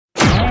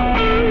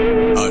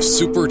A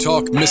Super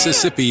Talk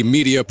Mississippi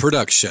media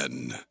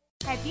production.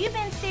 Have you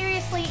been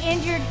seriously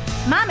injured?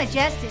 Mama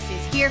Justice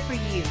is here for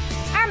you.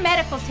 Our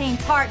medical team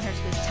partners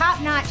with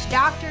top-notch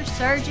doctors,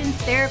 surgeons,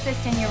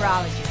 therapists, and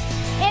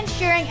urologists,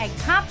 ensuring a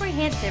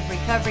comprehensive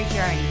recovery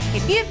journey.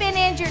 If you've been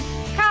injured,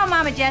 call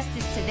Mama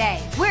Justice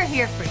today. We're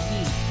here for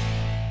you.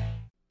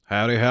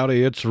 Howdy,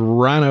 howdy, it's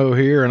Rhino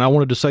here, and I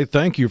wanted to say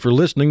thank you for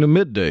listening to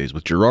MidDays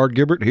with Gerard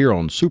Gibert here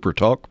on Super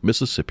Talk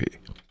Mississippi.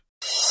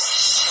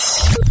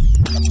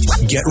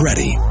 Get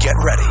ready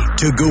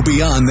to go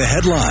beyond the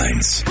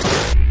headlines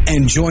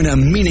and join a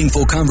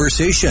meaningful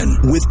conversation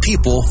with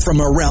people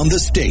from around the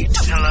state.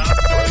 Hello.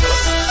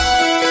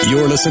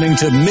 You're listening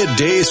to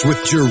MidDays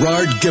with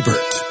Gerard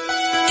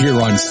Gibert here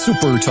on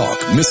Super Talk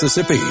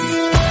Mississippi.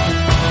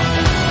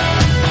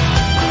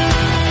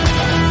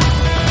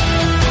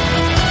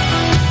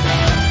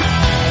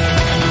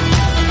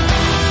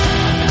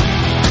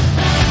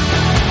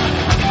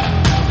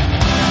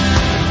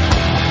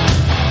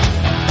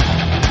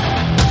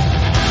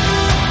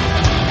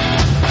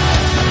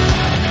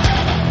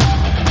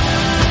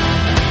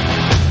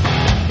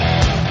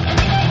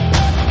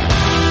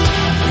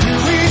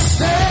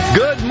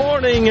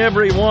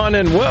 Everyone,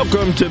 and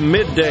welcome to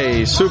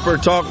Midday Super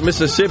Talk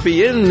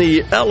Mississippi in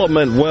the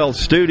Element Wealth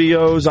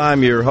Studios.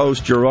 I'm your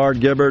host, Gerard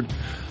Gibert,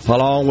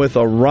 along with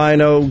a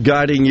Rhino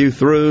guiding you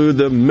through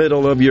the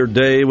middle of your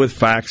day with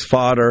facts,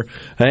 fodder,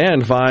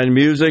 and fine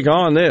music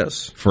on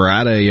this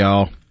Friday,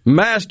 y'all.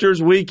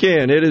 Masters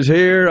Weekend. It is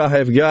here. I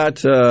have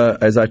got,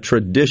 as I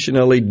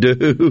traditionally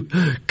do,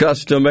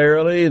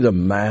 customarily, the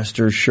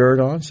Masters shirt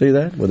on. See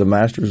that? With the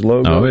Masters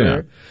logo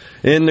there.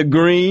 In the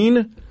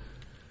green.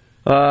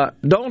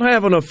 Don't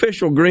have an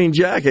official green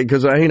jacket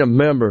because I ain't a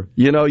member.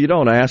 You know, you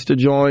don't ask to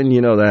join. You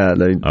know that.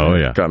 They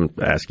come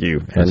ask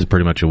you. That's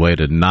pretty much a way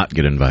to not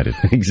get invited.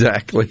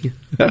 Exactly.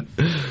 I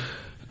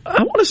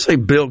want to say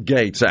Bill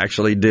Gates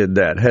actually did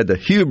that. Had the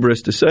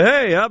hubris to say,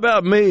 hey, how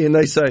about me? And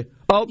they say,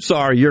 oh,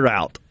 sorry, you're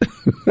out.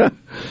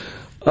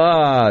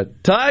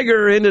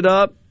 Tiger ended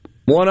up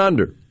 1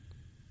 under.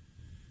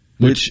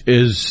 Which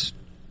is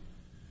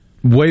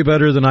way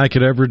better than I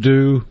could ever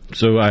do,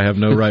 so I have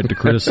no right to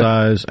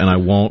criticize, and I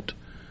won't.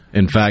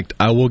 In fact,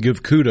 I will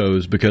give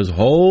kudos because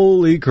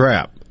holy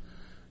crap,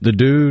 the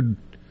dude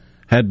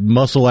had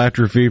muscle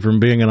atrophy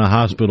from being in a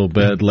hospital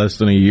bed less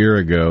than a year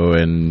ago,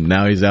 and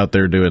now he's out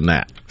there doing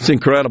that. It's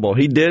incredible.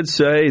 He did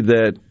say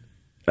that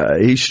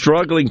he's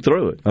struggling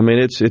through it. I mean,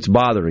 it's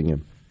bothering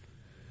him.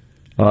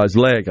 His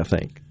leg, I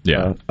think.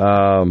 Yeah.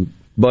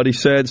 But he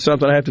said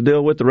something I have to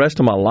deal with the rest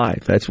of my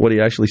life. That's what he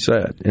actually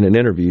said in an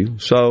interview.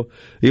 So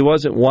he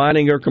wasn't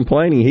whining or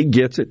complaining. He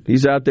gets it.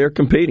 He's out there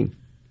competing.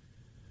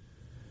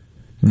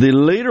 The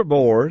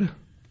leaderboard,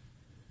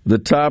 the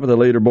top of the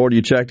leaderboard,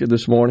 you checked it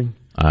this morning?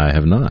 I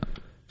have not.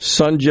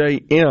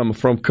 Sunjae M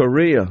from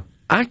Korea.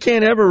 I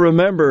can't ever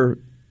remember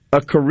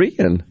a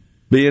Korean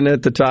being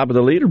at the top of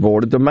the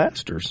leaderboard at the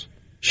Masters.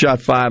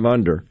 Shot 5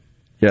 under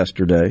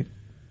yesterday.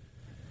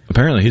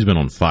 Apparently he's been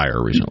on fire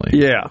recently.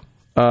 Yeah.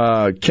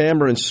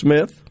 Cameron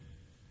Smith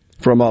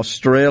from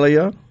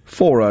Australia,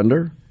 4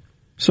 under.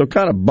 So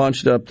kind of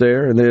bunched up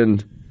there. And then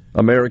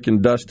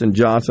American Dustin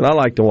Johnson. I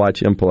like to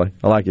watch him play.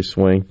 I like his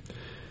swing.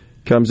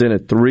 Comes in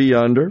at 3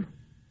 under.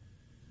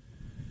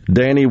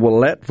 Danny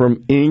Willett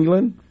from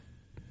England,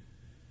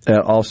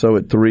 also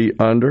at 3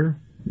 under.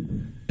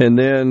 And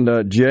then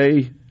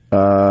Joaquin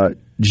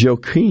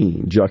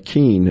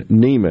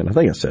Neiman, I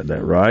think I said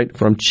that right,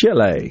 from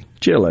Chile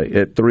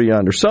at 3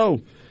 under.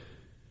 So,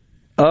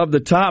 of the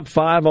top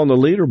 5 on the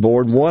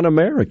leaderboard, 1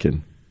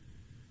 American.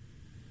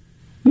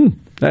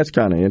 That's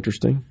kind of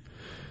interesting.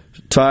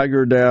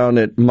 Tiger down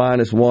at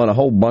 -1. A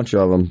whole bunch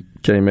of them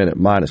came in at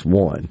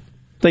 -1.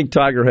 I think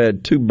Tiger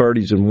had 2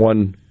 bogeys and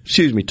 1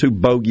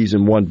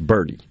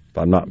 birdie, if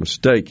I'm not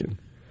mistaken.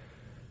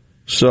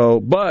 So,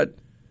 but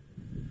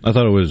I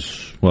thought it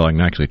was, well, I can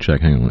actually check.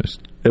 Hang on.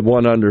 At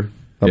 1 under.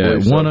 Yeah,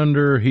 1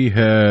 under, he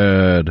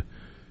had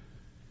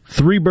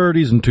 3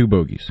 birdies and 2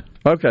 bogeys.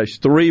 Okay,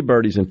 3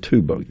 birdies and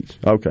 2 bogeys.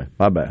 Okay,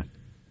 my bad.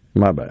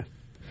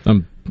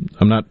 I'm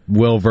not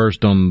well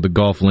versed on the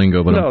golf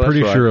lingo, but I'm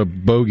pretty sure a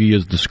bogey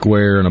is the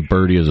square and a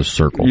birdie is a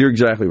circle. You're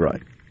exactly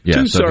right.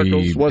 Yeah, 2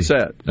 circles. What's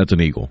that? That's an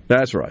eagle.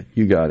 That's right.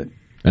 You got it.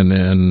 And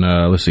then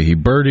let's see. He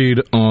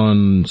birdied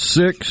on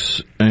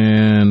 6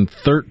 and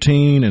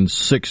 13 and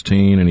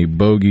 16, and he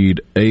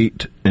bogeyed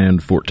 8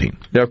 and 14.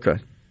 Okay.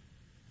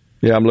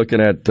 Yeah, I'm looking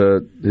at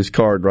his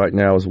card right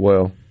now as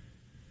well.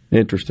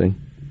 Interesting.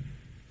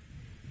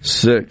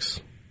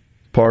 6,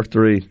 par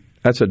 3.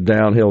 That's a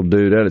downhill,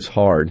 dude. That is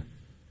hard.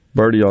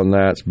 Birdie on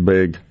that's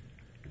big.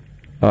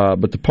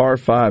 But the par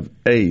 5,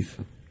 8th,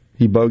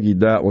 he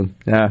bogeyed that one.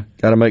 Got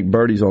to make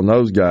birdies on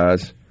those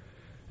guys,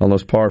 on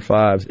those par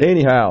 5s.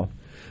 Anyhow,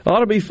 ought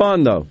to be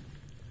fun, though.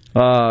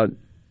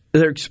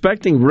 They're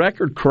expecting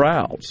record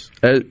crowds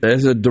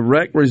as a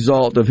direct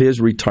result of his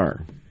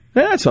return.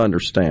 That's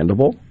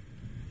understandable.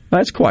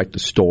 That's quite the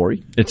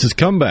story. It's his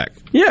comeback.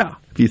 Yeah,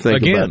 if you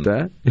think about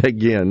that.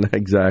 Again,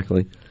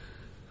 exactly.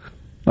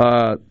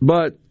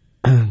 But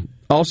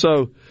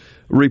also,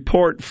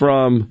 report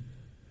from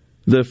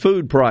the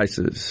food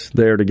prices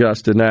there at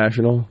Augusta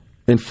National.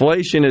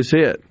 Inflation has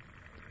hit.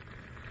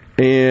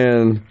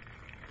 And,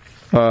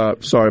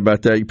 sorry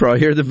about that. You probably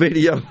hear the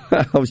video.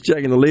 I was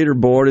checking the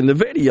leaderboard. In the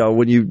video,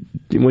 when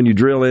you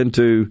drill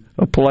into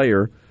a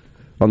player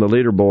on the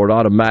leaderboard,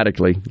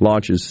 automatically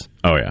launches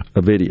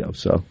a video.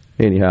 So,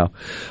 anyhow.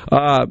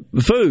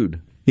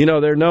 Food.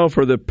 They're known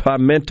for the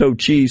pimento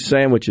cheese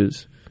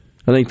sandwiches.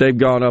 I think they've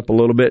gone up a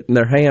little bit in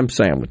their ham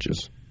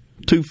sandwiches.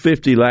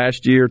 $2.50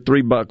 last year,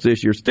 $3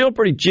 this year. Still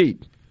pretty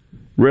cheap,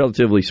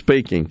 relatively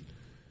speaking.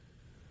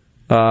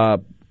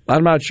 I'm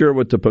not sure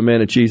what the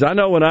pimento cheese. I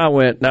know when I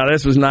went, now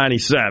this was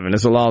 97.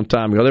 It's a long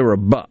time ago. They were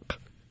 $1.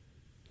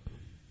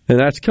 And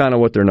that's kind of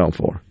what they're known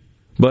for.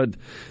 But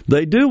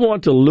they do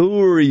want to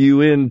lure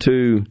you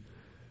into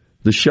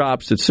the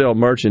shops that sell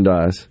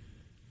merchandise.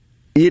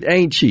 It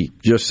ain't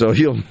cheap, just so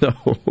you'll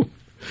know.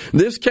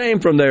 This came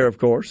from there, of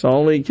course.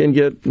 Only can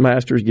get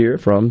Masters gear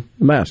from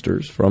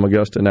Masters, from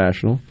Augusta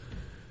National.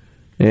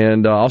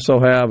 And also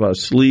have a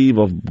sleeve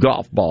of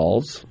golf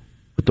balls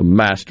with the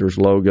Masters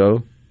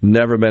logo.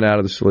 Never been out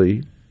of the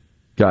sleeve.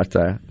 Got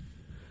that.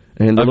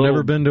 And I've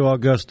never been to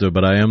Augusta,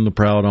 but I am the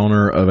proud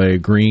owner of a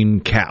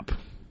green cap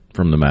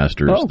from the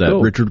Masters that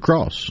cool. Richard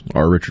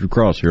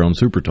Cross here on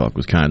Super Talk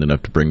was kind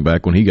enough to bring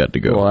back when he got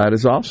to go. Well, that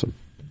is awesome.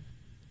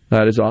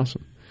 That is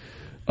awesome.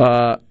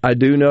 I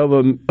do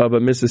know of a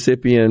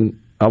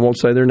Mississippian, I won't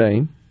say their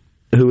name,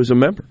 who is a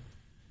member.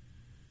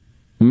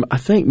 I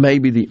think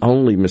maybe the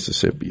only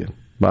Mississippian,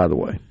 by the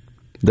way,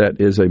 that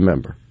is a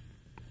member.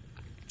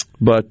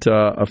 But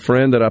a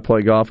friend that I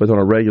play golf with on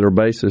a regular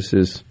basis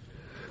is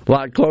a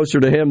lot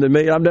closer to him than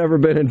me. I've never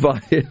been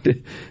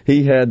invited.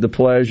 He had the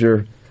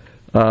pleasure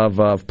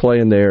of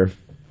playing there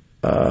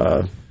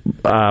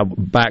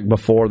back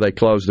before they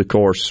closed the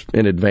course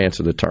in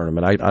advance of the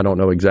tournament. I don't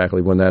know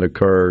exactly when that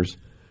occurs.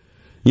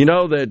 You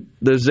know that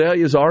the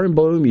azaleas are in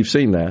bloom. You've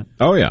seen that.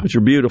 Oh, yeah. Which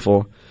are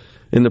beautiful.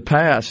 In the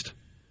past,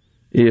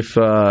 if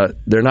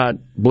they're not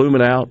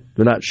blooming out,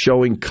 they're not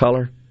showing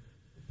color,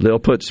 they'll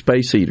put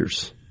space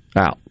heaters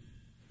out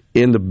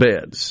in the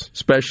beds,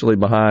 especially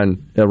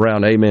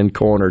around Amen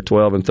Corner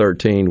 12 and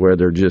 13, where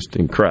they're just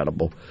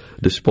incredible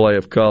display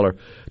of color,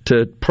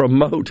 to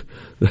promote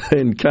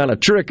and kind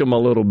of trick them a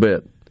little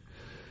bit.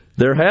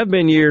 There have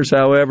been years,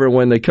 however,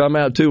 when they come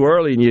out too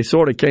early and you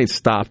sort of can't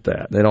stop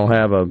that. They don't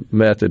have a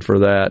method for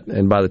that,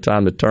 and by the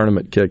time the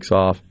tournament kicks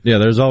off... Yeah,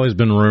 there's always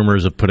been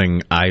rumors of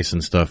putting ice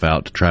and stuff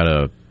out to try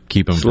to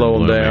keep them slow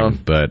from blooming, down,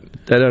 but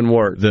that doesn't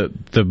work.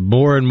 The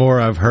more and more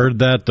I've heard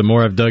that, the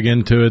more I've dug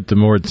into it, the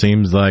more it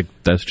seems like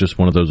that's just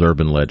one of those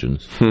urban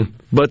legends.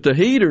 But the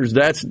heaters,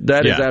 that is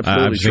absolutely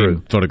I've true.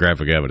 Seen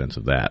photographic evidence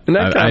of that. And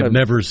I've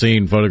never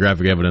seen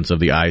photographic evidence of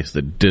the ice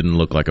that didn't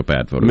look like a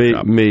bad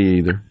Photoshop. Me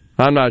either.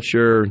 I'm not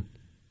sure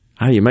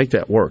how you make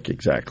that work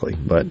exactly,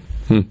 but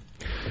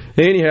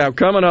anyhow,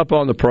 coming up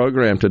on the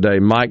program today,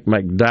 Mike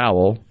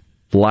McDowell,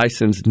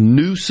 licensed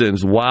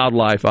nuisance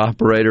wildlife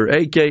operator,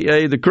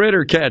 a.k.a. the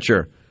critter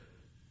catcher.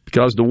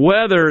 Because the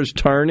weather is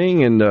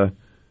turning and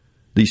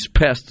these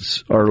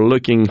pests are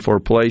looking for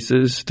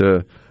places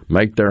to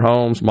make their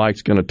homes.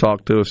 Mike's going to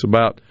talk to us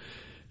about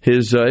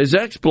his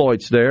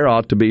exploits there.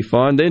 Ought to be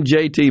fun. Then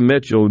J.T.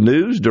 Mitchell,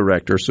 news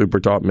director, Super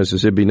Talk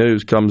Mississippi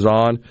News, comes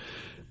on,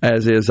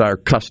 as is our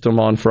custom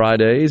on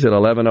Fridays at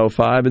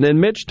 11:05. And then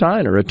Mitch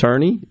Tyner,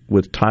 attorney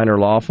with Tyner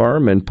Law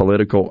Firm and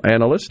political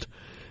analyst.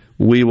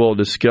 We will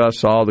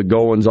discuss all the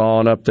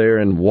goings-on up there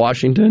in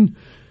Washington.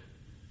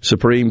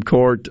 Supreme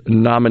Court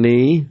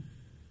nominee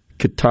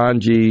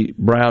Ketanji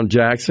Brown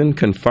Jackson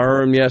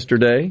confirmed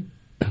yesterday.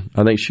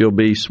 I think she'll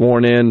be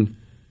sworn in,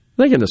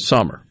 I think in the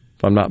summer,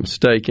 if I'm not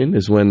mistaken,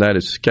 is when that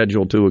is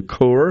scheduled to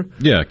occur.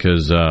 Yeah,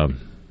 because I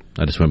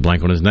just went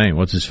blank on his name.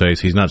 What's his face?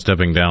 He's not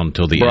stepping down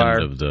until the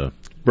end of the...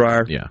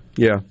 Breyer.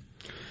 Yeah.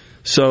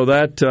 So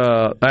that's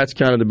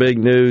kind of the big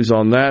news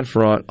on that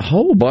front. A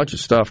whole bunch of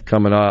stuff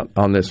coming up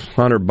on this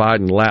Hunter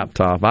Biden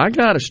laptop. I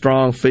got a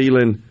strong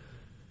feeling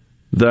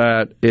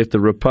that if the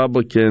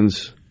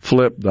Republicans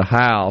flip the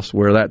House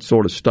where that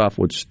sort of stuff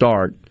would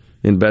start,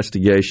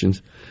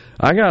 investigations,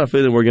 I got a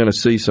feeling we're going to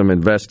see some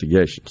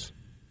investigations.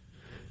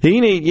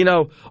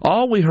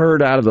 All we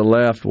heard out of the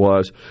left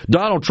was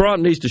Donald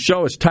Trump needs to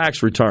show his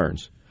tax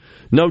returns.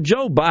 No,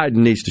 Joe Biden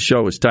needs to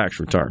show his tax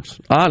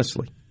returns.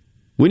 Honestly,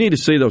 we need to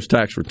see those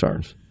tax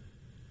returns.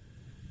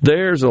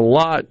 There's a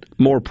lot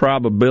more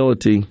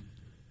probability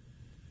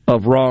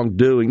of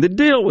wrongdoing. The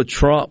deal with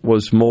Trump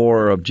was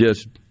more of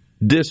just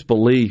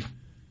disbelief,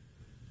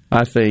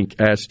 I think,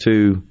 as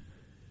to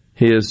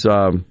his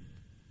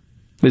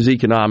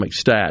economic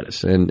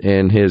status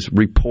and his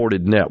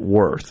reported net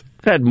worth.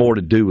 It had more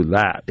to do with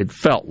that, it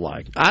felt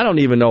like. I don't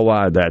even know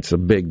why that's a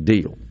big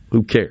deal.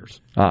 Who cares,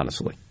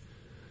 honestly?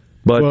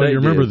 But you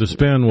remember the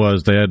spin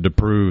was they had to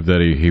prove that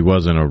he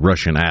wasn't a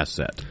Russian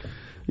asset.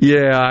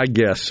 Yeah, I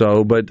guess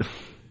so, but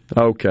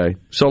okay.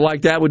 So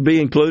like that would be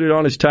included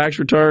on his tax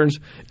returns?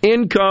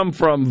 Income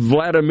from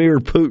Vladimir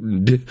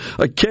Putin,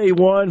 a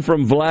K-1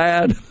 from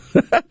Vlad,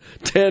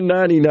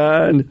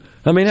 1099.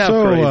 I mean,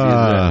 how crazy is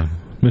that?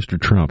 Mr.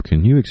 Trump,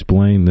 can you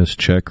explain this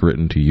check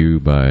written to you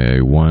by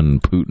one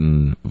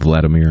Putin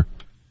Vladimir?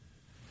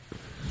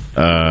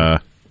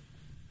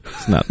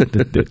 It's not.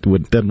 It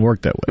doesn't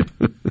work that way.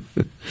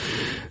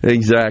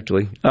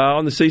 Exactly.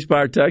 On the C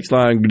Spire text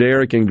line,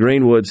 Derek in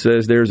Greenwood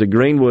says there's a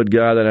Greenwood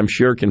guy that I'm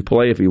sure can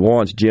play if he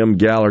wants. Jim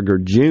Gallagher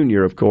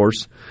Jr., of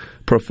course,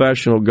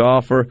 professional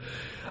golfer.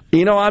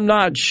 You know, I'm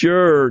not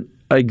sure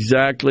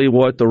exactly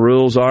what the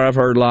rules are. I've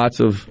heard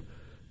lots of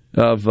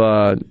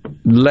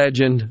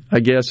legend, I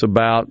guess,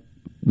 about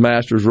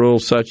Masters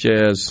rules, such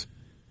as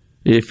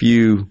if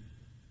you're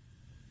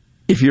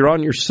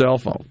on your cell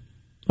phone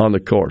on the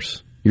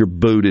course, you're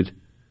booted,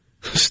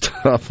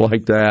 stuff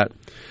like that.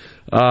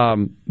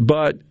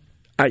 But,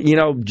 you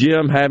know,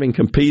 Jim, having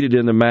competed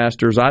in the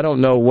Masters, I don't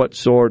know what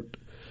sort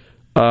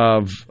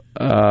of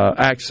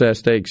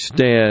access they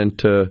extend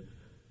to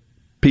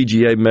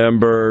PGA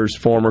members,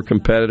 former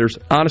competitors.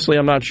 Honestly,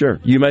 I'm not sure.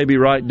 You may be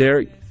right,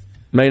 Derek.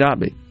 May not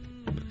be.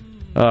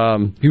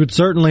 He would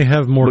certainly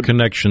have more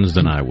connections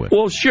than I would.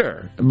 Well,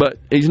 sure, but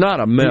he's not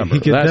a member. He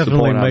could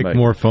definitely make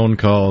more phone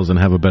calls and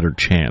have a better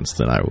chance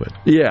than I would.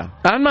 Yeah.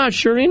 I'm not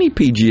sure any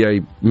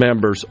PGA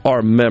members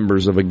are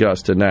members of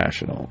Augusta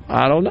National.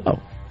 I don't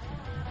know.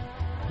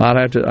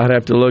 I'd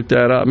have to look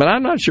that up. And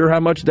I'm not sure how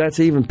much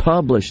that's even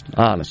published,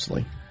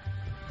 honestly.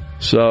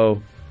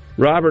 So,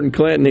 Robert and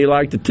Clinton, he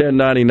liked the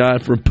 1099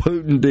 for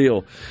Putin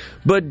deal.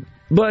 But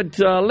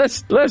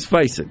let's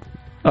face it.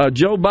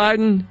 Joe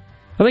Biden,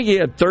 I think he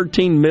had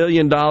 $13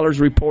 million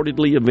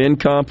reportedly of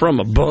income from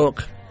a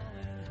book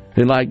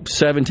in like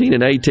 17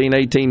 and 18,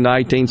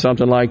 19,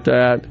 something like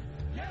that.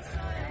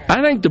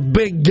 I think the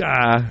big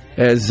guy,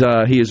 as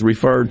he is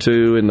referred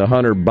to in the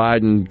Hunter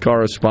Biden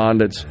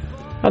correspondence,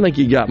 I think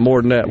he got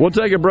more than that. We'll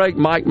take a break.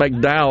 Mike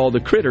McDowell, the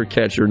critter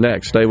catcher,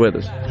 next. Stay with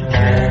us.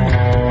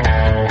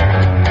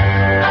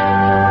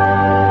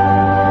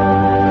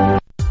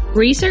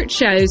 Research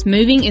shows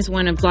moving is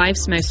one of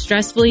life's most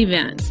stressful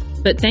events.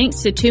 But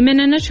thanks to 2 Men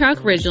in a Truck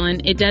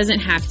Ridgeland, it doesn't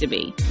have to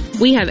be.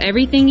 We have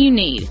everything you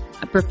need.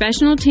 A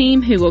professional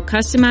team who will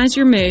customize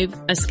your move,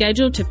 a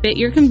schedule to fit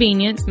your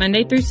convenience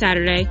Monday through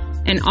Saturday,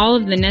 and all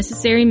of the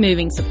necessary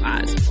moving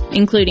supplies,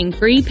 including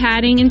free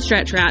padding and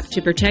stretch wrap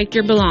to protect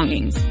your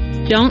belongings.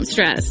 Don't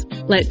stress.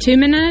 Let 2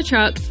 Men in a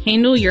Truck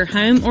handle your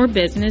home or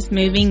business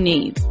moving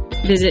needs.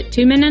 Visit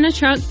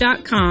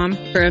 2meninatruck.com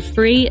for a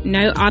free,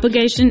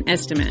 no-obligation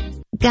estimate.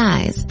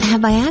 Guys,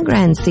 have Viagra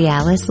and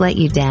Cialis let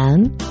you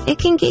down? It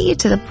can get you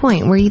to the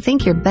point where you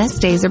think your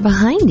best days are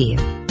behind you.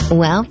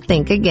 Well,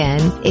 think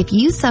again. If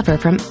you suffer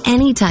from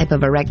any type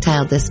of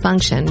erectile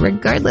dysfunction,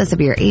 regardless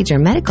of your age or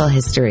medical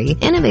history,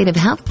 Innovative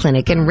Health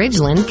Clinic in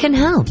Ridgeland can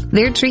help.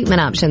 Their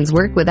treatment options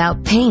work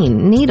without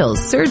pain,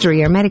 needles,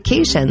 surgery, or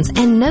medications,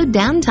 and no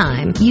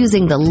downtime,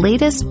 using the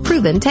latest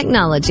proven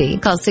technology.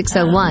 Call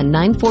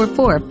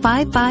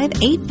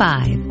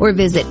 601-944-5585 or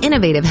visit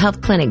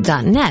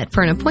innovativehealthclinic.net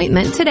for an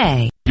appointment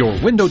today. Your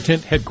window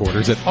tint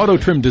headquarters at Auto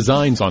Trim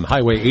Designs on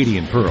Highway 80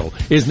 in Pearl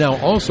is now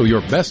also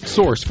your best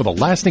source for the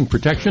lasting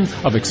protection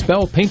of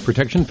Expel paint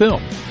protection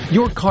film.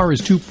 Your car is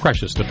too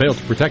precious to fail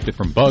to protect it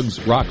from bugs,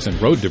 rocks, and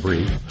road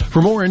debris.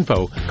 For more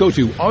info, go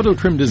to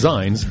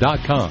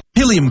autotrimdesigns.com.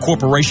 Pilium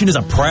Corporation is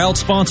a proud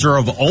sponsor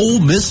of Ole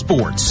Miss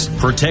Sports.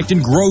 Protect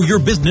and grow your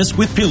business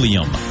with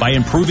Pilium. By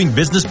improving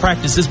business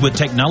practices with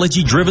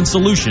technology-driven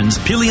solutions,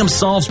 Pilium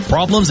solves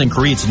problems and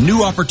creates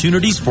new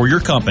opportunities for your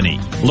company.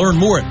 Learn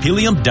more at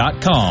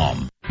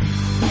Pilium.com.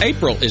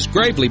 April is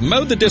Gravely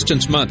Mow the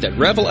Distance month at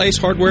Revel Ace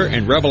Hardware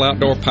and Revel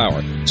Outdoor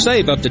Power.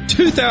 Save up to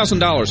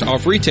 $2,000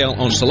 off retail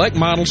on select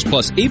models,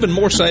 plus even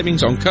more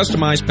savings on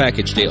customized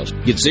package deals.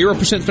 Get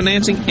 0%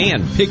 financing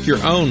and pick your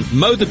own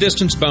Mow the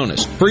Distance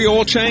bonus. Free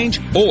oil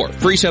change, or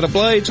free set of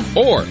blades,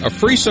 or a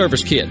free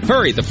service kit.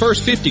 Hurry, the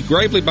first 50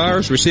 Gravely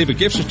buyers receive a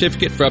gift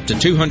certificate for up to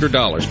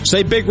 $200.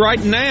 Save big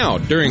right now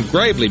during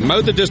Gravely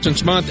Mow the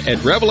Distance month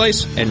at Revel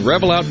Ace and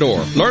Revel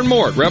Outdoor. Learn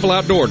more at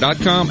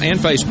reveloutdoor.com and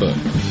Facebook.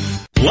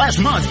 Last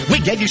month, we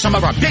gave you some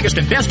of our biggest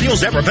and best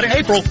deals ever, but in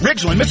April,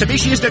 Ridgeland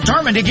Mitsubishi is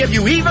determined to give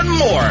you even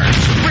more.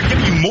 We're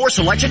giving you more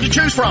selection to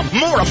choose from,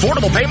 more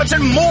affordable payments,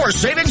 and more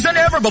savings than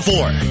ever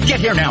before. Get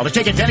here now to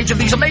take advantage of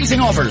these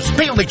amazing offers.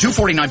 Pay only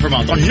 $249 per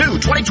month on new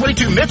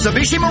 2022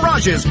 Mitsubishi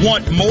Mirages.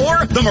 Want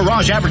more? The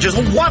Mirage averages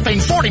a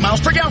whopping 40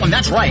 miles per gallon.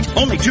 That's right.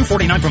 Only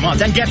 $249 per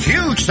month and get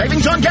huge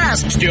savings on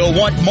gas. Still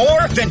want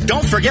more? Then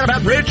don't forget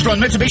about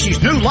Ridgeland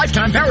Mitsubishi's new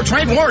lifetime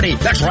powertrain warranty.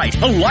 That's right.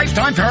 A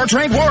lifetime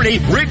powertrain warranty.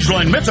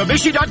 Ridgeland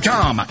Mitsubishi.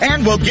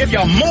 And we'll give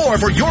you more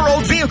for your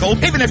old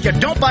vehicle, even if you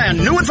don't buy a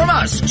new one from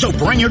us. So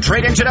bring your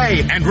trade-in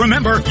today. And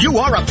remember, you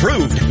are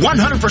approved.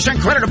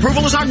 100% credit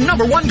approval is our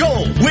 #1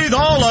 goal. With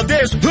all of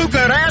this, who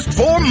could ask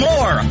for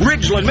more?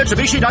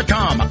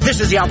 RidgelandMitsubishi.com.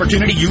 This is the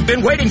opportunity you've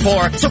been waiting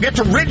for. So get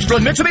to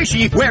Ridgeland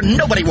Mitsubishi, where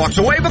nobody walks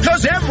away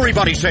because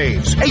everybody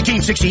saves.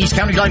 1860 East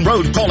County Line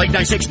Road. Call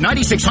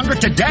 896-9600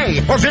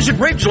 today. Or visit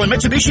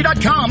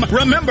RidgelandMitsubishi.com.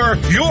 Remember,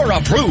 you're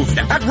approved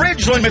at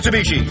Ridgeland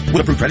Mitsubishi.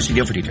 With approved credit, see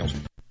deal for details.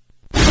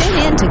 Tune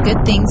in to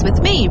Good Things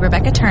with me,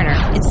 Rebecca Turner.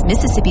 It's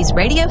Mississippi's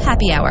Radio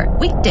Happy Hour,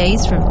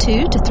 weekdays from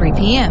 2 to 3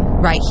 p.m.,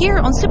 right here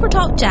on Super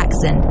Talk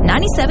Jackson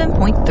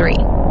 97.3.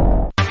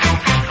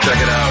 Check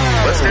it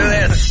out. Let's do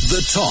this.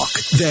 The talk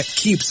that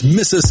keeps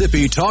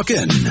Mississippi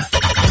talking.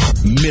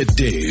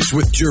 Middays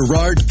with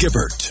Gerard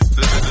Gibert.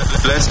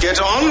 Let's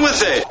get on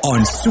with it.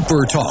 On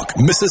Super Talk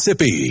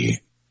Mississippi.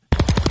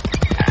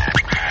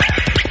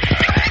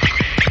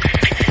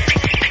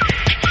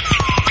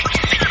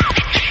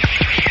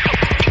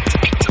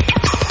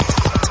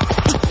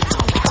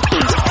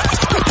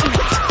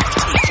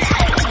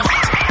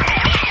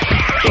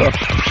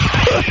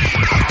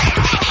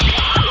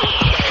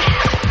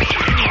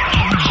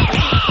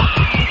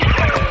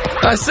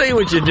 I see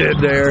what you did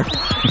there.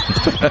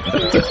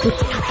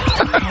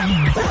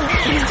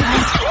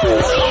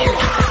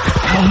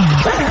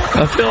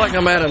 I feel like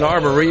I'm at an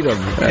arboretum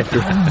after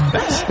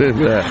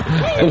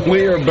that.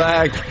 We are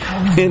back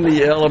in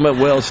the Element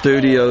Well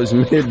Studios,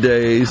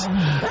 Middays,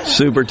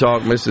 Super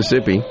Talk,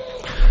 Mississippi.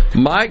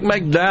 Mike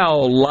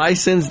McDowell,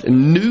 licensed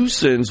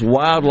nuisance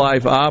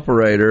wildlife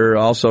operator,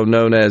 also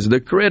known as the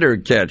Critter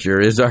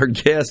Catcher, is our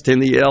guest in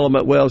the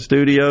Element Well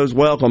Studios.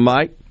 Welcome,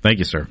 Mike. Thank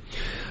you, sir.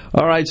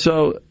 All right,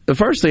 so the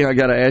first thing I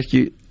got to ask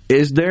you,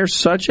 is there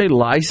such a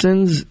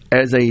license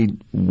as a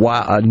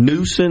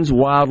nuisance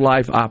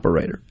wildlife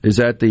operator? Is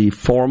that the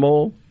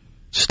formal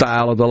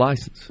style of the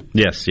license?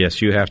 Yes,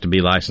 you have to be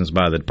licensed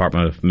by the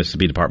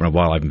Mississippi Department of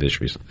Wildlife and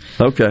Fisheries.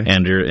 Okay.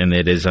 And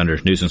it is under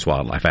nuisance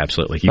wildlife,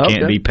 absolutely. You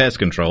can't be pest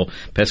control.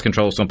 Pest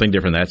control is something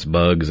different. That's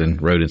bugs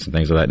and rodents and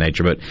things of that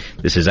nature, but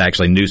this is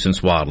actually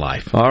nuisance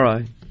wildlife. All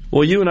right.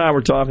 Well, you and I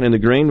were talking in the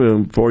green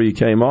room before you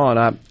came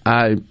on.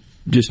 I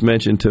just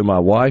mentioned to my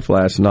wife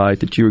last night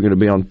that you were going to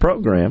be on the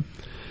program.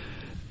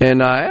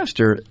 And I asked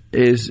her,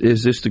 is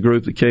this the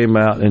group that came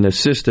out and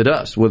assisted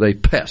us with a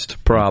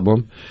pest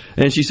problem?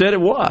 And she said it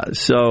was.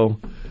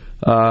 So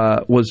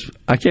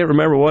I can't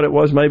remember what it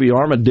was, maybe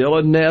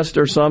armadillo nest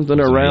or something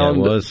around.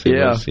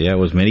 It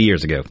was many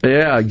years ago.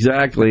 Yeah,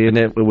 exactly. And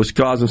it was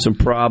causing some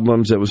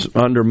problems. It was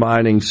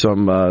undermining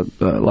some,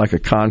 like a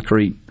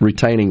concrete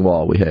retaining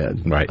wall we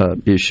had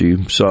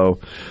issue. So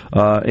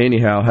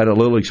anyhow, had a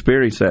little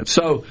experience that.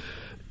 So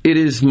it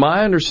is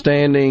my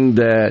understanding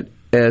that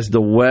as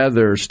the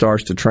weather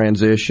starts to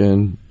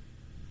transition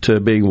to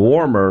being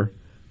warmer,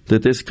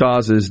 that this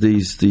causes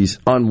these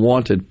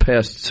unwanted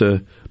pests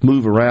to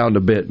move around a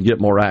bit and get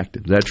more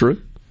active. Is that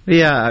true?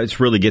 Yeah, it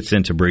really gets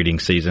into breeding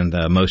season.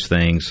 Most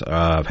things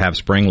have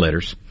spring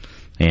litters,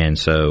 and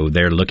so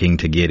they're looking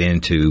to get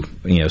into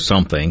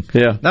something.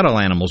 Yeah. Not all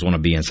animals want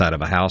to be inside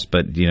of a house,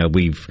 but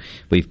we've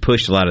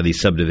pushed a lot of these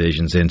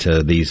subdivisions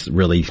into these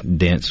really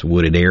dense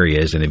wooded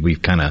areas, and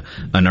we've kind of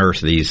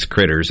unearthed these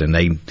critters, and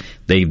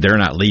they're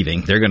not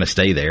leaving. They're going to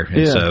stay there,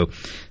 and so.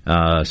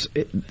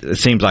 It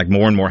seems like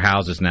more and more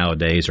houses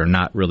nowadays are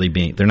not really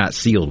they're not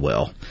sealed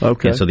well.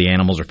 Okay. And so the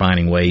animals are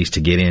finding ways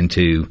to get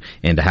into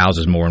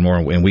houses more and more,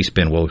 and we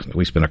spend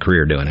a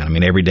career doing it. I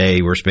mean, every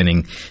day we're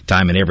spending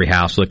time in every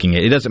house looking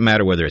at it. Doesn't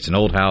matter whether it's an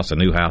old house, a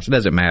new house. It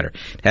doesn't matter.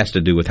 It has to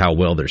do with how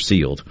well they're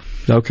sealed.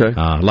 Okay.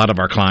 A lot of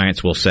our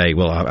clients will say,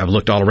 well, I've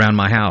looked all around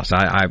my house.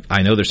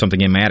 I know there's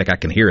something in my attic. I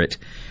can hear it.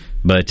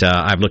 But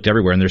I've looked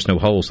everywhere, and there's no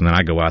holes. And then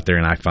I go out there,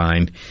 and I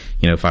find,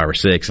 5 or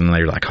 6, and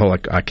they're like, oh,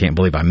 I can't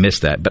believe I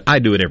missed that. But I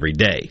do it every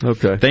day.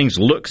 Okay. Things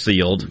look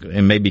sealed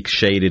and maybe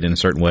shaded in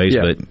certain ways,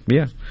 but,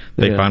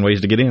 they find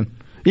ways to get in.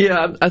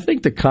 Yeah, I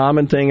think the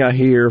common thing I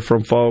hear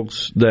from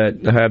folks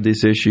that have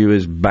this issue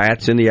is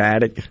bats in the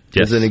attic,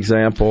 as an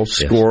example,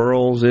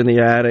 squirrels in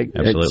the attic.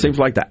 Absolutely. It seems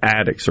like the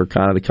attics are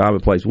kind of the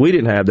commonplace. We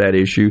didn't have that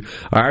issue.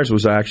 Ours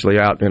was actually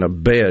out in a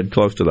bed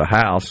close to the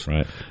house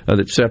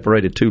that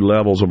separated 2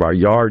 levels of our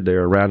yard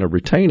there around a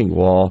retaining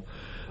wall.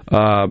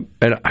 And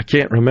I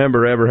can't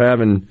remember ever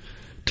having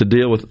to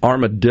deal with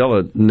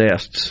armadillo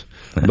nests,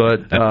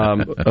 but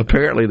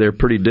apparently they're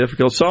pretty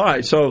difficult. So, all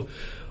right, so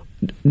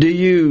do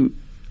you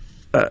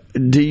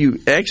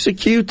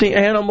execute the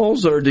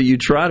animals, or do you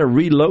try to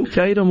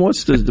relocate them?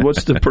 What's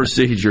the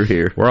procedure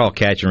here? We're all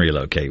catch and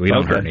relocate. We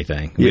don't hurt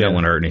anything. We don't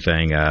want to hurt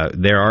anything.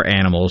 There are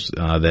animals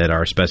that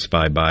are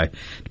specified by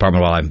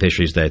Department of Wildlife and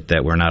Fisheries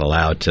that we're not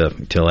allowed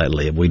to let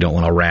live. We don't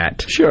want a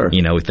rat. Sure.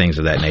 Things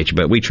of that nature.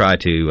 But we try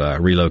to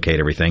relocate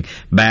everything.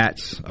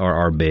 Bats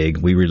are big.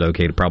 We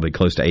relocate probably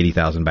close to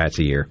 80,000 bats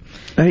a year.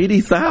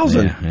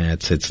 80,000? Yeah,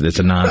 it's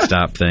a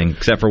nonstop thing,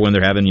 except for when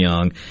they're having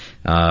young.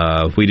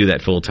 We do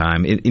that full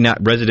time. Not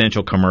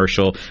residential,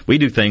 commercial. We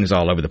do things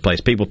all over the place.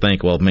 People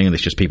think, well, mainly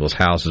it's just people's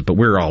houses, but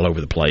we're all over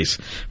the place.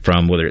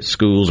 From whether it's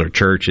schools or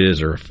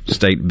churches or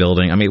state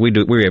building. I mean,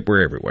 we're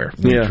everywhere.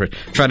 We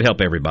try to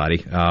help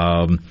everybody.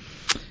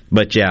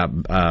 But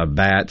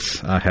bats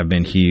have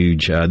been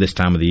huge this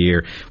time of the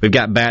year. We've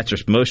got bats, or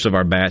most of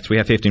our bats. We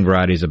have 15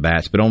 varieties of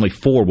bats, but only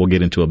 4 will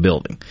get into a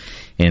building.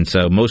 And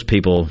so most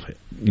people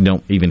you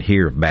don't even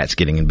hear of bats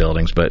getting in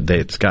buildings, but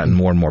it's gotten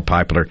more and more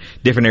popular.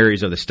 Different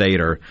areas of the state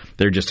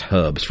they're just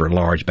hubs for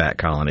large bat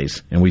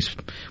colonies, and we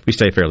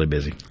stay fairly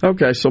busy.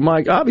 Okay, so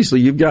Mike,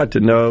 obviously you've got to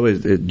know,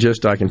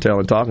 I can tell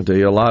in talking to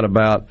you, a lot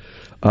about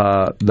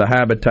the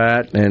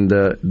habitat and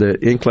the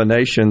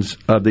inclinations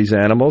of these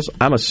animals.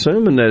 I'm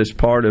assuming that as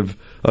part of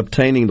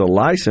obtaining the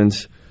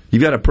license,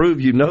 you've got to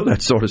prove you know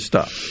that sort of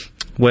stuff.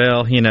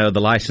 Well, the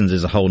license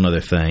is a whole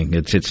other thing.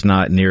 It's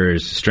not near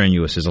as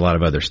strenuous as a lot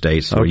of other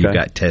states where you've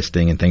got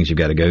testing and things you've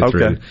got to go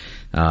through.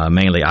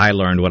 Mainly, I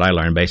learned what I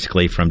learned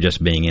basically from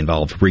just being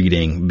involved,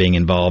 reading, being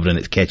involved in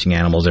it, catching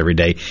animals every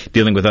day,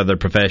 dealing with other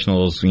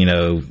professionals,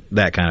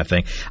 that kind of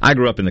thing. I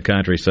grew up in the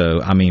country, so,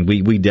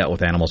 we dealt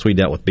with animals. We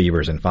dealt with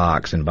beavers and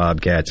fox and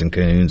bobcats and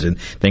coons and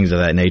things of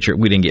that nature.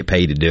 We didn't get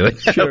paid to do it.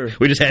 Sure.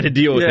 We just had to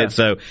deal with it.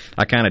 So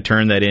I kind of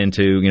turned that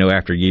into,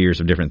 after years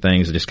of different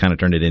things, I just kind of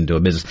turned it into a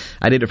business.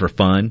 I did it for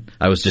fun.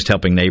 I was just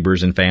helping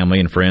neighbors and family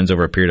and friends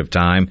over a period of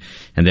time.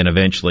 And then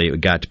eventually it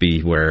got to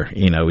be where,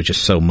 it was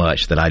just so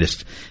much that I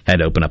just had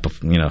to open up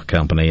a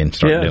company and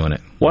start doing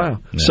it. Wow.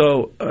 Yeah.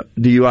 So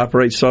do you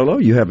operate solo?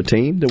 You have a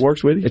team that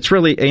works with you? It's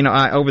really,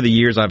 over the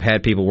years I've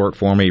had people work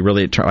for me.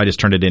 Really, I just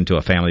turned it into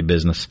a family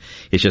business.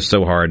 It's just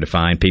so hard to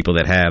find people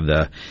that have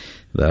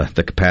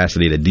the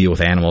capacity to deal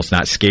with animals,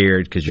 not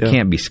scared, because you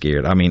can't be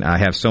scared. I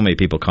have so many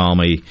people call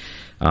me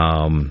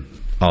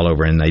all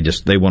over, and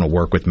they want to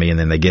work with me, and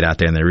then they get out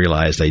there and they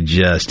realize they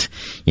just,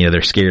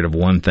 they're scared of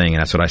one thing, and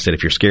that's what I said.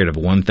 If you're scared of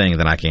one thing,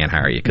 then I can't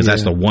hire you, because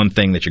that's the one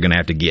thing that you're going to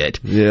have to get.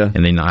 Yeah.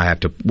 And then I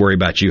have to worry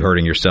about you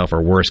hurting yourself,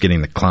 or worse,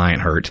 getting the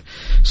client hurt.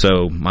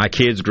 So my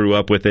kids grew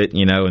up with it,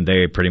 and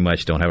they pretty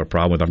much don't have a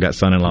problem with it. I've got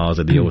son-in-laws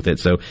that deal with it,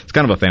 so it's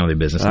kind of a family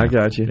business now. I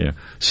got you. Yeah.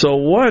 So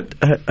what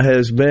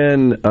has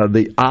been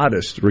the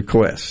oddest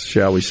request,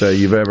 shall we say,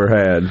 you've ever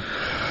had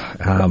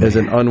as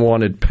an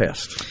unwanted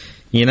pest?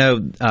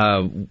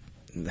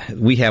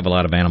 We have a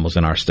lot of animals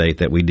in our state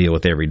that we deal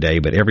with every day,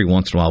 but every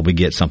once in a while we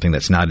get something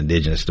that's not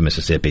indigenous to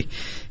Mississippi.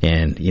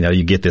 And,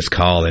 you get this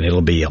call and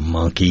it'll be a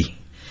monkey,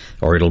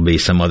 or it'll be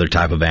some other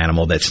type of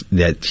animal that's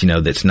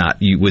not,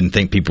 you wouldn't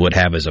think people would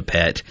have as a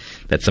pet.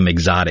 That's some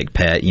exotic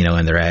pet,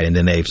 and they're at, and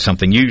then they've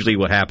something. Usually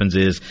what happens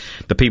is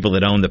the people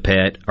that own the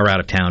pet are out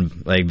of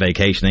town, like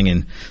vacationing,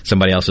 and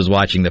somebody else is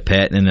watching the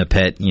pet, and the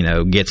pet,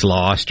 gets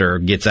lost or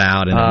gets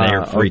out, and then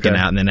they're freaking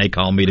out, and then they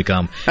call me to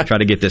come try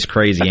to get this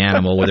crazy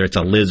animal, whether it's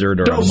a lizard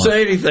or Don't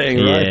say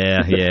anything,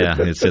 right? Yeah.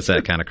 It's just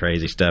that kind of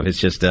crazy stuff. It's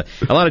just, a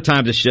lot of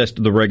times it's just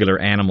the regular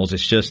animals.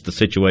 It's just the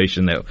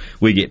situation that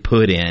we get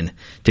put in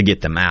to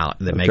get them out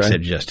that makes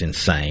it just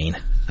insane.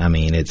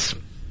 It's...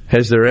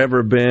 Has there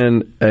ever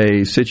been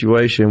a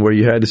situation where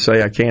you had to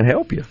say, I can't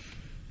help you?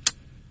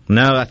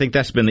 No, I think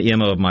that's been the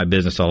MO of my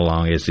business all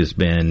along. It's just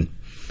been,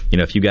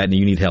 if you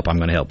need help, I'm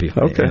going to help you.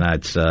 Okay. And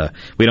that's,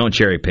 we don't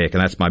cherry pick,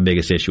 and that's my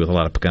biggest issue with a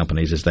lot of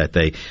companies, is that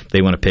they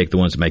want to pick the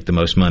ones that make the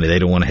most money. They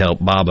don't want to help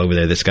Bob over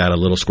there that's got a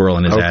little squirrel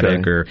in his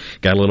attic or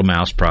got a little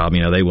mouse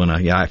problem. They want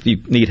to, if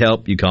you need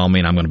help, you call me,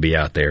 and I'm going to be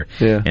out there.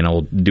 Yeah. And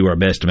I'll do our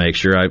best to make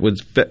sure. I would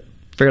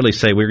fairly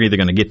say we're either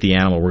going to get the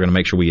animal, or we're going to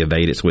make sure we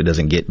evade it so it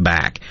doesn't get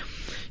back.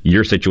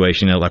 Your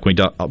situation,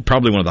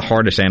 probably one of the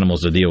hardest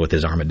animals to deal with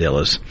is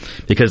armadillos,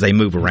 because they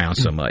move around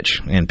so much.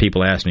 And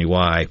people ask me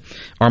why.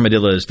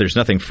 Armadillos, there's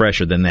nothing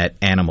fresher than that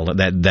animal,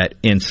 that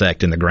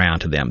insect in the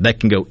ground to them. That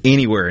can go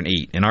anywhere and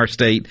eat. In our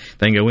state,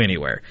 they can go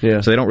anywhere.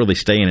 Yeah. So they don't really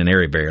stay in an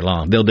area very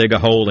long. They'll dig a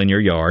hole in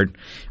your yard,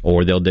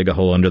 or they'll dig a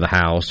hole under the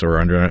house or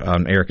under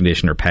an air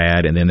conditioner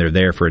pad, and then they're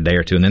there for a day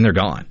or two, and then they're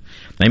gone.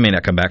 They may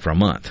not come back for a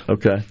month.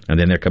 Okay. And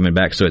then they're coming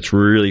back. So it's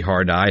really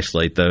hard to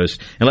isolate those,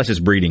 unless it's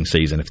breeding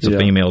season. If it's a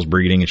female's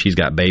breeding and she's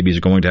got babies,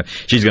 she's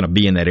going to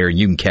be in that area.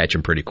 You can catch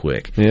them pretty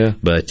quick. Yeah.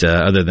 But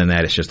other than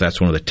that, that's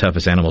one of the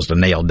toughest animals to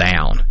nail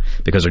down,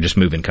 because they're just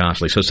moving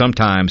constantly. So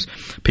sometimes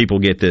people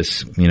get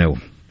this,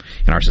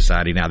 in our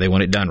society now, they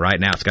want it done right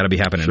now. It's got to be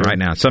happening right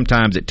now.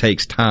 Sometimes it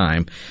takes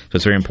time, so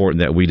it's very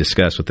important that we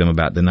discuss with them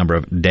about the number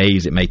of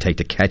days it may take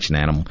to catch an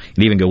animal,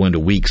 and even go into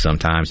weeks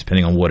sometimes,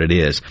 depending on what it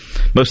is.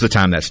 Most of the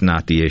time, that's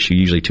not the issue.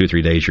 Usually 2 or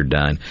 3 days, you're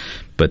done.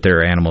 But there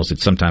are animals that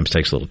sometimes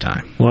takes a little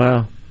time.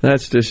 Wow.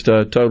 That's just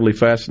totally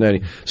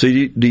fascinating. So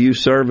do you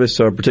service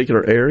a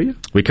particular area?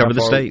 We cover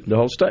the state. The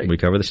whole state? We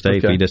cover the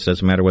state. Okay. It just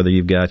doesn't matter whether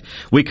you've got...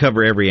 We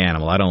cover every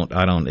animal. I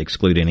don't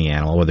exclude any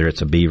animal, whether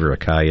it's a beaver, a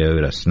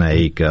coyote, a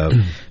snake.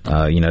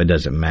 It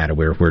doesn't matter.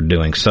 We're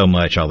doing so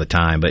much all the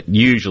time. But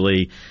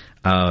usually...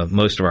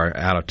 most of our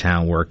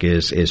out-of-town work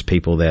is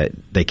people that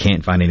they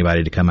can't find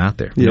anybody to come out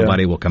there. Yeah.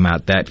 Nobody will come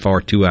out that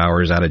far, 2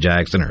 hours out of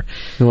Jackson.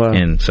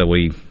 And so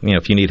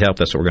if you need help,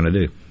 that's what we're going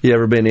to do. You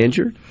ever been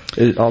injured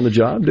on the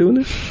job doing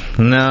this?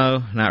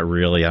 No, not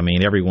really.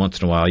 Every once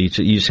in a while, you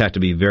just have to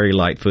be very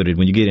light-footed.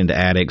 When you get into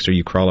attics or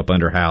you crawl up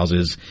under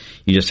houses,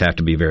 you just have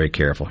to be very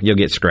careful. You'll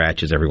get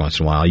scratches every once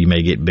in a while. You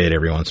may get bit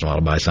every once in a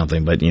while by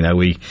something, but,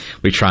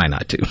 we try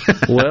not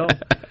to. Well...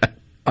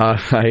 I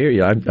hear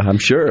you. I'm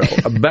sure.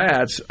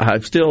 Bats,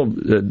 I'm still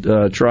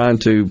trying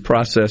to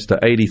process to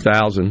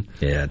 80,000.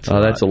 Yeah,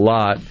 that's a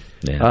lot.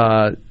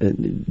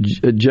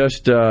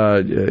 Just kind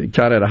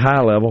of at a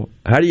high level,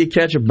 how do you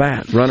catch a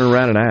bat running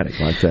around an attic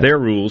like that? There are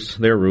rules.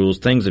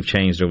 Things have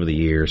changed over the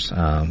years.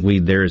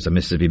 There's a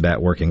Mississippi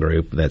Bat Working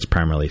Group that's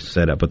primarily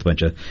set up with a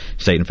bunch of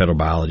state and federal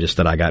biologists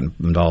that I got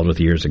involved with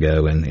years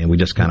ago, and we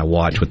just kind of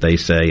watch what they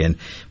say and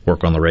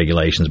work on the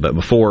regulations. But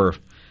before,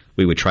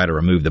 we would try to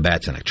remove the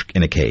bats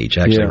in a cage,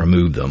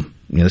 remove them.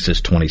 This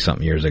is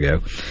 20-something years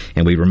ago,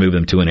 and we remove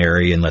them to an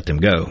area and let them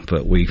go.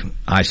 But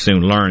I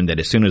soon learned that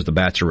as soon as the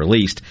bats are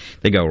released,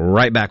 they go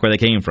right back where they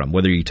came from.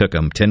 Whether you took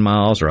them 10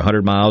 miles or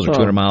 100 miles or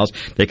 200 miles,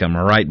 they come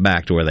right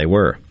back to where they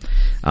were.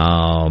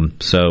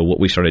 So what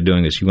we started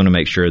doing is you want to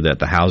make sure that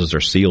the houses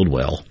are sealed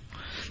well,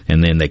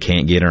 and then they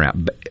can't get in or out.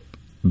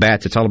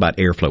 Bats, it's all about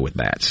airflow with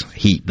bats.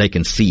 Heat. They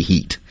can see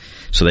heat.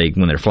 So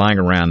when they're flying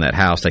around that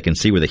house, they can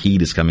see where the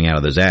heat is coming out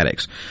of those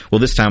attics. Well,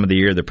 this time of the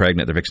year, they're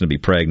pregnant, they're fixing to be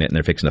pregnant, and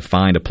they're fixing to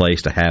find a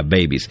place to have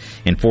babies.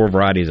 And 4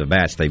 varieties of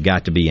bats, they've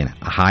got to be in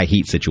a high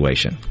heat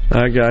situation.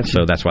 I got you.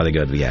 So that's why they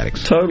go to the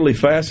attics. Totally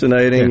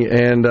fascinating,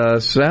 and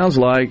sounds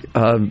like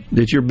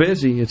that you're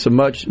busy. It's a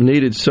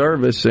much-needed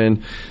service,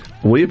 and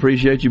we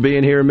appreciate you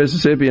being here in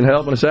Mississippi and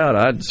helping us out.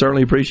 I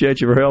certainly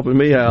appreciate you for helping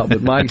me out.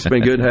 But, Mike, it's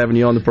been good having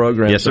you on the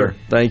program. Yes, sir.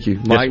 Thank you.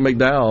 Mike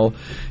McDowell,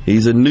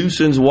 he's a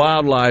nuisance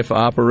wildlife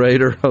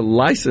operator, a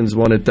licensed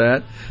one at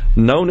that,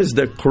 known as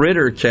the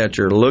Critter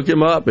Catcher. Look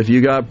him up if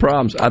you got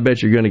problems. I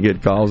bet you're going to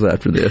get calls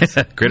after this.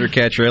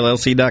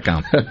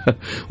 CritterCatcherLLC.com.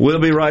 We'll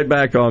be right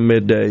back on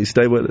Middays.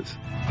 Stay with us.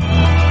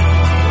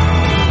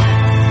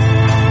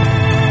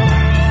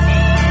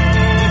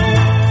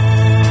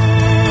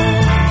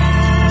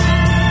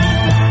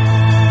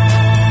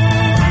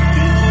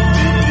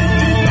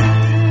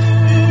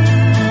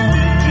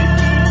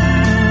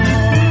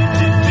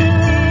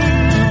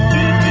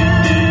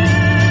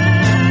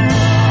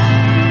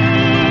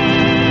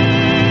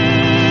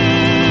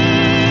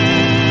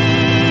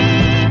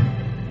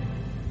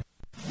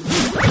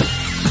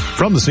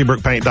 From the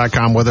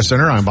SeabrookPaint.com Weather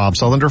Center, I'm Bob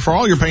Sullender. For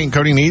all your paint and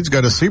coating needs,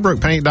 go to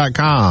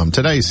SeabrookPaint.com.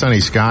 Today,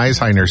 sunny skies,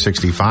 high near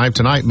 65.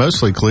 Tonight,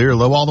 mostly clear,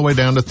 low all the way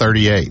down to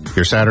 38.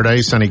 Your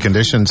Saturday, sunny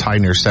conditions, high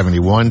near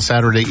 71.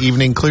 Saturday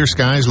evening, clear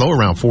skies, low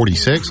around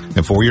 46.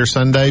 And for your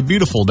Sunday,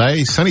 beautiful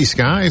day, sunny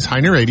skies,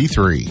 high near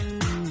 83.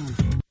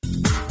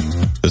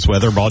 This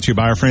weather brought to you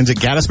by our friends at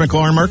Gaddis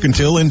McLaurin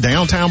Mercantile in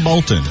downtown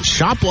Bolton.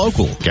 Shop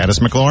local. Gaddis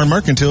McLaurin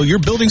Mercantile, your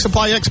building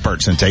supply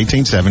expert since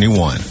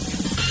 1871.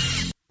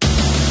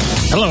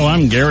 Hello,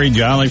 I'm Gary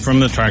Jolly from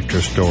the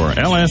Tractor Store.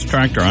 LS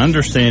Tractor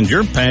understands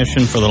your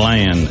passion for the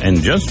land,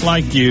 and just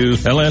like you,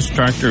 LS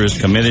Tractor is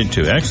committed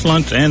to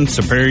excellence and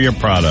superior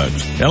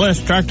products.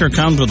 LS Tractor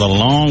comes with a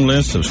long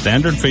list of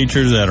standard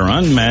features that are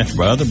unmatched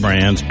by other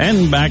brands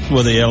and backed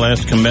with the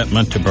LS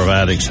commitment to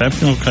provide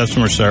exceptional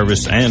customer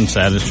service and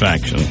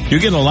satisfaction.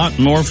 You get a lot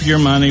more for your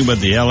money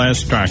with the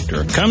LS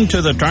Tractor. Come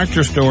to the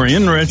Tractor Store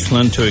in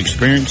Richland to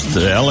experience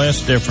the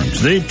LS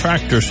difference. The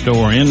Tractor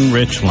Store in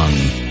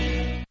Richland.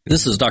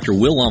 This is Dr.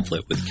 Will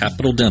Umflett with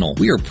Capital Dental.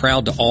 We are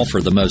proud to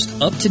offer the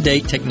most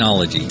up-to-date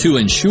technology to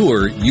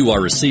ensure you are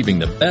receiving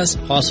the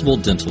best possible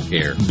dental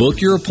care.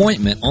 Book your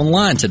appointment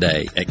online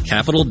today at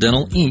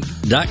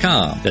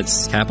CapitalDentalInc.com.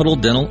 That's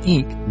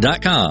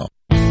CapitalDentalInc.com.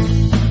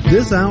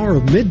 This hour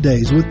of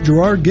Middays with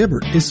Gerard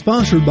Gibert is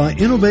sponsored by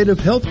Innovative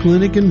Health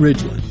Clinic in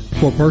Ridgeland.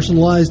 For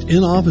personalized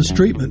in-office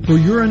treatment for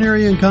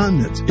urinary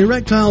incontinence,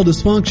 erectile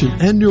dysfunction,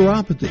 and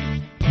neuropathy,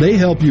 they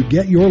help you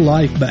get your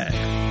life back.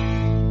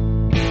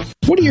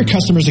 What do your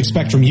customers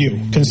expect from you?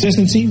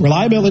 Consistency,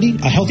 reliability,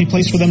 a healthy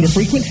place for them to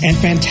frequent, and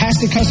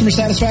fantastic customer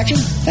satisfaction?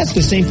 That's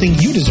the same thing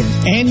you deserve,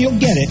 and you'll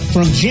get it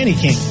from Jenny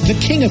King, the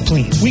king of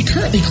clean. We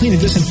currently clean and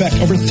disinfect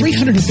over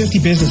 350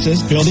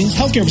 businesses, buildings,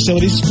 healthcare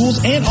facilities,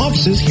 schools, and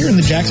offices here in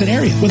the Jackson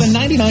area with a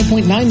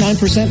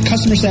 99.99%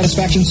 customer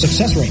satisfaction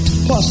success rate.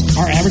 Plus,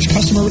 our average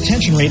customer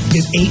retention rate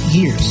is 8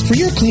 years. For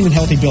your clean and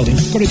healthy building,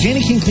 go to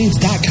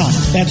JennyKingCleans.com.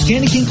 That's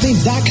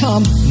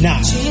JennyKingCleans.com now.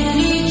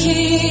 Jenny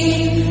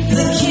King,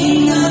 the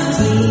king of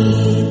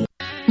clean.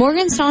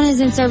 Morganstone has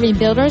been serving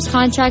builders,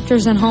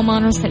 contractors, and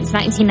homeowners since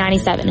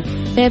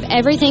 1997. They have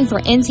everything for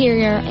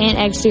interior and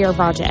exterior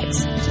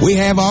projects. We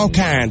have all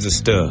kinds of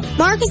stuff.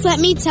 Marcus, let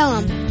me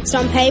tell them.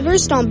 Stone pavers,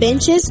 stone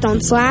benches,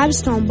 stone slabs,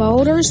 stone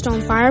boulders,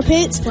 stone fire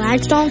pits,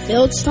 flagstone,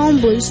 fieldstone,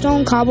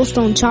 bluestone,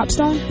 cobblestone,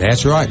 chopstone.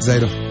 That's right,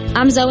 Zeta.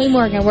 I'm Zoe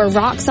Morgan. We're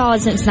rock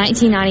solid since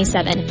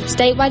 1997.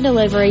 Statewide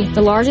delivery,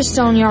 the largest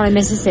stone yard in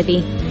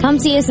Mississippi. Come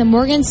see us at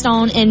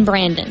Morganstone in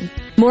Brandon.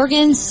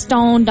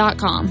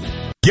 Morganstone.com.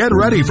 Get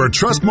ready for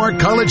Trustmark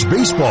College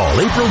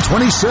Baseball, April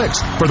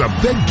 26th, for the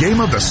big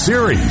game of the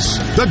series,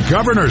 the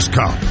Governor's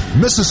Cup,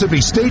 Mississippi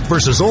State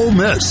versus Ole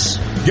Miss.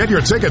 Get your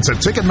tickets at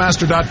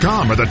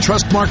Ticketmaster.com or the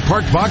Trustmark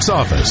Park box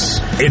office.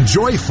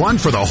 Enjoy fun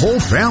for the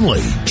whole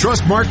family.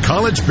 Trustmark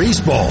College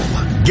Baseball.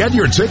 Get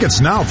your tickets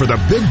now for the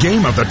big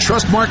game of the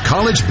Trustmark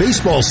College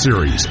Baseball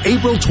Series,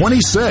 April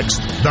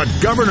 26th, the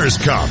Governor's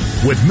Cup,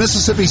 with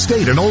Mississippi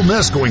State and Ole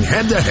Miss going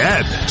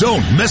head-to-head.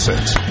 Don't miss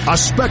it. A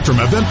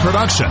Spectrum event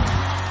production.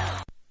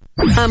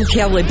 I'm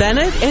Kelly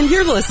Bennett, and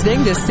you're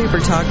listening to Super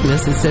Talk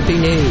Mississippi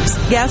News.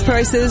 Gas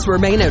prices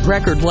remain at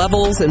record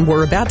levels, and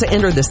we're about to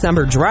enter the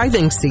summer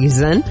driving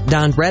season.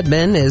 Don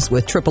Redman is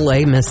with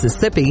AAA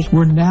Mississippi.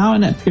 We're now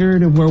in that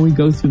period of where we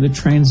go through the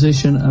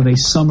transition of a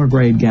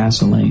summer-grade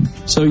gasoline.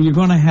 So you're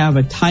going to have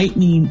a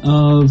tightening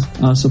of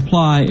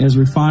supply as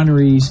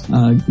refineries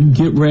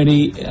get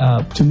ready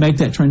to make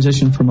that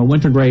transition from a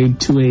winter-grade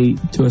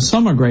to a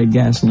summer-grade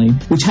gasoline,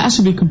 which has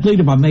to be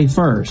completed by May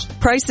 1st.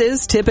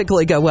 Prices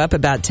typically go up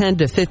about 10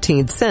 to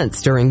 15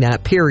 cents during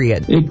that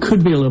period. It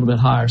could be a little bit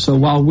higher. So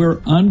while we're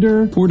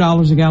under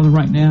 $4 a gallon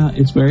right now,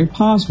 it's very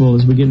possible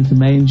as we get into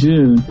May and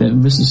June that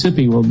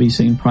Mississippi will be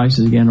seeing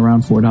prices again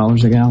around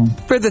 $4 a gallon.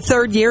 For the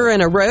third year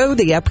in a row,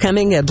 the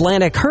upcoming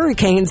Atlantic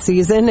hurricane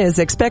season is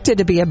expected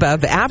to be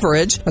above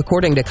average.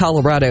 According to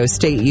Colorado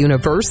State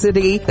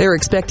University, they're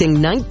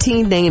expecting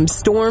 19 named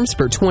storms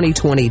for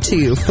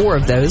 2022. 4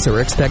 of those are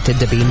expected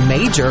to be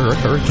major.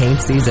 Hurricane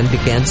season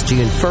begins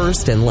June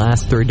 1st and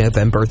lasts through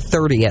November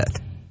 30th.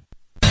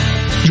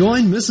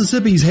 Join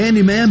Mississippi's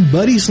handyman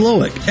Buddy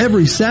Slowick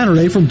every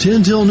Saturday from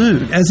 10 till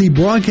noon as he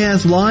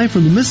broadcasts live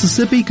from the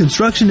Mississippi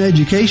Construction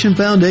Education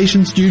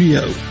Foundation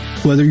studio.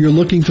 Whether you're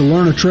looking to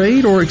learn a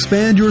trade or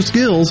expand your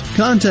skills,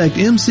 contact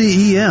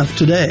MCEF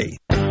today.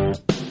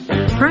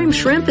 Prime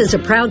Shrimp is a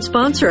proud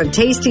sponsor of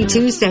Tasty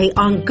Tuesday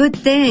on Good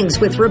Things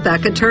with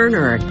Rebecca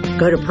Turner.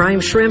 Go to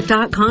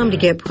primeshrimp.com to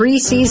get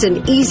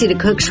pre-seasoned,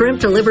 easy-to-cook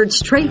shrimp delivered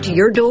straight to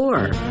your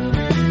door.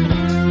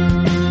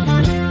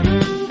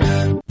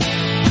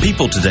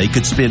 People today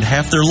could spend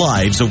half their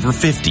lives over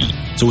 50,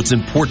 so it's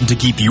important to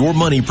keep your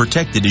money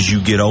protected as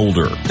you get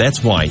older.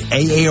 That's why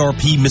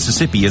AARP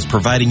Mississippi is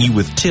providing you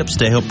with tips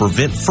to help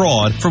prevent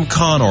fraud from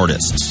con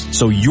artists,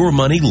 so your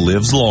money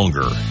lives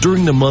longer.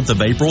 During the month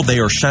of April, they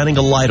are shining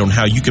a light on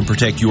how you can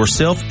protect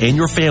yourself and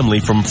your family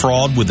from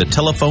fraud with a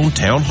telephone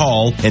town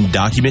hall and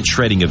document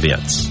shredding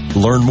events.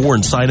 Learn more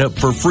and sign up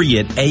for free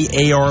at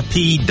aarp.org/ms.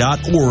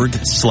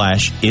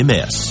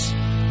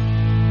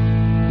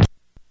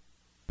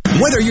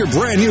 Whether you're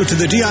brand new to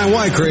the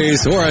DIY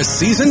craze or a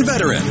seasoned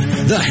veteran,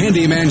 the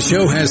Handyman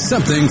Show has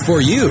something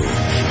for you.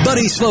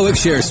 Buddy Slowick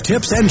shares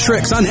tips and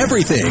tricks on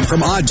everything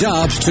from odd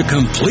jobs to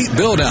complete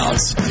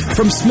build-outs,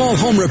 from small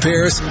home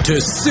repairs to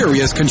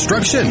serious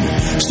construction.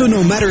 So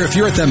no matter if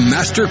you're at the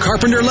master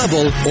carpenter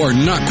level or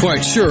not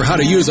quite sure how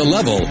to use a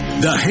level,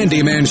 the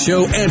Handyman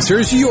Show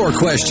answers your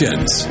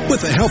questions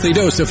with a healthy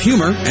dose of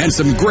humor and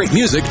some great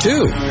music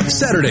too.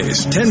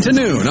 Saturdays, 10 to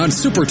noon on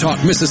Super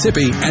Talk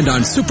Mississippi and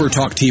on Super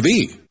Talk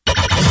TV.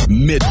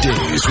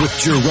 Middays with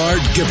Gerard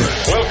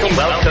Gibert. Welcome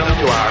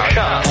to our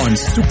shop on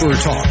Super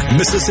Talk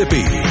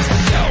Mississippi.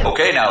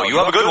 Okay, now you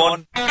have a good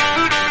one.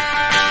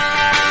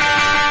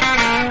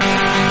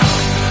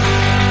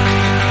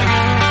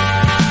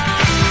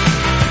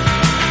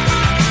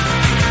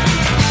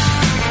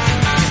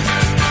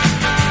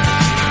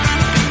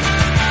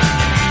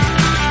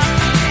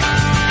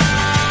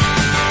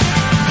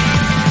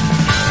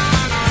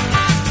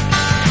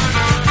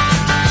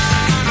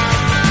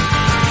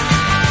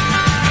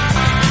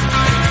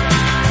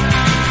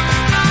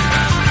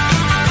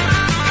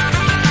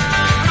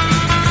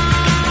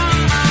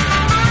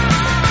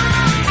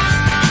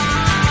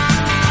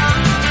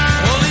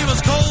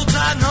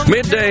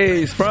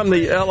 Middays from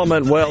the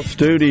Element Wealth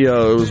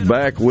Studios,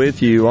 back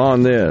with you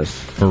on this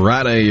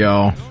Friday,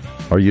 y'all.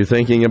 Are you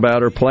thinking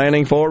about or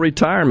planning for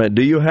retirement?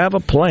 Do you have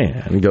a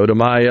plan? Go to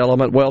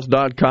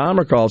myelementwealth.com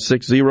or call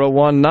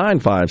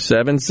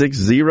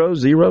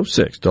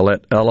 601-957-6006 to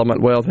let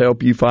Element Wealth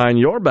help you find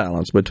your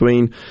balance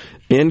between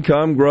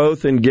income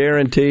growth and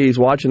guarantees.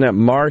 Watching that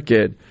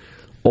market,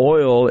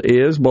 oil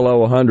is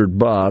below $100,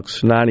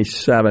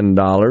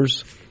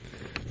 $97.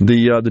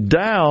 The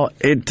Dow,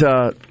 it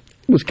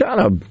was kind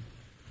of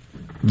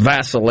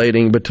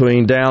vacillating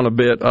between down a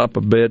bit, up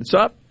a bit. It's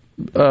up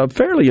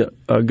fairly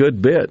a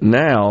good bit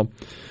now.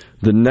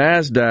 The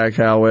NASDAQ,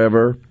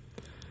 however,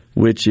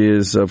 which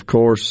is, of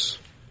course,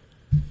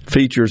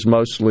 features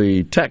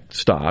mostly tech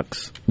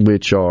stocks,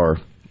 which are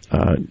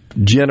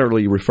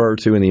generally referred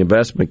to in the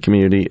investment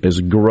community as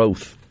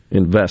growth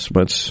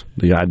investments.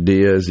 The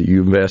idea is that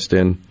you invest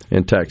in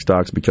tech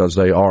stocks because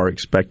they are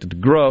expected to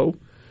grow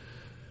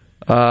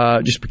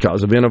just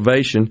because of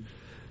innovation.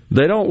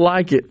 They don't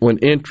like it when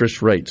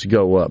interest rates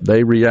go up.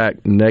 They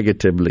react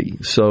negatively.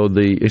 So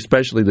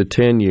especially the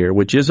 10-year,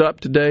 which is up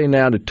today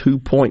now to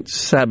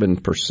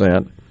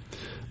 2.7%.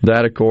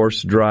 That, of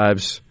course,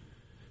 drives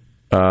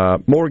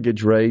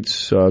mortgage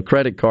rates,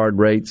 credit card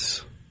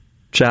rates,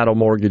 chattel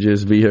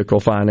mortgages,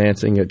 vehicle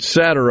financing,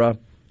 etc.,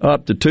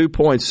 up to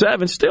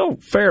 2.7, still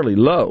fairly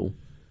low.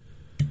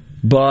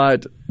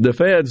 But the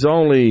Fed's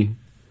only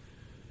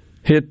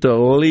hit the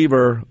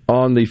lever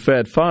on the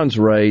Fed funds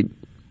rate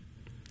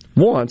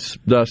once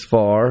thus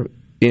far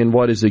in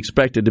what is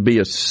expected to be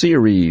a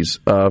series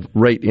of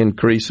rate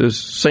increases.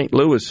 St.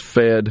 Louis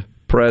Fed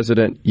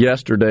president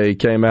yesterday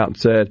came out and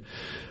said,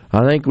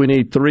 I think we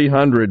need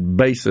 300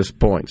 basis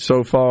points.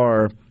 So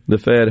far, the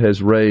Fed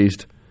has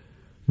raised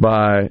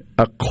by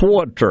a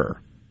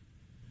quarter,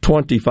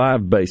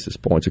 25 basis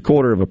points,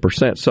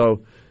 0.25%.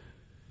 So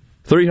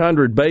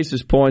 300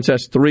 basis points,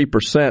 that's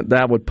 3%.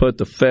 That would put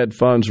the Fed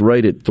funds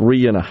rate at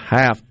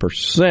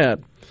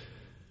 3.5%.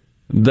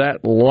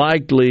 That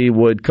likely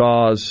would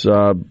cause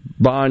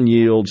bond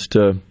yields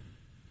to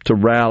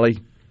rally,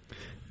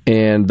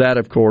 and that,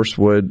 of course,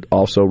 would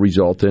also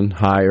result in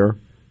higher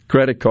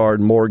credit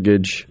card,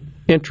 mortgage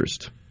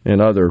interest,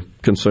 and other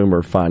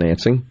consumer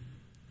financing.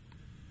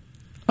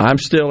 I'm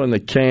still in the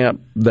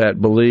camp that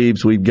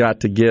believes we've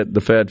got to get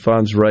the Fed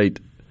funds rate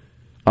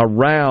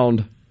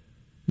around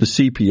the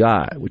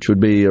CPI, which would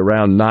be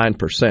around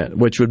 9%,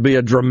 which would be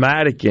a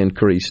dramatic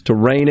increase to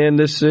rein in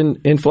this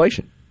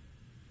inflation.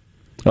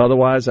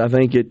 Otherwise, I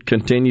think it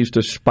continues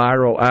to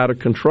spiral out of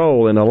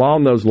control. And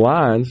along those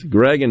lines,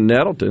 Greg in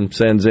Nettleton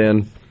sends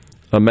in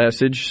a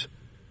message.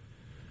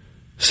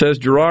 Says,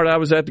 Gerard, I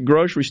was at the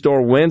grocery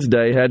store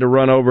Wednesday, had to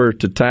run over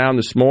to town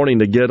this morning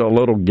to get a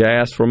little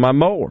gas for my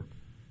mower.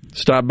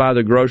 Stopped by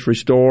the grocery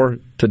store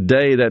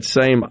today, that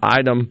same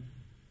item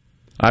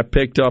I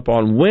picked up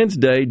on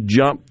Wednesday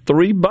jumped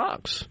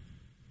 $3.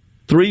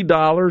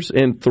 $3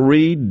 in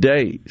 3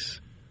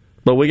 days.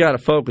 But we got to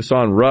focus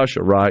on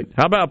Russia, right?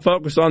 How about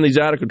focus on these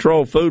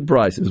out-of-control food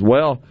prices?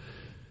 Well,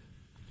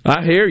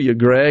 I hear you,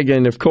 Greg,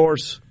 and of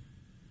course,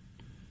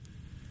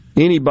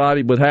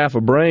 anybody with half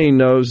a brain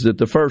knows that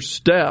the first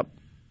step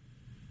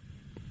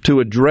to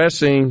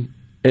addressing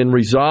and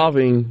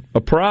resolving a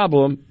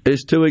problem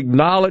is to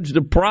acknowledge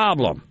the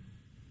problem.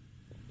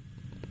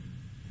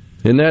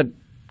 Isn't that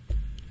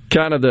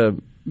kind of the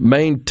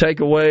main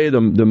takeaway,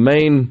 the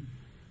main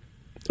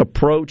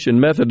approach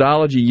and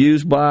methodology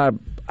used by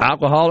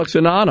Alcoholics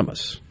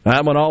Anonymous?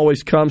 That one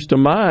always comes to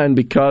mind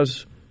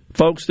because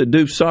folks that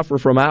do suffer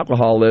from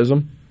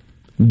alcoholism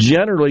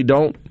generally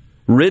don't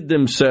rid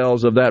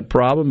themselves of that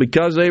problem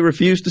because they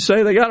refuse to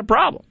say they got a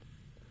problem.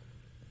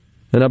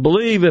 And I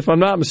believe, if I'm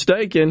not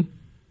mistaken,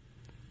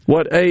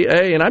 what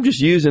AA, and I'm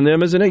just using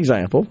them as an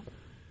example,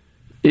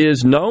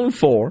 is known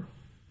for,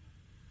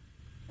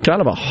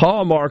 kind of a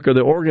hallmark of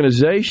the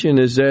organization,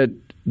 is that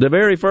the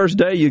very first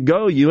day you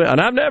go,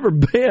 and I've never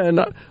been,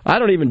 I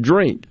don't even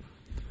drink,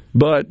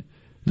 but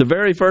the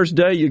very first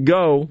day you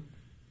go,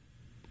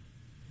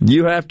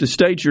 you have to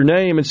state your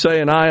name and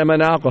say, and I am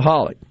an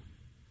alcoholic.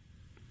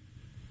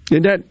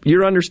 Isn't that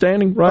your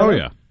understanding, right? Oh,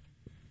 yeah.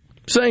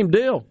 Same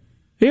deal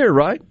here,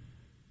 right?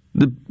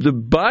 The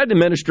Biden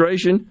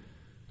administration,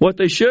 what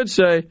they should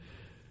say,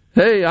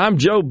 hey, I'm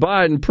Joe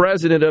Biden,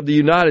 President of the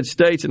United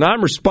States, and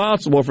I'm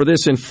responsible for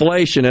this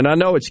inflation, and I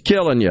know it's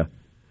killing you.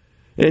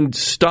 And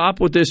stop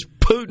with this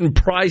Putin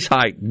price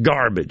hike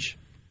garbage.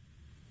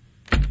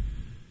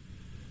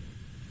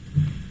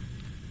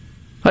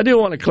 I do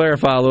want to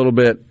clarify a little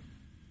bit.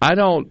 I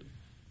don't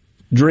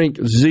drink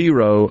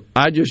zero.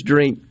 I just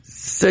drink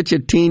such a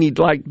teeny,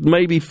 like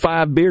maybe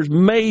 5 beers,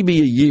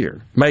 maybe a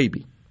year,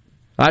 maybe.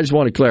 I just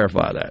want to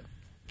clarify that.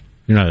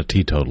 You're not a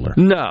teetotaler.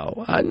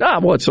 No,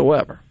 not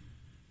whatsoever.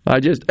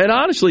 And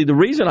honestly, the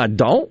reason I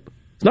don't,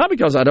 it's not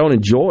because I don't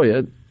enjoy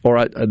it, or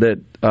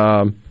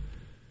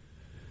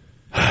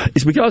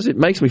it's because it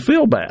makes me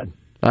feel bad.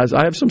 I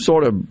have some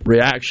sort of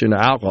reaction to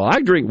alcohol.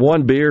 I drink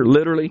one beer,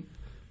 literally,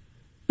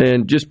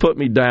 and just put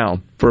me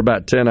down for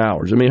about 10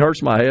 hours. I mean, it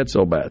hurts my head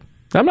so bad.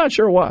 I'm not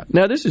sure why.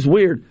 Now, this is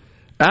weird.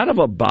 Out of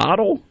a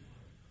bottle,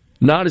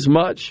 not as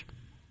much,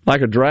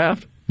 like a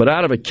draft, but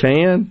out of a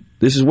can,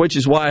 which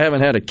is why I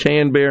haven't had a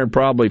canned beer in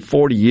probably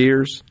 40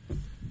 years.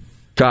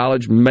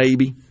 College,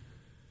 maybe.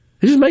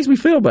 It just makes me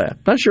feel bad.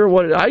 Not sure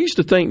what I used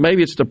to think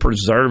maybe it's the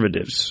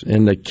preservatives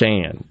in the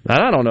can.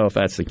 I don't know if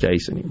that's the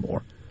case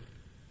anymore.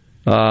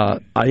 I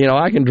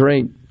can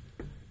drink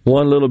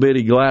one little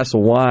bitty glass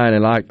of wine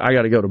and I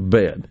got to go to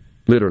bed.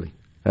 Literally.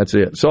 That's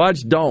it. So I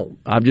just don't.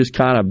 I've just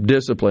kind of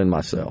disciplined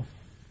myself.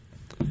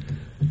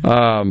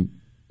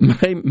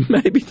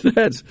 Maybe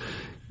that's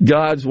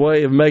God's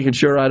way of making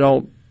sure I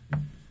don't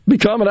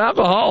become an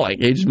alcoholic.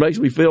 It just makes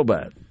me feel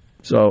bad.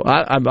 So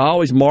I've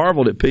always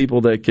marveled at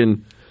people that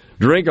can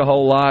drink a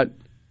whole lot,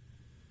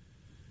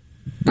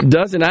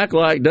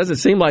 doesn't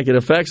seem like it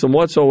affects them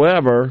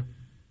whatsoever,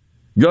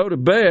 go to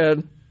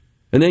bed,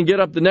 and then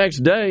get up the next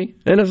day,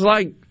 and it's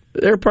like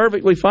they're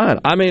perfectly fine.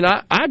 I mean,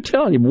 I'm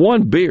telling you,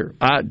 one beer,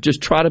 I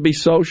just try to be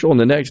social, and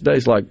the next day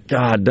it's like,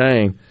 God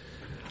dang,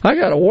 I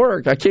got to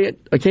work. I can't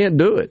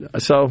do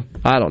it. So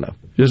I don't know.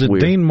 Is it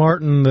weird. Dean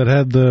Martin that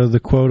had the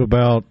quote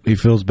about he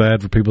feels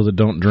bad for people that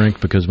don't drink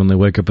because when they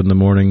wake up in the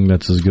morning,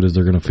 that's as good as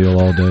they're going to feel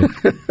all day?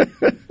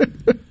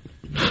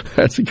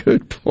 That's a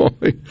good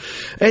point.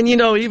 And,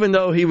 even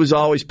though he was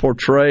always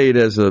portrayed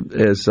as a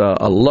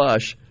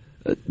lush,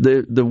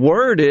 the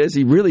word is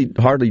he really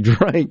hardly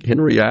drank in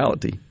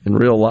reality, in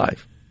real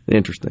life.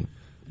 Interesting.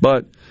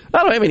 But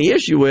I don't have any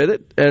issue with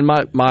it, and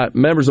my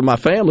members of my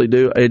family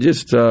do. It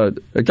just I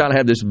kind of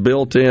have this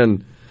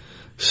built-in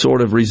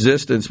sort of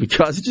resistance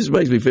because it just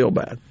makes me feel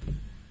bad.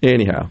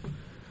 Anyhow.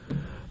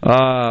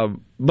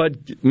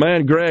 But,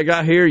 man, Greg,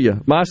 I hear you.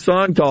 My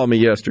son called me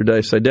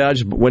yesterday, said, Dad, I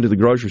just went to the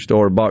grocery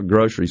store and bought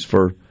groceries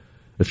for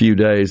a few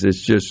days.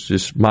 It's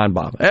just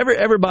mind-boggling.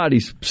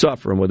 Everybody's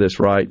suffering with this,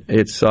 right?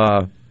 It's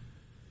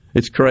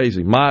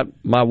crazy. My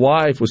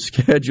wife was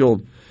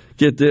scheduled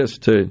get this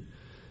too.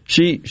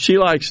 She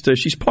likes to.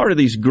 She's part of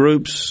these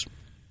groups.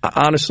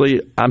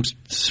 Honestly, I'm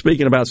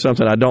speaking about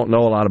something I don't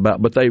know a lot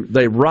about, but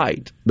they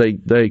write,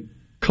 they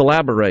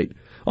collaborate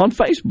on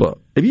Facebook.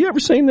 Have you ever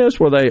seen this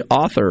where they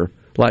author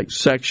like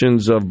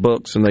sections of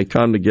books and they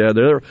come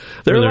together?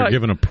 They're like,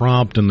 given a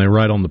prompt and they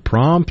write on the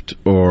prompt,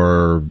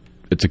 or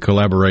it's a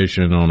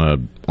collaboration on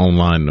an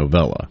online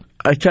novella?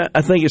 I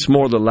think it's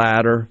more the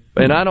latter,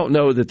 and I don't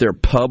know that they're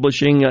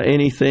publishing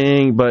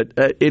anything, but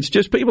it's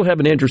just people have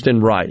an interest in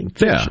writing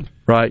fiction,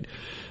 right?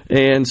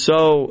 And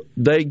so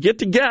they get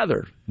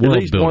together.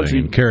 World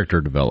building,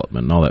 character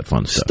development, and all that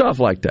fun stuff. Stuff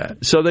like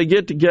that. So they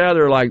get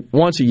together like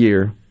once a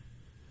year,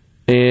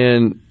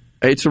 and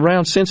it's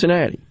around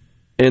Cincinnati.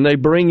 And they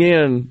bring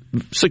in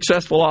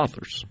successful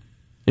authors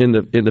in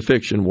the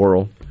fiction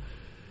world.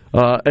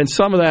 And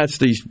some of that's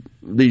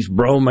these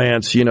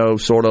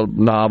bromance, sort of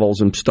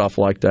novels and stuff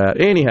like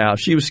that. Anyhow,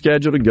 she was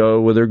scheduled to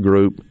go with her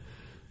group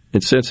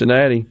in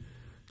Cincinnati.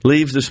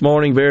 Leaves this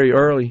morning very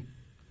early.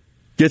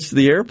 Gets to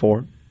the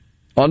airport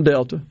on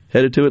Delta,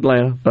 headed to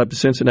Atlanta, up to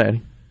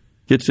Cincinnati.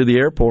 Gets to the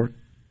airport.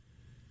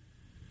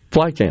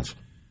 Flight canceled.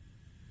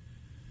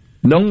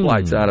 No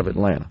flights out of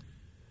Atlanta.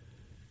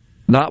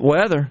 Not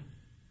weather.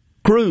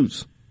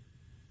 Cruise.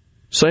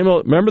 Same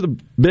old, remember the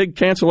big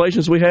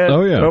cancellations we had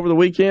over the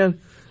weekend?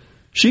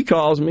 She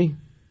calls me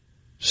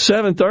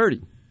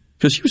 7:30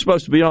 because she was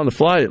supposed to be on the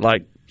flight at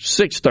like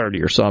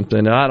 6:30 or something.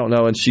 And I don't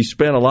know. And she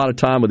spent a lot of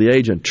time with the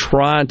agent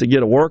trying to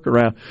get a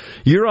workaround.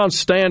 You're on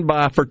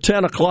standby for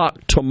 10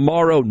 o'clock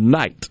tomorrow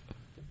night.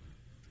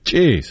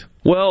 Jeez.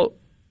 Well,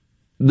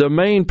 the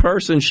main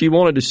person she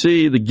wanted to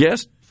see, the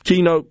guest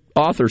keynote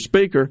author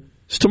speaker,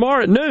 is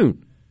tomorrow at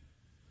noon.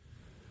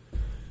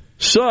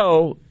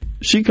 So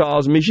she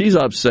calls me. She's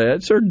upset.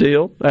 It's her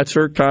deal. That's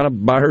her kind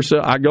of by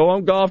herself. I go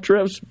on golf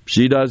trips.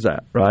 She does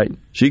that, right?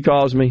 She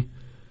calls me,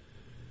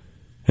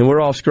 and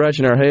we're all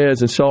scratching our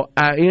heads. And so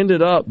I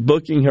ended up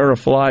booking her a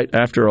flight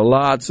after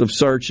lots of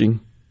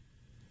searching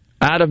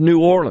out of New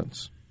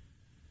Orleans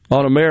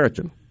on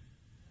American,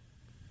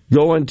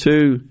 going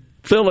to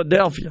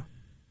Philadelphia,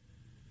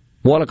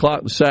 1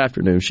 o'clock this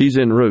afternoon. She's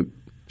en route.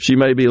 She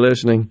may be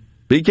listening.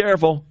 Be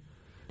careful.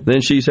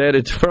 Then she's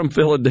headed from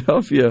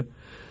Philadelphia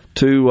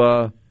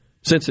to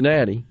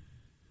Cincinnati.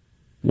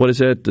 What is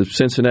that? The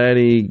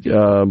Cincinnati,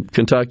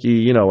 Kentucky,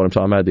 you know what I'm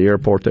talking about, the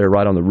airport there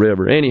right on the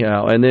river.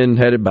 Anyhow, and then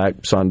headed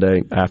back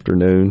Sunday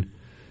afternoon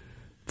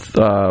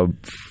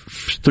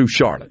through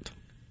Charlotte.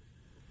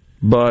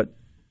 But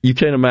you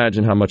can't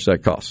imagine how much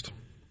that cost.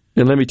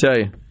 And let me tell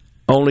you,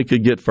 only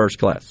could get first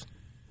class.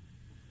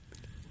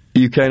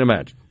 You can't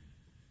imagine.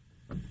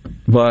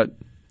 But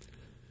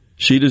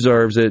she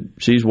deserves it.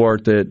 She's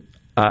worth it.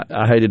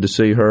 I hated to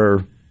see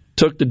her.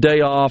 Took the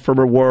day off from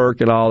her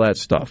work and all that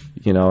stuff.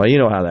 You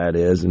know how that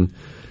is.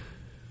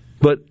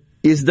 But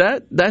is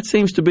that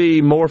seems to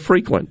be more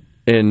frequent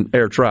in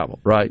air travel,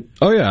 right?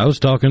 Oh, yeah. I was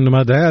talking to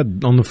my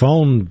dad on the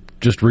phone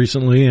just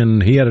recently,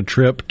 and he had a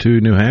trip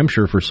to New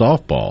Hampshire for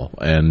softball,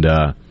 and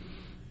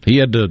he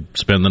had to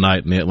spend the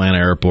night in the Atlanta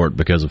airport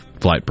because of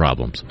flight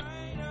problems.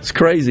 It's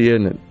crazy,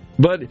 isn't it?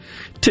 But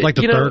like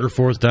the third or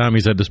fourth time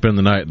he's had to spend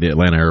the night at the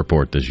Atlanta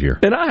airport this year.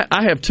 And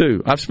I have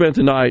too. I've spent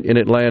the night in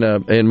Atlanta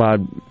in my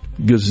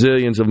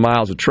gazillions of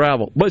miles of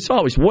travel, but it's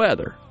always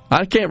weather.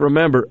 I can't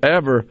remember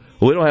ever,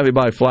 we don't have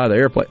anybody fly the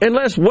airplane,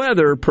 unless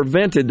weather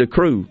prevented the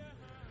crew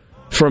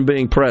from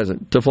being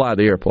present to fly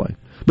the airplane.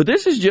 But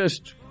this is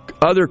just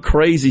other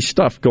crazy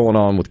stuff going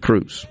on with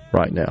crews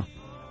right now.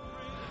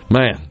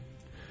 Man,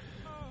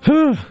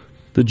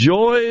 the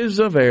joys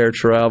of air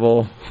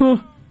travel.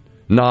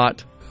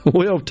 Not.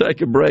 We'll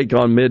take a break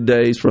on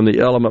Middays from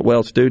the Element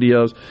Wealth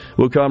Studios.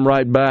 We'll come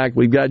right back.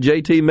 We've got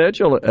J.T.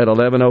 Mitchell at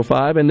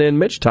 11:05 and then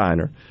Mitch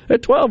Tyner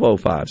at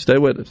 12:05. Stay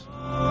with us.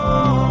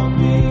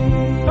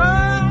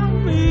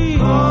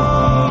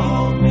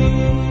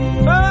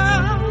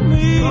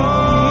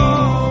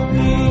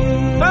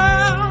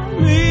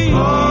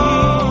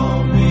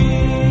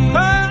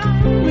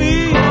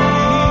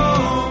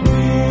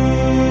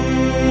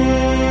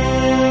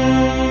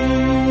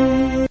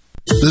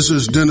 This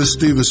is Dennis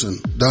Stevenson,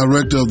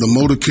 Director of the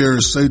Motor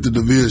Carrier Safety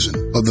Division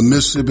of the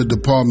Mississippi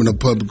Department of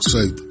Public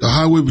Safety. The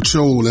Highway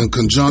Patrol, in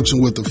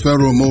conjunction with the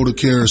Federal Motor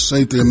Carrier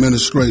Safety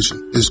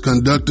Administration, is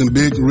conducting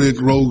big rig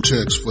road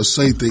checks for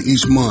safety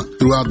each month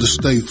throughout the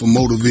state for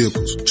motor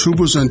vehicles.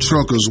 Troopers and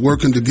truckers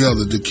working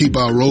together to keep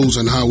our roads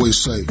and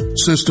highways safe.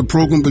 Since the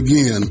program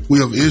began,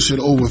 we have issued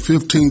over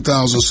 15,000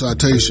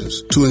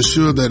 citations to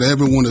ensure that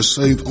everyone is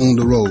safe on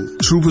the road.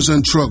 Troopers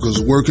and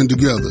truckers working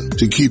together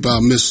to keep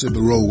our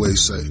Mississippi roadways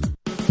safe.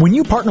 When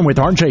you partner with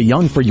R.J.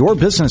 Young for your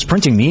business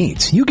printing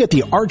needs, you get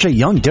the R.J.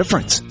 Young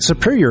difference,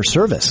 superior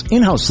service,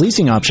 in-house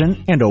leasing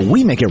option, and a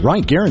We Make It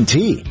Right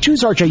guarantee.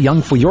 Choose R.J.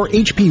 Young for your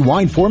HP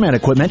wide format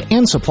equipment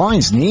and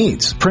supplies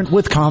needs. Print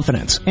with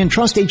confidence and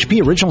trust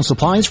HP Original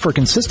Supplies for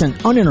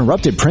consistent,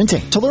 uninterrupted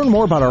printing. To learn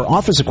more about our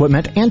office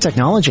equipment and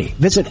technology,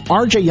 visit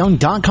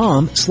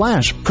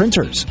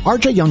rjyoung.com/printers.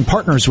 R.J. Young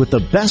partners with the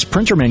best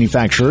printer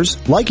manufacturers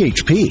like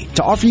HP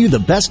to offer you the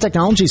best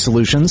technology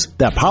solutions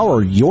that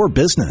power your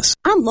business.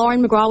 I'm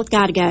Lauren McGraw with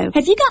Gotta Go.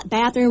 Have you got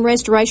bathroom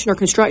restoration or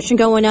construction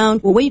going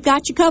on? Well, we've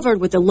got you covered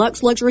with the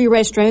Luxe Luxury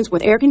Restrooms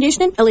with air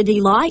conditioning, LED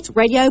lights,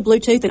 radio,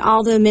 Bluetooth, and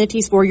all the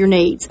amenities for your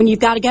needs. When you've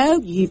got to go,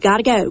 you've got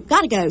to go.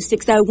 Gotta Go,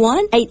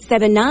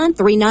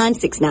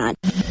 601-879-3969.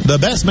 The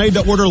best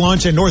made-to-order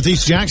lunch in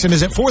Northeast Jackson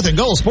is at 4th and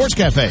Goal Sports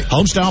Cafe.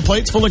 Homestyle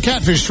plates full of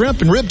catfish,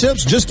 shrimp, and rib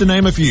tips, just to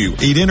name a few.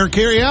 Eat in or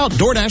carry out,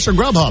 DoorDash or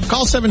Grubhub.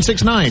 Call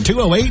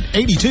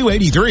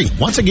 769-208-8283.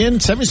 Once again,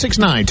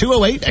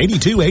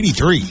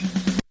 769-208-8283.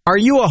 Are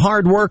you a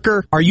hard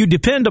worker? Are you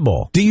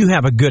dependable? Do you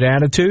have a good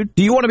attitude?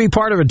 Do you want to be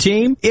part of a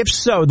team? If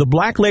so, the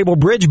Black Label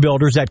Bridge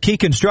Builders at Key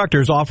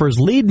Constructors offers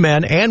lead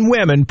men and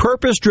women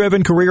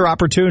purpose-driven career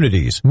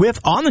opportunities with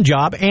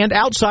on-the-job and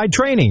outside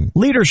training,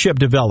 leadership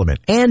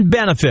development, and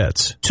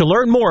benefits. To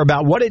learn more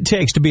about what it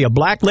takes to be a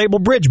Black Label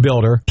Bridge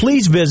Builder,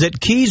 please visit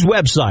Key's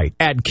website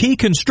at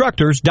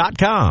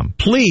keyconstructors.com.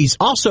 Please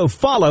also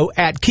follow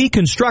at Key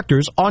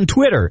Constructors on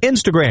Twitter,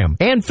 Instagram,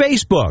 and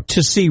Facebook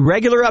to see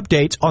regular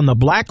updates on the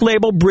Black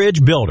Label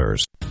Bridge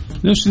Builders.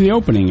 This is the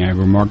opening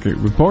agri-market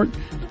report.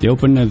 The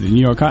opening of the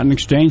New York Cotton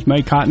Exchange,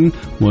 May cotton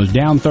was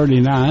down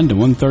 39 to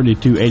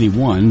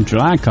 132.81.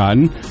 July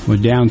cotton was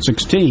down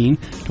 16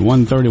 to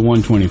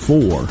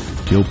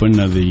 131.24. The opening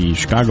of the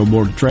Chicago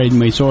Board of Trade,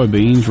 May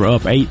soybeans were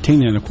up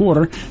 18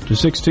 1/4 to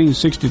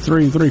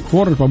 16.63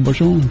 3/4 per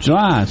bushel.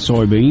 July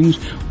soybeans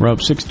were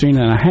up 16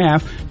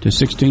 1/2 to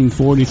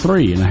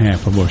 16.43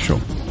 1/2 per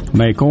bushel.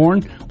 May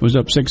corn was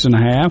up 6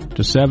 1/2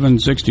 to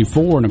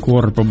 7.64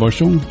 1/4 per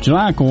bushel.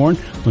 July corn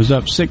was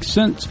up 6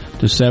 cents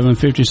to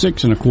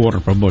 7.56 1/4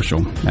 per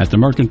bushel. At the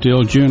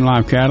mercantile, June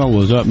live cattle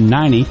was up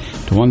 90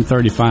 to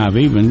 135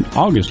 even.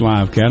 August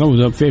live cattle was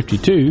up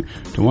 52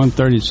 to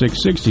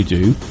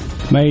 136.62.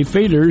 May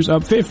feeders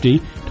up 50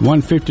 to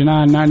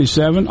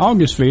 159.97.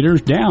 August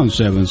feeders down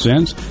 7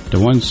 cents to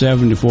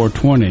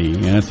 174.20.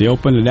 And at the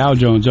open, the Dow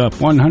Jones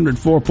up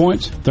 104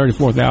 points,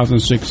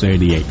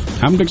 34,688.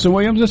 I'm Dixon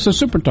Williams. This is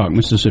Super Talk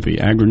Mississippi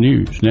Agri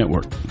News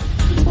Network.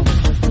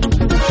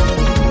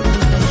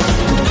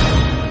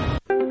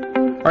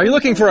 Are you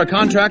looking for a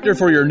contractor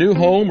for your new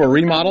home or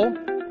remodel?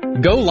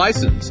 Go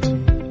licensed.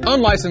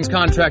 Unlicensed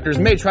contractors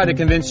may try to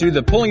convince you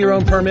that pulling your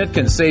own permit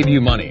can save you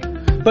money,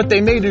 but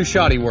they may do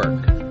shoddy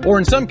work, or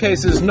in some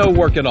cases, no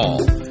work at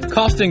all,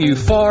 costing you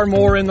far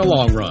more in the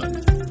long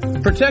run.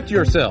 Protect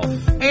yourself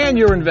and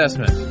your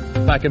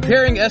investment by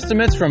comparing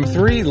estimates from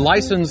 3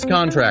 licensed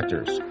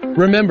contractors.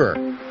 Remember,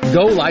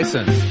 go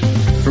licensed.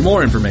 For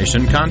more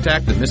information,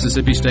 contact the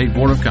Mississippi State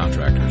Board of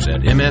Contractors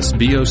at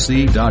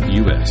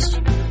msboc.us.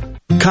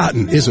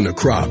 Cotton isn't a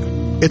crop,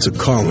 it's a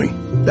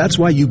calling. That's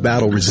why you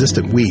battle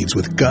resistant weeds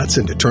with guts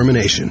and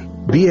determination.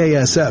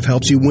 BASF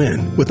helps you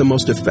win with the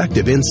most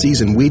effective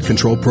in-season weed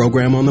control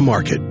program on the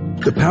market.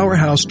 The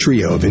powerhouse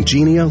trio of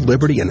Ingenia,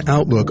 Liberty, and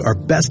Outlook are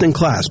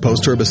best-in-class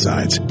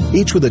post-herbicides,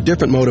 each with a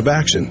different mode of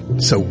action,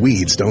 so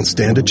weeds don't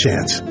stand a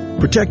chance.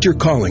 Protect your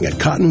calling at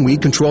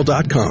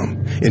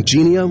cottonweedcontrol.com.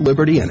 Ingenia,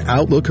 Liberty, and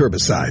Outlook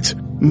herbicides,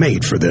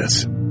 made for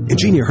this.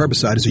 Ingenia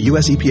herbicide is a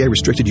U.S. EPA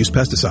restricted-use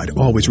pesticide.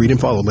 Always read and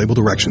follow label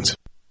directions.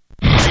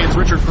 Hey, it's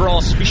Richard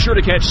Cross. Be sure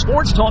to catch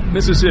Sports Talk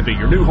Mississippi,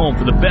 your new home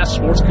for the best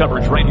sports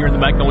coverage right here in the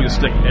Magnolia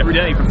State. Every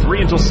day from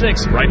 3 until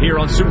 6, right here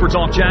on Super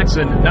Talk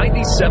Jackson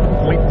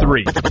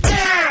 97.3.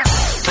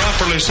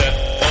 Properly set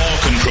all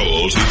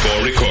controls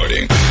before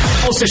recording.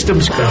 All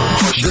systems go.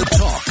 The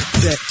talk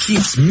that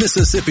keeps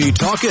Mississippi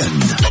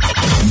talking.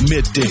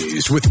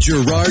 Middays with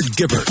Gerard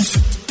Gibert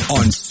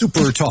on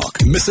Super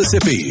Talk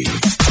Mississippi.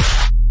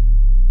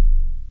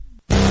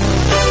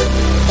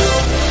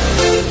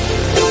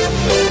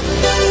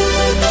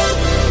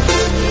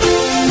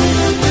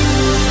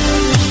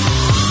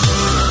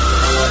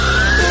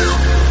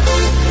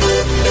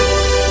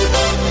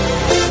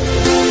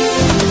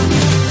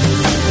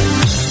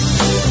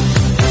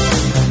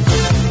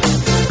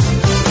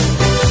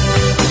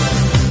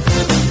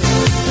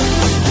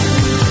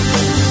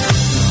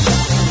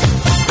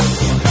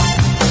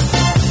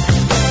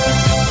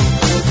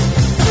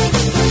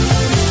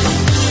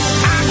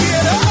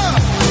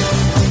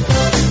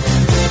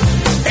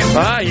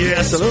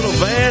 Yes, a little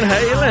Van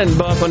Halen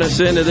bumping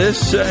us into this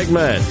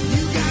segment.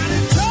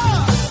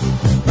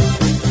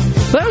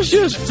 That was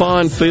just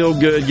fun, feel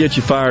good, get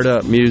you fired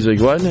up music,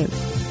 wasn't it?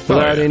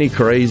 Without any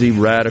crazy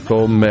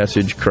radical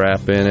message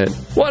crap in it.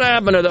 What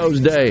happened to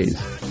those days?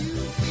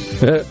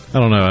 I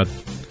don't know. I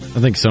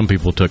think some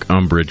people took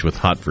umbrage with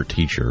Hot for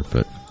Teacher,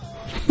 but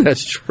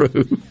that's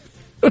true.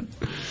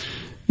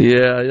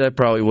 Yeah, that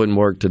probably wouldn't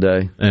work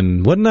today.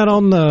 And wasn't that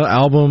on the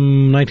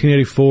album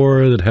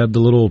 1984 that had the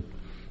little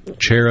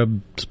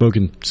cherub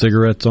smoking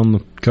cigarettes on the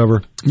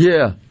cover?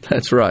 Yeah,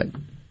 that's right.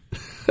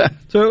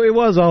 So it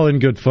was all in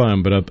good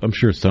fun, but I'm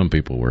sure some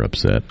people were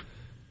upset.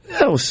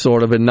 That was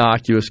sort of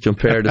innocuous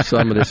compared to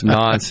some of this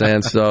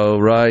nonsense, though,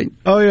 right?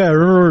 Oh, yeah.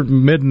 Remember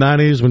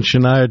mid-'90s when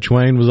Shania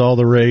Twain was all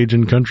the rage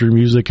in country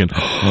music? And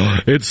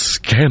it's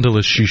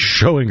scandalous. She's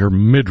showing her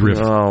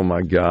midriff. Oh,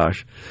 my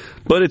gosh.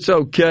 But it's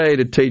okay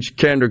to teach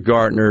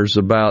kindergartners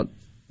about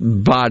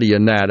body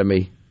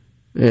anatomy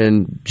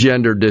and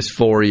gender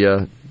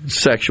dysphoria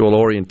sexual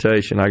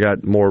orientation. I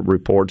got more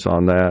reports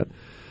on that.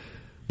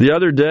 The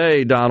other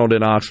day, Donald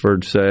in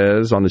Oxford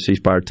says on the C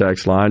Spire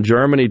text line,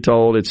 Germany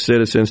told its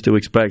citizens to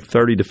expect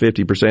 30 to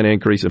 50%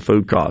 increase in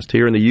food cost.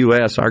 Here in the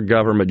U.S., our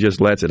government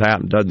just lets it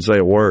happen, doesn't say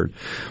a word.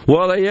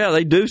 Well,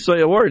 they do say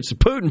a word. It's a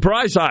Putin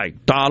price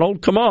hike.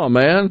 Donald, come on,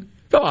 man.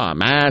 Come on,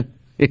 man.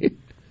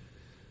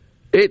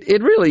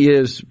 It really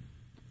is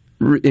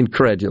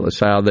incredulous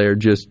how they're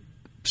just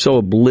so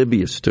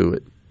oblivious to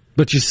it.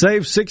 But you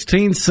saved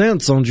 16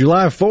 cents on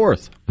July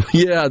 4th.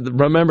 Yeah,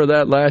 remember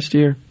that last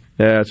year?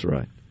 Yeah, that's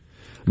right.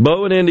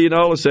 Bo in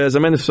Indianola says,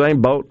 I'm in the same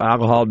boat.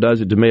 Alcohol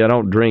does it to me. I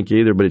don't drink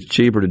either, but it's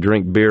cheaper to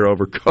drink beer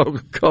over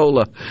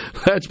Coca-Cola.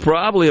 That's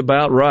probably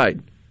about right,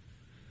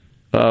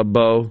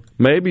 Bo.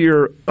 Maybe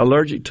you're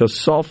allergic to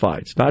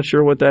sulfites. Not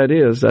sure what that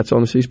is. That's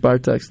on the C Spire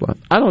text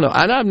line. I don't know.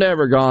 And I've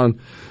never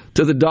gone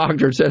to the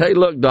doctor and said, hey,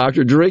 look,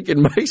 doctor,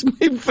 drinking makes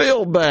me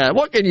feel bad.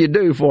 What can you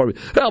do for me?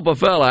 Help a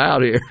fella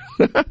out here.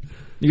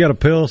 You got a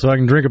pill so I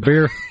can drink a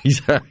beer?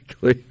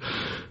 Exactly.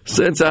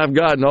 Since I've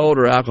gotten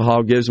older,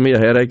 alcohol gives me a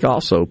headache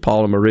also,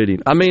 Paula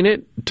Meridian. I mean,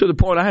 it to the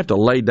point I have to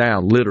lay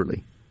down,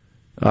 literally.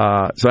 So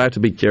I have to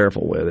be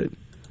careful with it.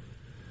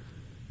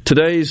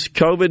 Today's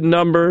COVID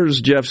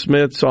numbers, Jeff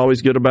Smith's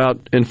always good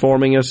about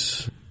informing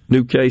us.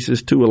 New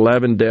cases,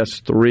 211, deaths,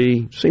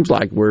 3. Seems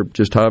like we're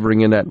just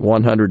hovering in that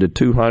 100 to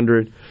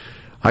 200.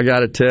 I got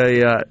to tell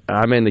you,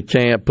 I'm in the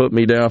camp. Put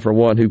me down for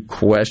one who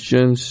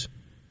questions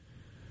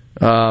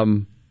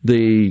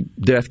the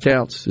death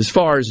counts. As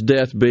far as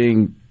death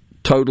being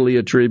totally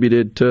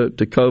attributed to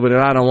COVID,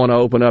 and I don't want to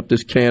open up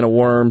this can of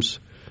worms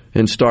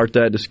and start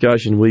that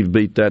discussion. We've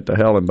beat that to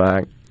hell and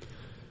back.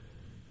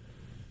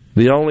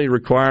 The only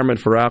requirement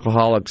for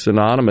Alcoholics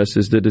Anonymous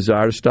is the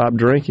desire to stop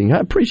drinking.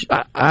 I believe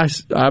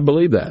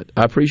that.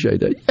 I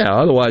appreciate that. Yeah,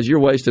 otherwise you're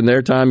wasting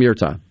their time, your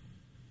time.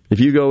 If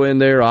you go in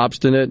there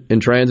obstinate,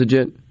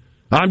 intransigent,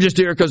 I'm just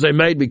here because they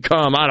made me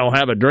come, I don't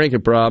have a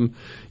drinking problem,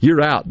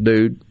 you're out,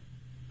 dude.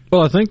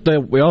 Well, I think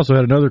that we also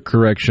had another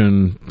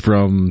correction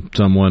from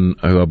someone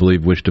who I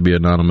believe wished to be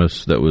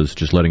anonymous that was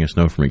just letting us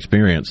know from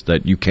experience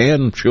that you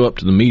can show up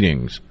to the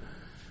meetings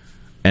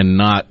and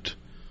not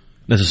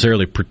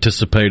necessarily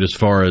participate as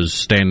far as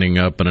standing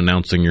up and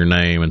announcing your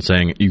name and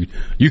saying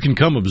you can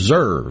come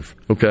observe.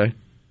 Okay.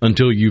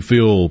 Until you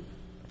feel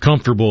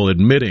comfortable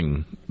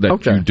admitting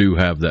that you do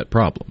have that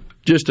problem.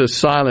 Just a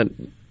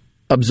silent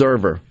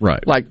observer.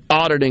 Right. Like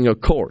auditing a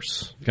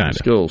course. Kind of.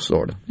 School,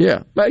 sort of.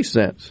 Yeah, makes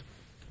sense.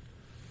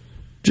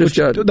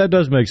 That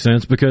does make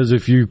sense, because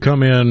if you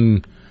come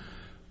in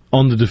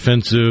on the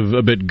defensive,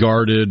 a bit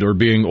guarded, or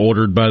being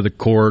ordered by the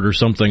court or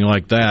something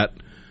like that,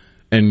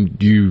 and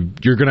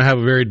you're going to have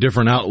a very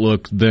different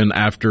outlook than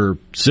after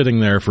sitting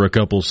there for a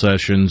couple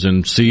sessions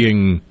and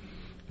seeing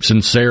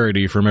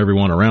sincerity from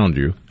everyone around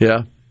you.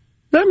 Yeah,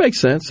 that makes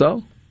sense,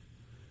 though.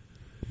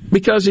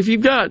 Because if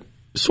you've got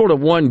sort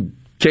of one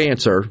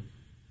cancer,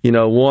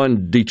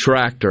 one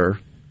detractor,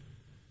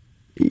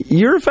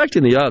 you're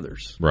affecting the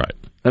others. Right.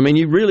 I mean,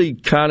 you really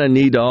kind of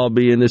need to all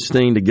be in this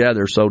thing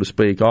together, so to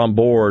speak, on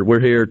board.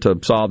 We're here to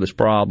solve this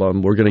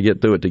problem. We're going to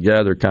get through it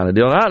together, kind of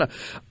deal.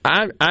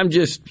 I'm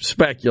just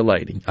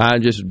speculating.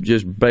 I'm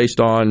just based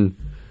on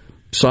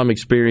some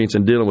experience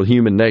in dealing with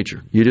human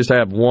nature. You just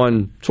have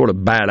one sort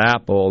of bad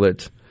apple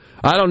that,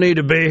 I don't need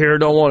to be here,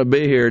 don't want to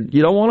be here.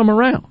 You don't want them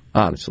around,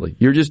 honestly.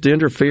 You're just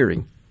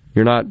interfering.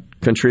 You're not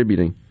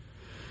contributing.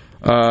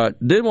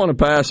 Did want to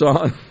pass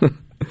on.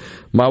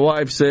 My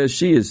wife says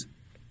she is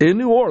in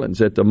New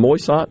Orleans at the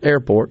Moisant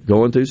Airport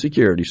going through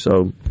security.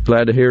 So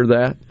glad to hear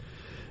that,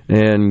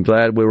 and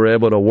glad we were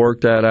able to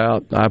work that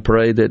out. I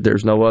pray that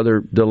there's no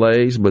other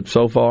delays, but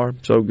so far,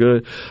 so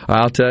good.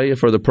 I'll tell you,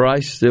 for the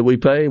price that we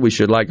pay, we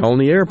should own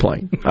the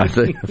airplane. I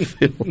feel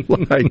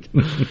like,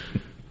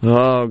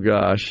 oh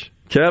gosh.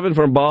 Kevin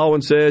from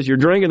Baldwin says, you're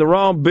drinking the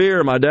wrong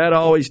beer. My dad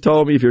always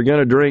told me if you're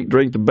going to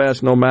drink the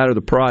best no matter the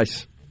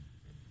price.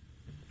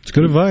 It's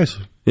good advice.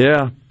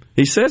 Yeah.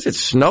 He says it's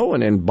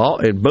snowing in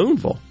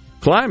Boonville.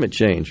 Climate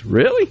change.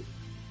 Really?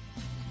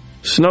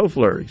 Snow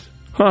flurries.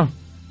 Huh.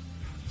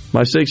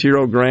 My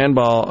 6-year-old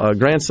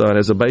grandson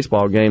has a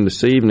baseball game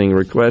this evening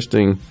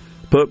requesting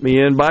put me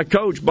in by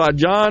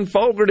John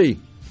Fogarty.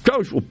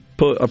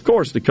 Of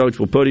course the coach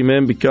will put him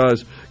in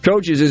because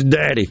Coach is his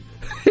daddy.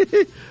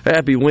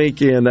 Happy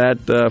weekend.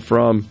 That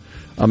from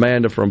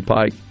Amanda from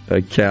Pike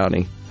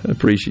County.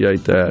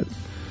 Appreciate that.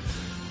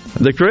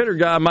 The critter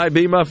guy might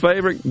be my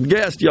favorite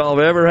guest y'all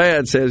have ever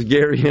had, says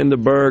Gary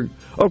Hindenburg.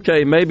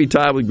 Okay, maybe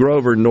tied with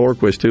Grover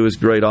Norquist, who is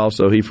great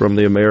also. He from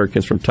the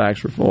Americans from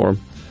Tax Reform.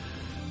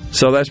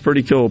 So that's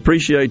pretty cool.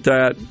 Appreciate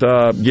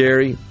that,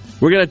 Gary.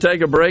 We're going to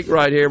take a break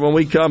right here. When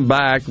we come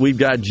back, we've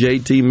got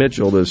J.T.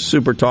 Mitchell, the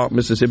Super Talk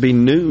Mississippi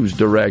News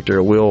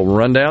Director. We'll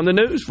run down the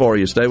news for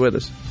you. Stay with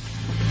us.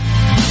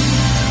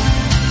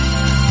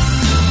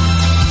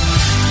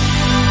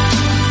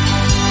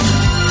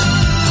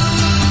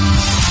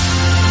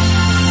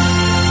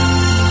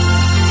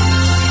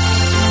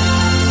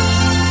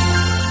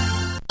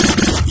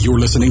 You're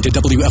listening listening to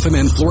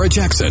WFMN Flora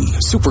Jackson,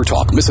 Super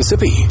Talk,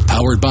 Mississippi,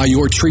 powered by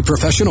your tree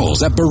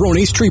professionals at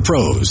Baroni's Tree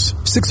Pros.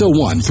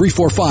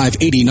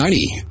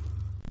 601-345-8090.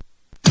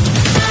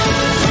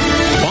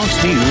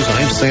 News,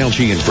 I'm Sal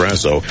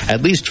Gianfrasso.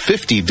 At least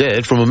 50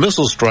 dead from a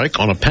missile strike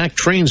on a packed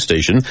train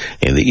station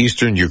in the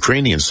eastern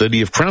Ukrainian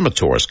city of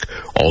Kramatorsk.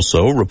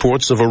 Also,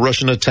 reports of a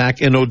Russian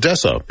attack in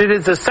Odessa. It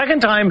is the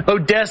second time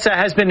Odessa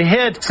has been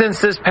hit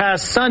since this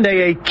past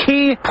Sunday, a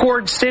key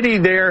port city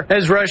there,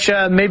 as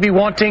Russia may be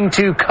wanting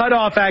to cut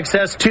off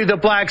access to the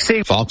Black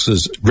Sea.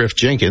 Fox's Griff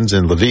Jenkins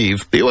in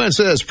Lviv. The UN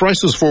says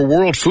prices for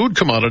world food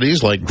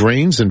commodities like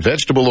grains and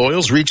vegetable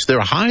oils reached their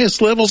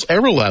highest levels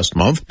ever last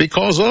month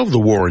because of the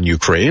war in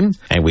Ukraine.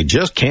 And we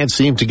just can't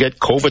seem to get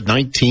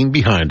COVID-19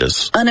 behind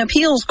us. An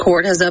appeals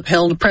court has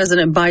upheld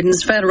President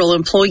Biden's federal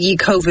employee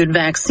COVID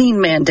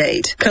vaccine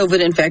mandate.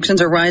 COVID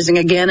infections are rising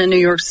again in New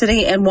York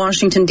City and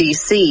Washington,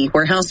 D.C.,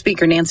 where House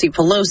Speaker Nancy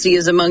Pelosi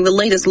is among the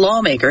latest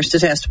lawmakers to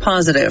test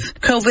positive.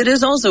 COVID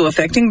is also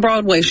affecting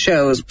Broadway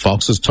shows.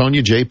 Fox's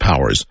Tanya J.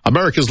 Powers.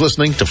 America's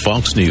listening to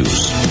Fox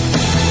News.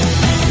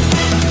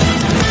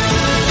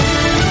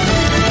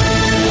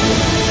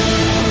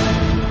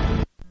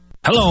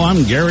 Hello,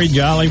 I'm Gary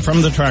Jolly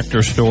from the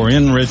Tractor Store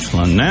in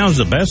Richland. Now's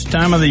the best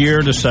time of the year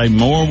to save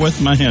more with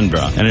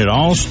Mahindra, and it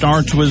all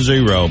starts with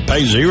zero.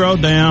 Pay zero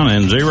down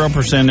and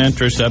 0%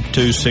 interest up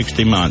to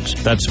 60 months.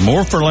 That's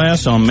more for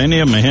less on many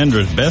of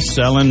Mahindra's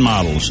best-selling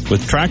models,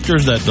 with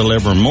tractors that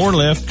deliver more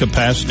lift,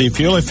 capacity,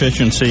 fuel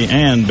efficiency,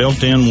 and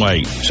built-in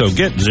weight. So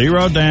get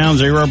zero down,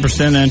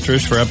 0%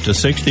 interest for up to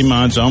 60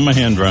 months on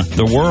Mahindra,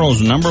 the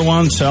world's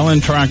 #1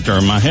 selling tractor,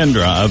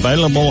 Mahindra,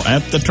 available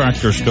at the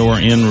Tractor Store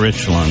in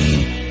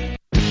Richland.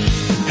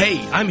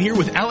 Hey, I'm here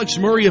with Alex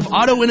Murray of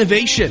Auto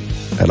Innovation.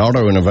 At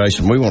Auto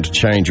Innovation, we want to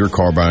change your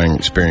car buying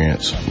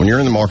experience. When you're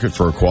in the market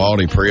for a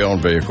quality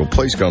pre-owned vehicle,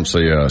 please come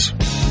see us.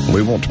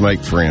 We want to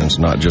make friends,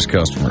 not just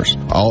customers.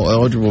 All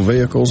eligible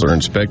vehicles are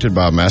inspected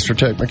by a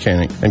MasterTech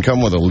mechanic and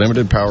come with a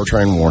limited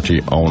powertrain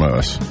warranty on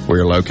us. We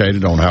are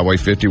located on Highway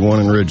 51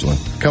 in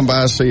Ridgeland. Come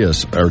by and see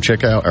us or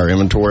check out our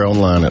inventory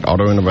online at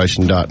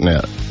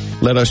autoinnovation.net.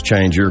 Let us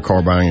change your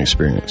car buying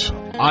experience.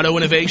 Auto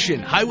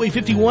Innovation, Highway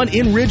 51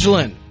 in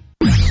Ridgeland.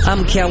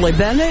 I'm Kelly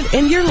Bennett,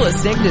 and you're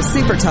listening to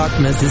Super Talk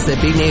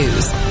Mississippi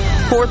News.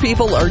 4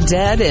 people are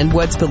dead in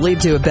what's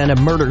believed to have been a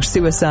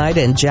murder-suicide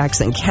in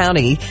Jackson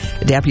County.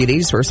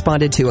 Deputies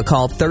responded to a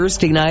call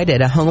Thursday night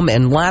at a home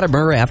in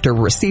Latimer after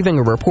receiving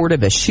a report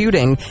of a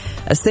shooting.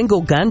 A single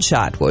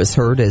gunshot was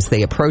heard as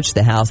they approached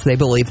the house. They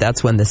believe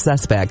that's when the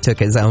suspect took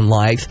his own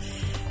life.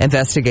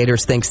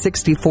 Investigators think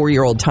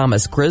 64-year-old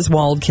Thomas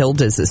Griswold killed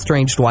his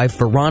estranged wife,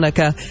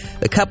 Veronica,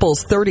 the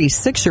couple's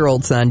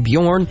 36-year-old son,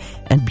 Bjorn,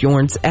 and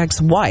Bjorn's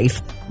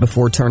ex-wife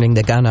before turning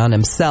the gun on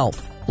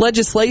himself.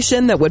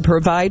 Legislation that would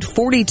provide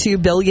 $42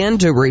 billion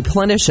to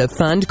replenish a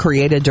fund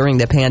created during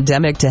the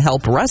pandemic to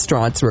help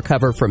restaurants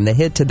recover from the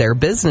hit to their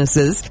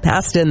businesses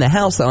passed in the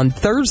House on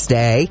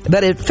Thursday,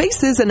 but it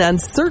faces an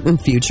uncertain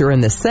future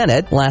in the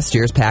Senate. Last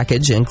year's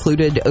package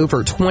included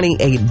over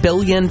 $28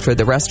 billion for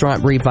the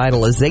Restaurant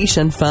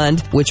Revitalization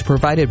Fund, which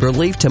provided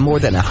relief to more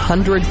than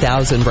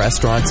 100,000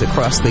 restaurants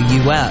across the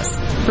U.S.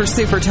 For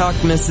Super Talk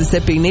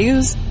Mississippi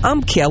News,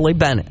 I'm Kelly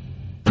Bennett.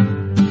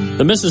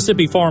 The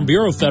Mississippi Farm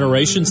Bureau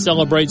Federation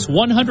celebrates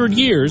 100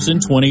 years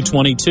in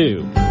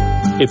 2022.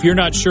 If you're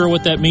not sure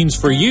what that means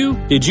for you,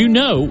 did you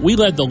know we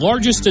led the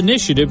largest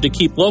initiative to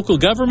keep local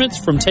governments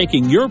from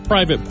taking your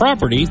private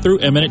property through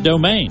eminent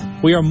domain?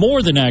 We are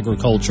more than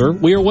agriculture.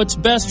 We are what's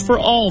best for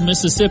all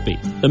Mississippi.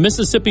 The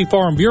Mississippi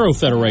Farm Bureau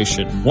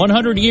Federation,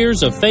 100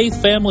 years of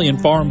faith, family, and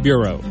farm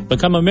bureau.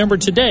 Become a member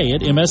today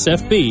at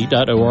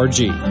msfb.org.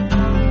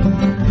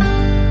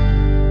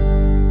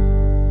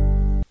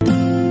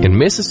 In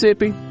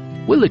Mississippi,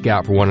 we look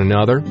out for one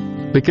another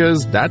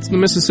because that's the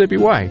Mississippi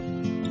way.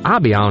 I'll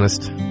be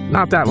honest,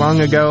 not that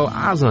long ago,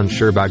 I was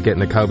unsure about getting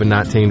the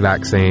COVID-19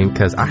 vaccine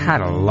because I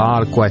had a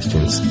lot of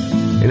questions.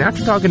 And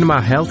after talking to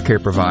my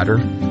healthcare provider,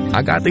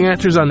 I got the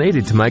answers I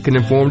needed to make an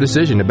informed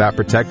decision about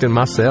protecting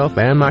myself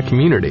and my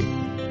community.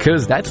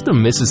 Because that's the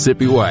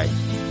Mississippi way.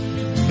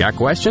 Got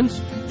questions?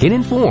 Get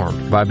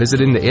informed by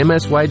visiting the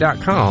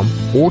msway.com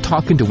or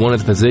talking to one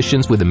of the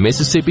physicians with the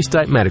Mississippi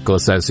State Medical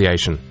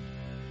Association.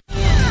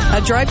 A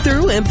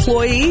drive-thru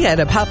employee at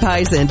a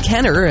Popeyes in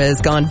Kenner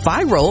has gone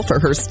viral for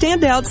her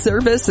standout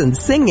service and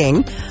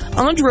singing.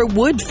 Andra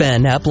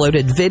Woodfin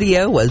uploaded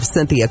video of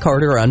Cynthia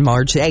Carter on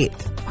March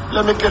 8th.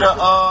 Let me get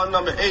a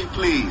number 8,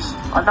 please.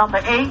 Number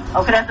 8?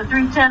 Okay, that's a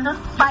 3 tender.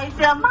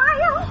 Spicy or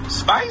mayo?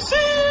 Spicy.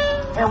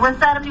 And what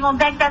side of you gonna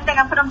bake that thing?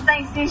 I put them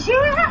things this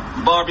year.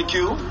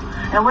 Barbecue.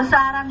 And what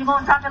side of you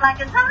gonna talk it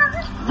like it's hot?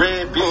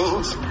 Red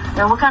beans.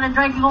 And what kind of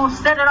drink you gonna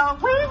set it off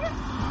with?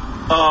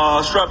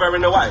 Strawberry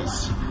no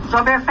ice.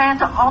 Strawberry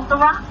Fanta off the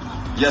rock?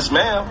 Yes,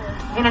 ma'am.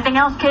 Anything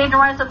else? Cajun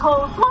rice or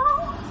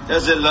coleslaw?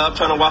 That's it, love.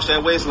 Trying to watch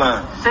that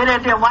waistline. Say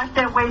that there, watch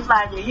that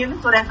waistline, you hear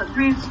me? So that's a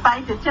 3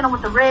 spice tenner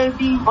with the red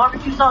beef,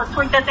 barbecue sauce,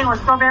 tweak that thing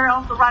with strawberry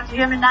off the rocks, you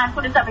hear me?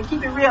 927,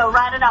 keep it real,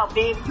 ride it out,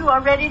 baby. You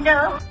already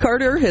know.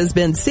 Carter has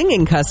been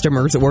singing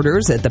customers'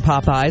 orders at the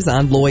Popeyes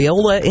on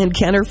Loyola in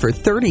Kenner for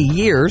 30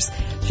 years.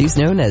 She's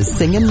known as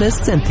Singing Miss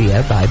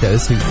Cynthia by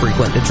those who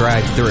frequent the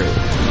drive-thru.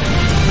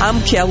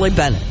 I'm Kelly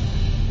Bennett.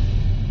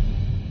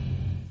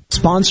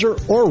 Sponsor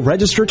or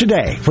register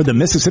today for the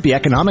Mississippi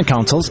Economic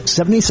Council's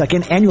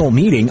 72nd annual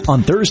meeting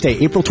on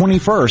Thursday, April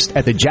 21st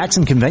at the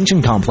Jackson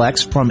Convention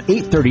Complex from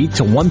 8:30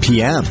 to 1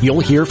 p.m. You'll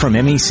hear from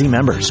MEC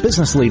members,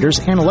 business leaders,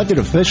 and elected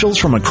officials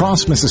from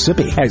across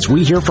Mississippi as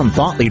we hear from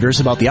thought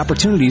leaders about the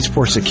opportunities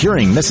for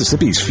securing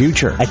Mississippi's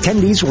future.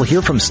 Attendees will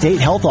hear from State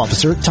Health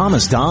Officer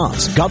Thomas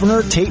Dobbs,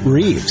 Governor Tate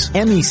Reeves,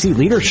 MEC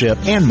leadership,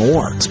 and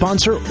more.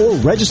 Sponsor or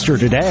register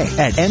today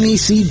at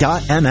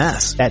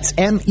mec.ms. That's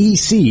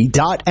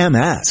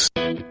mec.ms.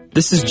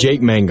 This is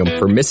Jake Mangum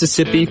for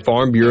Mississippi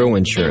Farm Bureau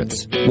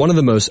Insurance. One of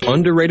the most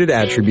underrated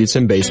attributes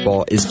in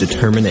baseball is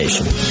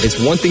determination. It's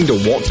one thing to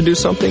want to do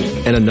something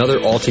and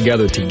another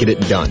altogether to get it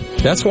done.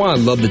 That's why I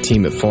love the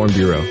team at Farm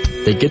Bureau.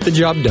 They get the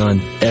job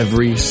done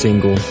every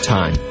single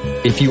time.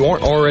 If you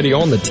aren't already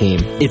on the team,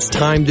 it's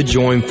time to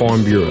join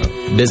Farm Bureau.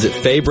 Visit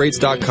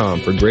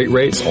favrates.com for great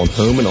rates on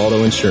home and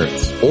auto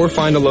insurance, or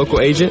find a local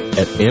agent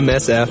at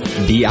msfbins.com.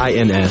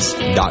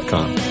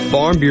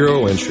 Farm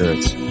Bureau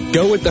Insurance.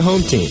 Go with the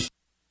home team.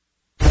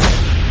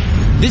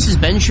 This is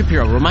Ben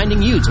Shapiro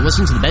reminding you to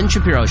listen to The Ben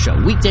Shapiro Show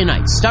weekday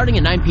nights starting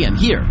at 9 p.m.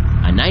 here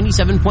on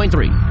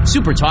 97.3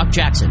 Super Talk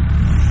Jackson.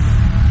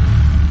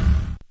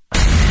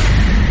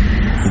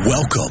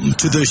 Welcome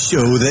to the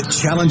show that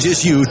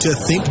challenges you to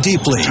think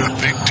deeply,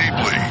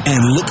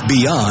 and look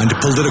beyond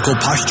political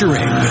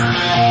posturing.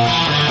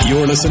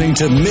 You're listening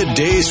to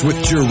Middays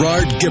with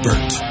Gerard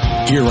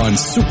Gibert here on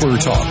Super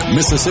Talk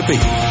Mississippi.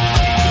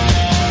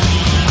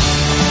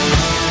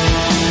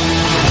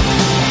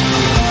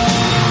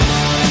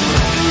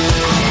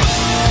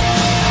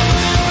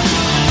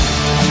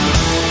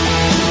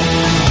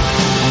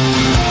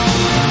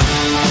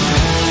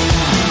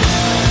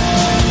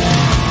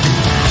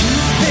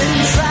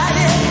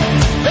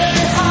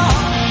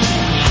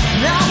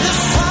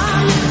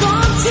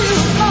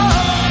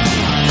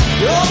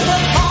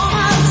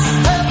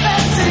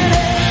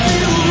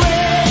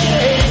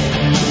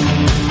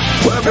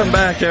 Welcome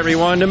back,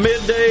 everyone, to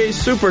Midday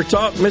Super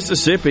Talk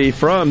Mississippi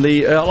from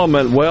the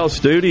Element Well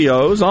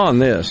Studios on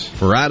this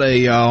Friday,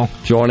 y'all.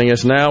 Joining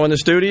us now in the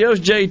studios,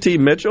 JT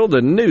Mitchell,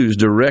 the news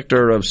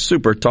director of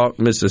Super Talk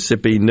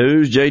Mississippi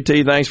News.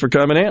 JT, thanks for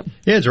coming in.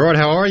 Yeah, Gerard,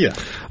 how are you?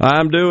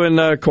 I'm doing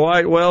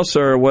quite well,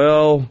 sir.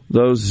 Well,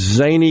 those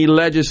zany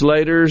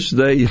legislators,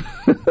 they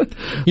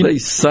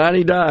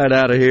signy-died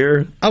out of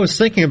here. I was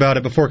thinking about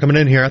it before coming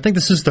in here. I think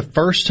this is the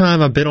first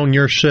time I've been on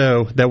your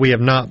show that we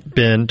have not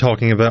been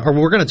talking about, or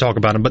we're going to talk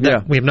about them, but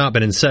we have not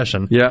been in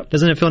session. Yeah.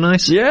 Doesn't it feel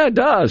nice? Yeah, it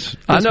does.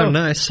 I know.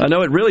 Nice. I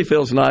know it really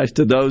feels nice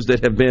to those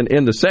that have been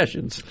in the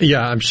sessions.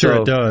 Yeah, I'm sure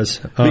it does.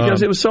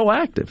 Because it was so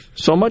active.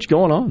 So much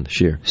going on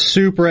this year.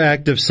 Super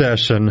active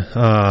session.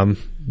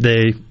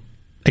 They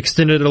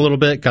extended it a little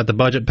bit, got the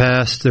budget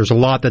passed. There's a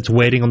lot that's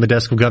waiting on the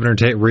desk of Governor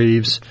Tate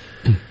Reeves.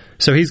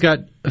 So he's got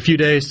a few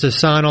days to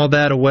sign all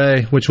that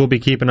away, which we'll be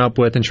keeping up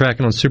with and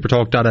tracking on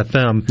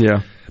supertalk.fm.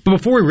 Yeah. But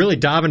before we really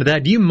dive into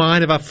that, do you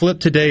mind if I flip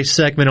today's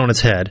segment on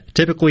its head?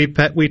 Typically,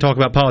 we talk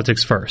about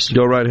politics first.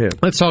 Go right ahead.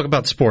 Let's talk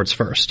about sports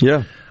first.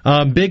 Yeah.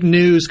 Big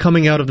news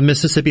coming out of the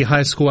Mississippi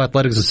High School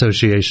Athletics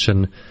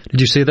Association. Did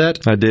you see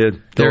that? I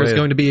did. There's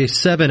going to be a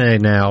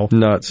 7A now.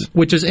 Nuts.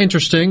 Which is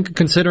interesting,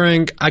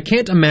 considering I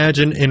can't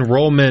imagine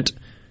enrollment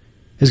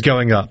is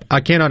going up.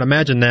 I cannot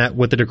imagine that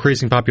with the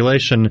decreasing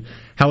population.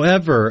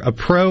 However, a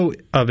pro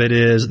of it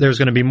is there's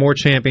going to be more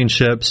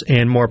championships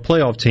and more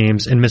playoff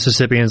teams, and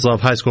Mississippians love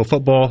high school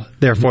football.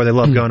 Therefore, they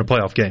love going to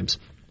playoff games.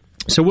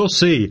 So we'll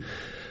see.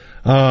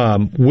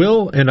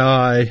 Will and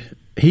I,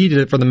 he did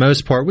it for the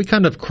most part. We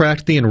kind of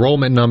cracked the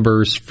enrollment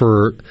numbers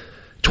for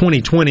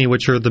 2020,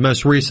 which are the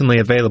most recently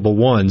available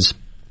ones.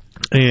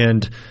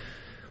 And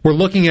we're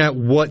looking at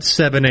what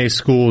 7A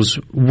schools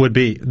would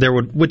be.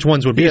 Which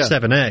ones would be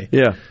 7A.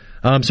 Yeah.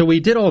 So we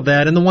did all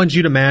that, and the ones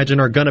you'd imagine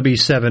are going to be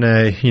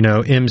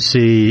 7A,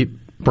 MC,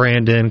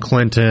 Brandon,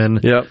 Clinton,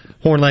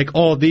 Horn Lake,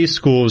 all of these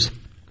schools.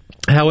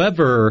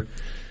 However,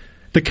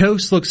 the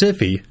coast looks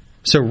iffy.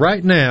 So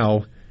right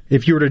now,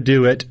 if you were to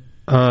do it,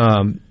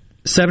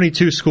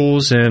 24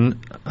 schools in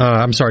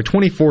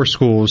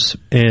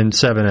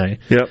 7A.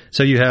 Yep.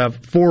 So you have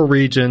 4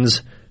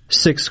 regions,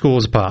 6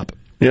 schools pop.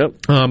 Yep.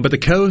 But the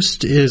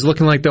coast is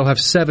looking like they'll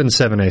have 7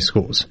 7A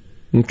schools.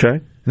 Okay.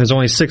 And there's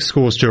only 6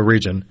 schools to a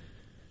region.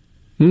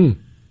 And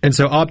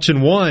so option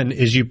 1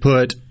 is you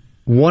put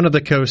one of the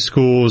coast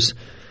schools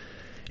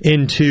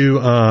into,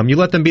 you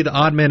let them be the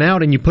odd man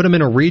out, and you put them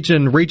in a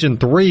region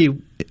 3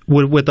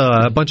 with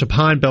a bunch of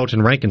Pine Belt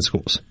and Rankin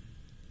schools.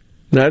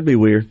 That'd be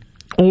weird.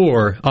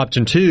 Or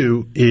option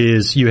 2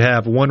 is you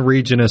have one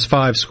region as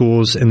 5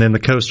 schools, and then the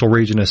coastal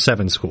region as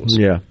 7 schools.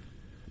 Yeah.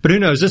 But who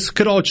knows? This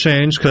could all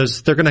change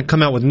because they're going to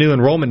come out with new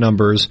enrollment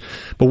numbers.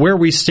 But where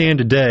we stand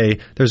today,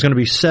 there's going to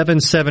be 7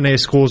 7A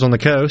schools on the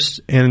coast,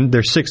 and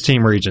there's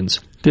 16 regions.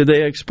 Did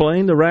they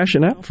explain the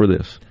rationale for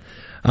this?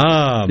 The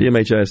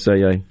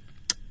MHSAA.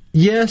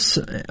 Yes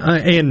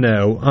and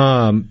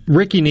no.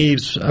 Ricky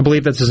Neves, I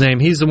believe that's his name,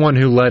 he's the one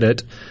who led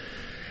it.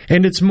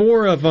 And it's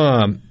more of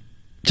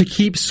to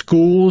keep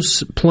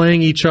schools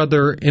playing each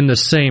other in the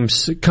same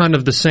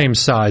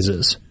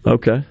sizes.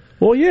 Okay.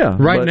 Well, yeah.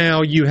 Right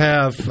now you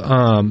have,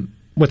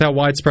 with how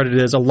widespread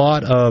it is, a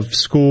lot of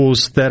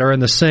schools that are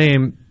in the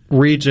same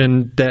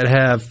region that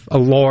have a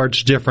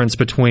large difference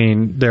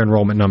between their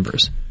enrollment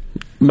numbers.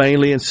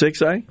 Mainly in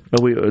 6A?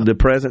 The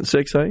present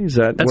 6A? Is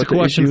that That's what a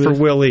question for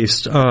Will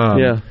East.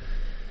 Yeah.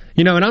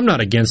 You know, and I'm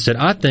not against it.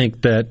 I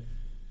think that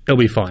it'll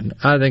be fun.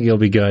 I think it'll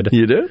be good.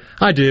 You do?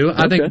 I do.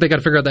 I think they got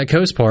to figure out that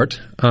coast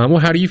part. Well,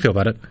 how do you feel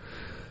about it?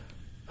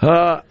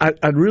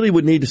 I really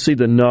would need to see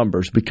the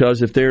numbers,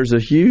 because if there's a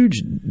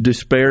huge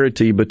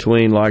disparity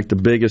between like the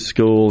biggest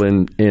school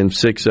in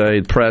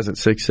 6A, the present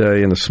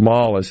 6A, and the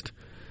smallest,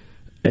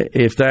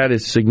 if that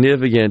is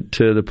significant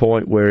to the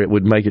point where it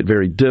would make it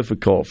very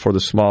difficult for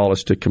the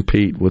smallest to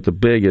compete with the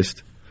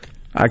biggest,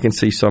 I can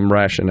see some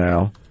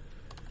rationale.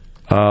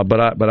 But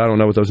I don't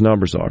know what those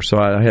numbers are, so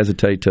I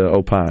hesitate to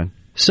opine.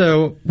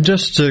 So,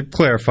 just to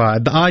clarify,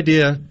 the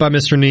idea by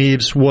Mr.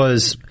 Neves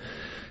was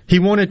he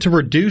wanted to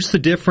reduce the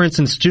difference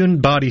in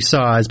student body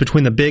size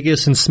between the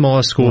biggest and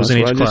smallest schools in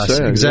each class.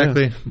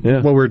 Exactly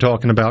what we were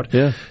talking about.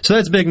 Yeah. So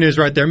that's big news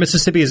right there.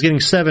 Mississippi is getting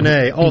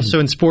 7A. Also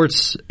in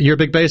sports, you're a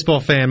big baseball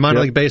fan.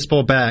 Minor league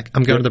baseball back.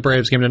 I'm going to the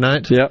Braves game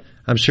tonight. Yep.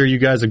 I'm sure you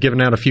guys have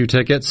given out a few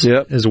tickets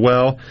as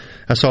well.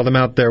 I saw them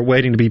out there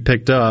waiting to be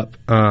picked up.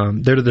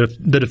 They're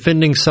the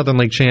defending Southern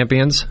League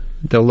champions.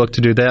 They'll look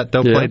to do that.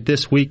 They'll play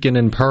this weekend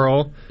in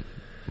Pearl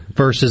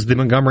versus the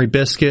Montgomery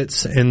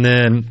Biscuits, and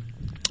then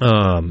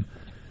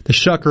the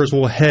Shuckers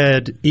will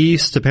head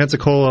east to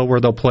Pensacola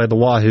where they'll play the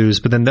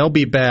Wahoos, but then they'll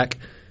be back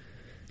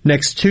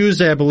next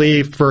Tuesday, I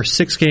believe, for a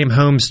 6-game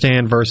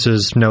homestand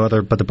versus no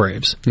other but the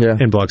Braves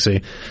in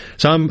Biloxi.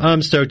 So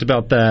I'm stoked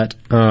about that.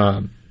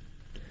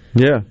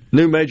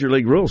 New Major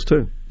League rules,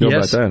 too. You know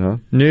about that, huh?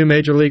 New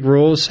Major League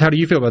rules. How do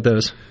you feel about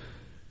those?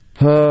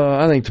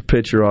 I think the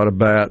pitcher ought to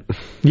bat.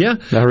 Yeah?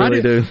 I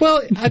really do.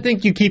 Well, I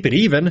think you keep it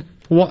even.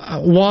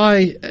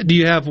 Why do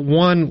you have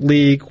one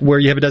league where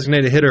you have a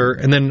designated hitter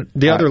and then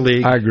the other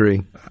league? I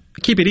agree.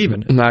 Keep it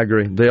even. I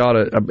agree. They ought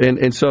to,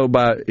 and so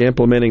by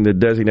implementing the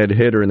designated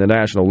hitter in the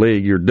National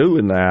League, you're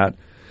doing that.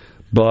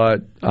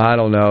 But I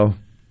don't know.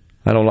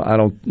 I don't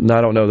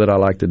know that I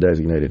like the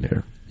designated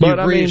hitter. You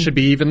agree it should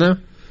be even, though?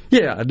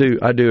 Yeah, I do.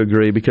 I do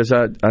agree, because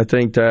I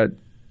think that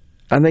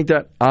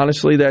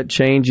honestly that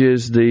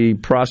changes the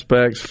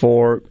prospects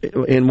for,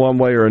 in one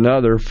way or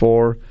another,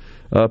 for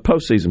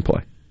postseason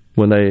play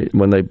when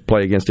they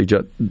play against each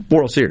other,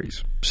 World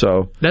Series.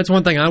 So that's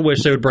one thing I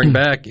wish they would bring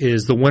back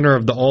is the winner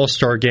of the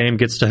All-Star game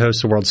gets to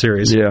host the World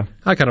Series. Yeah,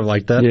 I kind of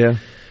like that. Yeah,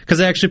 because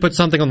they actually put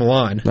something on the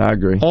line. I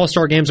agree.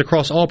 All-Star games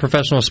across all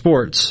professional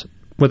sports,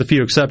 with a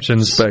few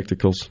exceptions.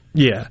 Spectacles.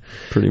 Yeah,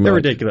 pretty much. They're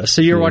ridiculous.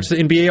 So you ever watch the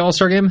NBA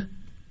All-Star game?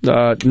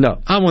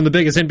 No. I'm one of the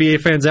biggest NBA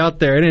fans out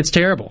there, and it's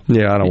terrible.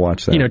 Yeah, I don't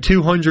watch that.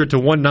 200 to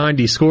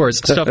 190 scores,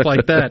 stuff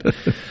like that.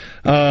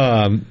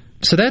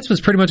 So that's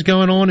what's pretty much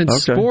going on in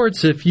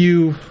sports. If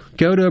you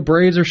go to a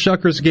Braves or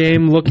Shuckers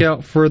game, look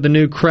out for the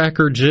new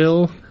Cracker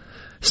Jill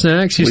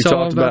snacks. We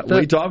talked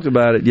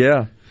about it,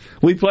 yeah.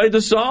 We played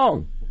the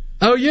song.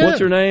 Oh, yeah. What's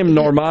her name?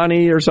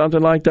 Normani or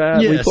something like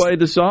that? Yes. We played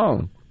the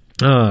song.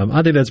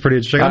 I think that's pretty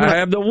interesting. I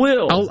have the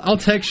will. I'll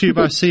text you if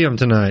I see him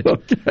tonight.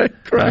 Okay,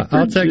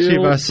 I'll text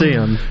you if I see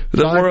him.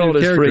 The world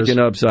is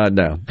freaking upside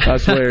down. I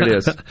swear it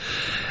is.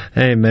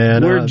 Hey,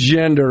 man. We're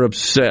gender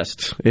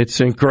obsessed.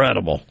 It's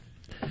incredible.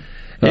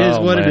 It is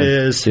what it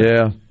is.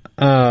 Yeah.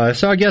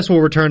 So I guess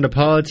we'll return to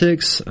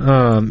politics,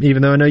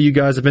 even though I know you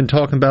guys have been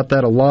talking about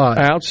that a lot.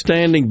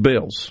 Outstanding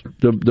bills.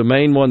 The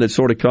main one that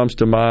sort of comes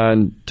to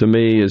mind to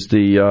me is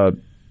the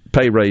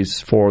pay raise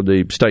for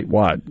the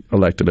statewide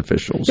elected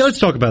officials. Yeah, let's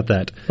talk about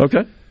that.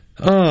 Okay.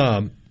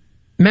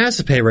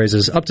 Massive pay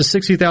raises, up to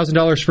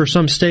 $60,000 for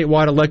some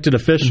statewide elected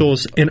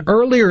officials. And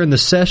earlier in the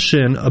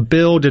session, a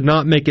bill did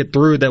not make it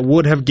through that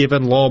would have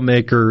given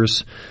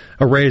lawmakers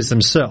a raise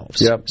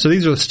themselves. Yep. So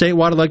these are the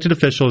statewide elected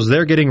officials.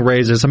 They're getting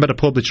raises. I'm going to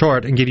pull up the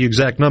chart and give you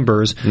exact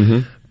numbers.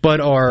 Mm-hmm.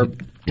 But our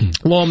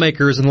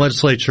lawmakers in the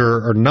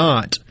legislature are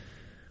not.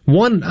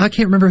 One, I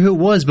can't remember who it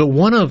was, but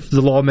one of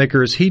the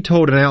lawmakers, he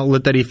told an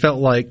outlet that he felt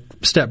like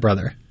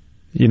stepbrother.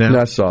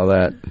 I saw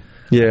that.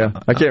 Yeah,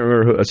 I can't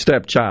remember who. A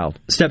stepchild.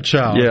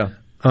 Stepchild. Yeah.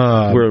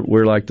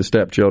 We're like the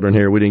stepchildren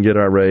here. We didn't get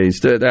our raise.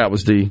 That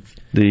was the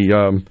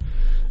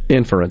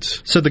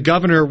inference. So the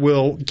governor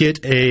will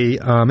get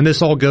and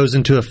this all goes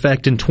into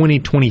effect in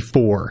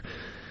 2024.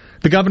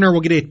 The governor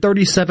will get a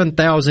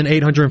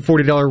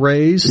 $37,840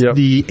 raise. Yep.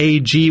 The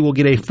AG will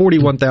get a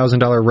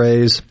 $41,000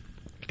 raise.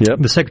 Yep.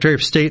 The Secretary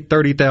of State,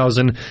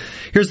 $30,000.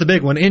 Here's the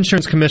big one.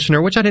 Insurance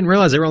Commissioner, which I didn't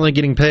realize they were only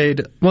getting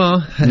paid,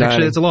 well,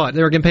 actually it's a lot.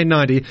 They were getting paid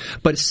 $90,000,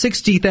 but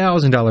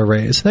 $60,000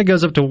 raise. That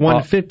goes up to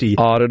 $150,000.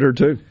 Auditor,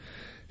 too.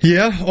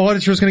 Yeah,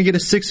 auditor's going to get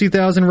a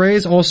 $60,000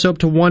 raise, also up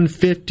to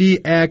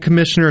 $150,000. Ag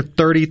Commissioner,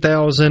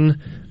 $30,000.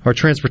 Our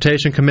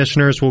transportation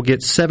commissioners will get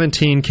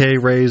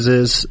 $17,000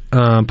 raises.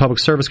 Public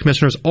service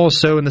commissioners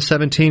also in the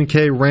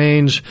 $17,000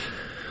 range.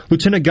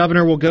 Lieutenant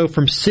Governor will go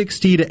from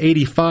 $60,000 to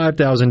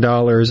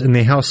 $85,000, and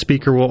the House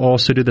Speaker will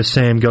also do the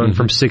same, going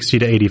from $60,000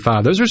 to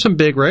 $85,000. Those are some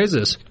big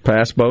raises.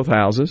 Pass both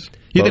houses.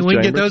 You think we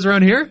can get those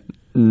around here?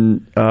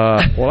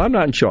 Well, I'm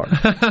not in charge.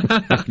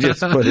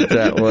 Just put it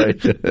that way.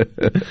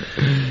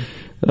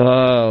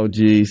 Oh,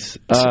 geez.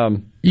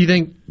 You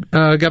think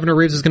Governor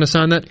Reeves is going to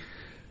sign that?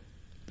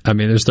 I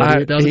mean, there's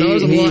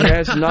 $38,000. He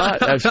has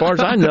not, as far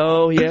as I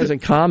know, he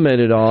hasn't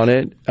commented on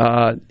it.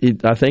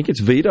 I think it's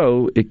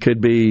veto. It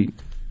could be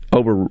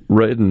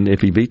overridden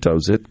if he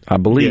vetoes it, I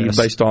believe,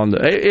 based on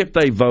if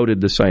they voted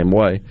the same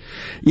way.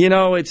 You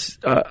know, it's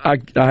I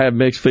have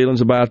mixed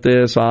feelings about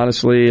this.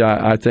 Honestly,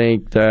 I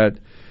think that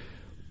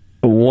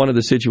one of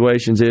the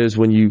situations is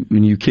when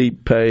you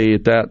keep pay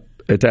at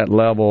that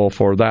level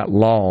for that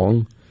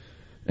long,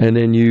 and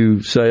then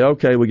you say,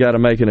 okay, we got to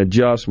make an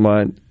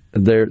adjustment.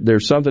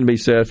 There's something to be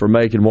said for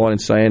making one and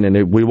saying,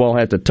 and we won't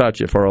have to touch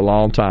it for a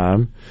long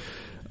time.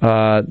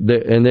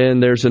 And then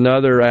there's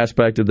another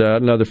aspect of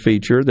that, another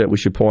feature that we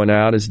should point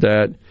out is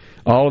that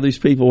all of these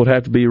people would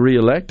have to be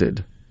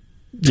reelected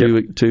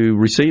to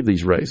receive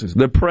these raises.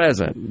 The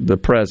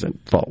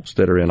present folks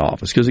that are in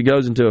office, because it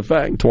goes into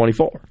effect in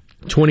 24.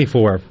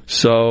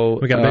 So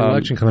we got a big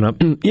election coming up.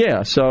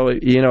 Yeah. So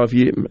if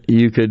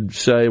you could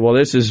say, well,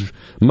 this is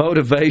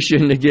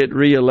motivation to get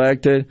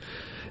reelected.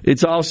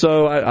 It's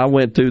also, I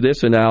went through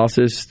this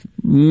analysis,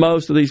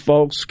 most of these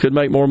folks could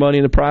make more money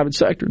in the private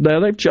sector. Now,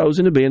 they've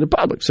chosen to be in the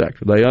public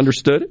sector. They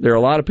understood it. There are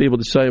a lot of people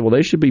that say, well,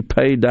 they should be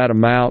paid that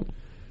amount,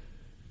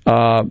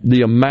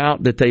 the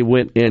amount that they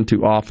went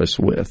into office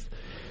with.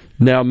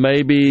 Now,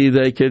 maybe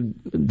they could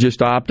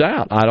just opt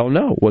out. I don't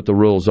know what the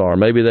rules are.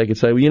 Maybe they could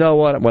say, well, you know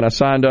what, when I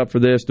signed up for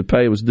this, the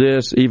pay was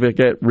this, even if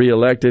I get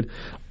reelected,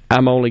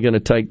 I'm only going to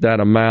take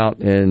that amount.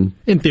 And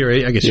in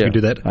theory, I guess you could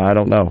do that. I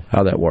don't know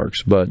how that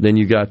works, but then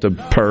you got the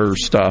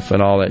PERS stuff and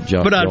all that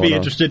junk. But I'd be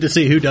interested to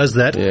see who does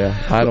that. Yeah,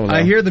 I don't know.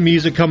 I hear the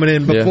music coming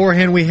in.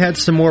 Beforehand, we had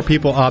some more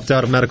people opt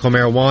out of medical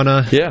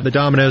marijuana. Yeah. The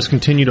dominoes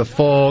continue to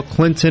fall.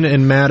 Clinton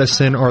and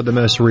Madison are the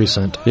most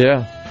recent.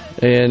 Yeah.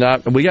 And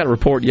we got a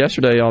report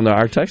yesterday on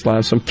our text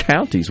line, some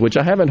counties, which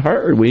I haven't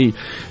heard. We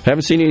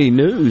haven't seen any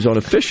news on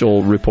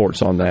official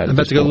reports on that. I'm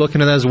about to go look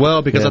into that as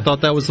well because I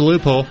thought that was the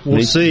loophole.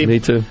 We'll see. Me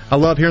too. I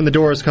love hearing the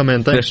doors come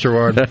in. Thanks,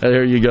 Gerard.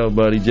 There you go,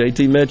 buddy.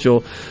 JT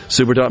Mitchell,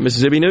 Super Talk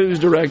Mississippi News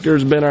Director,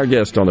 has been our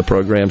guest on the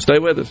program. Stay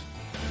with us.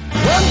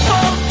 One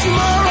for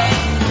tomorrow,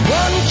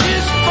 one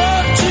kiss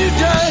for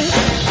today.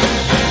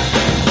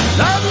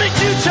 Love me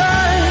too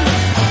tight.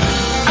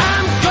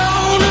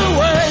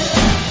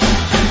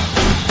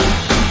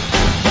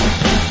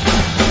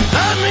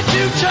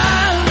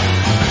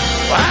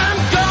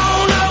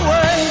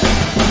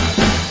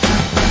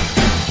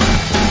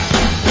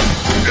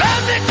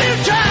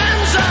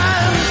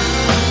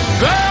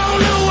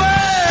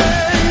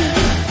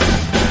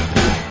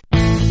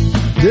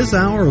 This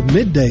hour of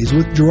Middays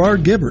with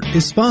Gerard Gibert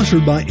is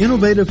sponsored by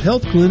Innovative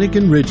Health Clinic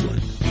in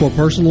Ridgeland. For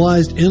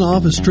personalized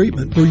in-office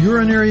treatment for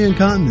urinary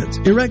incontinence,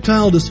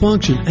 erectile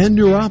dysfunction, and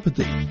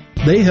neuropathy,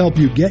 they help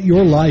you get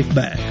your life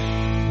back.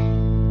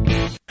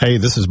 Hey,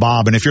 this is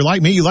Bob, and if you're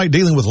like me, you like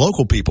dealing with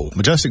local people.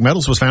 Majestic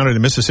Metals was founded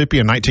in Mississippi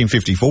in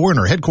 1954 and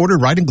are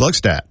headquartered right in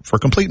Gluckstadt. For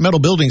complete metal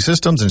building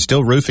systems and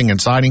steel roofing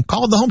and siding,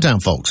 call the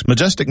hometown folks.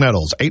 Majestic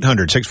Metals,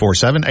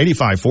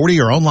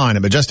 800-647-8540 or online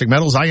at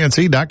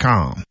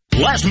majesticmetalsinc.com.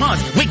 Last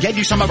month, we gave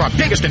you some of our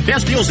biggest and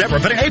best deals ever,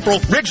 but in April,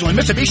 Ridgeland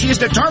Mitsubishi is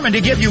determined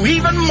to give you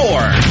even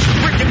more.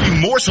 We're giving you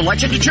more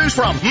selection to choose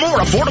from, more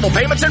affordable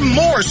payments, and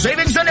more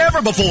savings than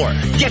ever before.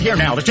 Get here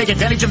now to take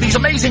advantage of these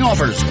amazing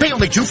offers. Pay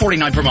only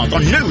 $249 per month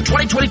on new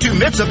 2022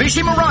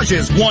 Mitsubishi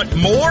Mirages. Want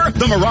more?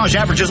 The Mirage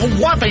averages a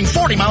whopping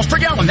 40 miles per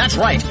gallon. That's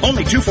right.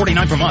 Only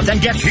 $249 per month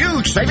and get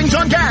huge savings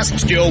on gas.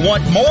 Still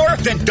want more?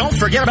 Then don't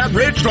forget about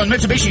Ridgeland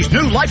Mitsubishi's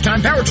new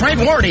lifetime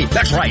powertrain warranty.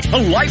 That's right. A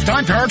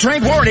lifetime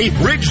powertrain warranty.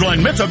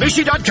 Ridgeland Mitsubishi.com.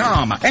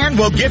 And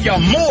we'll give you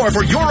more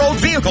for your old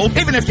vehicle,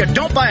 even if you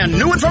don't buy a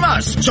new one from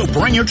us. So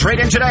bring your trade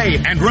in today.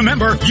 And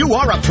remember, you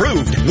are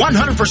approved.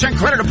 100%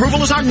 credit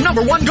approval is our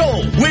 #1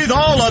 goal. With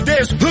all of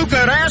this, who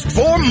could ask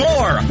for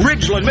more?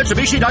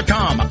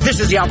 RidgelandMitsubishi.com. This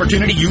is the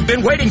opportunity you've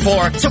been waiting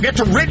for. So get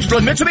to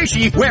Ridgeland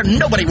Mitsubishi, where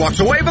nobody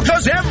walks away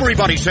because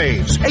everybody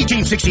saves.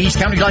 1860 East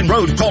County Line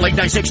Road. Call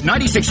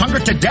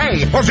 896-9600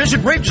 today. Or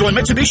visit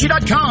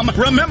RidgelandMitsubishi.com.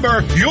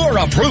 Remember, you're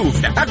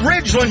approved at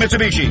Ridgeland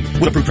Mitsubishi.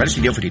 With approved credit,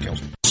 see deal for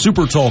details.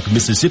 SuperTalk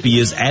Mississippi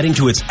is adding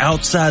to its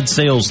outside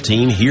sales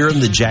team here in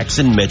the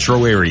Jackson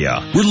metro area.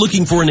 We're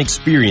looking for an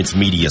experienced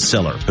media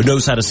seller who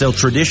knows how to sell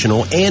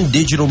traditional and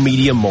digital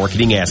media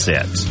marketing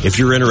assets. If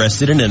you're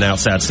interested in an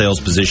outside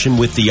sales position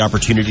with the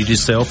opportunity to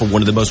sell for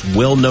one of the most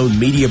well-known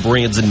media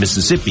brands in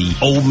Mississippi,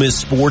 Ole Miss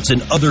Sports,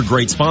 and other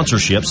great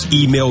sponsorships,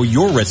 email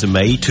your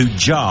resume to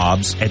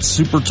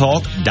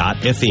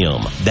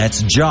jobs@supertalk.fm.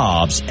 That's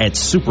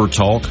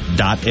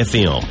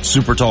jobs@supertalk.fm.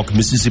 SuperTalk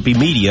Mississippi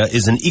Media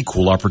is an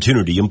equal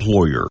opportunity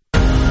employer.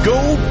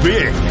 Go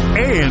big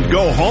and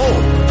go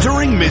home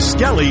during Miss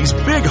Kelly's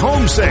Big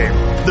Home Sale.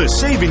 The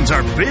savings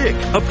are big,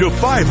 up to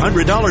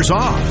 $500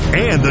 off.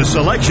 And the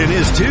selection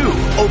is too.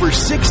 Over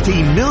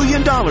 $16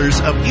 million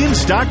of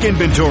in-stock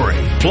inventory.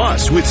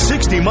 Plus, with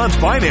 60-month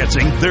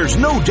financing, there's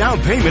no down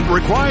payment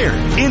required.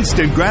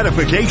 Instant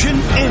gratification,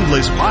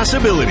 endless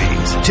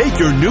possibilities. Take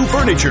your new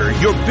furniture,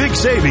 your big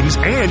savings,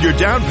 and your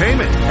down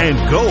payment, and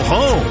go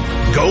home.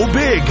 Go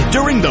big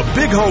during the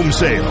Big Home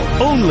Sale.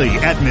 Only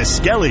at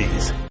Miss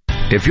Kelly's.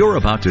 If you're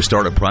about to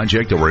start a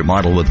project or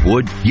remodel with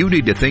wood, you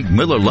need to think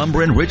Miller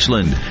Lumber in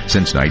Richland.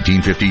 Since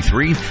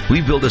 1953,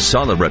 we've built a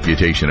solid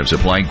reputation of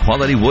supplying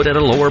quality wood at a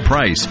lower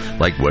price,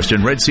 like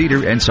Western Red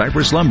Cedar and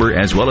Cypress Lumber,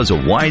 as well as a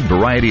wide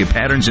variety of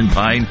patterns in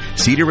pine,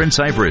 cedar, and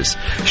cypress.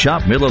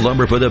 Shop Miller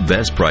Lumber for the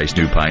best price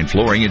new pine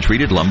flooring and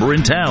treated lumber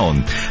in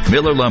town.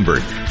 Miller Lumber,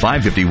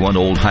 551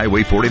 Old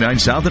Highway 49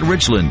 South in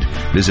Richland.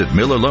 Visit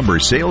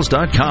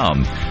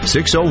MillerLumberSales.com,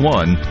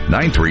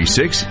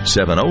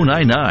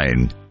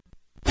 601-936-7099.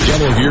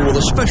 Gallo here with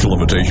a special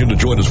invitation to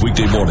join us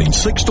weekday morning,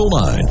 6 to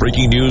 9.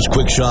 Breaking news,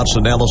 quick shots,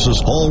 analysis,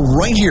 all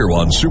right here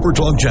on Super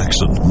Talk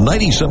Jackson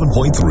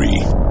 97.3.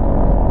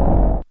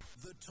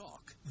 The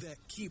talk that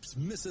keeps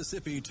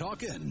Mississippi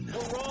talking. We're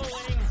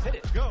rolling. Hit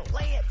it. Go.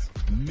 Play it.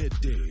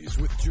 Middays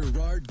with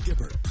Gerard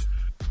Gibert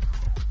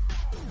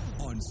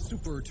on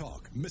Super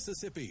Talk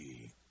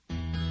Mississippi.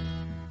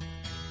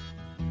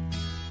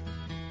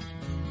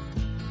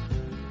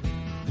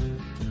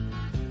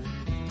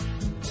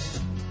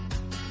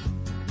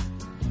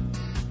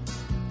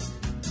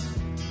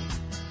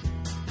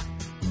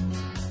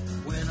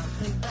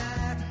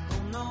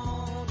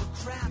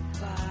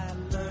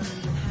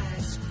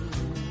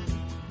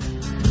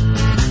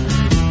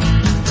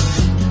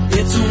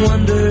 It's a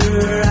wonder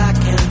I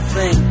can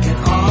think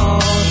at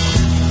all.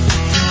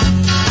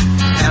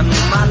 And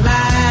my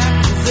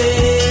life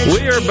is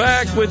We are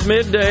back with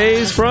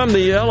Middays from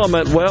the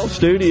Element Wealth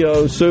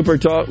Studios, Super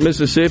Talk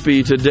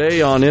Mississippi.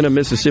 Today on In a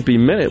Mississippi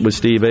Minute with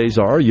Steve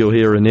Azar, you'll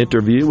hear an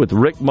interview with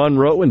Rick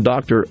Monroe and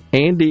Dr.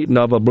 Andy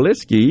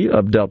Novobliski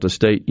of Delta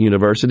State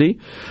University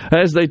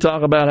as they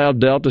talk about how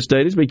Delta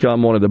State has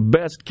become one of the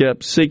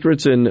best-kept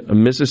secrets in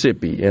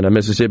Mississippi. In a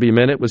Mississippi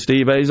Minute with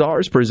Steve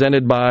Azar is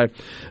presented by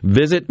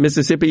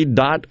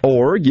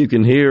visitmississippi.org. You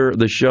can hear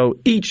the show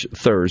each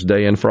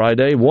Thursday and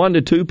Friday, 1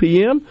 to 2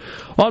 p.m.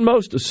 on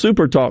most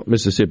Super Talk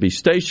Mississippi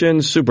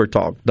stations,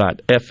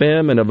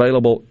 supertalk.fm, and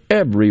available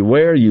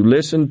everywhere you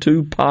listen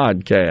to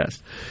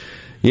podcasts.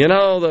 You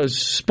know, the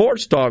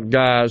sports talk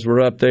guys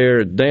were up there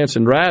at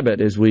Dancing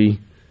Rabbit, as we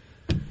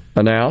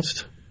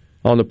announced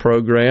on the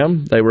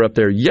program. They were up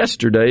there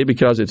yesterday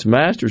because it's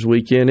Masters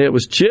weekend. It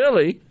was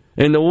chilly,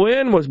 and the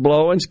wind was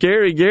blowing.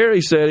 Scary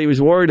Gary said he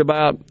was worried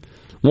about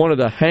one of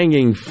the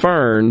hanging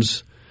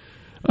ferns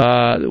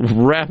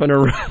wrapping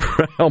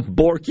around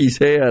Borky's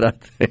head, I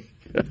think.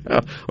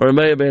 Or it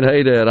may have been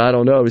Hey Dad, I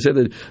don't know. He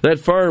said that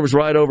fern was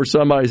right over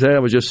somebody's head,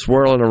 was just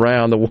swirling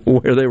around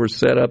where they were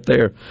set up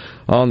there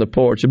on the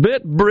porch. A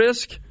bit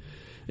brisk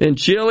and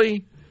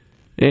chilly,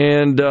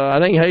 and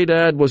I think Hey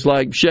Dad was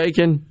like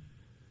shaking.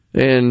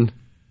 And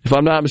if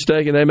I'm not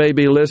mistaken, they may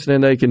be listening.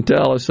 They can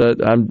tell us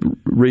that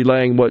I'm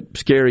relaying what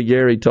Scary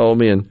Gary told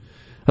me. And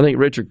I think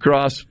Richard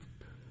Cross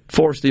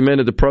forced him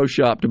into the pro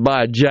shop to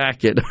buy a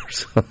jacket or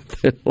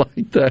something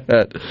like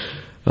that.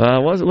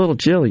 It was a little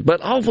chilly. But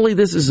hopefully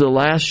this is the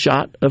last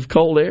shot of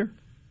cold air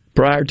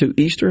prior to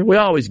Easter. We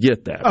always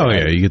get that. Oh,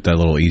 right? Yeah, you get that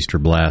little Easter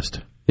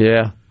blast.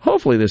 Yeah.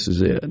 Hopefully this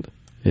is it,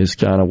 is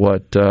kind of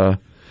what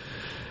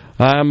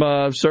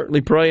I'm certainly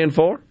praying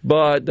for.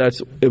 But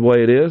that's the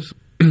way it is.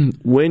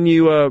 When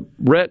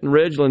Rhett and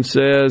Ridgeland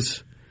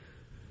says,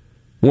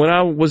 when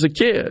I was a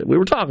kid, we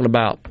were talking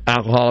about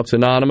Alcoholics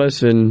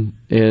Anonymous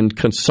and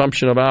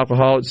consumption of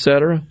alcohol,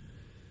 etc.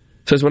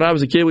 Says, when I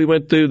was a kid, we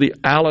went through the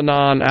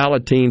Al-Anon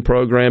Alateen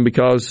program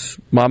because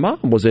my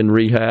mom was in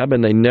rehab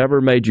and they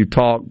never made you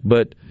talk,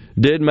 but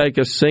did make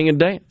us sing and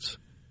dance.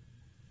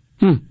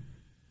 When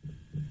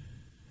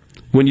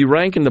you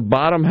rank in the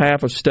bottom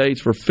half of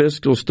states for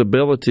fiscal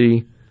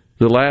stability,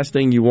 the last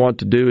thing you want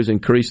to do is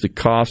increase the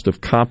cost of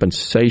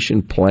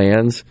compensation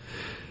plans.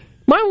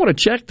 Might want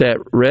to check that,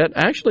 Rhett.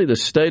 Actually, the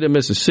state of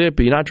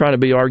Mississippi, not trying to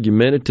be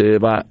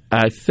argumentative, I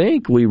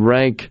think we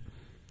rank.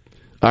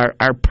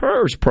 Our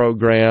PERS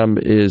program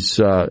has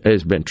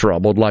been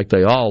troubled, like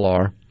they all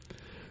are,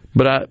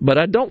 but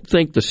I don't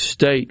think the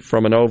state,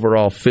 from an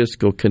overall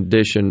fiscal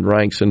condition,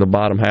 ranks in the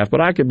bottom half.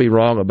 But I could be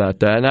wrong about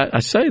that, and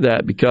I say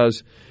that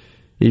because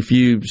if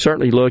you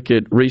certainly look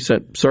at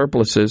recent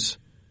surpluses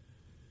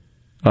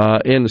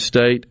in the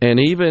state. And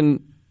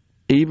even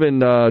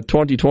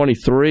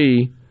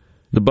 2023,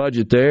 the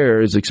budget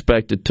there is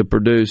expected to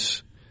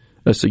produce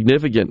a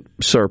significant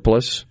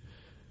surplus.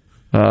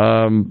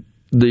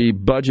 The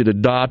budget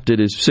adopted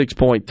is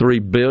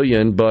 $6.3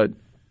 billion, but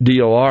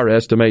DOR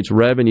estimates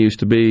revenues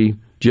to be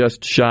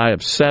just shy of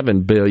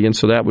 $7 billion,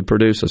 so that would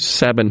produce a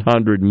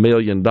 $700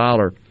 million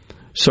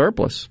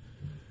surplus.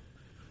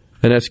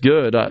 And that's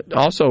good. I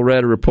also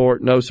read a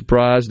report, no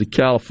surprise, the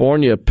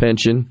California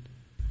pension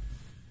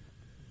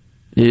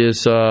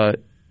is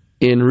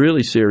in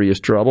really serious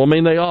trouble. I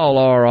mean, they all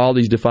are. All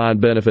these defined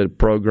benefit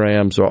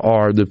programs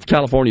are. The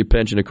California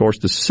pension, of course,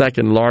 the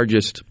second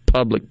largest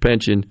public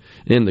pension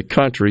in the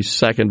country,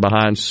 second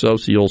behind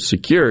Social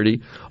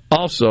Security,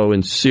 also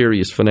in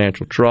serious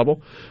financial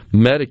trouble.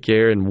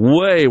 Medicare in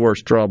way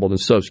worse trouble than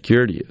Social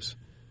Security is.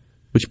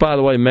 Which, by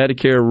the way,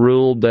 Medicare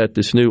ruled that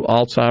this new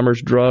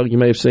Alzheimer's drug, you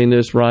may have seen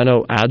this,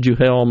 Rhino,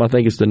 Aduhelm, I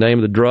think is the name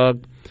of the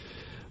drug,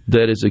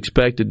 that is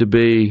expected to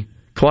be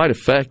quite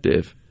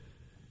effective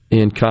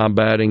in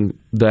combating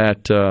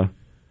that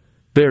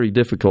very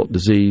difficult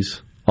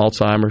disease,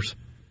 Alzheimer's.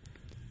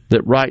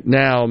 That right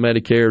now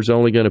Medicare is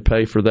only going to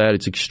pay for that.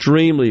 It's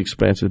extremely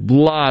expensive.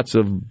 Lots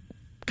of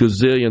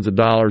gazillions of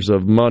dollars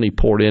of money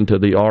poured into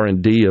the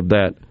R&D of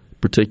that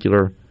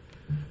particular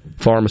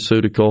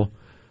pharmaceutical.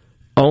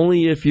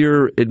 Only if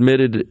you're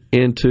admitted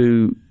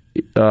into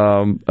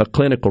a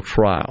clinical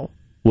trial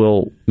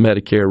will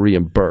Medicare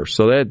reimburse.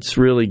 So that's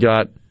really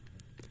got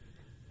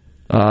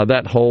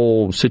that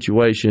whole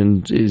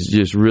situation is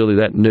just really,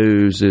 that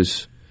news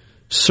is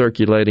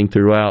circulating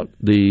throughout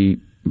the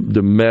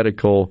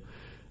medical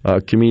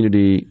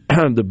community,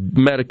 the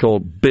medical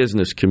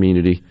business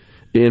community,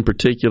 in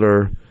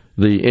particular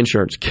the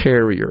insurance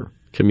carrier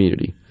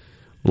community.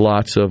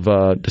 Lots of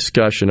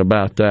discussion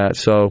about that.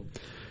 So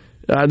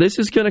this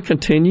is going to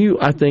continue,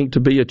 I think, to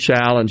be a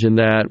challenge in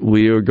that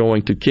we are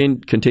going to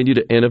continue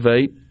to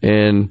innovate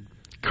and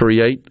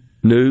create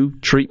new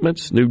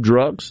treatments, new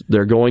drugs.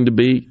 They're going to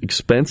be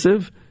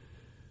expensive.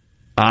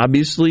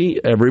 Obviously,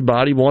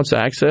 everybody wants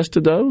access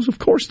to those. Of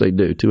course they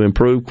do, to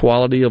improve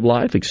quality of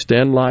life,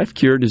 extend life,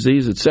 cure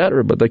disease,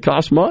 etc., but they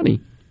cost money.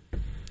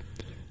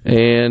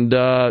 And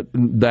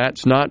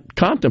that's not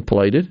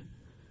contemplated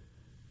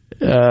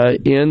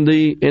in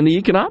the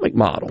economic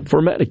model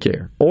for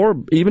Medicare or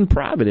even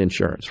private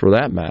insurance for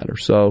that matter.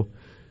 So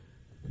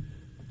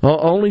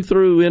only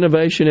through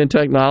innovation and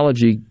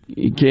technology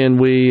can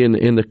we,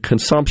 in the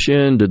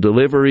consumption, the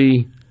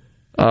delivery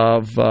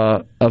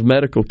of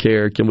medical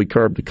care, can we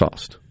curb the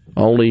cost.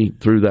 Only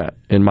through that,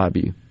 in my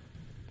view.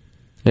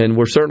 And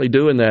we're certainly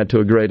doing that to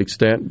a great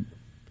extent,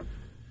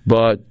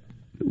 but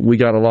we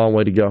got a long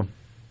way to go.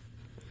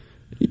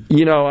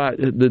 You know,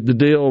 the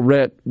deal,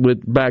 Rhett,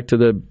 with back to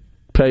the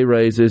pay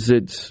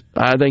raises,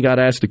 I think I'd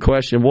ask the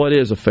question, what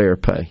is a fair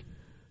pay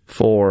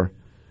for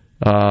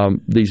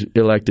these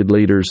elected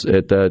leaders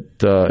at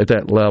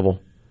that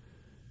level?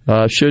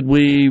 Should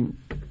we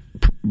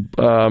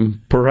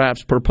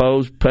perhaps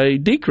propose pay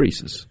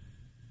decreases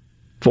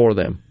for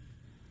them?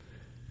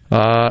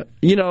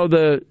 You know,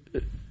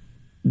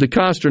 the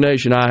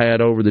consternation I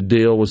had over the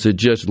deal was it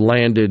just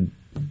landed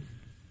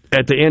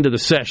at the end of the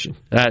session.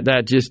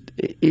 That just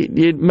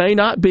it may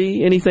not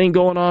be anything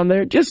going on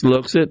there. It just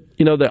looks at,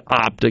 you know, the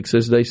optics,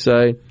 as they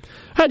say.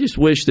 I just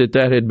wish that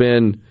had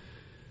been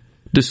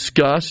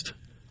discussed.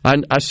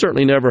 I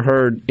certainly never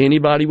heard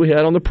anybody we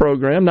had on the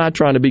program, not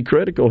trying to be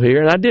critical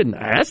here, and I didn't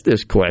ask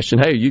this question,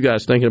 hey, are you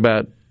guys thinking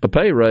about a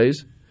pay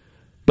raise?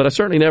 But I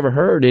certainly never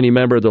heard any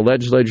member of the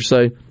legislature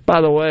say,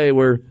 by the way,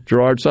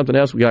 Gerard, something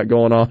else we got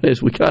going on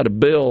is we got a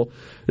bill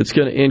that's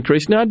going to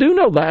increase. Now, I do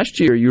know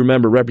last year, you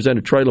remember,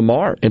 Representative Trey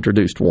Lamar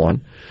introduced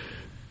one.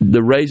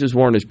 The raises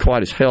weren't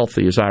quite as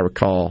healthy, as I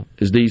recall,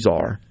 as these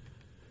are.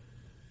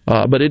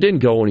 But it didn't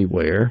go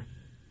anywhere.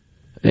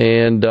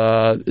 And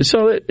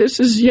so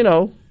this is, you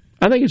know,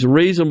 I think it's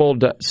reasonable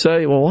to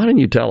say, well, why didn't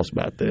you tell us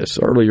about this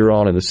earlier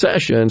on in the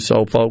session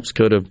so folks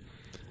could have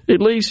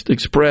at least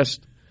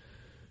expressed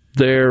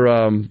their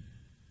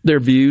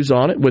views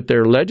on it with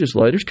their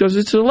legislators, because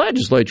it's the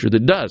legislature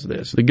that does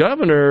this. The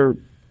governor,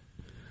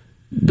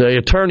 the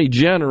attorney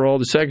general,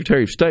 the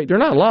secretary of state, they're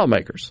not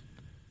lawmakers.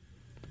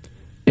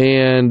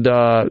 And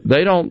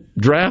they don't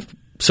draft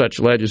such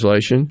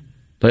legislation.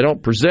 They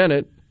don't present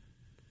it.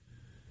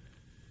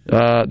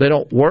 They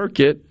don't work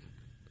it.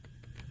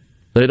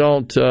 They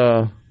don't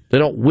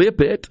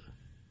whip it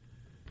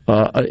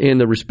in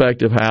the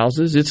respective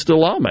houses. It's the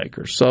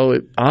lawmakers. So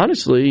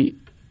honestly,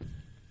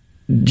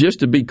 just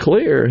to be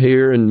clear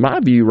here, in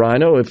my view,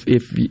 Rhino,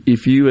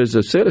 if you as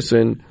a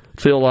citizen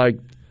feel like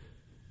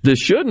this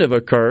shouldn't have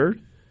occurred,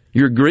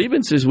 your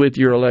grievance is with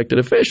your elected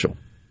official,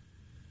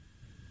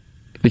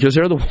 because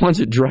they're the ones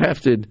that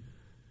drafted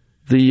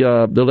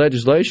the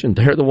legislation.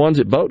 They're the ones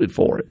that voted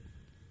for it,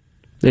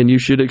 and you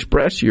should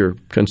express your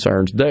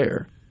concerns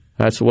there.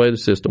 That's the way the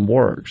system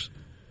works.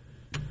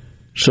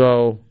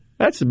 So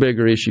that's the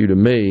bigger issue to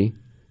me,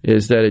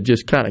 is that it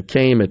just kind of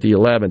came at the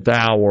 11th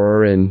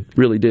hour and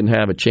really didn't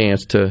have a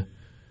chance to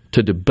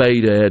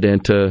debate it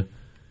and to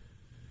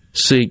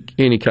seek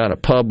any kind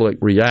of public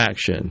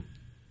reaction,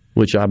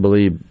 which I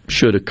believe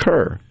should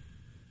occur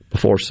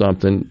before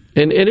something.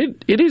 And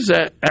it is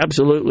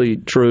absolutely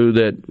true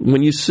that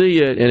when you see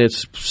it and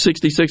it's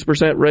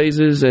 66%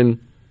 raises in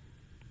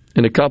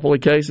a couple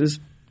of cases,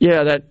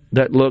 yeah,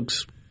 that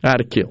looks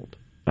out of kilt.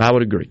 I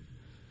would agree.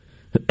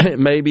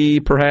 Maybe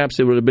perhaps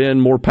it would have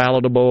been more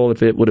palatable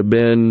if it would have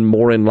been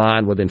more in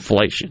line with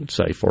inflation,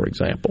 say, for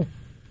example.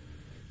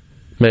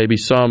 Maybe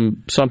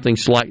something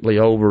slightly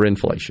over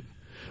inflation.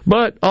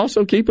 But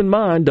also keep in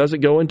mind, doesn't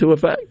go into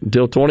effect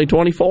until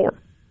 2024.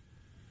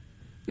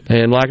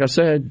 And like I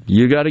said,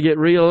 you got to get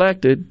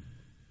reelected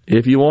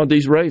if you want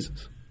these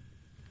raises.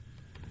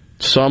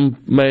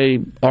 Some may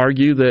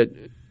argue that,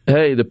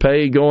 hey, the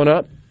pay going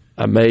up,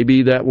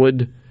 maybe that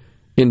would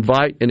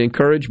invite and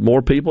encourage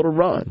more people to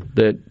run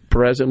that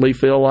presently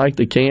feel like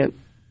they can't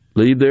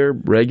leave their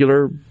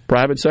regular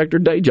private sector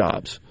day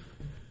jobs.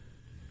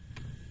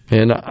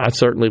 And I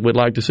certainly would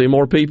like to see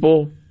more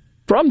people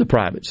from the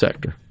private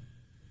sector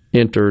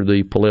enter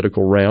the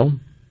political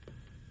realm.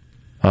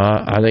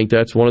 I think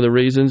that's one of the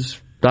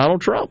reasons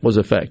Donald Trump was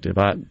effective.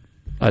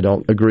 I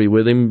don't agree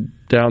with him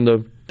down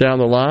the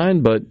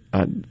line, but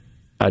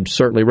I'd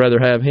certainly rather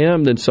have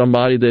him than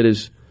somebody that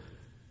has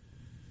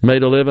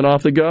made a living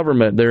off the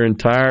government their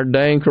entire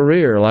dang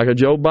career, like a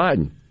Joe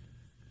Biden.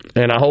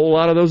 And a whole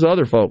lot of those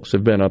other folks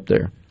have been up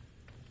there.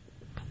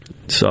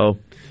 So,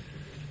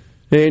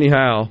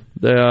 anyhow,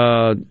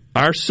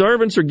 our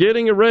servants are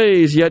getting a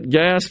raise, yet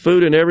gas,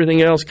 food, and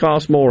everything else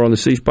costs more on the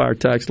ceasefire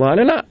tax line.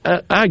 And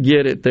I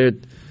get it.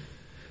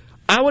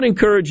 I would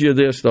encourage you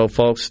this, though,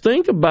 folks.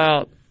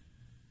 Don't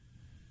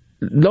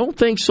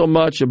think so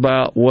much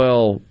about,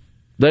 well,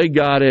 they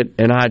got it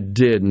and I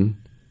didn't.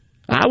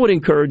 I would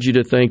encourage you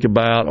to think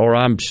about, or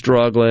I'm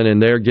struggling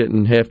and they're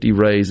getting hefty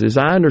raises.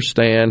 I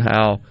understand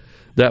how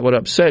that would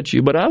upset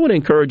you, but I would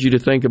encourage you to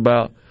think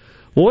about,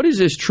 what does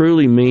this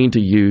truly mean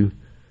to you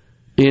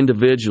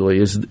individually?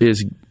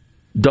 Is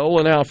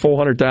doling out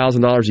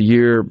 $400,000 a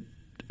year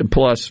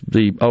plus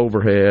the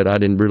overhead, I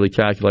didn't really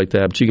calculate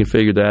that, but you can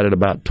figure that at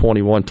about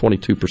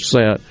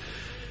 22%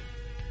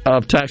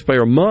 of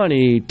taxpayer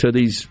money to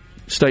these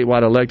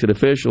statewide elected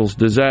officials,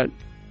 does that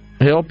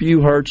help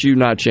you, hurt you,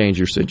 not change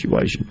your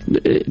situation?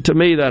 To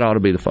me, that ought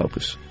to be the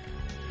focus.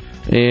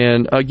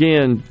 And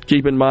again,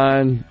 keep in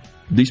mind,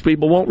 these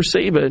people won't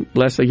receive it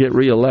unless they get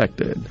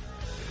reelected.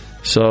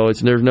 So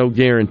there's no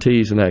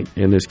guarantees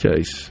in this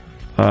case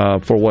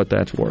for what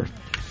that's worth.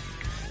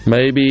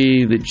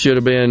 Maybe it should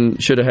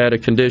have had a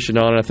condition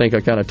on it. I think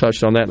I kind of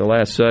touched on that in the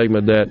last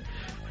segment, that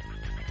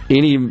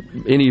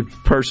any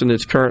person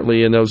that's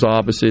currently in those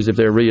offices, if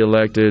they're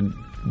reelected,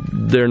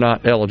 they're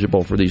not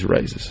eligible for these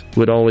raises. It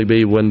would only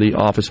be when the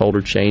office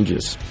holder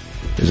changes,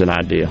 is an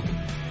idea.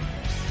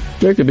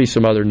 There could be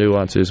some other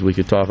nuances we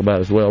could talk about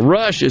as well.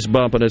 Rush is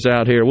bumping us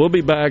out here. We'll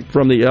be back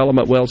from the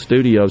Element Wealth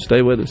studio.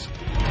 Stay with us.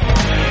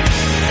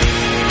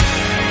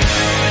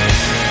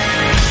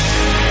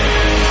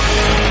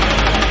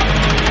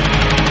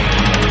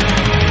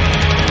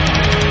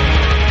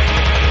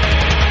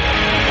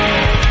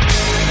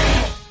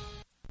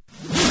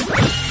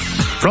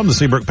 From the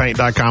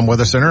SeabrookPaint.com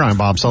Weather Center, I'm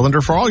Bob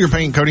Sullender. For all your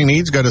paint coating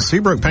needs, go to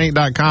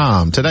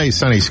SeabrookPaint.com. Today,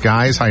 sunny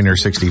skies, high near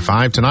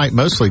 65. Tonight,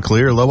 mostly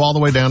clear, low all the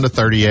way down to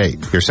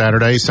 38. Your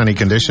Saturday, sunny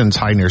conditions,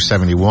 high near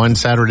 71.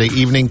 Saturday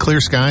evening,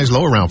 clear skies,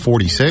 low around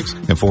 46.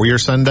 And for your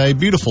Sunday,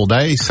 beautiful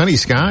day, sunny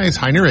skies,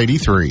 high near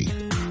 83.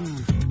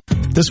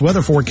 This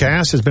weather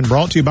forecast has been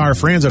brought to you by our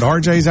friends at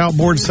RJ's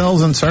Outboard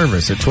Sales and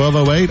Service at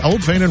 1208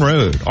 Old Fannin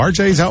Road.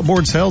 RJ's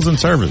Outboard Sales and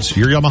Service,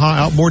 your Yamaha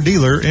outboard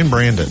dealer in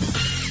Brandon.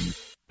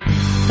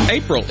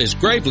 April is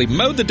Gravely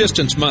Mow the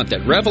Distance month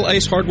at Revel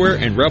Ace Hardware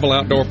and Revel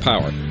Outdoor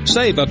Power.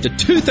 Save up to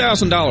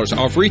 $2,000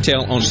 off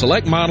retail on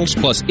select models,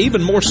 plus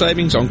even more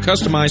savings on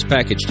customized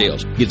package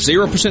deals. Get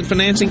 0%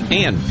 financing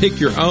and pick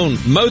your own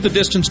Mow the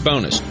Distance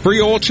bonus. Free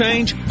oil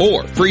change,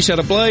 or free set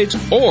of blades,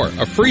 or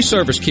a free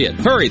service kit.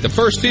 Hurry, the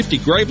first 50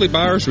 Gravely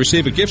buyers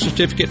receive a gift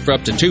certificate for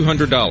up to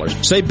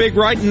 $200. Save big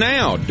right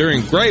now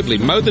during Gravely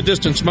Mow the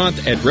Distance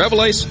month at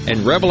Revel Ace and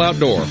Revel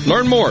Outdoor.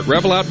 Learn more at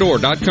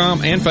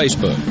reveloutdoor.com and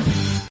Facebook.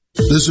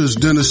 This is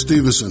Dennis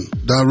Stevenson,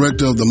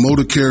 Director of the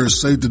Motor Carrier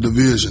Safety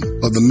Division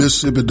of the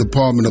Mississippi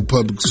Department of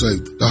Public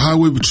Safety. The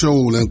Highway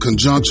Patrol, in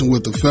conjunction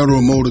with the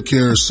Federal Motor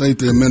Carrier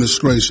Safety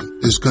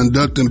Administration, is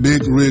conducting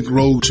big rig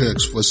road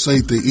checks for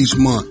safety each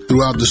month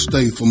throughout the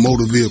state for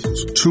motor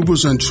vehicles.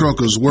 Troopers and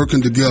truckers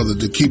working together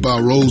to keep our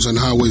roads and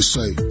highways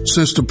safe.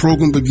 Since the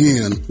program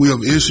began, we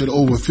have issued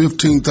over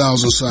 15,000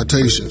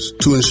 citations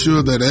to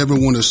ensure that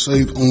everyone is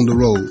safe on the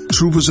road.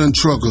 Troopers and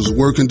truckers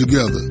working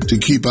together to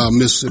keep our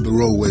Mississippi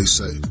roadways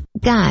safe.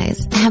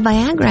 Guys, have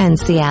Viagra and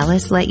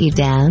Cialis let you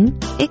down?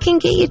 It can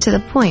get you to the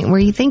point where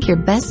you think your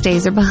best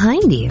days are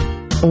behind you.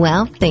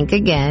 Well, think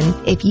again.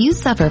 If you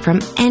suffer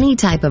from any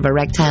type of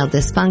erectile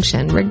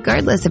dysfunction,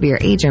 regardless of your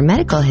age or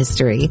medical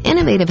history,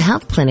 Innovative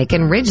Health Clinic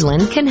in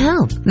Ridgeland can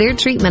help. Their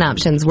treatment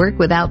options work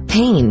without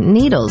pain,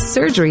 needles,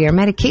 surgery, or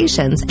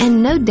medications,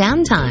 and no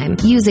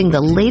downtime, using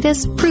the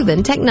latest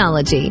proven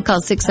technology.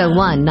 Call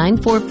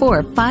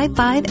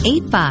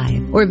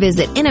 601-944-5585 or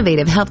visit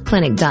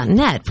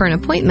innovativehealthclinic.net for an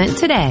appointment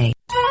today.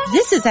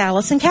 This is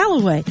Allison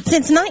Callaway.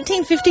 Since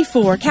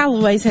 1954,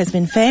 Callaway's has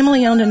been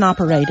family owned and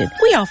operated.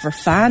 We offer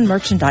fine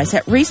merchandise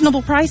at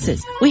reasonable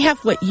prices. We have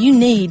what you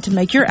need to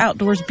make your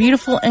outdoors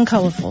beautiful and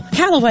colorful.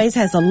 Callaway's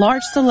has a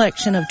large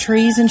selection of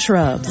trees and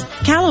shrubs.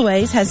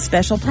 Callaway's has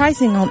special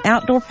pricing on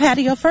outdoor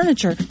patio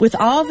furniture with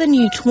all the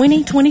new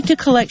 2022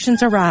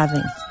 collections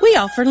arriving. We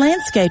offer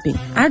landscaping.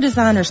 Our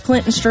designers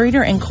Clinton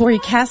Streeter and Corey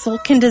Castle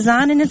can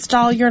design and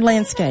install your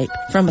landscape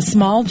from a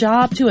small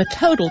job to a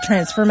total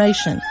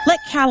transformation.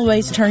 Let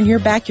Callaway's turn your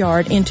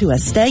backyard into a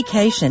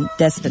staycation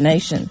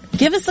destination.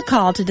 Give us a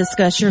call to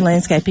discuss your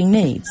landscaping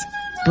needs.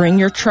 Bring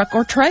your truck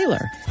or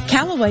trailer.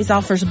 Callaway's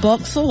offers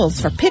bulk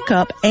soils for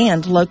pickup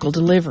and local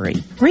delivery.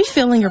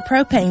 Refilling your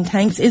propane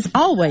tanks is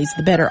always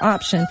the better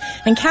option,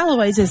 and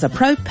Callaway's is a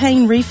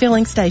propane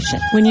refilling station.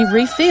 When you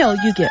refill,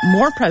 you get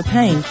more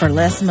propane for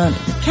less money.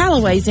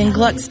 Callaway's in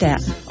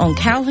Gluckstadt on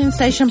Calhoun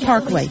Station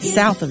Parkway,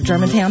 south of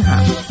Germantown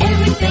High.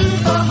 Everything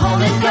for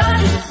home and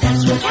garden,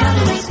 that's what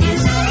Callaway's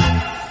is.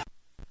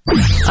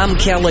 I'm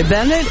Kelly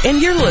Bennett,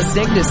 and you're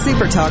listening to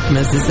Super Talk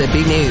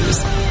Mississippi News.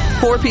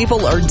 4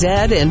 people are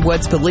dead in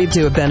what's believed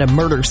to have been a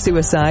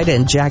murder-suicide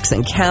in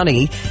Jackson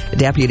County.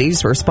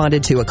 Deputies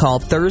responded to a call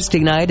Thursday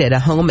night at a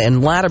home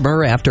in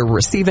Latimer after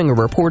receiving a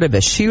report of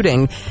a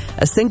shooting.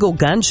 A single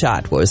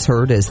gunshot was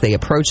heard as they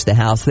approached the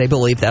house. They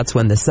believe that's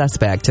when the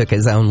suspect took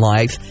his own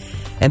life.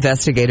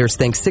 Investigators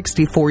think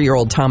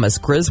 64-year-old Thomas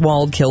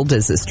Griswold killed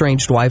his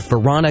estranged wife,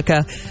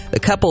 Veronica, the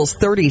couple's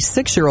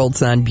 36-year-old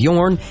son,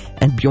 Bjorn,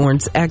 and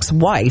Bjorn's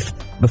ex-wife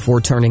before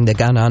turning the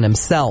gun on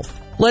himself.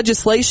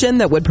 Legislation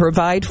that would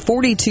provide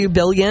 $42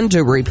 billion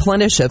to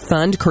replenish a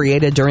fund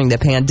created during the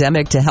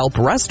pandemic to help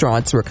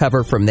restaurants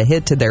recover from the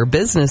hit to their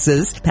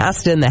businesses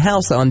passed in the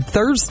House on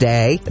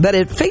Thursday, but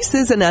it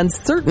faces an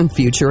uncertain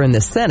future in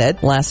the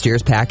Senate. Last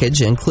year's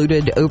package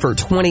included over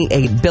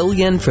 $28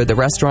 billion for the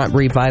Restaurant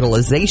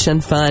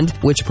Revitalization Fund,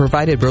 which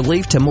provided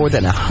relief to more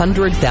than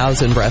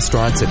 100,000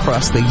 restaurants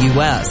across the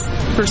U.S.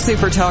 For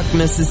Super Talk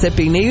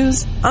Mississippi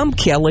News, I'm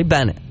Kelly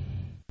Bennett.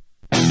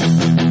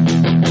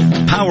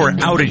 Power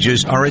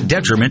outages are a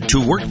detriment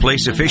to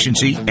workplace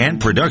efficiency and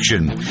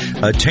production.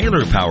 A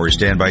Taylor Power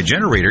standby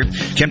generator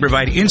can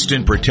provide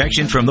instant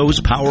protection from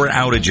those power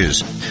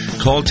outages.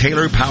 Call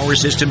Taylor Power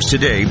Systems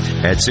today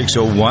at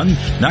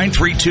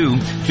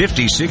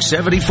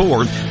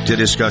 601-932-5674 to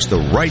discuss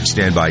the right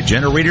standby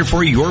generator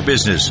for your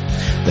business.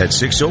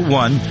 That's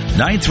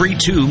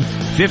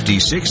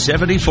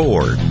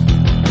 601-932-5674.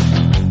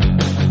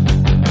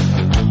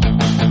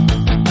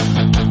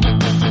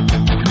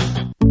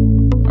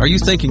 Are you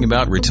thinking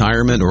about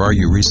retirement, or are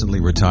you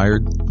recently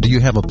retired? Do you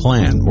have a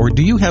plan, or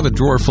do you have a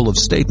drawer full of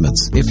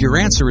statements? If your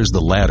answer is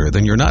the latter,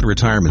 then you're not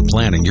retirement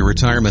planning, you're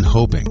retirement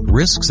hoping.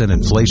 Risks and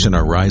inflation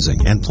are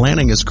rising, and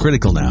planning is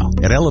critical now.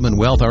 At Element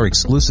Wealth, our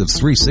exclusive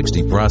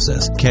 360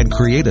 process can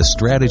create a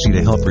strategy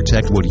to help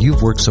protect what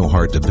you've worked so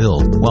hard to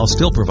build while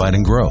still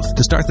providing growth.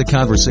 To start the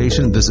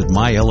conversation, visit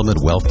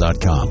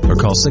myelementwealth.com or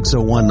call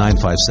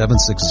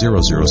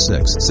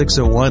 601-957-6006.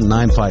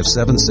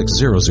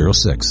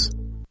 601-957-6006.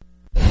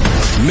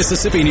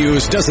 Mississippi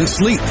News doesn't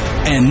sleep,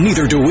 and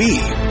neither do we.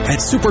 At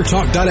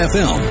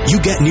supertalk.fm, you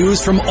get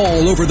news from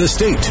all over the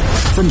state.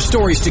 From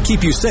stories to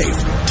keep you safe,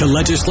 to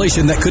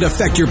legislation that could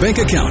affect your bank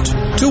account,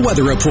 to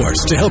weather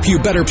reports to help you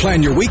better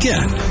plan your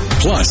weekend.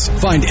 Plus,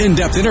 find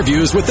in-depth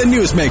interviews with the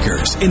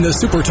newsmakers in the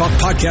Supertalk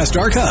podcast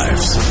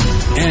archives.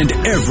 And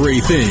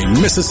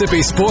everything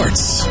Mississippi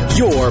sports.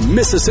 Your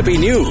Mississippi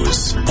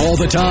News. All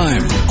the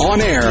time,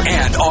 on air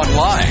and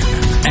online.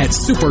 At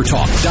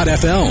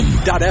supertalk.fm.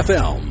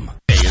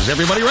 Is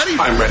everybody ready?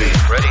 I'm ready.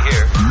 Ready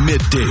here.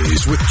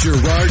 Middays with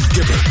Gerard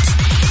Gibert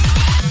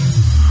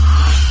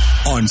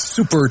on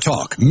Super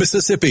Talk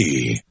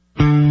Mississippi.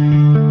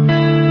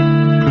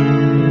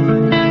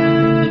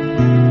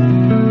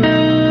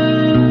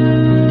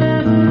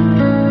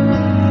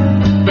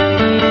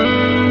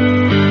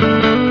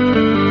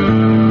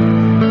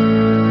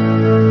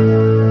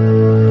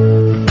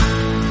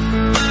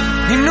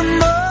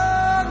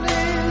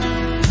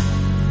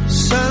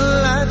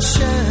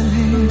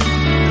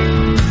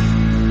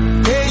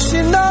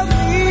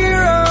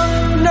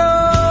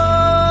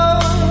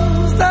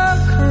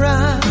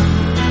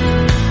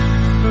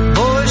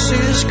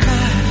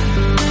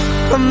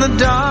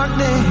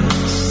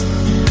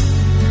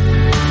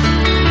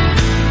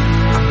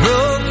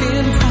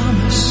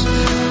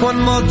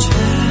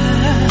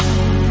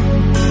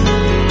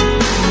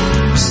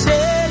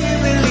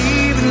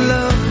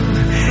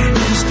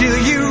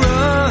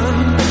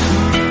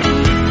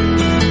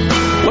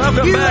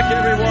 Welcome back,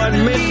 everyone.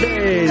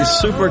 Middays,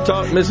 Super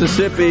Talk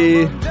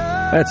Mississippi.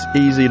 That's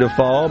Easy to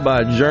Fall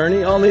by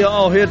Journey on the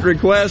All Hit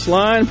Request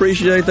line.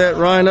 Appreciate that,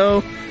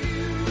 Rhino.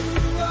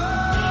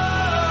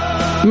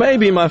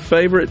 Maybe my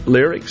favorite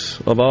lyrics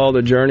of all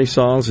the Journey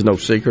songs. It's no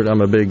secret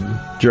I'm a big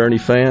Journey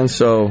fan,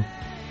 so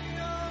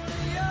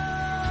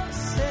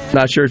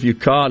not sure if you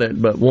caught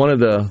it, but one of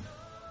the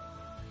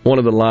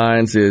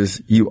lines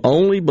is, "You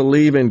only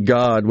believe in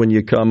God when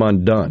you come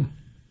undone."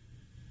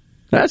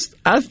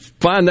 I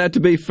find that to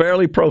be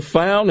fairly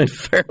profound and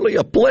fairly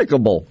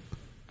applicable.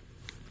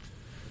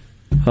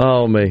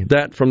 Oh, me.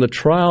 That from the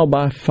Trial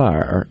by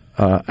Fire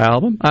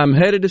album. I'm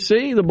headed to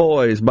see the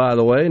boys, by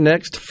the way,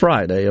 next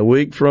Friday, a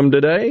week from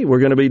today. We're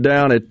going to be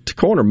down at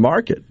Corner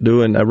Market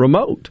doing a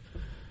remote.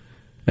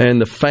 And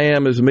the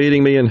fam is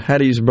meeting me in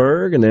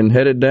Hattiesburg and then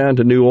headed down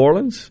to New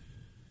Orleans.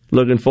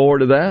 Looking forward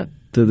to that,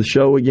 to the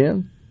show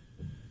again.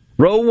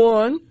 Row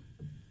 1.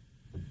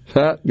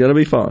 Going to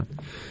be fun.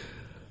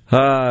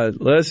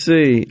 Let's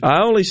see.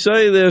 I only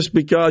say this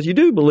because you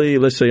do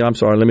believe, let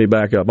me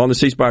back up. On the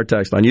C Spire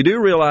text line, you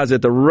do realize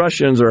that the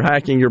Russians are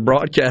hacking your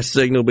broadcast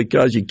signal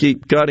because you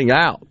keep cutting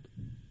out.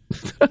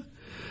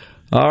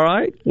 All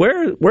right.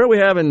 Where are we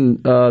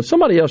having,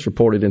 somebody else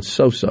reported in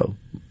so-so.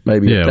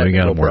 Maybe we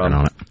got them working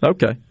on it.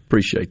 Okay.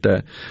 Appreciate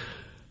that.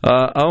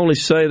 I only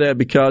say that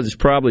because it's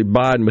probably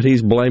Biden, but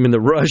he's blaming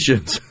the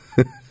Russians.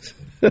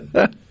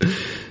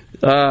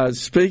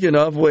 Speaking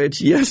of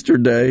which,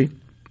 yesterday,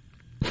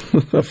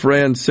 a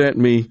friend sent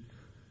me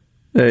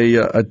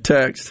a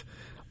text.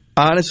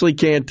 Honestly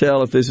can't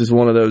tell if this is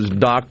one of those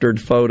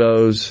doctored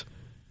photos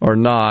or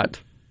not,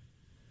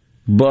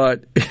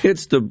 but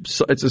it's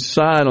a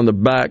sign on the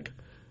back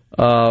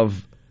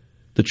of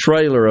the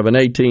trailer of an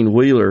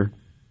 18-wheeler,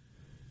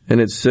 and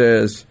it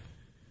says,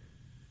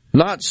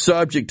 "Not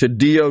subject to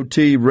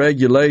DOT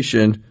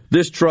regulation,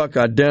 this truck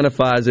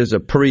identifies as a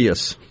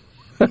Prius."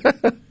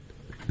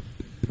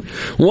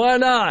 Why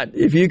not?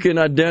 If you can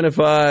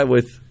identify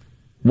with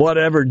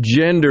whatever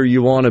gender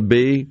you want to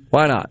be,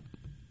 why not?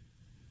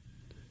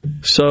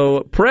 So,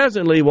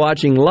 presently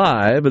watching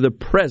live the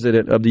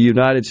President of the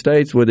United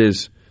States with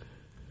his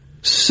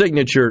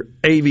signature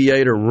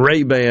aviator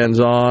Ray-Bans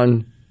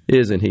on.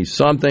 Isn't he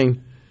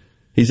something?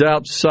 He's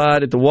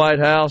outside at the White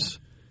House,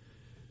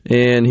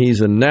 and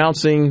he's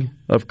announcing,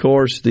 of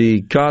course,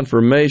 the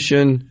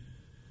confirmation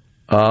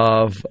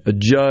of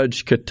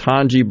Judge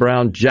Ketanji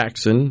Brown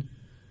Jackson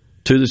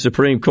to the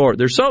Supreme Court.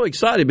 They're so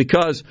excited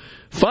because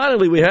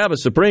finally we have a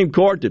Supreme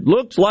Court that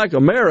looks like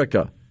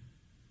America.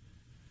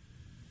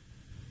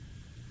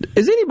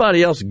 Is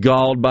anybody else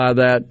galled by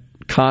that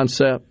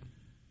concept?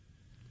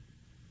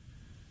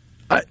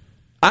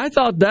 I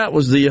thought that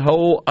was the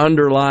whole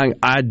underlying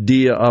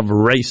idea of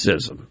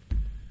racism.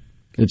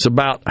 It's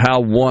about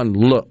how one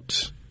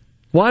looks.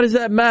 Why does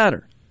that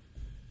matter?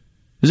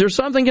 Is there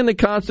something in the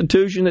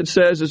Constitution that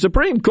says the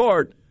Supreme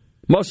Court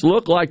must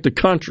look like the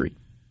country?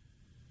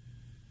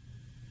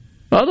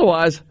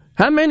 Otherwise,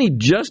 how many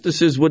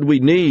justices would we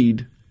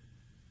need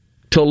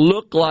to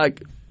look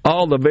like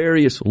all the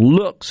various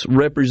looks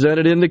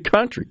represented in the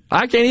country?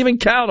 I can't even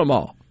count them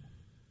all.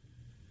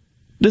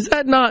 Does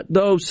that not,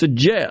 though,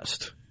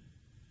 suggest,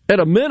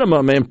 at a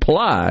minimum,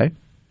 imply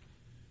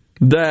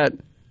that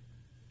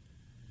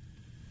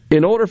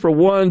in order for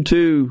one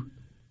to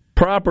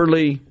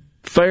properly,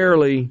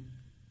 fairly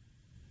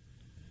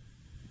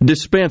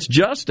dispense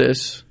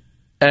justice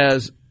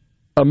as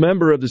a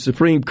member of the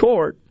Supreme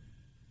Court,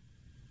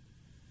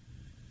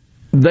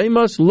 they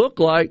must look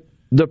like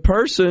the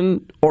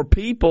person or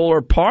people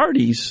or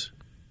parties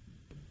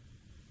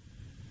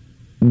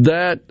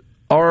that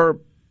are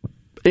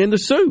in the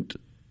suit?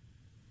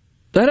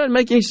 That doesn't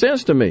make any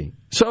sense to me.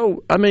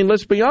 So, I mean,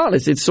 let's be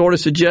honest. It sort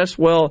of suggests,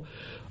 well,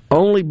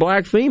 only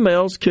black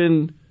females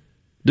can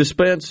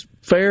dispense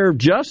fair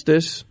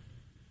justice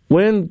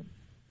when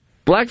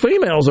black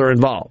females are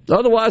involved.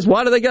 Otherwise,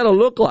 why do they got to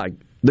look like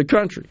the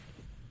country?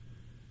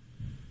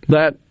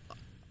 That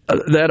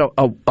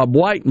a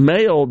white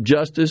male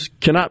justice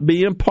cannot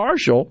be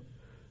impartial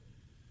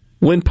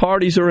when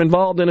parties are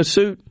involved in a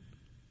suit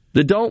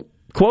that don't,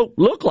 quote,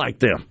 look like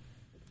them.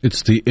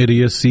 It's the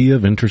idiocy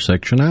of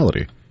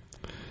intersectionality.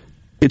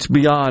 It's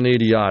beyond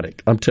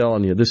idiotic. I'm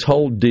telling you, this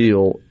whole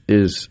deal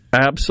is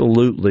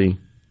absolutely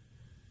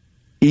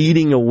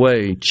eating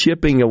away,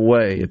 chipping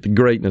away at the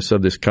greatness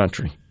of this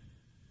country.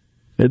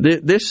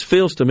 This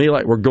feels to me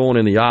like we're going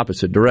in the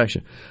opposite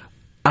direction.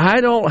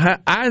 I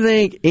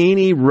think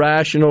any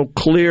rational,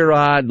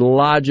 clear-eyed,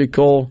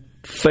 logical,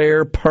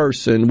 fair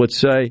person would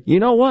say, you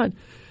know what?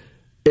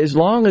 As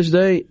long as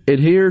they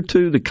adhere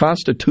to the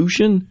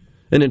Constitution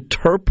and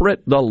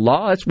interpret the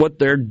law, that's what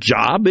their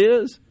job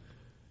is.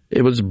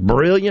 It was a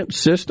brilliant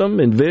system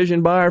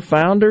envisioned by our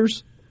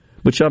founders,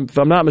 which, if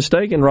I'm not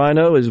mistaken,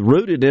 Rhino, is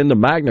rooted in the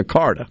Magna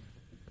Carta,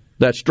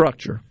 that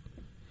structure.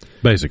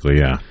 Basically,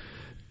 yeah.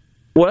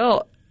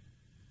 Well,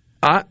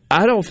 I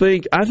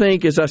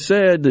think, as I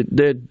said,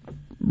 that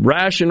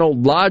rational,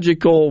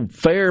 logical,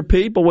 fair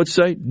people would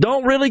say,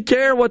 don't really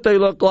care what they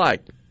look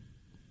like.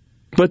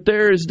 But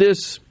there is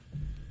this,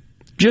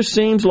 just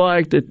seems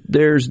like that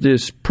there's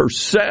this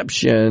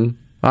perception,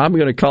 I'm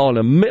going to call it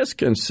a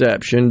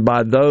misconception,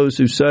 by those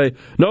who say,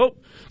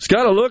 nope, it's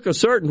got to look a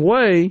certain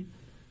way,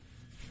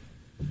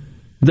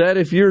 that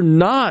if you're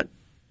not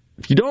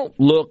If you don't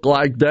look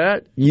like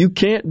that, you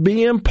can't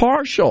be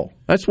impartial.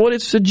 That's what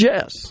it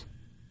suggests.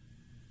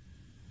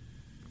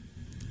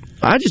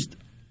 I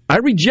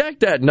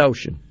reject that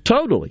notion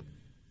totally.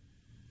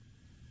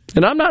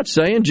 And I'm not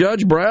saying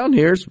Judge Brown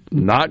here's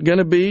not going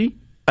to be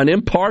an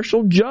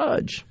impartial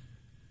judge.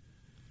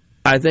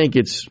 I think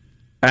it's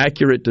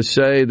accurate to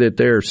say that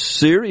there are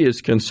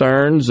serious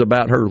concerns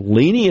about her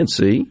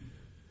leniency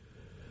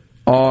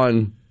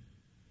on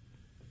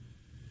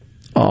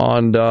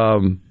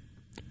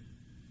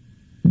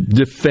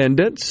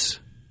defendants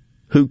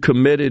who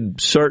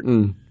committed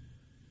certain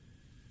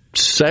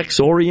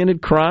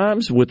sex-oriented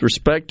crimes with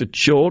respect to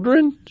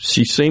children.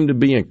 She seemed to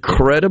be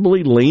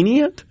incredibly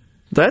lenient.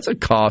 That's a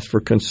cause for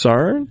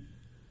concern.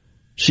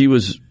 She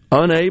was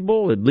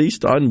unable, at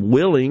least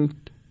unwilling,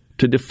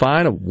 to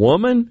define a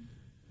woman,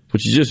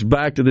 which is just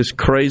back to this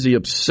crazy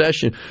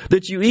obsession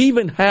that you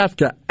even have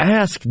to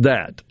ask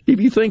that, if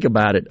you think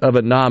about it, of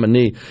a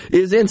nominee,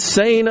 is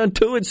insane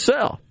unto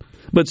itself.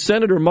 But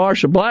Senator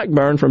Marsha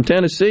Blackburn from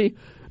Tennessee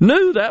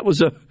knew that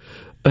was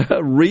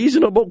a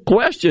reasonable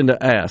question to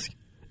ask.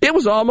 It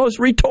was almost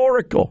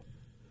rhetorical.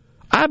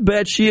 I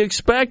bet she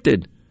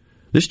expected,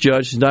 this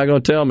judge is not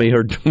going to tell me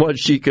what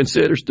she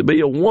considers to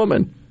be a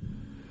woman.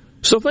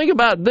 So think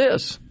about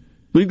this.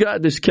 We've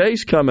got this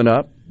case coming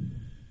up,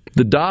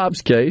 the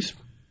Dobbs case,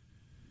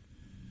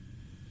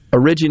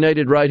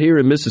 originated right here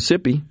in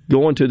Mississippi,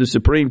 going to the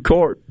Supreme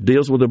Court,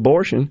 deals with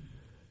abortion.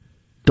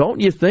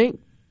 Don't you think?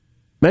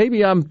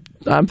 Maybe I'm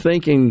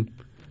thinking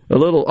a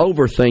little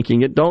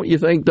overthinking it. Don't you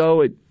think,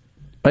 though, it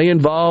may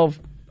involve,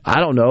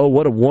 I don't know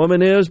what a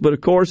woman is, but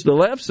of course the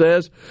left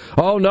says,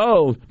 oh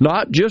no,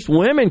 not just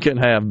women can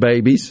have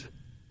babies.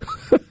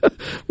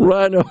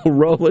 Rhino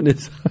rolling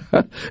his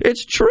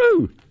it's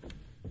true.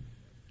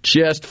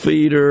 Chest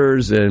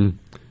feeders, and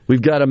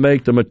we've got to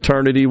make the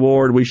maternity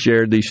ward, we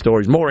shared these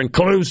stories, more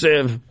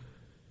inclusive.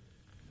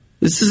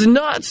 This is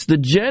nuts, the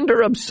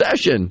gender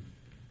obsession.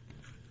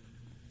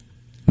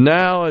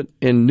 Now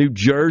in New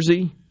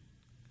Jersey,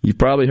 you've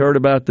probably heard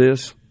about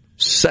this,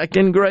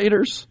 second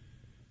graders.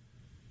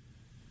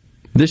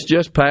 This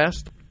just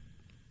passed.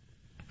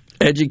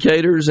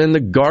 Educators in the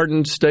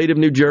Garden State of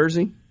New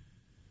Jersey,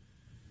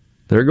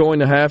 they're going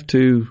to have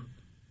to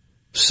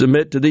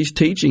submit to these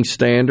teaching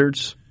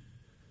standards.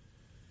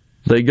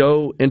 They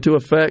go into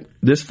effect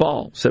this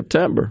fall,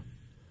 September.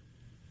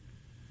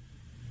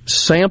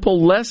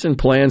 Sample lesson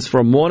plans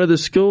from one of the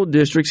school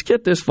districts,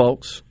 get this,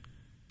 folks,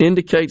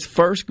 indicates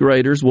first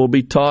graders will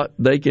be taught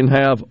they can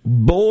have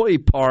boy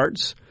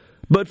parts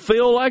but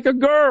feel like a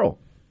girl.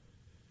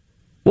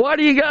 Why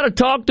do you got to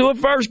talk to a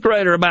first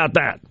grader about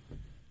that?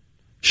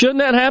 Shouldn't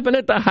that happen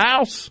at the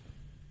house?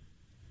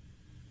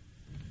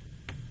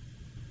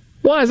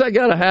 Why has that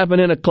got to happen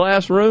in a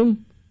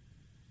classroom?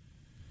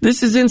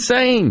 This is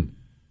insane.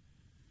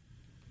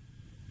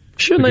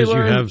 Shouldn't because they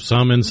learn? You have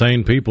some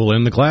insane people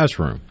in the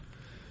classroom.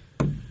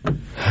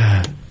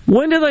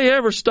 When do they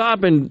ever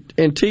stop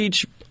and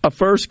teach a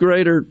first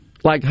grader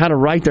like how to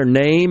write their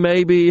name,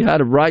 maybe, how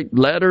to write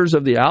letters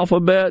of the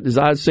alphabet, as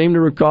I seem to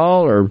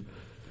recall, or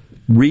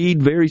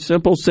read very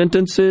simple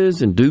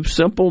sentences and do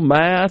simple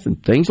math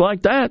and things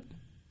like that?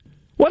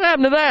 What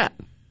happened to that?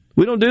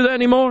 We don't do that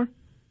anymore?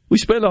 We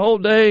spend the whole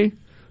day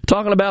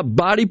talking about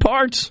body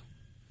parts?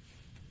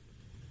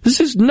 This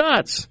is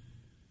nuts.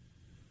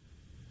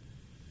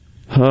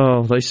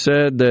 Oh, they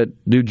said that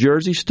New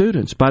Jersey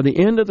students, by the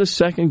end of the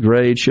second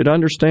grade, should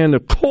understand the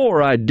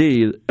core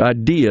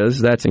ideas,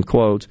 that's in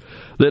quotes,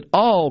 that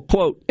all,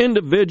 quote,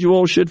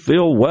 individuals should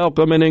feel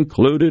welcome and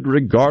included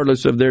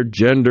regardless of their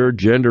gender,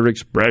 gender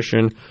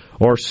expression,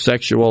 or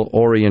sexual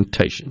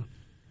orientation.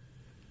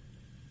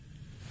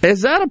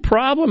 Is that a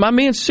problem? I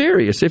mean, it's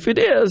serious. If it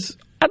is,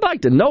 I'd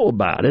like to know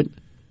about it,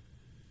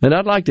 and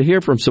I'd like to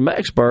hear from some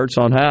experts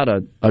on how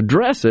to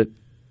address it,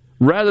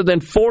 rather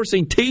than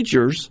forcing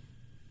teachers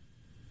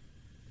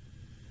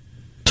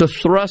to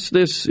thrust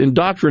this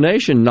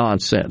indoctrination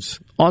nonsense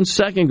on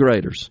second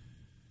graders.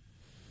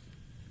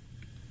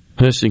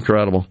 It's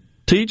incredible.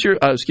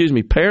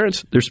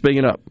 Parents, they're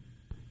speaking up.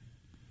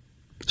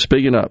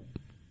 Speaking up.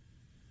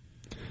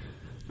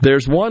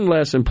 There's one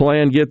lesson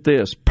plan, get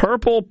this,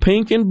 purple,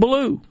 pink, and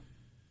blue.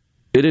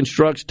 It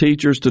instructs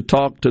teachers to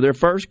talk to their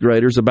first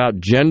graders about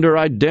gender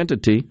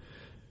identity,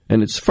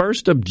 and its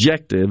first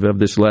objective of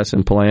this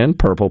lesson plan,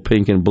 purple,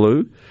 pink, and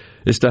blue,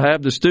 is to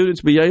have the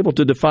students be able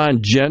to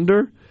define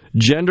gender,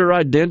 gender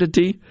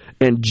identity,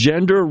 and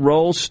gender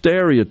role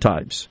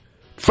stereotypes.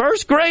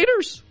 First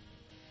graders?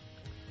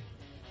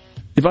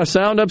 If I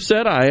sound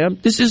upset, I am.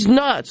 This is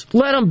nuts.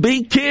 Let them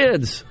be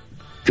kids.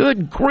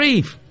 Good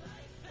grief.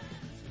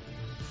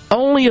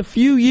 Only a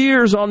few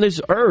years on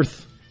this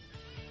earth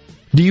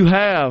do you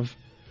have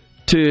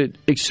to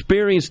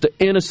experience the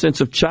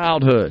innocence of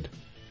childhood.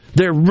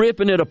 They're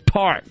ripping it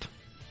apart.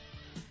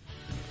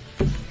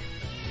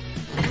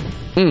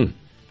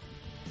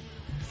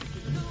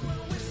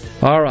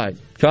 All right,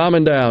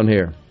 calming down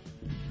here.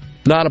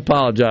 Not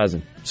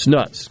apologizing. It's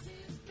nuts.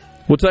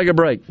 We'll take a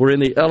break. We're in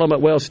the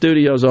Element Well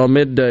studios on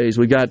Middays.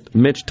 We got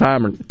Mitch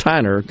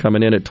Tyner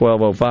coming in at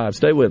 12:05.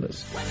 Stay with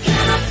us.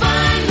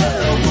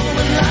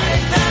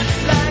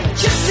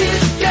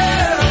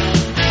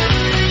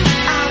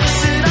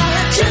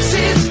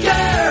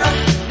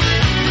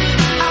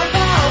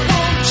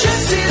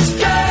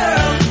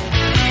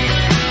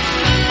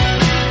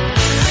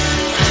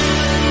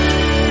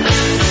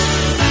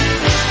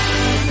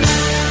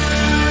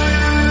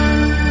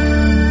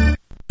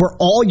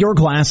 all your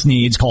glass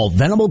needs, call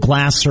Venable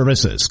Glass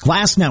Services.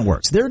 Glass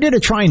Networks. They're going to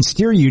try and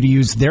steer you to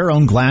use their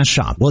own glass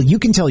shop. Well, you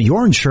can tell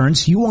your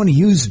insurance you want to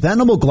use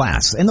Venable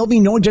Glass, and there'll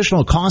be no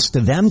additional cost to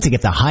them to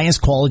get the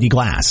highest quality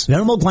glass.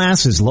 Venable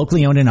Glass is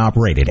locally owned and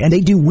operated, and they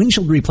do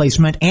windshield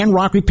replacement and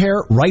rock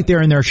repair right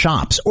there in their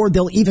shops, or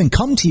they'll even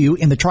come to you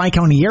in the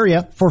Tri-County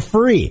area for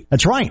free.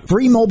 That's right,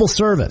 free mobile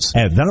service.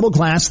 At Venable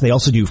Glass, they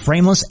also do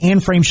frameless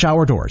and frame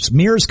shower doors,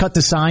 mirrors cut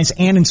to size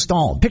and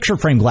installed, picture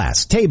frame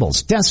glass,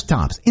 tables,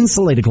 desktops,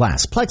 insulated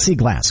glass,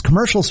 plexiglass,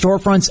 commercial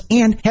storefronts,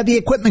 and heavy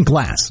equipment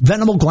glass.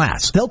 Venable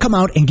Glass. They'll come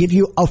out and give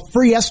you a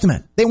free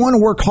estimate. They want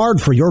to work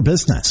hard for your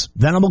business.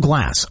 Venable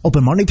Glass.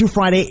 Open Monday through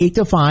Friday, 8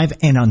 to 5,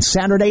 and on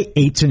Saturday,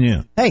 8 to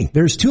noon. Hey,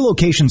 there's 2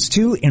 locations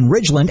too in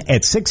Ridgeland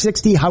at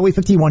 660 Highway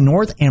 51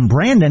 North and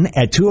Brandon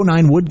at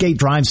 209 Woodgate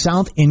Drive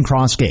South in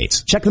Cross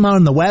Gates. Check them out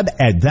on the web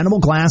at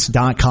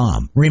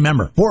venableglass.com.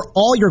 Remember, for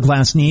all your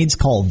glass needs,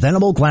 call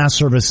Venable Glass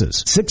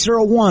Services.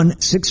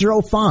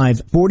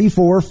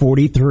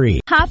 601-605-4443.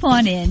 Hop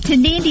on in to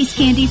Nandy's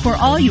Candy for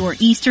all your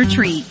Easter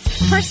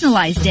treats.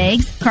 Personalized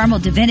eggs, caramel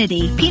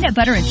divinity, peanut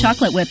butter and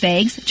chocolate whip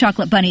eggs,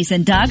 chocolate bunnies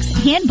and ducks,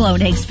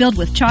 hand-blown eggs filled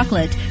with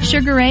chocolate,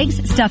 sugar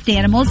eggs, stuffed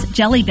animals,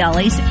 jelly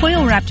bellies,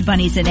 foil-wrapped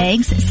bunnies and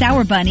eggs,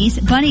 sour bunnies,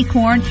 bunny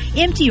corn,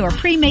 empty or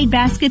pre-made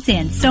baskets,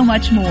 and so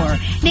much more.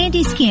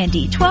 Nandy's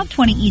Candy,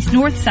 1220 East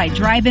Northside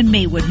Drive in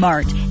Maywood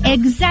Mart.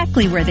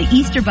 Exactly where the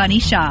Easter Bunny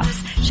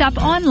shops. Shop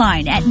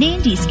online at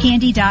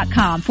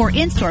nandyscandy.com for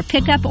in-store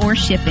pickup or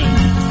shipping.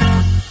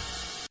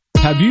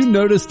 Have you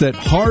noticed that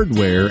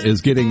hardware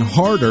is getting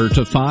harder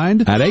to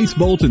find? At Ace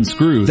Bolt &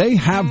 Screw, they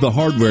have the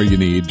hardware you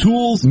need.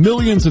 Tools,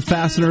 millions of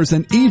fasteners,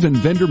 and even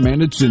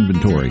vendor-managed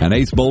inventory. And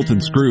Ace Bolt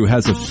 & Screw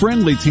has a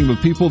friendly team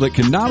of people that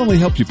can not only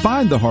help you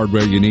find the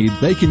hardware you need,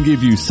 they can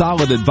give you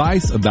solid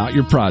advice about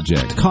your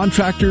project.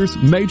 Contractors,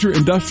 major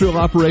industrial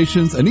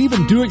operations, and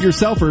even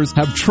do-it-yourselfers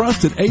have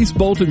trusted Ace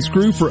Bolt &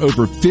 Screw for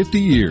over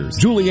 50 years.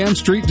 Julianne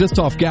Street, just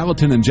off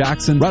Gallatin and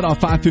Jackson, right off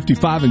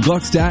 555 in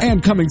Gluckstadt,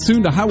 and coming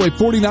soon to Highway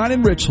 49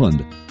 in Richland.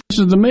 This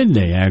is the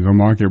Midday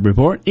Agri-Market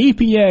Report.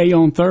 EPA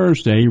on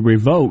Thursday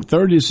revoked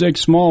 36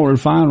 small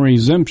refinery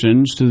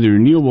exemptions to the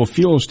renewable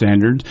fuel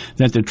standards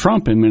that the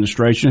Trump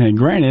administration had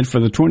granted for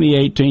the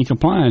 2018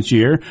 compliance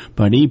year,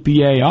 but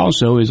EPA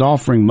also is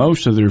offering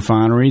most of the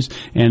refineries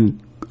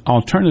an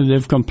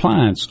alternative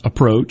compliance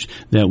approach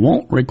that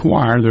won't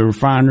require the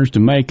refiners to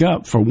make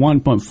up for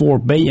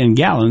 1.4 billion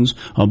gallons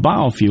of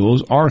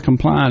biofuels or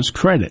compliance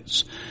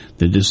credits.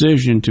 The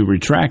decision to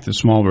retract the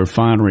small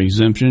refinery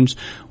exemptions,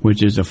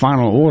 which is the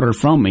final order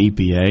from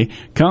EPA,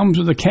 comes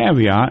with a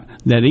caveat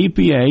that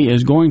EPA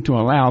is going to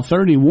allow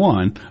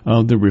 31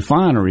 of the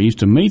refineries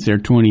to meet their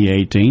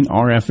 2018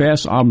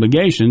 RFS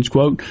obligations,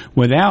 quote,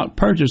 without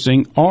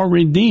purchasing or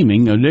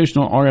redeeming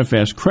additional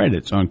RFS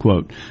credits,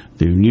 unquote.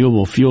 The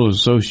Renewable Fuels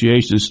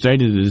Association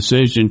stated the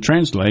decision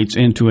translates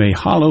into a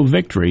hollow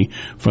victory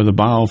for the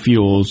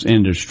biofuels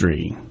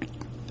industry.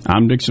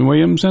 I'm Dixon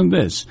Williams, and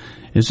this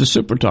is the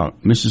Super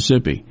Talk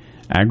Mississippi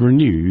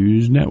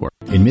Agri-News Network.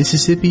 In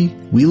Mississippi,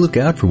 we look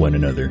out for one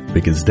another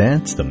because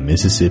that's the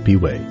Mississippi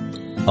way.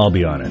 I'll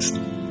be honest.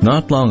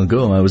 Not long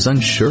ago, I was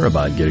unsure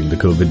about getting the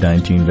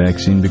COVID-19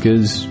 vaccine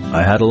because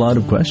I had a lot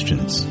of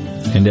questions.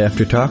 And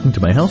after talking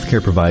to my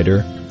healthcare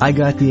provider, I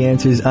got the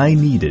answers I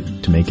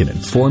needed to make an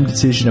informed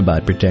decision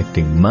about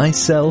protecting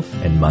myself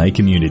and my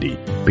community.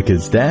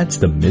 Because that's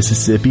the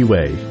Mississippi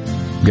way.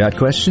 Got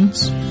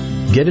questions?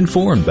 Get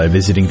informed by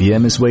visiting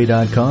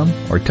themsway.com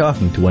or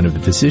talking to one of the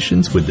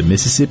physicians with the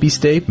Mississippi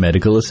State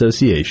Medical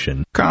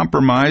Association.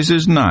 Compromise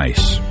is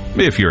nice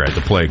if you're at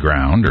the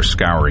playground or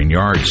scouring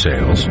yard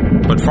sales.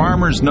 But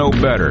farmers know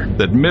better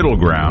that middle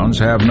grounds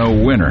have no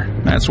winner.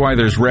 That's why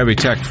there's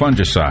Revitec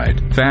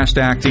fungicide,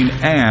 fast-acting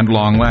and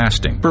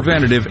long-lasting,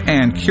 preventative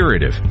and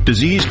curative,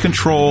 disease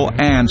control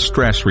and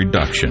stress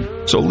reduction.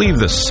 So leave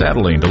the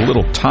settling to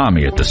little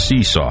Tommy at the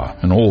seesaw,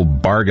 an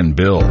old bargain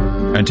bill,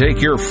 and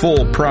take your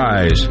full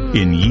prize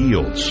in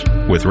yields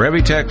with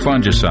Revitec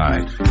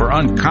fungicide for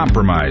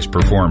uncompromised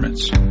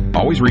performance.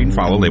 Always read and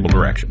follow label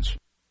directions.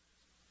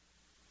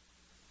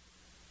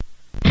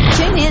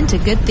 Tune in to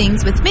Good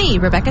Things with me,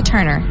 Rebecca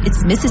Turner.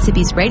 It's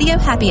Mississippi's Radio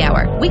Happy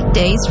Hour,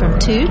 weekdays from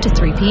 2 to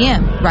 3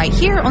 p.m., right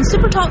here on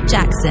Super Talk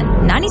Jackson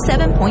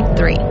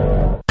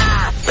 97.3.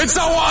 It's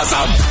so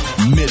awesome!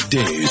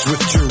 Middays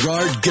with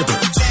Gerard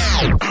Gibert.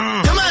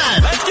 Come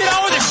on, let's get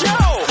on with the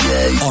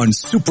show! On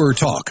Super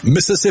Talk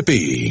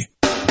Mississippi.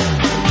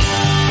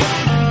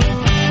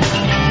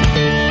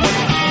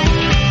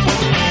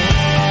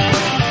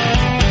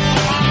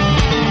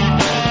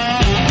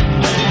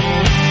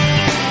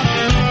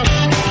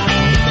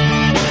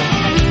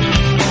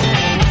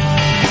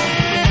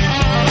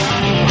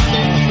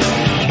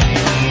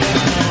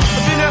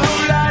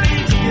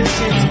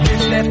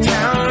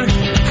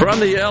 From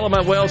the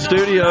Element Well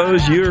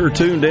Studios, you're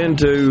tuned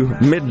into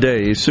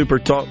Middays, Super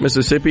Talk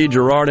Mississippi.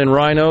 Gerard and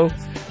Rhino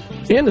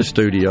in the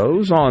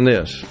studios on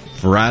this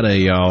Friday,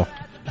 y'all.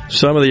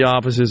 Some of the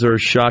offices are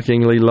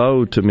shockingly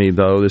low to me,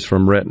 though. This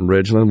from Rhett and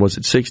Ridgeland. Was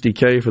it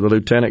 $60K for the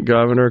lieutenant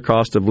governor?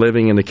 Cost of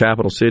living in the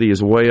capital city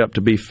is way up,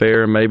 to be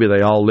fair. Maybe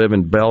they all live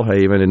in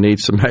Belhaven and need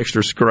some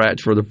extra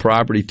scratch for the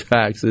property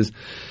taxes.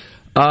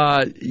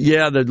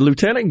 Yeah, the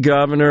lieutenant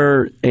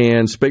governor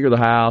and Speaker of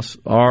the House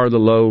are the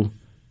low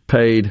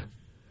paid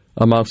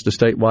amongst the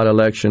statewide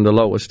election, the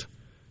lowest.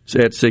 It's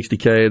at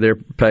 $60K. Their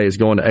pay is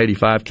going to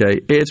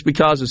 $85K. It's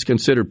because it's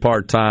considered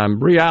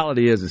part-time.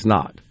 Reality is it's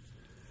not.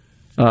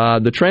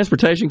 The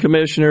transportation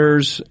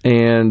commissioners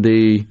and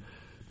the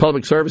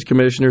public service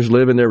commissioners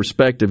live in their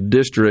respective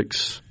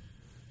districts.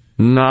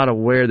 Not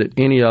aware that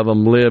any of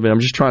them live in. I'm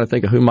just trying to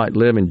think of who might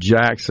live in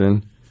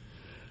Jackson.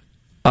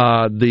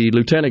 The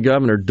lieutenant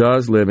governor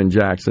does live in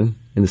Jackson,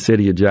 in the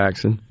city of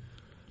Jackson,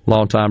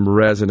 longtime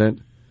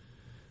resident.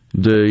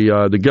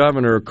 The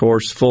governor, of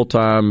course,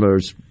 full-time or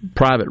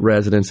private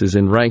residence is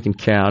in Rankin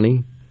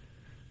County.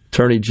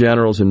 Attorney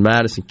General's in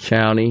Madison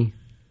County.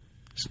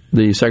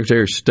 The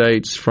Secretary of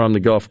State's from the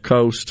Gulf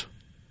Coast.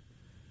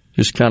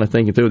 Just kind of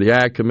thinking through. The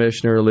Ag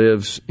Commissioner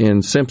lives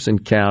in Simpson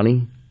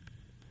County.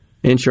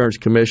 Insurance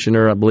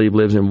Commissioner, I believe,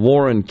 lives in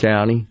Warren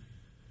County.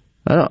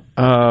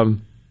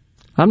 I'm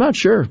not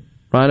sure.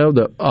 I know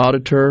the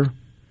Auditor, I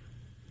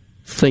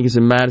think, is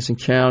in Madison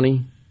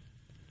County.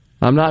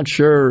 I'm not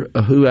sure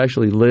who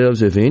actually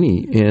lives, if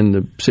any, in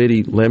the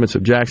city limits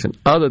of Jackson,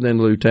 other than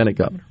the Lieutenant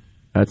Governor.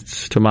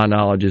 That's, to my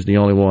knowledge, is the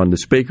only one. The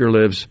Speaker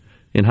lives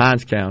in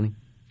Hinds County,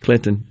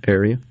 Clinton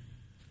area.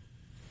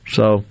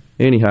 So,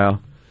 anyhow,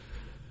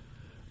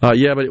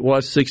 yeah, but it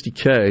was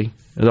 $60K.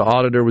 The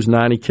Auditor was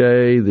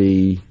 $90K.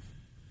 The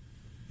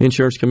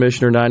Insurance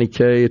Commissioner,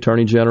 $90K.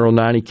 Attorney General,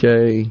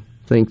 $90K. I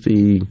think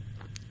the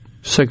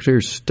Secretary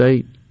of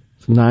State,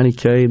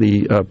 $90K,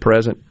 the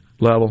present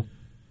level.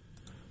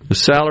 The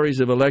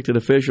salaries of elected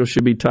officials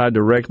should be tied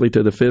directly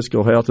to the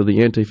fiscal health of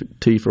the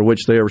entity for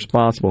which they are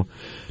responsible.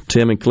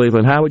 Tim in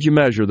Cleveland. How would you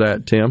measure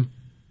that, Tim?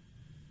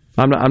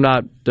 I'm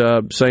not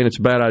saying it's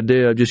a bad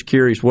idea. I'm just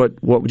curious,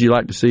 what would you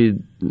like to see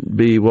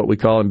be what we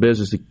call in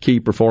business the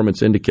key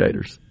performance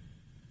indicators?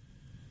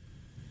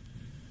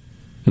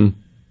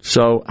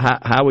 So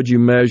how would you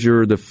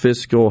measure the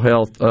fiscal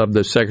health of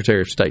the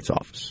Secretary of State's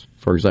office,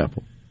 for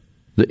example,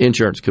 the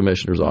Insurance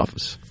Commissioner's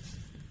office?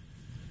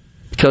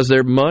 Because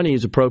their money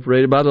is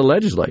appropriated by the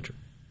legislature.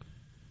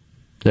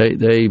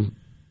 They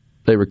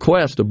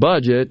request a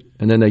budget,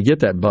 and then they get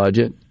that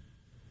budget.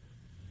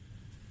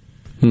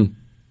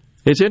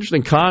 It's an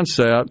interesting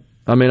concept.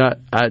 I mean,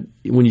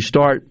 when you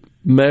start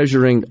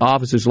measuring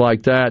offices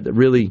like that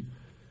really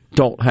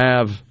don't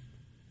have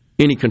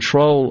any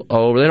control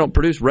over, they don't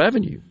produce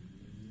revenue.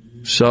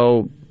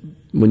 So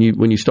when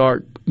you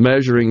start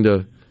measuring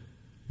the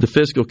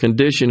fiscal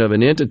condition of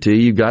an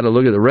entity, you've got to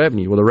look at the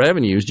revenue. Well, the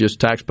revenue is just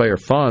taxpayer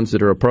funds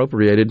that are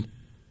appropriated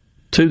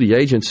to the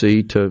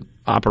agency to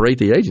operate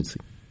the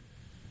agency.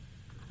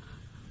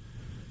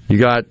 You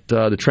got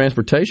the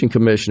transportation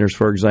commissioners,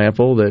 for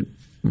example, that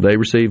they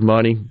receive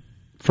money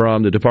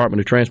from the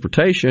Department of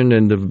Transportation,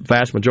 and the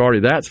vast majority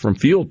of that's from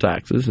fuel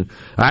taxes.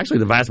 Actually,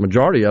 the vast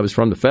majority of it is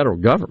from the federal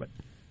government.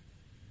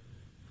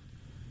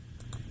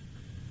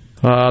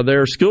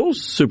 There are school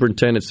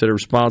superintendents that are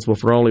responsible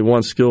for only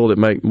one school that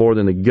make more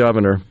than the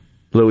governor.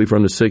 Louis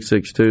from the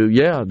 662.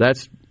 Yeah,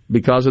 that's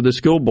because of the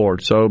school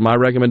board. So my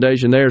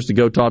recommendation there is to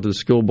go talk to the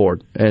school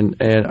board. And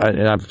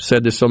I've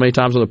said this so many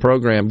times on the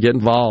program, get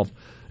involved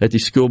at the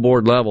school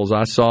board levels.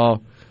 I saw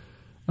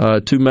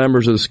 2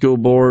 members of the school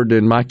board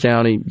in my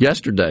county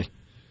yesterday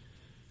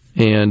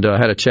and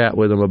had a chat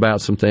with them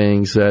about some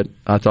things that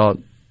I thought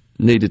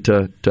needed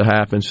to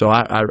happen. So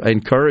I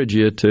encourage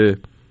you to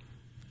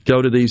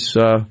go to these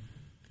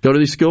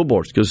school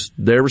boards because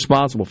they're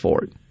responsible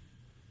for it.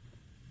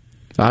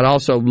 I'd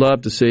also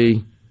love to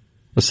see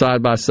a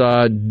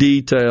side-by-side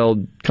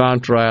detailed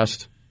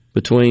contrast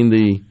between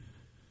the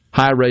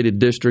high-rated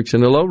districts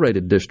and the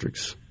low-rated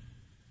districts.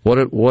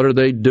 What are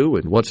they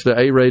doing? What's the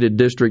A-rated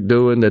district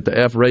doing that the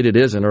F-rated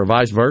isn't, or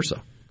vice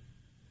versa?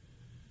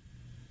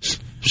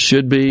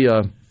 Should be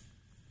a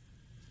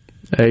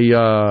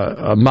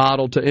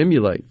model to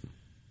emulate.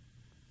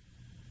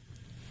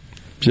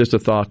 Just a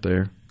thought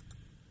there.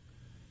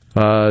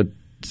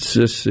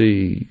 Let's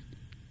see.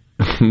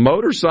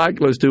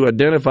 Motorcyclist who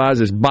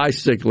identifies as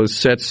bicyclist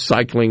sets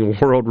cycling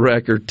world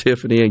record.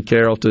 Tiffany in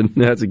Carrollton.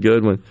 That's a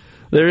good one.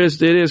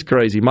 It is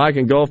crazy. Mike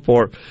in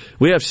Gulfport.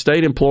 We have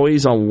state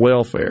employees on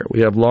welfare.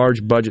 We have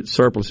large budget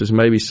surpluses.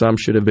 Maybe some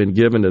should have been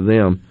given to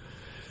them.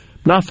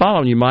 Not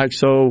following you, Mike.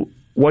 So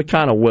what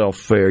kind of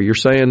welfare? You're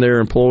saying there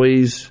are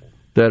employees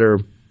that are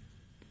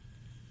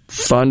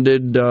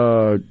funded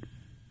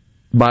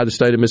by the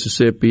state of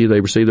Mississippi.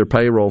 They receive their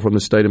payroll from the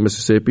state of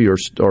Mississippi,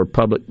 or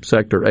public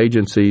sector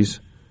agencies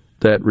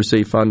that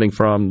receive funding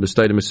from the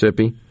state of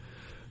Mississippi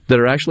that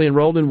are actually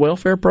enrolled in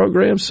welfare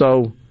programs.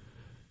 So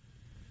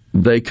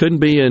they couldn't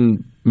be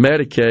in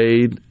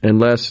Medicaid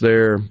unless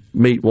they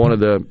meet one of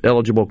the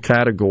eligible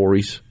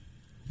categories.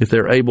 If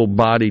they're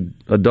able-bodied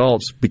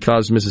adults,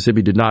 because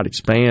Mississippi did not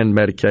expand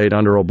Medicaid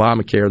under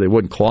Obamacare, they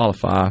wouldn't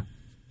qualify.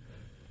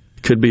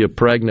 Could be a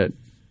pregnant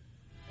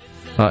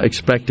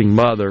expecting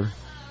mother.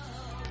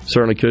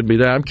 Certainly could be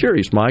that. I'm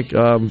curious, Mike,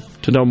 to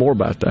know more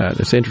about that.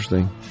 It's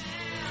interesting.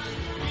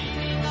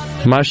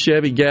 My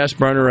Chevy gas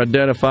burner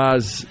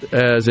identifies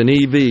as an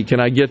EV.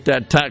 Can I get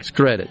that tax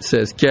credit?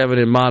 Says Kevin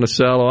in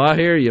Monticello. I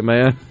hear you,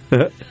 man.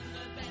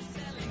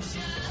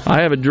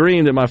 I have a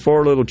dream that my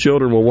 4 little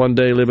children will one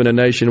day live in a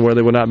nation where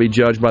they will not be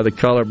judged by the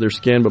color of their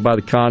skin, but by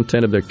the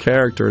content of their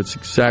character. It's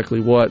exactly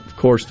what, of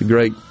course, the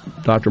great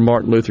Dr.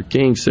 Martin Luther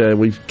King said.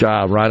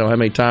 God, right? I don't know how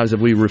many times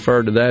have we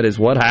referred to that as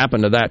what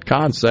happened to that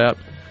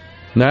concept.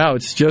 Now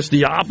it's just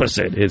the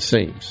opposite, it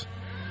seems.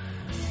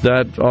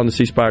 That on the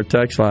C Spire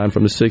text line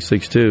from the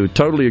 662.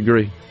 Totally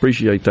agree.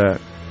 Appreciate that.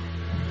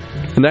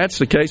 And that's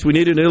the case. We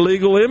need an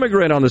illegal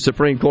immigrant on the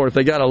Supreme Court if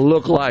they got to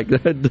look like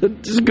that.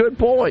 That's a good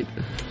point.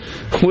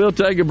 We'll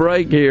take a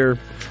break here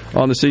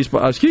on the C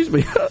Spire,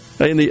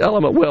 in the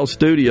Element Well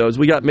studios.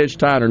 We got Mitch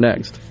Tyner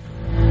next.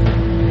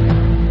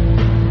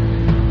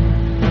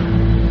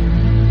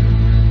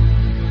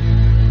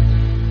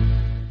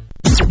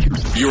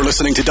 You're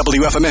listening to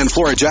WFMN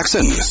Flora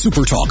Jackson,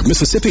 Super Talk,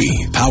 Mississippi,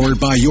 powered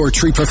by your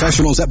tree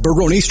professionals at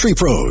Barone's Tree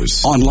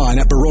Pros. Online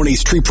at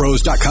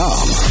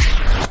baronestreepros.com.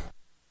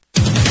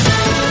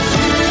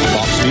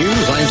 Fox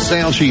News, I'm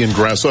Salchi in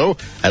Grasso.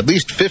 At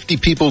least 50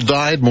 people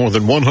died, more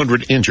than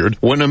 100 injured,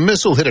 when a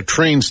missile hit a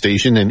train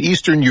station in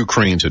eastern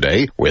Ukraine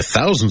today, where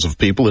thousands of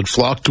people had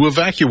flocked to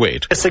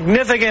evacuate. A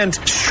significant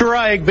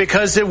strike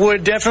because it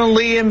would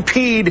definitely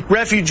impede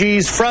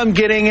refugees from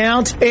getting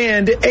out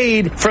and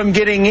aid from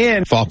getting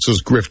in.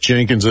 Fox's Griff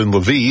Jenkins in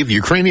Lviv.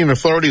 Ukrainian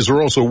authorities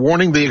are also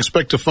warning they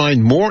expect to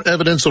find more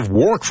evidence of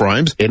war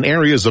crimes in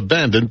areas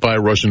abandoned by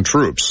Russian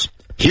troops.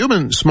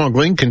 Human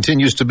smuggling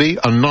continues to be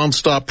a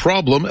nonstop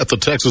problem at the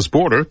Texas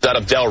border. Out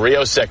of Del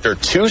Rio sector,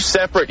 2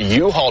 separate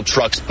U-Haul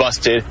trucks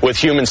busted with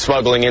human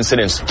smuggling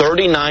incidents.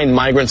 39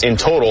 migrants in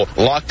total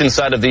locked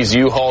inside of these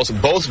U-Hauls.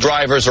 Both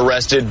drivers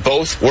arrested.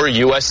 Both were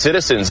U.S.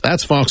 citizens.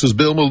 That's Fox's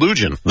Bill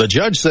Malugin. The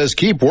judge says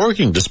keep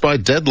working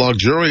despite deadlocked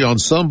jury on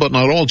some but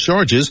not all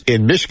charges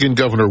in Michigan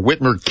Governor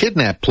Whitmer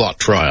kidnap plot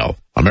trial.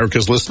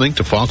 America's listening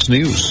to Fox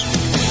News.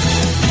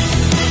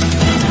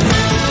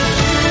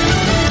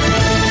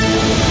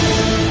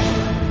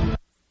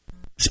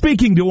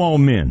 Speaking to all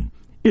men,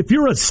 if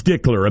you're a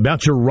stickler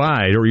about your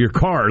ride or your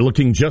car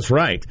looking just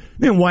right,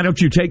 then why don't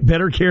you take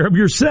better care of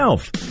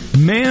yourself?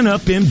 Man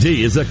Up MD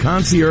is a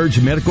concierge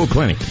medical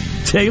clinic,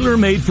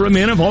 tailor-made for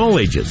men of all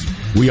ages.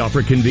 We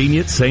offer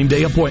convenient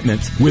same-day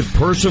appointments with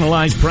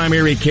personalized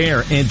primary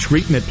care and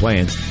treatment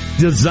plans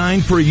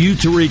designed for you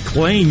to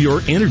reclaim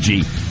your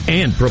energy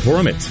and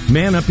performance.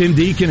 Man Up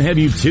MD can have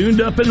you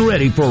tuned up and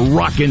ready for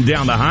rocking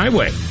down the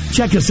highway.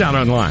 Check us out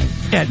online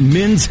at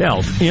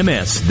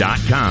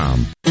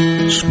menshealthms.com.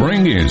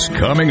 Spring is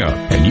coming up,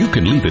 and you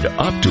can leave it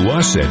up to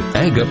us at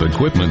Ag Up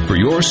Equipment for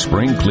your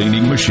spring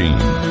cleaning machine.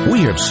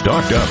 We have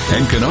stocked up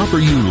and can offer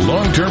you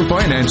long-term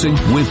financing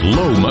with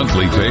low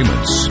monthly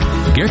payments.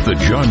 Get the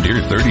John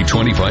Deere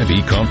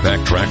 3025E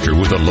compact tractor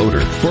with a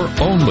loader for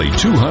only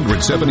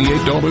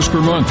 $278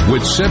 per month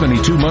with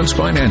 72 months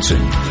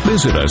financing.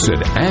 Visit us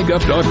at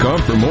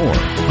agup.com for more.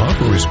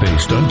 Offer is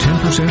based on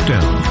 10%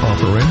 down.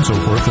 Offer ends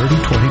over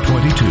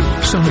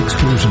 30/20/22. Some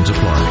exclusions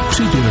apply.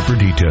 See dealer for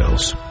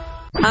details.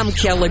 I'm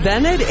Kelly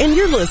Bennett, and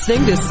you're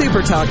listening to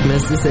Super Talk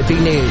Mississippi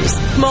News.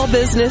 Small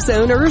business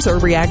owners are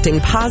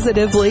reacting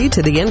positively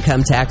to the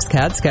income tax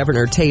cuts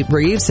Governor Tate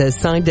Reeves has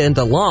signed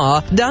into law.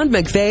 Don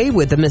McVeigh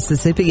with the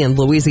Mississippi and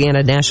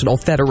Louisiana National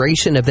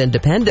Federation of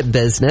Independent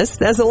Business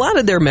says a lot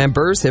of their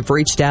members have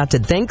reached out to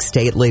thank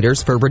state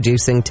leaders for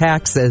reducing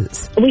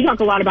taxes. We talk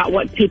a lot about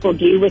what people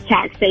do with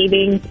tax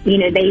savings. You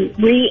know, they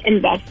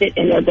reinvest it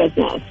in their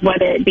business,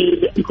 whether it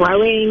be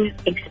growing,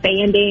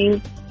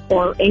 expanding,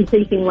 or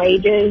increasing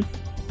wages.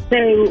 So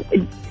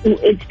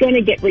it's going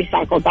to get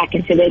recycled back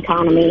into the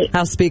economy.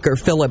 House Speaker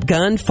Philip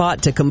Gunn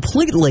fought to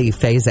completely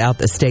phase out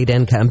the state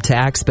income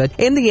tax, but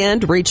in the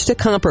end reached a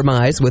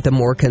compromise with a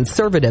more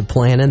conservative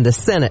plan in the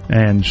Senate.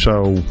 And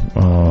so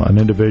an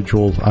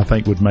individual, I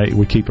think,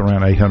 would keep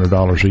around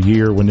 $800 a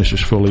year. When this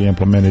is fully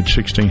implemented,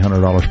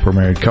 $1,600 per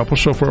married couple.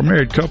 So for a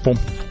married couple,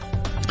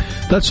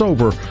 that's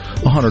over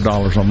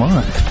 $100 a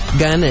month.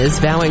 Gunn is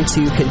vowing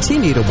to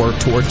continue to work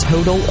toward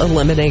total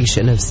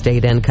elimination of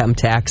state income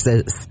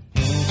taxes.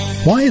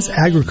 Why is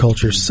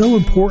agriculture so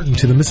important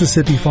to the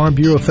Mississippi Farm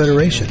Bureau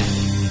Federation?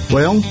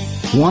 Well,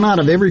 1 out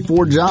of every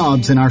 4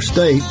 jobs in our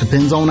state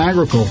depends on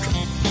agriculture,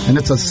 and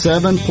it's a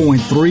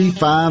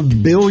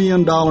 $7.35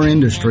 billion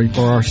industry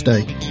for our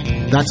state.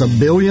 That's a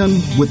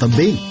billion with a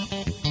B.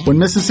 When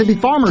Mississippi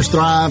farmers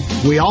thrive,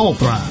 we all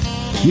thrive.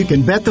 You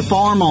can bet the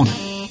farm on it.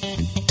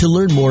 To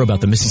learn more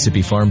about the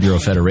Mississippi Farm Bureau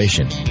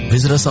Federation,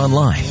 visit us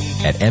online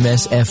at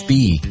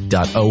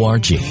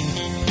msfb.org.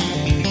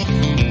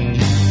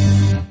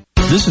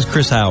 This is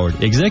Chris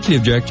Howard,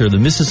 Executive Director of the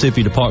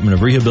Mississippi Department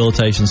of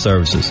Rehabilitation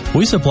Services.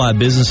 We supply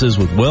businesses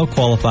with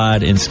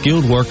well-qualified and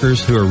skilled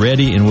workers who are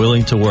ready and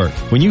willing to work.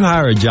 When you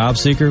hire a job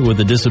seeker with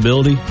a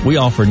disability, we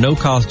offer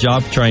no-cost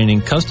job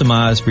training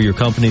customized for your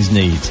company's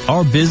needs.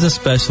 Our business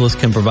specialists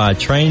can provide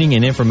training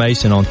and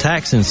information on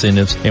tax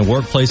incentives and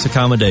workplace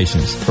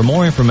accommodations. For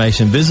more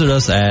information, visit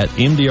us at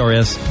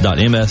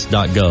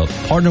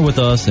mdrs.ms.gov. Partner with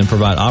us and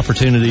provide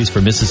opportunities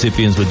for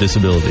Mississippians with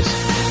disabilities.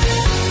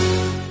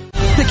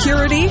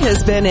 Security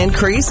has been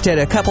increased at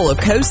a couple of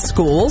coast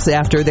schools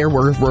after there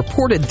were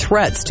reported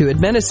threats to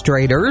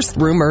administrators.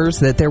 Rumors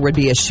that there would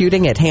be a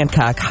shooting at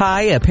Hancock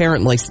High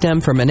apparently stem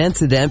from an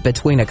incident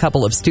between a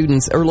couple of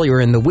students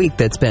earlier in the week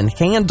that's been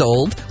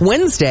handled.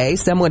 Wednesday,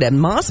 someone at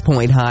Moss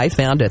Point High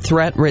found a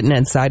threat written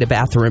inside a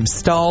bathroom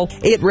stall.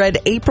 It read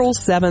April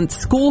 7th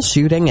school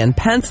shooting in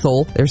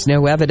pencil. There's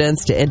no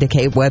evidence to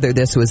indicate whether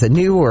this was a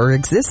new or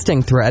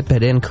existing threat,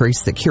 but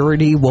increased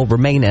security will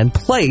remain in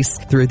place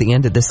through the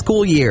end of the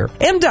school year.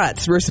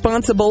 MDOT's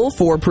responsible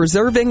for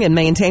preserving and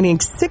maintaining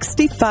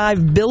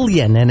 $65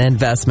 billion in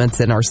investments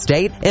in our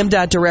state.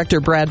 MDOT Director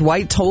Brad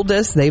White told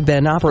us they've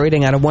been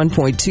operating on a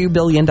 $1.2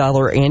 billion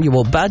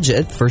annual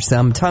budget for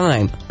some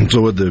time. So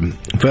with the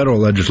federal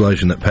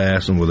legislation that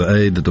passed and with the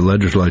aid that the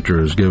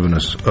legislature has given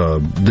us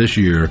this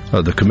year,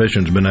 the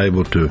commission's been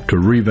able to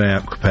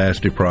revamp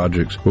capacity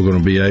projects. We're going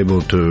to be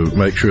able to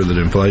make sure that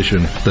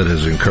inflation that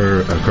has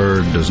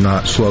occurred does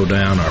not slow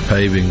down our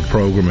paving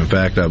program. In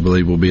fact, I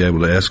believe we'll be able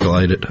to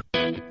escalate it.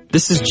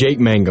 This is Jake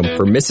Mangum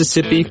for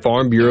Mississippi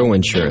Farm Bureau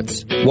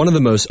Insurance. One of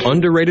the most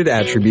underrated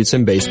attributes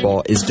in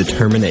baseball is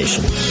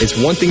determination. It's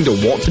one thing to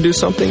want to do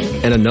something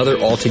and another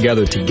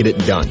altogether to get it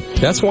done.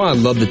 That's why I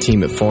love the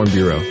team at Farm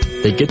Bureau.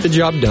 They get the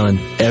job done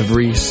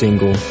every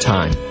single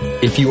time.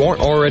 If you aren't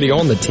already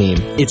on the team,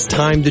 it's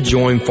time to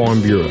join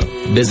Farm Bureau.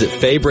 Visit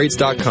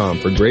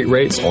favrates.com for great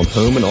rates on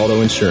home and auto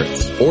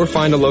insurance, or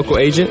find a local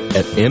agent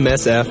at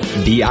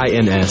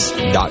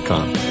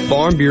msfbins.com.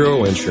 Farm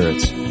Bureau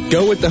Insurance.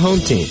 Go with the home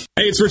team.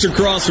 Hey, it's Richard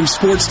Cross from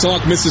Sports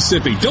Talk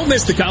Mississippi. Don't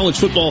miss the college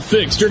football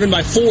fix, driven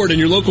by Ford and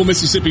your local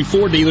Mississippi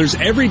Ford dealers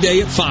every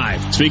day at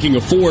 5. Speaking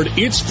of Ford,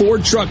 it's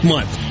Ford Truck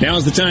Month. Now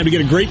is the time to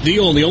get a great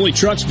deal on the only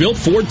trucks built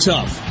Ford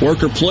tough.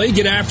 Work or play,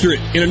 get after it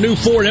in a new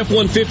Ford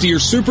F-150 or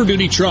Super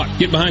Duty truck.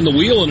 Get behind the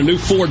wheel in a new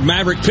Ford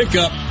Maverick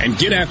pickup and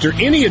get after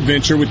any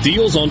adventure with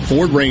deals on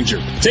Ford Ranger.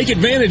 Take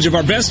advantage of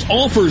our best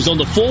offers on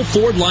the full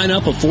Ford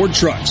lineup of Ford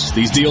trucks.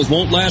 These deals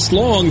won't last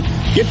long.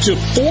 Get to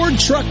Ford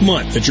Truck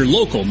Month at your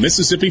local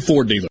Mississippi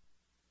Ford dealer.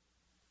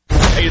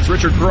 Hey, it's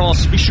Richard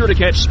Cross. Be sure to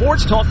catch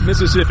Sports Talk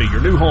Mississippi,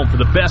 your new home for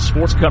the best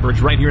sports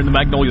coverage right here in the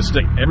Magnolia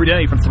State. Every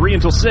day from 3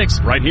 until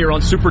 6, right here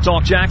on Super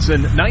Talk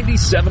Jackson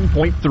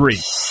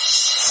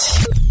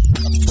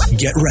 97.3.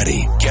 Get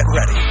ready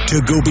to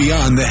go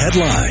beyond the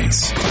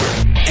headlines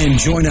and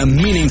join a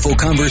meaningful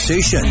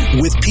conversation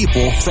with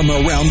people from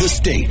around the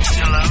state.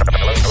 Hello?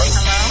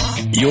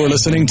 You're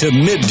listening to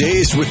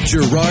Middays with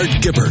Gerard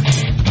Gibert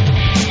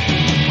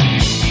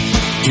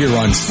here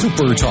on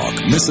Super Talk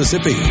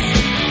Mississippi.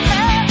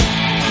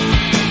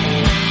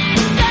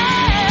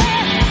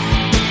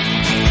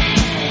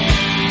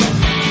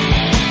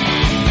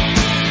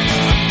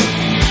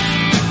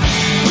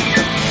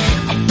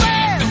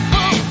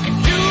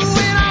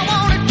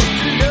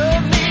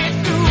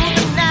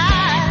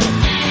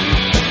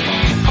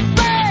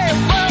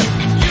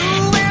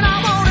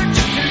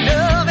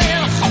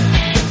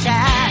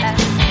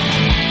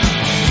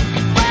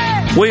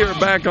 We are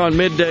back on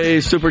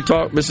Middays Super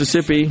Talk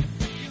Mississippi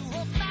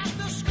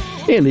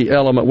in the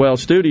Element Well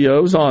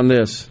Studios on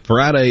this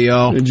Friday,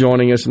 y'all.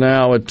 Joining us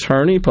now,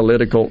 attorney,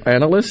 political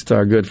analyst,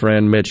 our good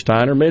friend Mitch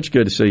Tyner. Mitch,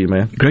 good to see you,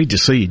 man. Great to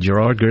see you,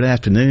 Gerard. Good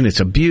afternoon. It's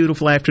a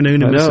beautiful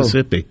afternoon in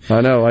Mississippi.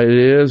 I know, it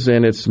is,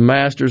 and it's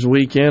Masters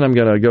weekend. I'm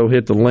going to go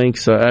hit the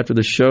links after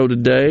the show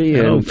today.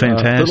 And,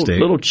 fantastic.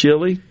 Little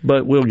chilly,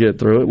 but we'll get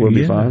through it. We'll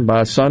be fine.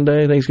 By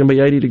Sunday, I think it's going to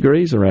be 80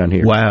 degrees around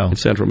here. Wow. In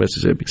central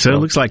Mississippi. So it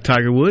looks like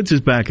Tiger Woods is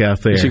back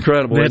out there. It's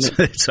incredible, isn't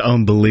it? It's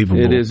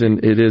unbelievable.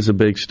 It is a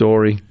big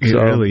story. It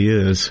really is.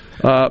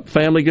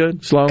 Family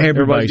good? Sloan?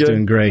 Everybody's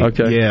doing great.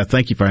 Okay. Yeah,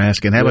 thank you for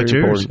asking. How about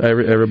yours?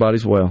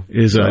 Everybody's well.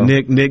 Is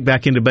Nick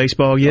back into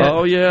baseball yet?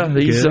 Oh yeah,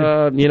 he's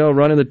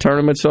running the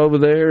tournaments over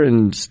there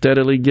and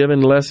steadily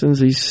giving lessons.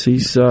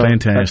 He's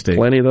fantastic.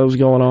 Plenty of those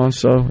going on,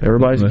 so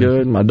everybody's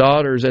good. My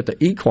daughter's at the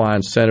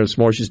Equine Center this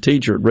morning. She's a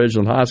teacher at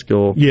Ridgeland High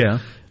School. Yeah.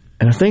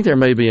 And I think there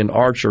may be an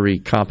archery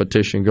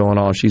competition going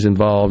on. She's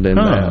involved in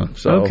that.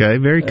 So, okay,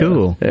 very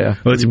cool. Yeah.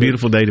 Well, it's a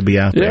beautiful day to be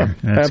out there.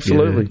 Yeah,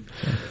 absolutely. Good.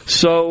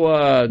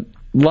 So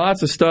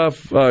lots of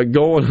stuff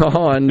going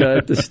on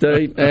at the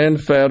state and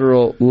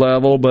federal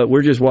level, but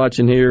we're just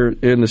watching here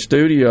in the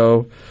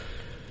studio.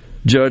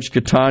 Judge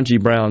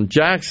Ketanji Brown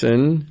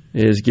Jackson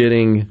is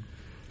getting,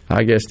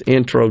 I guess,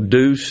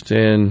 introduced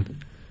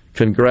and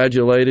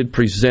congratulated,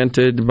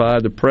 presented by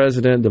the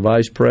president, the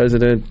vice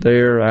president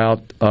there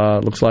out,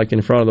 looks like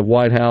in front of the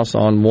White House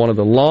on one of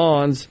the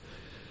lawns.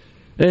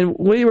 And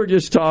we were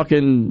just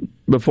talking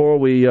before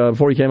we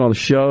came on the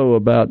show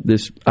about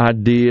this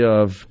idea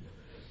of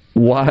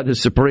why the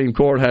Supreme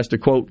Court has to,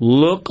 quote,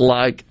 look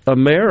like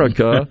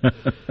America.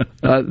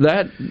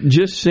 That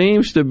just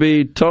seems to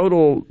be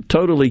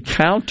totally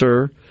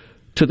counter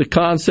to the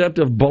concept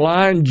of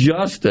blind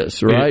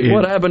justice, right?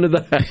 What happened to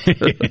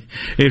that?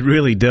 It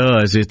really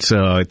does. It's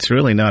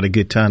really not a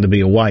good time to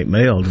be a white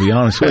male, to be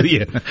honest with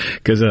you,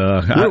 because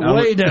we're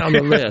way down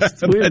the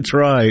list. That's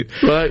right.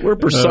 Right, we're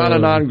persona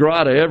non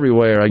grata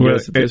everywhere, I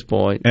guess, at this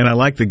point. And I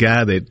like the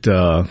guy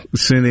that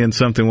sent in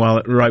something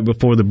right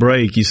before the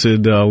break. He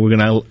said we're going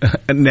to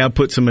now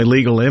put some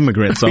illegal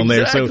immigrants on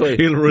there, so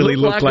it'll really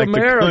look like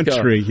America. The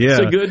country. Yeah,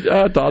 it's a good.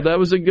 I thought that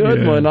was a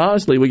good one.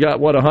 Honestly, we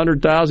got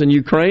 100,000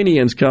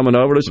 Ukrainians coming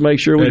over. Let's make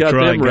sure we got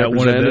them represented. Got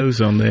one of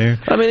those on there.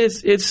 I mean,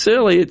 it's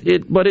silly.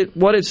 But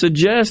what it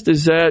suggests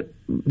is that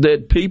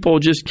people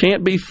just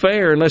can't be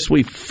fair unless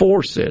we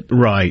force it.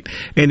 Right.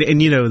 And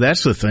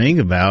that's the thing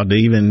about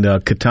even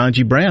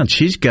Ketanji Brown.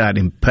 She's got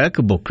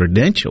impeccable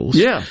credentials.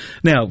 Yeah.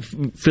 Now,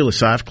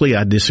 philosophically,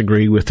 I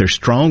disagree with her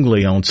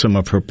strongly on some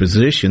of her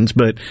positions,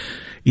 but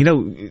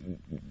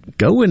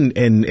go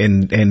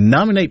and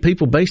nominate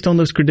people based on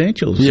those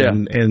credentials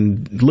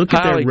and look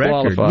at their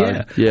record.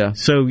 Qualified. Yeah.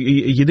 So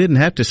you didn't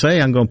have to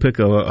say, I'm going to pick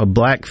a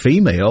black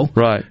female.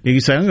 Right. You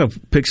can say, I'm going to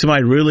pick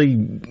somebody really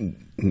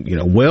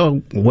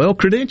well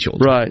credentialed,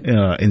 right?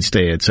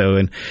 Instead,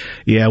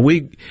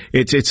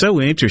 it's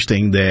so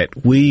interesting that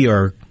we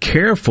are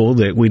careful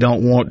that we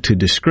don't want to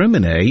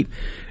discriminate,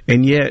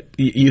 and yet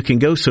you can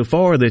go so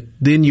far that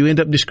then you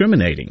end up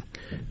discriminating,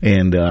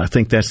 and I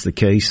think that's the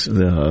case.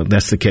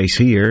 That's the case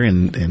here,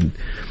 and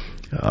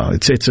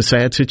it's a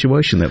sad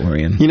situation that we're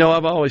in.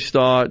 I've always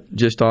thought,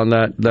 just on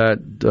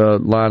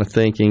that line of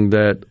thinking,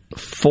 that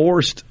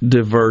forced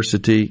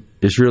diversity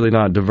is really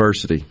not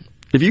diversity.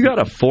 If you got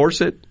to force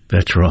it,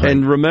 that's right.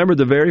 And remember,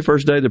 the very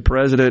first day the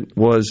president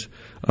was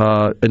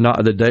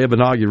the day of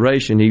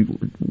inauguration, he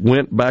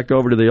went back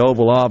over to the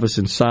Oval Office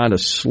and signed a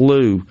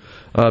slew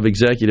of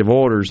executive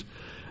orders,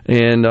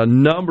 and a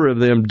number of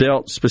them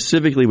dealt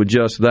specifically with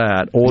just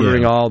that,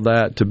 ordering all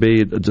that to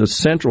be the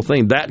central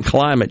thing, that and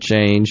climate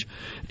change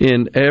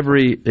in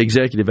every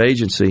executive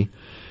agency.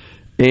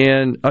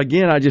 And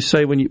again, I just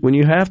say when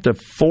you have to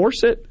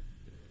force it,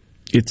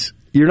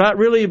 you're not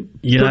really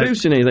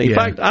producing anything. In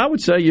fact, I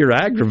would say you're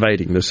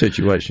aggravating the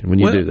situation when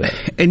you do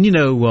that. And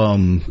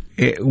when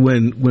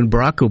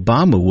Barack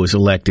Obama was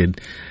elected,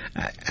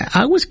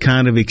 I was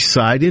kind of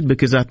excited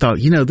because I thought,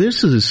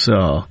 this is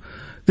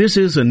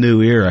a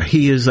new era.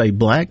 He is a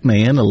black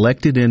man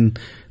elected in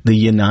the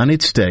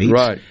United States.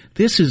 Right.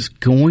 This is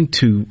going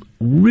to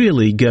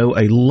really go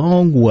a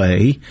long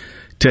way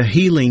to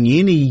healing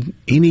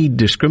any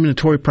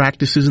discriminatory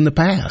practices in the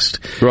past.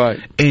 Right.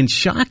 And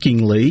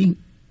shockingly,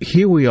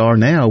 here we are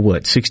now,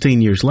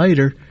 16 years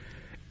later,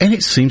 and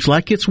it seems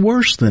like it's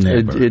worse than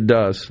ever. It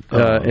does,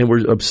 and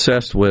we're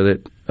obsessed with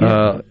it.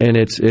 And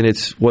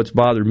it's what's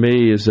bothered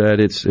me is that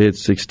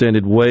it's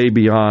extended way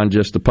beyond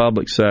just the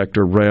public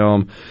sector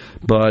realm.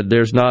 But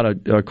there's not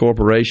a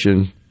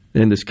corporation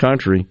in this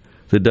country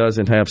that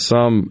doesn't have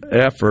some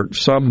effort,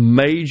 some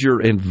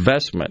major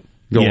investment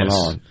going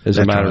on. As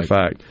a matter of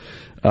fact,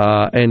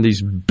 and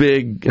these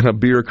big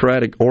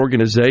bureaucratic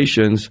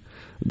organizations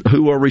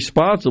who are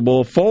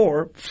responsible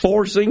for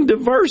forcing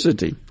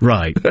diversity.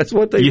 Right. That's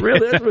what they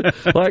really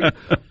like.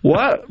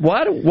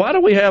 Why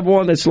do we have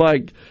one that's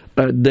like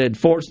I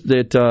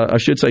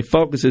should say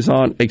focuses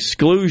on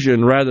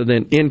exclusion rather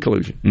than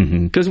inclusion?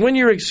 Because when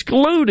you're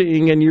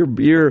excluding and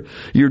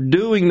you're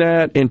doing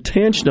that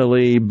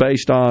intentionally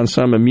based on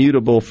some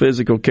immutable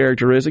physical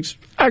characteristics,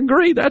 I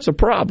agree that's a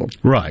problem.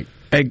 Right.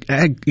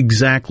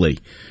 Exactly.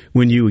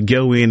 When you would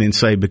go in and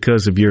say,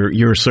 because of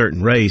your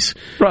certain race,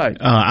 right,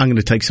 I'm going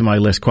to take somebody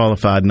less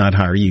qualified and not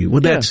hire you. Well,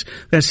 that's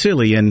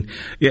silly. And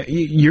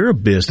you're a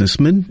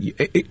businessman.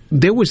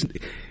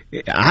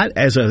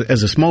 As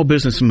a small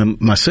businessman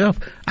myself,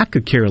 I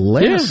could care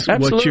less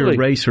what your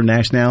race or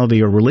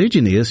nationality or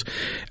religion is.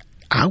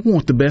 I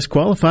want the best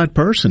qualified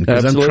person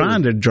because I'm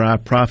trying to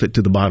drive profit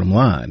to the bottom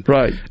line.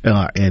 Right.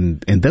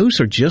 And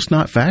those are just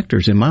not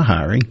factors in my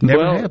hiring.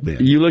 Never have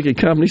been. You look at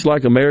companies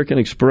like American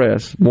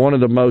Express, one of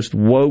the most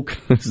woke,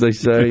 as they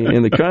say,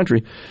 in the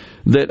country,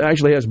 that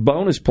actually has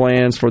bonus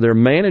plans for their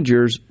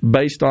managers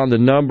based on the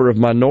number of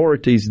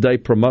minorities they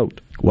promote.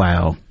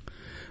 Wow.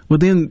 Well,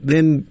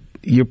 then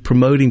you're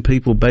promoting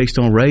people based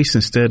on race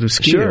instead of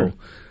skill. Sure.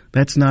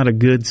 That's not a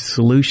good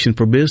solution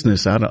for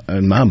business,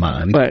 in my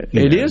mind. Right.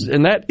 It is,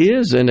 and that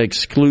is an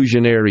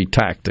exclusionary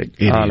tactic,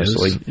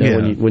 honestly,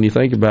 when you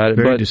think about it.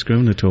 Very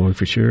discriminatory,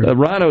 for sure.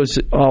 Rhino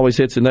always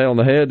hits the nail on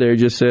the head there. He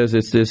just says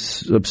it's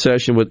this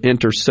obsession with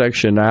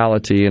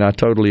intersectionality, and I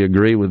totally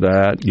agree with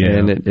that. Yeah.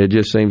 And it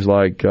just seems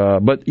like,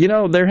 but,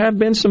 there have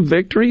been some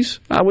victories,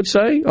 I would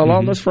say,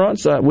 along those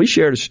fronts. We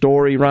shared a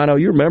story, Rhino,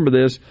 you remember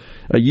this,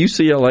 a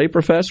UCLA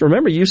professor.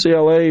 Remember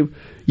UCLA, a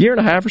year and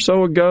a half or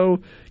so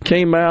ago,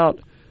 came out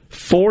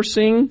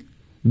forcing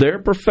their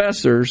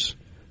professors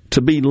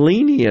to be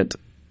lenient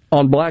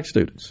on black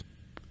students,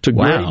 to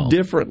grade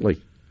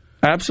differently.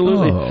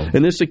 Absolutely.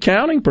 And this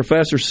accounting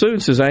professor sued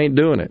and says, I ain't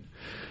doing it.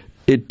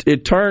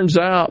 it turns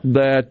out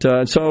that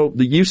so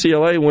the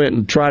UCLA went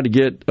and tried to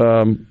get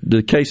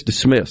the case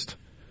dismissed,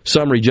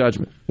 summary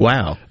judgment.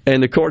 Wow.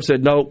 And the court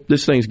said, no,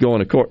 this thing's going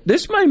to court.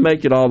 This may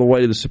make it all the way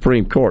to the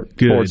Supreme Court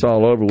before it's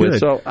all over with.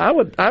 So I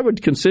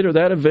would consider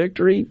that a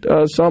victory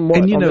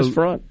somewhat on this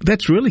front.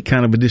 That's really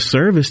kind of a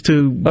disservice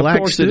to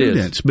black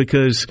students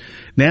because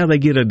now they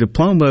get a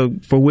diploma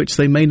for which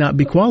they may not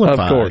be qualified.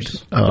 Of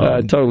course.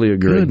 I totally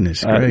agree.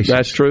 Goodness gracious.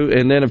 That's true.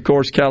 And then, of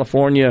course,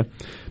 California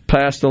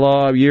passed a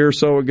law a year or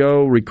so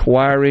ago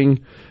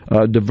requiring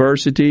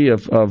diversity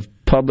of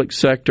public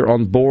sector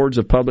on boards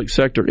of public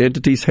sector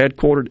entities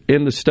headquartered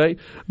in the state.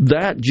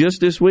 That just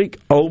this week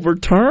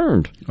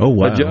overturned. Oh,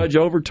 wow. A judge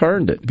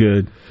overturned it.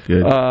 Good.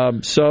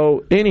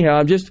 So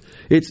anyhow,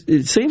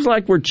 it seems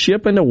like we're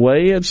chipping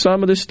away at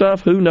some of this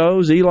stuff. Who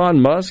knows?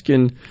 Elon Musk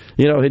and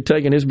had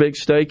taken his big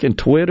stake in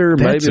Twitter.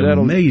 That's maybe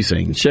that'll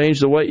amazing. Change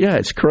the way. Yeah,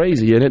 it's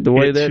crazy, isn't it? The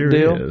way that sure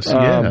deal is.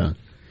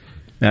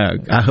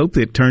 I hope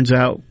it turns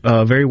out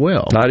very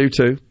well. I do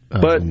too.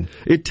 But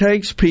it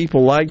takes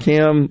people like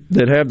him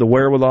that have the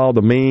wherewithal,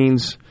 the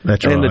means, and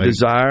the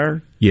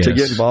desire to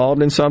get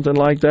involved in something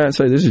like that and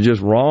say, this is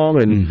just wrong.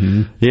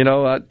 And,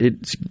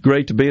 it's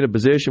great to be in a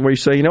position where you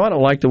say, I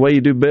don't like the way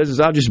you do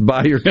business. I'll just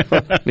buy your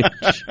company.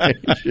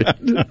 Change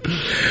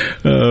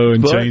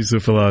it. Change the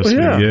philosophy.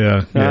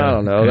 Yeah. I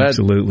don't know.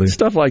 Absolutely.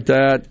 Stuff like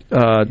that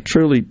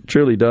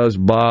truly does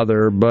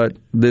bother. But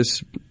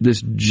this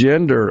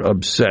gender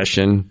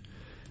obsession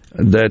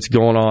that's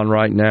going on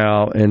right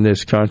now in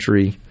this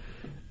country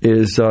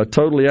is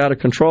totally out of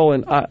control.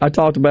 And I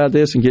talked about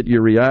this and get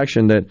your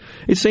reaction that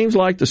it seems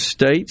like the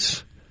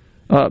states,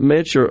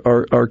 Mitch,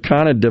 are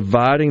kind of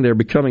dividing. They're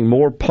becoming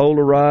more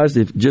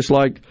polarized, just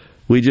like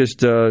we just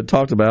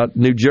talked about.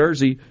 New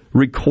Jersey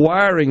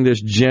requiring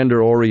this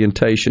gender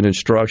orientation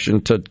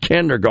instruction to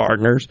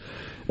kindergartners,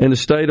 and the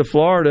state of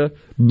Florida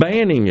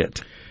banning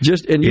it. You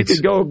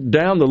could go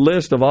down the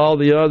list of all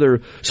the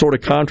other sort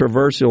of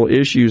controversial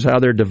issues, how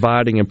they're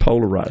dividing and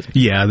polarizing.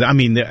 Yeah, I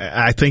mean,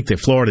 I think that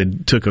Florida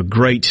took a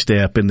great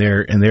step in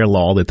their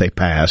law that they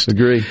passed.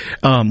 Agree.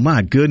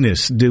 My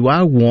goodness, do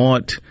I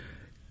want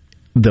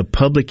the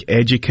public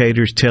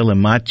educators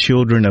telling my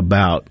children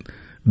about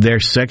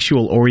their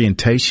sexual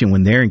orientation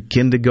when they're in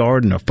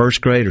kindergarten or first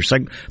grade or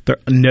second?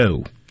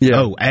 No. Yeah.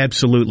 Oh,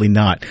 absolutely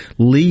not.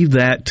 Leave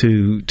that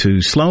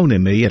to Sloan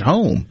and me at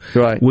home.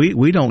 Right.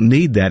 We don't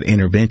need that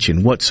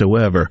intervention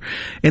whatsoever.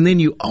 And then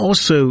you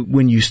also,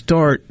 when you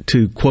start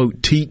to,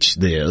 quote, teach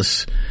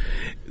this,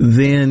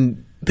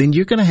 then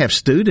you're going to have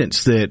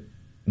students that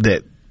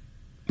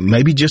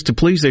maybe just to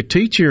please their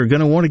teacher are going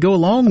to want to go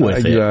along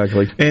with it.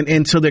 Exactly.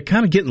 And so they're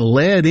kind of getting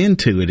led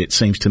into it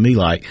seems to me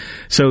like.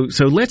 So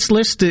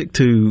let's stick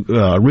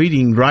to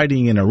reading,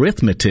 writing, and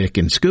arithmetic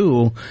in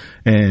school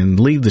and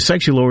leave the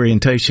sexual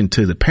orientation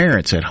to the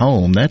parents at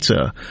home. That's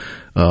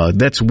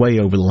way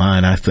over the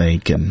line, I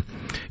think. And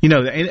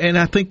and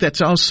I think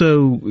that's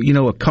also,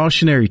 a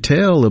cautionary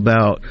tale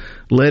about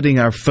letting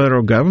our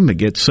federal government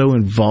get so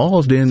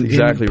involved in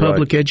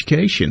public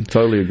education.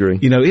 Totally agree.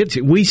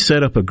 We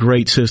set up a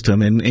great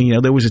system, and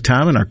there was a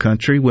time in our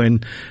country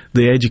when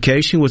the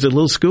education was a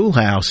little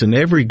schoolhouse, and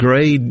every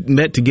grade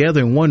met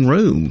together in one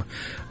room,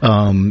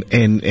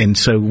 and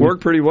so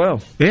worked pretty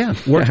well. Yeah,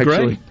 worked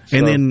great.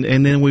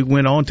 And then we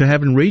went on to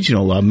having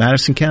regional.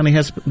 Madison County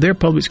has their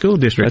public school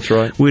district. That's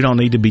right. We don't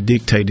need to be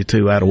dictated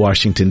to out of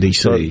Washington,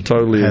 D.C.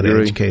 Totally how agree.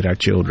 to educate our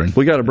children.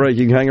 We got a break.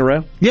 You can hang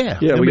around? Yeah.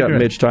 We got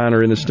Mitch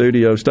Tyner in the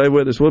studio. Stay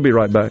with us. We'll be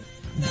right back.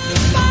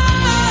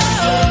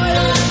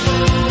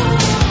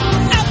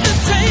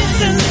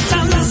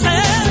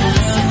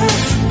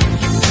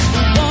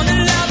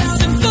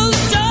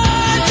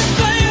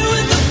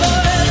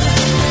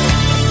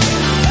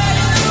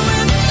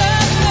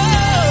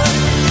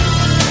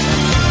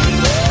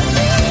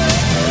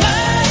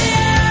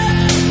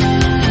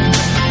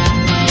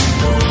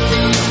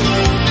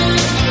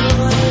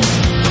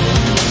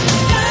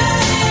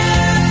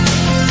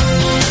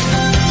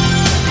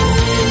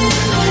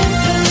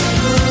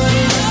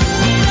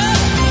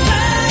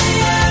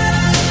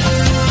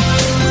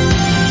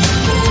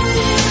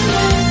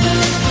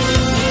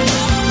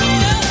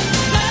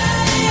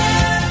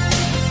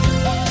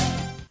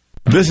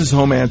 This is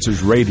Home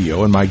Answers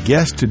Radio, and my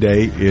guest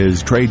today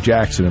is Trey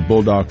Jackson of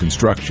Bulldog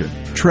Construction.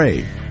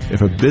 Trey,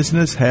 if a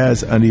business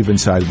has uneven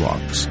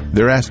sidewalks,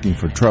 they're asking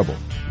for trouble.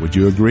 Would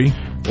you agree?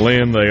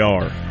 Lynn, they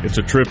are. It's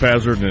a trip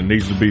hazard and it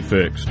needs to be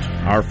fixed.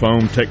 Our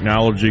foam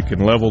technology can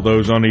level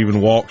those uneven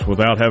walks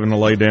without having to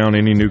lay down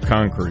any new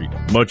concrete.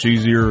 Much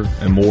easier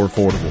and more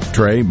affordable.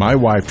 Trey, my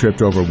wife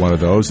tripped over one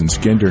of those and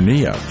skinned her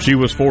knee up. She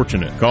was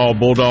fortunate. Call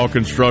Bulldog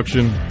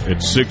Construction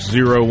at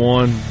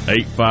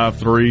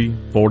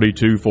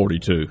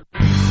 601-853-4242.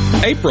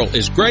 April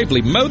is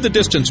Gravely Mow the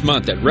Distance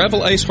month at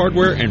Revel Ace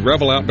Hardware and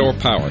Revel Outdoor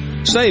Power.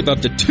 Save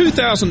up to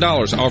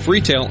 $2,000 off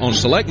retail on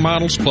select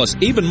models, plus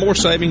even more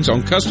savings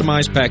on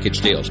customized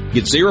package deals.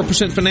 Get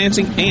 0%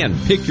 financing and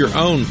pick your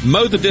own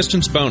Mow the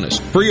Distance bonus.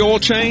 Free oil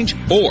change,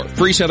 or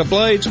free set of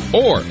blades,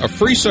 or a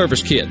free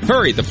service kit.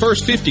 Hurry, the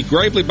first 50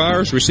 Gravely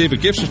buyers receive a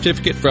gift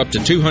certificate for up to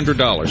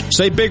 $200.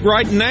 Save big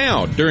right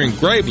now during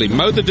Gravely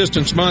Mow the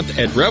Distance month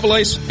at Revel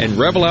Ace and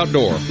Revel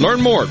Outdoor.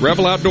 Learn more at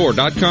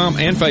reveloutdoor.com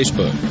and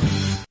Facebook.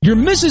 Your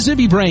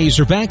Mississippi Braves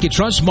are back at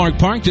Trustmark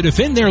Park to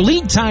defend their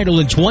league title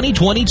in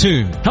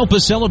 2022. Help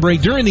us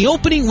celebrate during the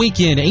opening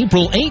weekend,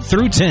 April 8th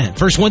through 10th.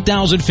 First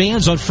 1,000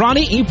 fans on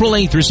Friday, April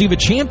 8th receive a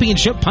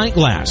championship pint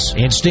glass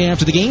and stay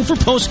after the game for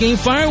post-game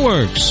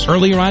fireworks.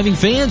 Early arriving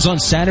fans on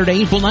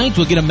Saturday, April 9th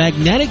will get a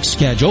magnetic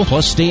schedule,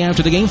 plus stay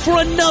after the game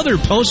for another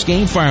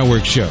post-game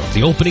fireworks show.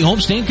 The opening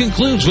homestand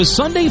concludes with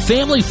Sunday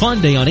Family Fun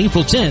Day on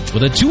April 10th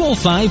with a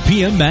 2:05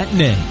 p.m.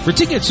 matinee. For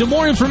tickets and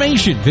more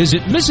information,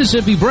 visit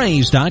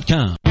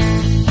MississippiBraves.com.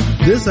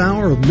 This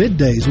hour of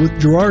Middays with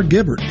Gerard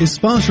Gibert is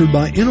sponsored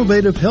by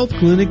Innovative Health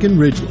Clinic in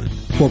Ridgeland.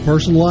 For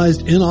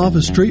personalized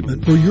in-office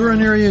treatment for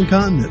urinary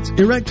incontinence,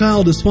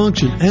 erectile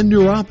dysfunction, and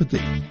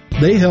neuropathy,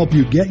 they help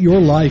you get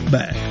your life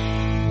back.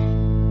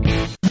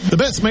 The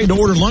best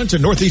made-to-order lunch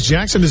in Northeast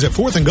Jackson is at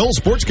 4th and Gold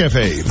Sports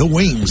Cafe. The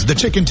wings, the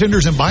chicken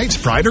tenders and bites,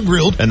 fried or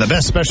grilled, and the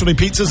best specialty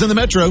pizzas in the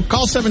metro.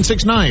 Call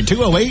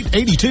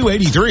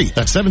 769-208-8283.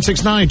 That's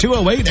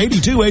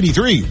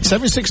 769-208-8283.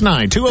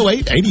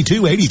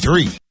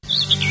 769-208-8283.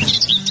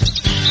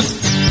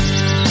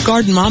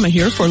 Garden Mama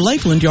here for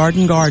Lakeland Yard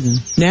and Garden.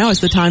 Now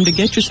is the time to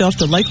get yourself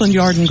to Lakeland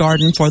Yard and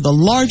Garden for the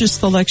largest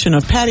selection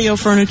of patio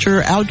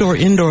furniture,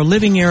 outdoor-indoor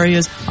living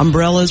areas,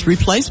 umbrellas,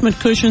 replacement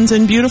cushions,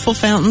 and beautiful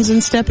fountains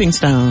and stepping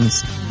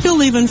stones.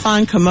 You'll even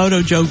find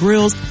Komodo Joe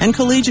grills and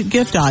collegiate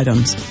gift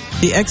items.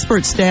 The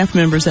expert staff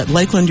members at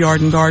Lakeland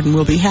Yard and Garden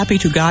will be happy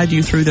to guide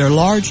you through their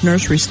large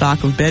nursery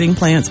stock of bedding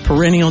plants,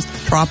 perennials,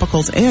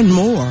 tropicals, and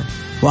more.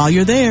 While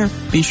you're there,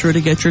 be sure to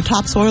get your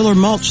topsoil or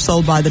mulch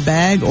sold by the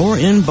bag or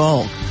in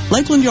bulk.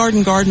 Lakeland Yard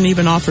and Garden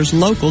even offers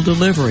local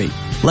delivery.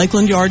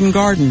 Lakeland Yard and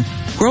Garden,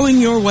 growing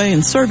your way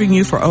and serving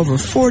you for over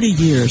 40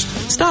 years.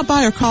 Stop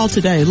by or call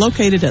today,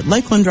 located at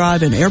Lakeland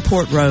Drive and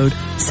Airport Road,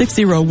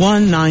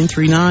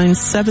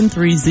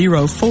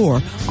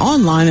 601-939-7304,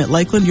 online at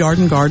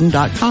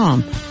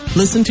lakelandyardandgarden.com.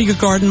 Listen to your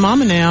Garden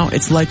Mama now.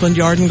 It's Lakeland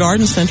Yard and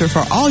Garden Center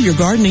for all your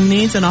gardening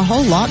needs and a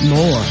whole lot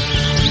more.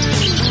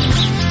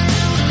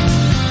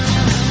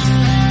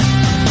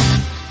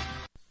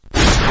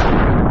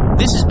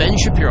 This is Ben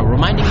Shapiro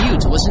reminding you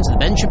to listen to The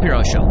Ben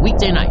Shapiro Show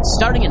weekday nights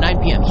starting at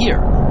 9 p.m. here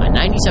on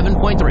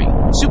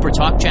 97.3 Super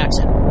Talk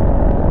Jackson.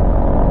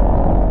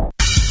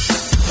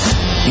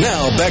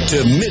 Now back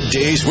to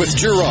Middays with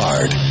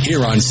Gerard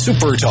here on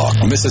Super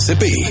Talk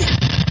Mississippi.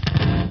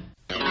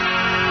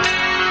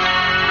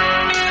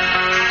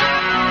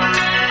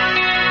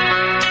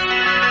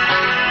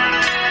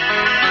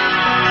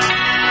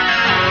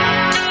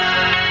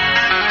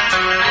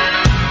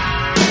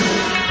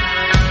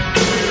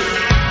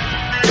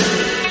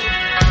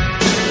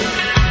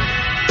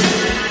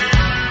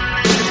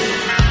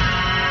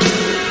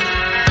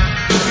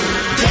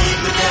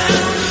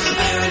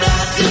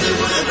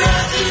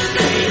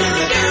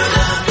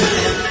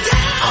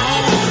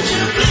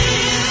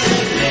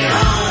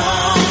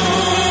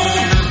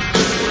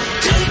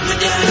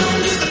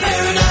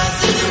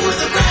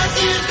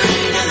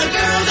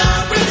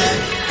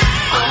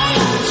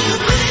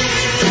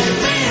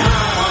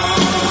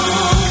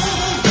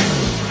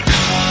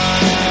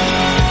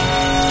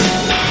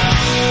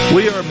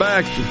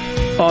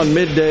 On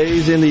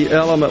Middays in the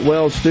Element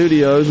Wells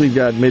studios, we've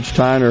got Mitch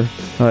Tyner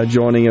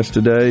joining us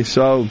today.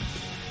 So,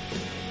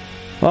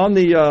 on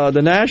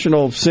the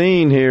national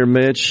scene here,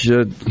 Mitch,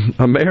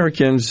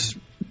 Americans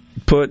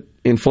put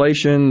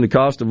inflation, the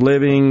cost of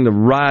living, the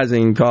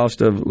rising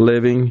cost of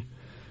living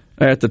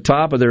at the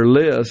top of their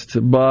list,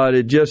 but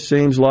it just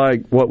seems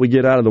like what we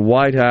get out of the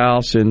White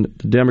House and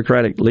the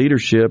Democratic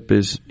leadership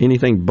is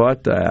anything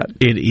but that.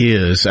 It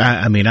is.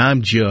 I mean,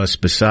 I'm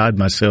just beside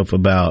myself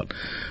about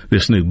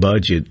this new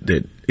budget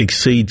that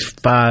exceeds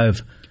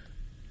 $5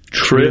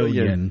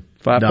 trillion.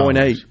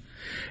 5.8.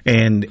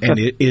 And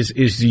it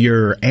is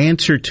your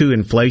answer to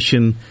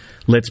inflation,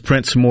 let's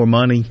print some more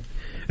money?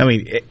 I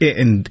mean,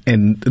 and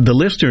the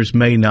listeners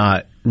may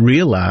not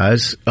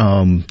realize,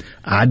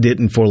 I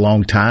didn't for a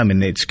long time,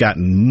 and it's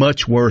gotten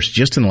much worse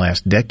just in the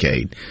last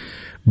decade.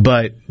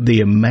 But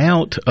the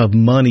amount of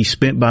money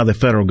spent by the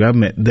federal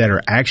government that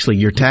are actually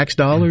your tax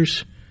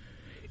dollars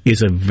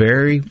is a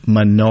very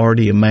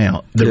minority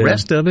amount. The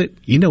rest of it,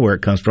 you know where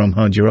it comes from,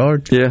 huh,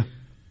 Gerard? Yeah.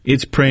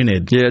 It's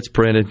printed. Yeah, it's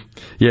printed.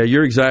 Yeah,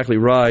 you're exactly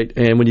right.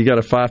 And when you got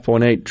a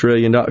 $5.8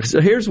 trillion,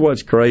 so here's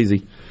what's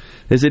crazy,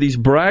 is that he's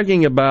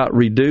bragging about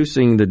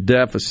reducing the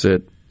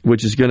deficit,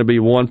 which is going to be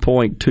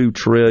 $1.2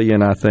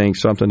 trillion, I think,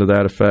 something to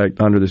that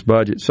effect under this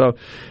budget. So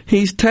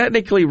he's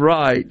technically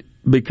right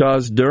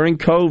because during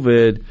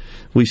COVID,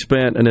 we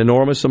spent an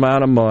enormous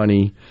amount of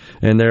money,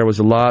 and there was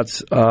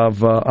lots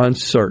of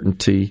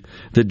uncertainty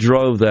that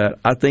drove that.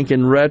 I think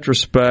in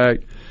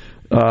retrospect,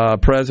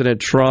 President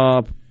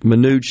Trump,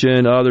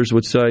 Mnuchin, others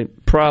would say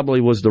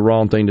probably was the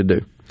wrong thing to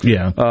do.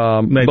 Yeah,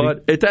 maybe.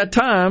 But at that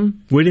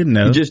time, we didn't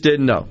know. You just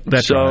didn't know.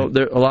 That's so right.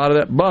 There, a lot of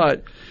that,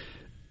 but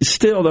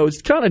still, though,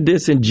 it's kind of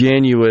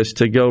disingenuous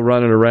to go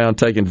running around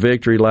taking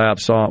victory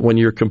laps on when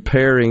you're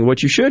comparing.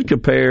 What you should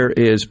compare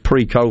is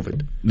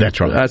pre-COVID. That's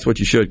right. That's what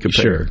you should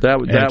compare. Sure. That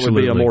would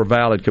be a more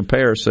valid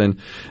comparison.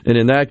 And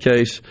in that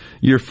case,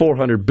 you're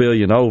 $400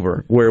 billion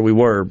over where we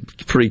were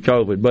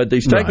pre-COVID. But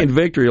these taking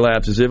victory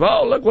laps as if,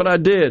 oh, look what I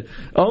did.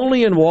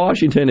 Only in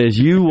Washington, as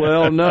you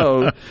well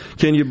know,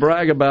 can you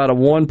brag about a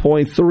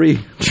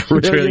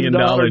 $1.3 trillion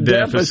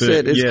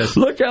deficit. Yes.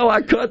 Look how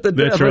I cut the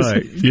deficit. That's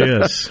right.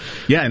 Yes.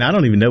 Yeah, and I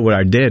don't even know what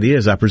our debt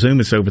is. I presume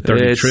it's over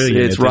 $30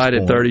 trillion. It's right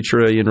at $30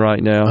 trillion right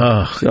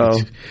now.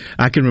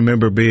 I can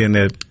remember being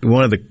at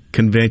one of the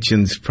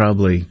conventions,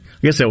 probably,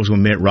 I guess that was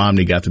when Mitt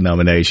Romney got the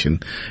nomination,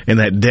 and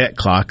that debt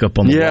clock up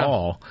on the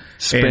wall.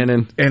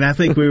 Spinning. And I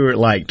think we were at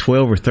like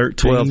 12 or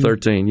 13. 12,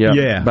 13,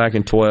 yeah. Back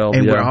in 12.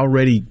 And we're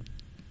already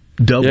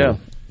double.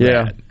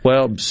 Yeah.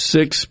 Well,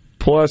 6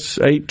 plus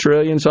 8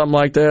 trillion, something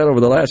like that, over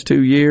the last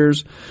 2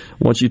 years,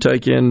 once you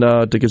take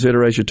into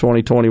consideration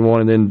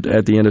 2021 and then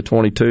at the end of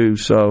 22.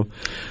 So,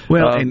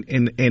 well,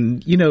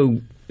 and you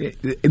know,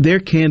 there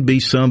can be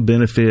some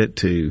benefit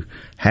to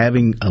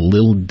having a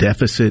little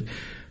deficit,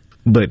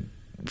 but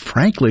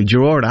frankly,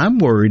 Gerard, I'm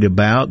worried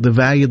about the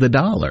value of the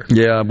dollar.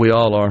 Yeah, we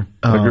all are.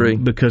 Agree.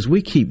 Because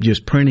we keep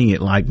just printing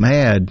it like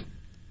mad.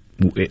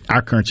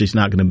 Our currency's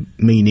not going to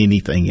mean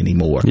anything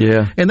anymore.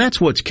 Yeah. And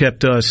that's what's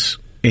kept us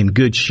in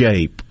good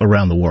shape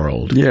around the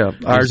world. Yeah,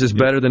 ours is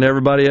better than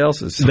everybody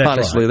else's.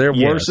 Honestly, they're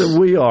worse than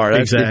we are.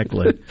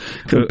 Exactly.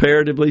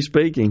 Comparatively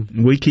speaking.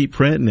 We keep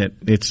printing it.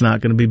 It's not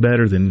going to be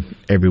better than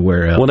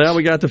everywhere else. Well, now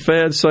we got the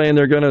Fed saying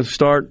they're going to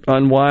start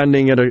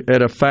unwinding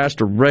at a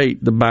faster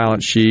rate the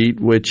balance sheet,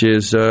 which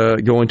is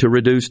going to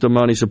reduce the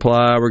money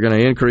supply. We're going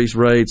to increase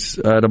rates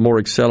at a more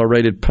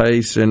accelerated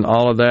pace, and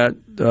all of that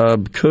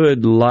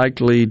could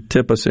likely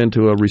tip us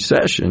into a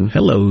recession.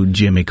 Hello,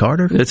 Jimmy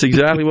Carter. That's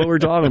exactly what we're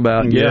talking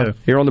about. Yeah,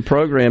 here on the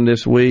program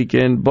this week.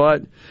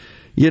 But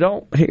you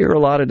don't hear a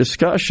lot of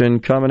discussion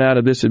coming out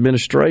of this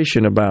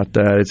administration about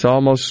that. It's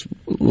almost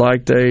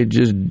like they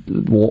just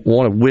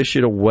want to wish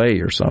it away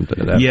or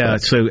something.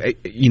 So,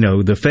 you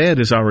know, the Fed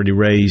has already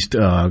raised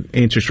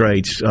interest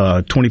rates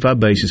 25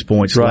 basis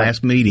points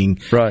last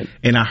meeting. Right.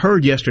 And I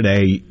heard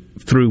yesterday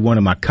through one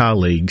of my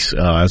colleagues,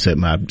 I was at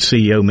my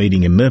CEO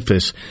meeting in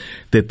Memphis,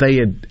 that they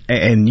had,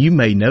 and you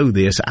may know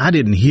this, I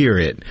didn't hear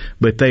it,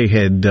 but they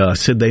had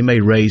said they may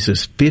raise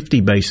us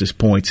 50 basis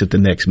points at the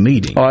next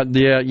meeting.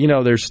 Yeah, you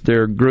know, there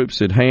are groups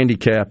that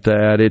handicap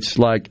that. It's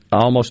like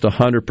almost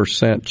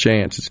 100%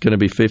 chance it's going to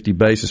be 50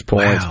 basis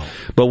points. Wow.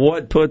 But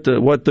what threw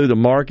the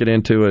market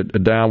into a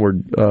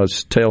downward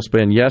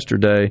tailspin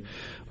yesterday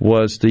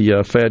was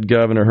the Fed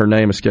governor, her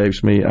name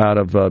escapes me, out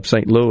of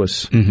St.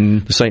 Louis.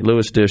 Mm-hmm. The St.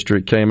 Louis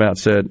district came out and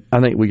said, I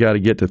think we got to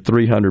get to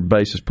 300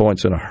 basis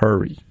points in a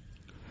hurry.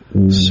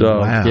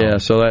 So, wow.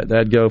 So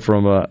that'd go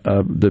from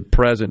the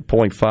present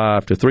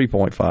 0.5 to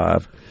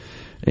 3.5.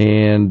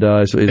 And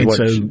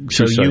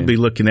so you'd be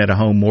looking at a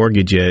home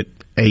mortgage at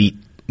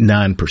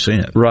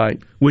 8-9%.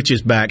 Right. Which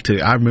is back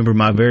to, I remember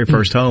my very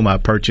first home I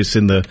purchased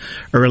in the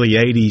early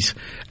 80s.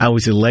 I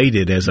was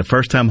elated as a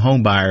first-time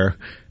home buyer.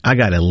 I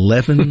got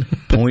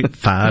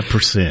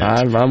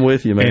 11.5%. I'm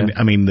with you, man. And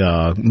I mean,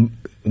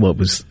 what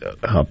was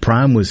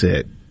prime was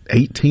at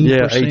 18%?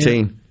 Yeah,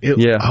 18.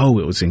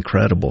 It was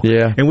incredible.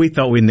 Yeah. And we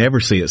thought we'd never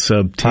see it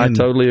sub 10. I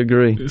totally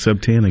agree.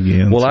 Sub 10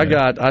 again. Well,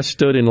 I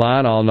stood in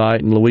line all night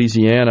in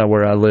Louisiana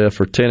where I live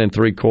for 10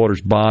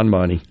 3/4 bond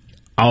money.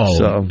 Oh,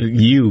 so,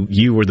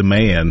 you were the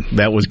man.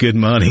 That was good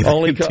money.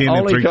 Only 10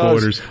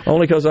 3/4.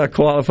 Only because I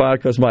qualified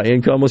because my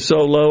income was so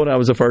low and I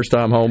was a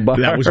first-time home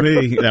buyer. That was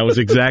me. That was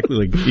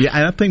exactly. Yeah,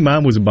 and I think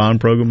mine was a bond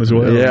program as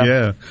well.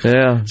 Yeah.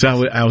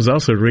 So I was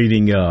also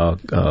reading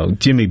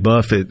Jimmy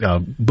Buffett, a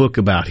book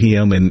about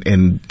him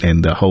and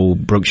the whole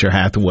Berkshire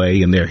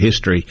Hathaway and their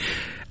history.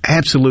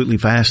 Absolutely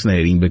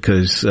fascinating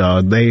because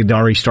they had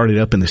already started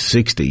up in the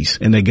 60s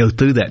and they go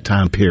through that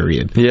time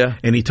period. Yeah.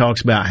 And he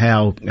talks about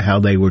how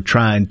they were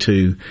trying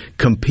to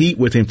compete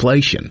with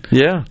inflation.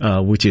 Yeah.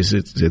 Which is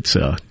it's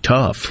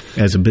tough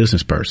as a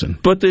business person.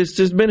 But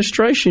this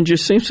administration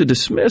just seems to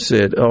dismiss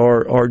it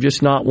or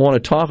just not want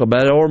to talk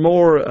about it or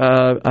more,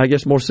 I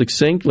guess more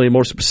succinctly,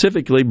 more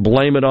specifically,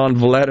 blame it on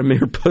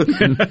Vladimir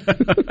Putin.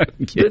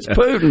 It's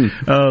Putin.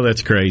 Oh,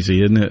 that's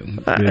crazy, isn't it?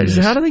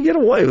 How do they get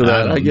away with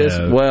that? I guess.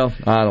 Well,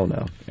 I don't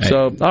know.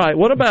 So, all right,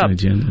 what about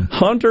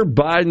Hunter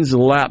Biden's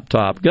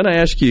laptop? Going to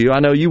ask you, I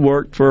know you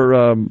worked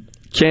for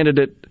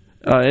candidate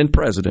and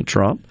President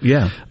Trump.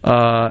 Yeah.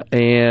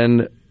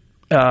 And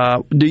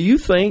do you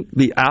think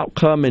the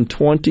outcome in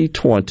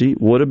 2020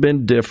 would have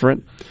been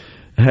different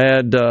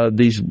had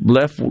these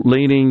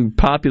left-leaning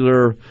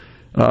popular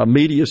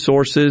media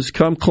sources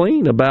come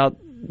clean about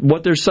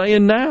what they're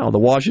saying now, the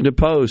Washington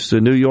Post,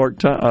 the New York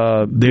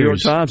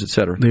Times,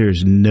 etc.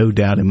 There's no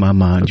doubt in my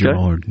mind,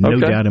 Gerard. No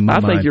doubt in my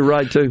mind. I think you're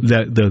right, too.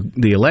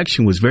 The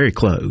election was very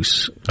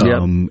close.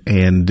 Yep.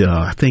 And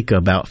I think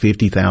about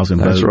 50,000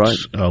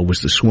 votes was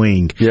the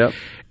swing. Yep.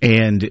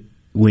 And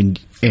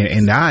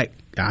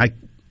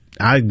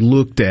I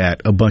looked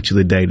at a bunch of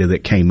the data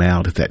that came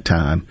out at that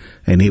time,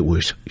 and it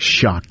was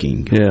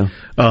shocking. Yeah.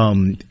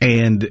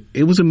 And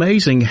it was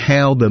amazing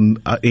how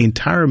the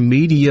entire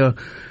media,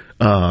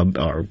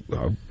 or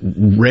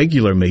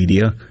regular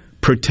media,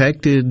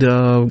 protected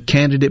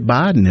candidate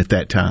Biden at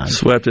that time.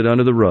 Swept it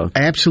under the rug.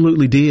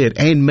 Absolutely did,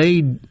 and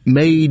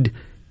made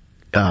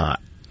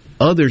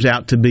others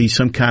out to be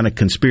some kind of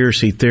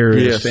conspiracy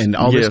theorists and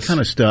all this kind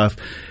of stuff,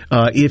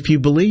 if you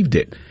believed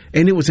it.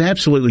 And it was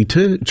absolutely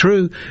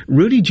true.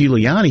 Rudy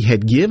Giuliani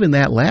had given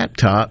that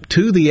laptop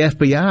to the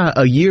FBI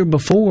a year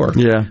before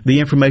the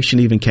information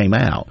even came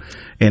out.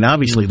 And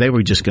obviously they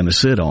were just going to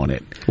sit on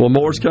it. Well,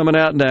 more's coming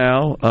out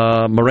now.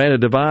 Miranda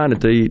Devine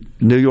at the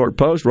New York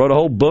Post wrote a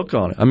whole book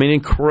on it. I mean,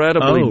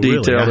 incredibly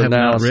detailed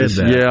analysis.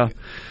 Not read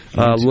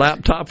that.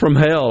 Laptop from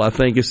Hell, I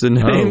think is the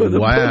name of the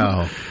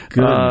book.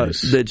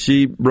 Goodness. That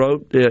she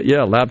wrote.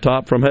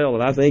 Laptop from Hell,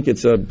 and I think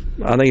it's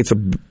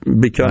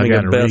becoming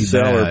a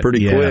bestseller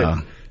pretty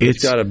quick.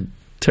 It's got a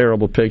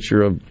terrible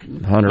picture of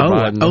Hunter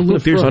Biden. Oh,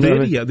 look, there's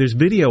video. There's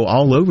video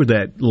all over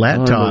that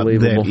laptop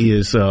that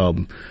is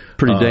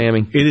pretty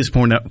damning. It is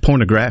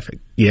pornographic.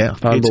 Yeah,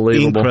 unbelievable,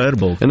 it's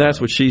incredible. And that's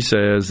what she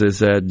says is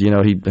that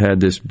he had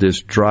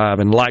this drive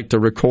and liked to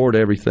record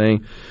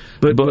everything.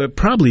 But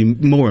probably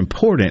more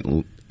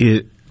important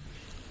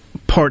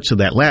parts of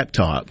that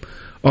laptop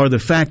are the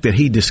fact that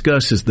he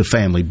discusses the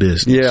family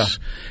business.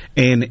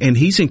 Yeah. And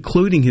he's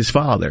including his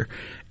father.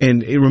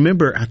 And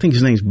remember, I think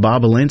his name's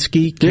Bob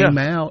Alinsky came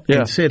out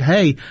and said,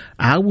 "Hey,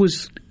 I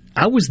was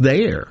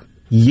there.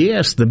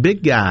 Yes, the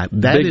big guy.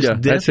 That is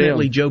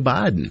definitely Joe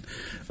Biden.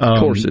 Of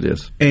course it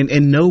is.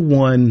 And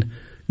none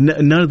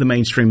of the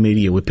mainstream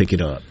media would pick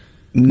it up.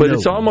 But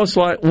it's almost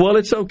like, well,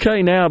 it's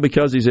okay now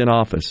because he's in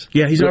office.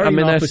 Yeah, he's already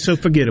in office, so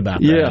forget about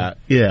that.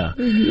 Yeah.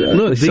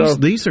 Look,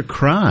 these are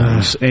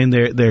crimes, and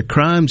they're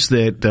crimes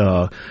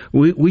that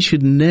we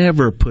should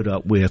never put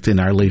up with in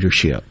our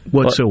leadership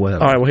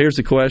whatsoever. All right, well, here's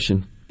the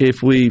question.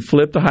 If we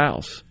flip the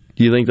House,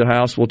 do you think the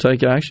House will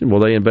take action? Will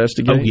they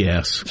investigate? Oh,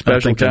 yes.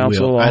 Special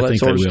counsel, all that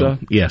sort of stuff?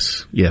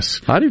 Yes.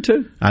 I do,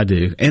 too. I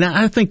do. And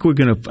I think we're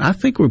no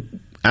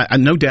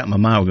doubt in my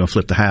mind we're going to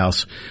flip the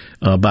House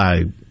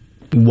by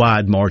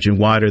wide margin,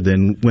 wider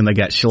than when they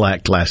got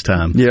shellacked last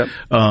time. Yeah.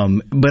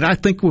 But I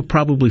think we'll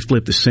probably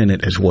flip the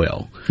Senate as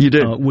well. You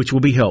do? Which will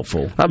be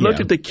helpful. I've looked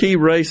at the key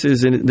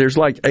races, and there's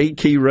like 8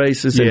 key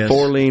races, and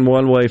 4 lean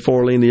one way,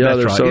 4 lean the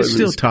other. Right. So it's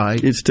still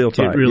tight. It's still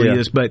tight. It really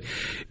is. But,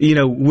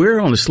 we're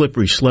on a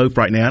slippery slope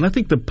right now, and I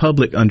think the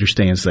public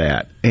understands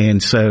that.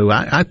 And so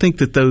I think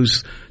that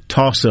those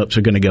toss-ups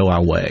are going to go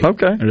our way.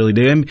 Okay. I really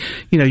do. And,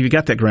 you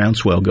got that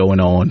groundswell going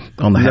on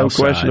the House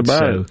side. No question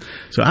about it.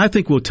 So I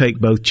think we'll take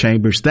both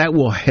chambers. That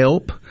will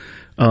help.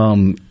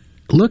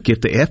 Look,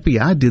 if the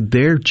FBI did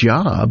their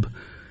job,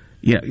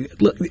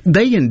 look,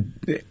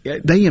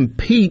 they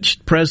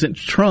impeached President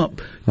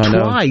Trump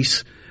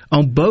twice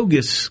on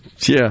bogus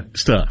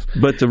stuff.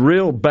 But the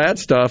real bad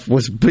stuff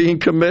was being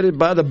committed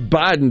by the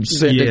Biden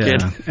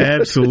syndicate. Yeah,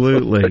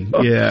 absolutely.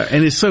 Yeah.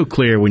 And it's so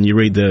clear when you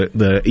read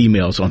the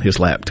emails on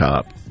his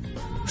laptop.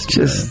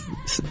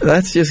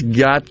 That's just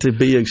got to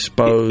be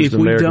exposed.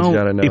 Americans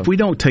got to know. If we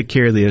don't take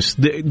care of this,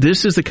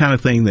 this is the kind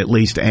of thing that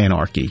leads to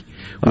anarchy.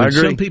 When I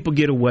agree. Some people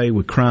get away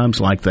with crimes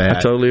like that.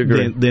 I totally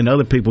agree. Then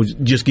other people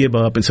just give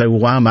up and say, "Well,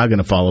 why am I going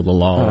to follow the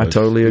law?" I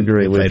totally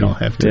agree with you. They don't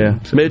have to. Yeah.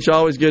 Mitch,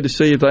 always good to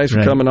see you. Thanks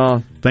for coming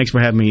on. Thanks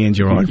for having me in,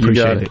 Gerard.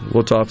 Appreciate it.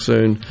 We'll talk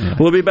soon. Right.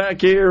 We'll be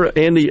back here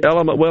in the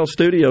Element Well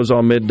Studios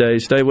on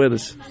Middays. Stay with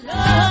us.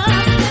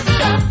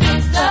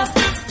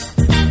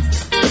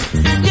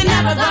 You're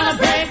never gonna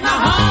break my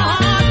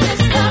heart,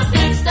 Mr.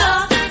 Big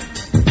Stuff.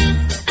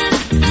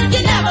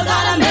 You're never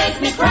gonna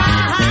make me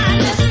cry,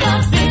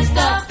 Mr. Big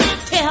Stuff.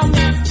 Tell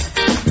me,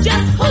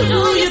 just who do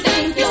you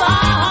think you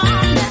are,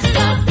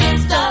 Mr. Big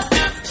Stuff?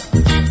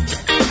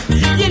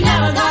 You're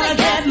never gonna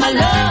get my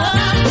love,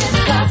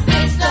 Mr.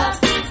 Big Stuff.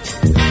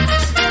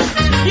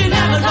 You're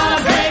never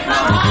gonna break my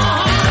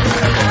heart.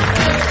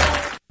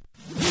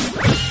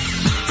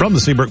 From the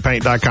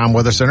SeabrookPaint.com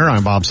Weather Center,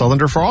 I'm Bob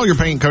Sullender. For all your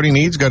paint and coating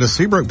needs, go to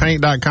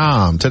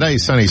SeabrookPaint.com. Today,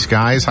 sunny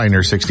skies, high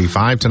near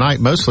 65. Tonight,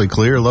 mostly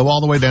clear, low all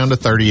the way down to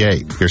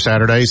 38. Your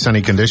Saturday,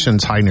 sunny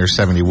conditions, high near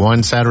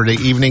 71. Saturday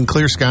evening,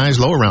 clear skies,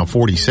 low around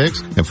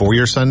 46. And for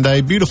your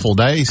Sunday, beautiful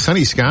day,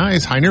 sunny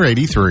skies, high near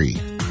 83.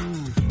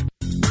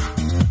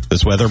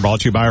 This weather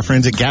brought to you by our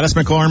friends at Gaddis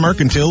McLaurin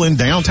Mercantile in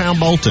downtown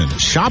Bolton.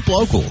 Shop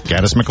local.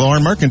 Gaddis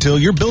McLaurin Mercantile,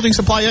 your building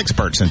supply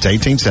experts since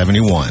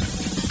 1871.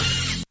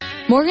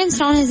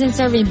 Morganstone has been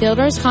serving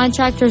builders,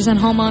 contractors, and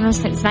homeowners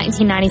since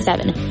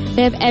 1997.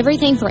 They have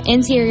everything for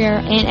interior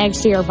and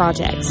exterior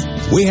projects.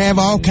 We have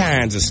all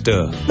kinds of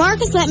stuff.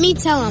 Marcus, let me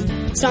tell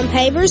them. Stone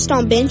pavers,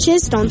 stone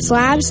benches, stone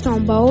slabs,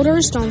 stone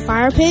boulders, stone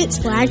fire pits,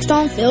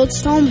 flagstone,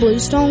 fieldstone,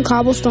 bluestone,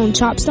 cobblestone,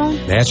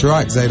 chopstone. That's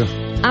right, Zeta.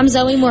 I'm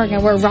Zoe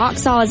Morgan. We're rock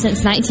solid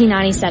since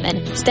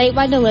 1997.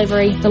 Statewide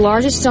delivery, the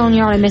largest stone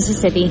yard in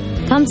Mississippi.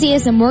 Come see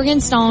us in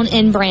Morganstone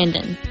in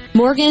Brandon.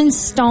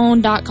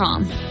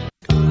 Morganstone.com.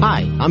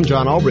 Hi, I'm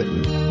John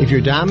Albritton. If your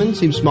diamond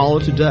seems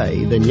smaller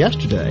today than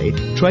yesterday,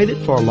 trade it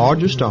for a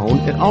larger stone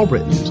at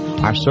Albritton's.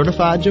 Our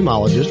certified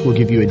gemologist will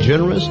give you a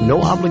generous,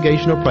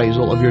 no-obligation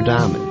appraisal of your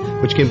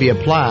diamond, which can be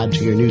applied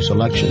to your new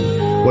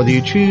selection. Whether you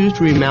choose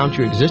to remount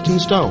your existing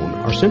stone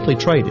or simply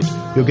trade it,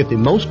 you'll get the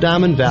most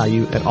diamond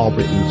value at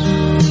Albritton's.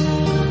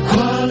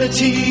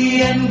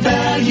 Quality and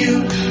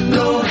value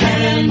go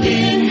hand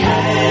in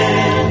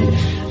hand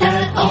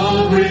at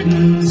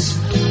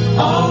Albritton's.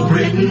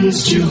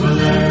 Albritton's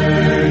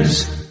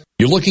Jewelers.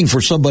 You're looking for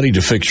somebody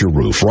to fix your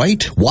roof,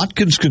 right?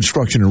 Watkins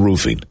Construction and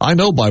Roofing. I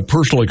know by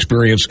personal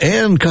experience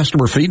and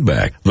customer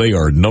feedback, they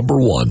are number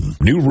one.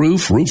 New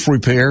roof, roof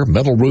repair,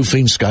 metal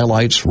roofing,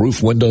 skylights,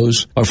 roof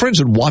windows. Our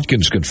friends at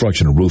Watkins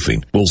Construction and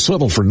Roofing will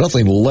settle for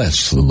nothing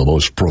less than the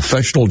most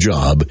professional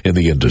job in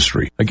the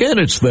industry. Again,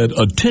 it's that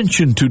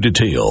attention to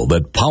detail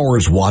that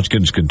powers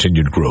Watkins'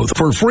 continued growth.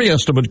 For a free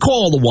estimate,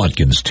 call the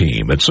Watkins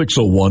team at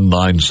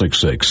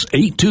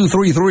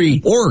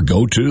 601-966-8233 or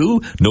go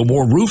to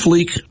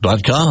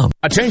nomoreroofleak.com.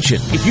 Attention!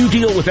 If you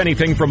deal with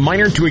anything from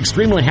minor to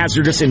extremely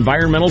hazardous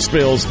environmental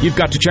spills, you've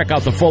got to check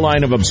out the full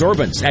line of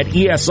absorbents at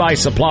ESI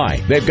Supply.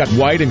 They've got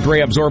white and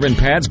gray absorbent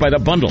pads by the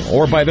bundle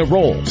or by the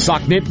roll,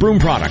 sock knit broom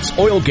products,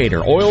 oil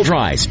gator, oil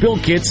dry, spill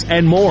kits,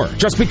 and more.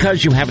 Just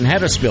because you haven't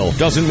had a spill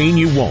doesn't mean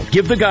you won't.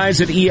 Give the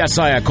guys at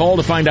ESI a call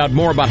to find out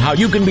more about how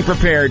you can be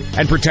prepared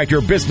and protect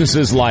your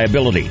business's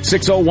liability.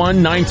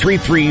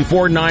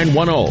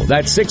 601-933-4910.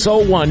 That's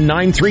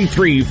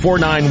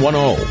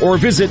 601-933-4910. Or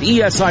visit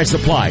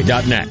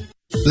esisupply.net.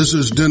 This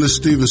is Dennis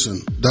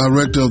Stevenson,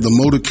 Director of the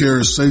Motor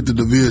Carrier Safety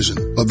Division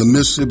of the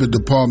Mississippi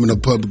Department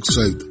of Public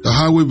Safety. The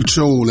Highway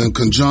Patrol, in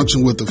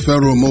conjunction with the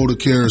Federal Motor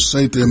Carrier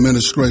Safety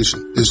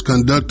Administration, is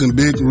conducting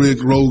big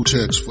rig road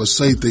checks for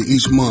safety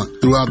each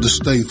month throughout the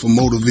state for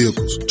motor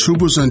vehicles.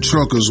 Troopers and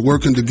truckers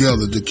working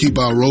together to keep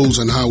our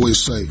roads and highways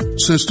safe.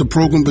 Since the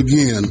program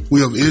began, we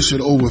have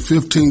issued over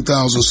 15,000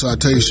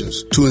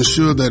 citations to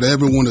ensure that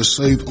everyone is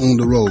safe on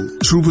the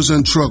road. Troopers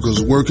and truckers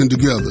working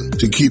together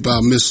to keep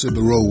our Mississippi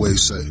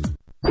roadways safe.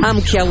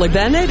 I'm Kelly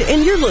Bennett,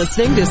 and you're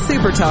listening to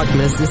Super Talk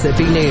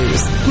Mississippi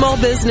News. Small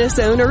business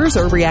owners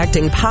are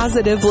reacting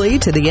positively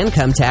to the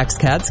income tax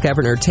cuts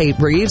Governor Tate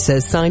Reeves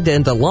has signed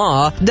into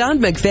law. Don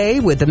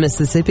McVeigh with the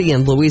Mississippi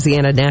and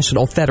Louisiana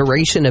National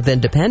Federation of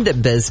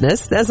Independent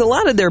Business says a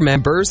lot of their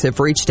members have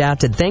reached out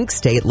to thank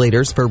state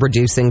leaders for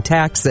reducing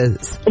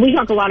taxes. We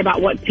talk a lot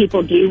about what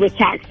people do with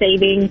tax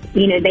savings.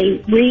 You know,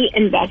 they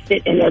reinvest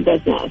it in their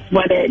business,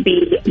 whether it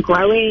be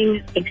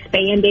growing,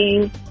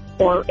 expanding,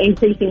 or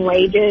increasing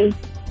wages.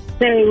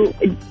 So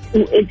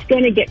it's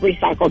going to get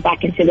recycled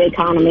back into the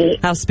economy.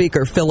 House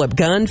Speaker Philip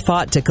Gunn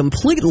fought to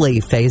completely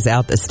phase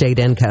out the state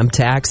income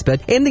tax,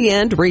 but in the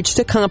end reached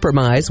a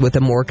compromise with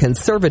a more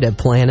conservative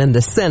plan in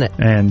the Senate.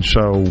 And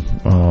so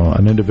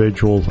an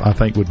individual, I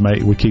think, would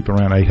keep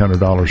around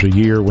 $800 a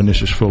year. When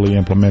this is fully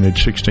implemented,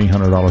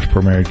 $1,600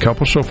 per married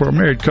couple. So for a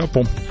married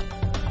couple,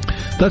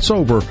 that's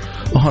over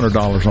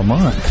 $100 a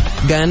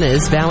month. Gunn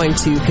is vowing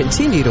to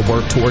continue to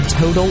work toward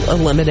total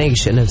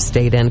elimination of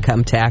state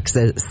income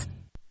taxes.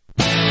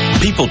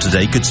 People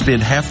today could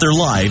spend half their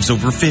lives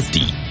over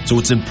 50, so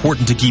it's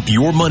important to keep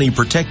your money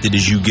protected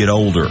as you get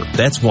older.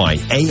 That's why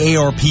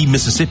AARP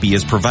Mississippi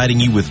is providing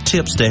you with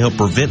tips to help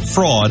prevent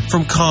fraud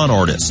from con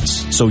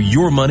artists, so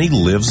your money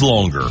lives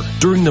longer.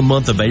 During the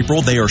month of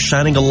April, they are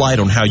shining a light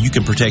on how you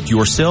can protect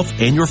yourself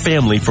and your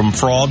family from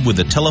fraud with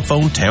the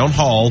telephone, town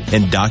hall,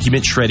 and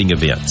document shredding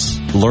events.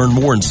 Learn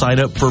more and sign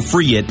up for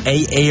free at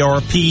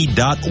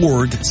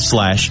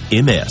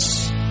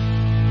aarp.org/ms.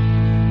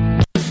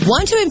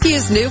 Want to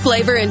infuse new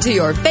flavor into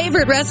your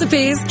favorite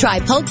recipes? Try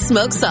Polk's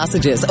smoked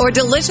sausages or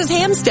delicious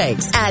ham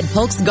steaks. Add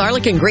Polk's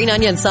garlic and green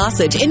onion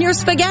sausage in your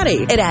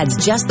spaghetti. It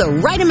adds just the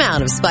right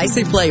amount of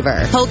spicy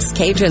flavor. Polk's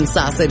Cajun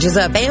sausage is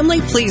a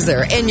family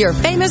pleaser in your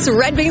famous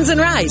red beans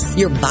and rice.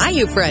 Your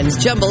Bayou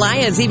Friends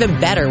jambalaya is even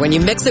better when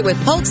you mix it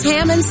with Polk's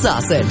ham and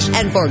sausage.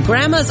 And for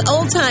Grandma's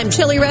old-time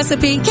chili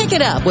recipe, kick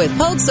it up with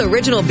Polk's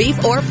original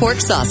beef or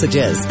pork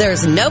sausages.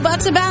 There's no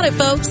buts about it,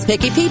 folks.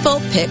 Picky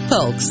people pick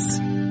Polk's.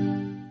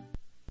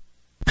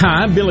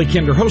 Hi, I'm Billy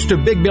Kinder, host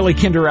of Big Billy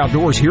Kinder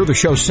Outdoors. Here the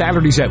show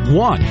Saturdays at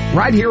 1,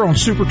 right here on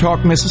Super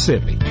Talk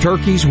Mississippi.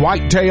 Turkeys,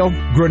 whitetail,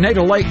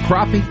 Grenada Lake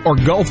crappie, or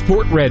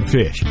Gulfport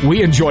redfish.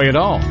 We enjoy it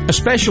all,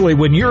 especially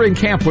when you're in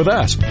camp with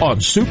us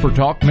on Super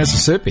Talk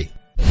Mississippi.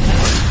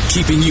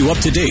 Keeping you up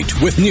to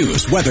date with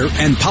news, weather,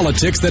 and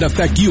politics that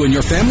affect you and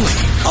your family.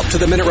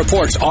 Up-to-the-minute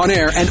reports on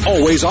air and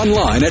always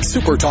online at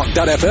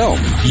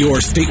supertalk.fm. Your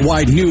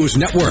statewide news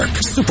network,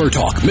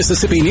 Supertalk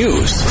Mississippi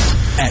News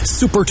at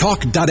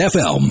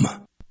supertalk.fm.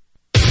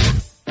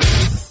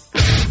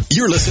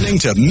 You're listening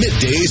to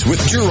Middays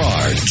with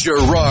Gerard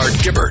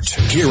Gibert,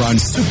 here on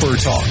Super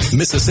Talk,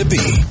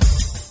 Mississippi.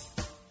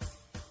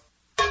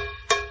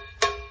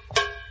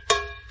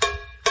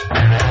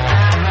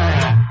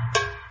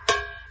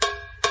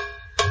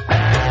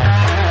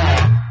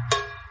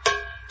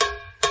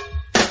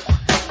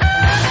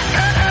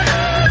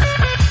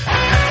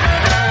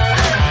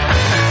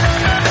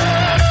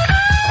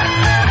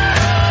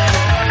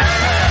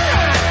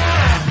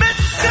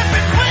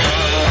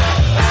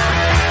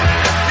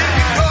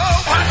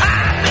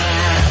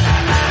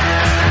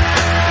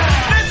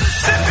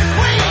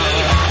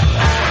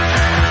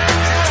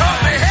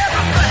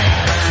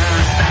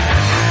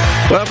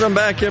 Welcome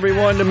back,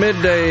 everyone, to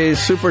Middays,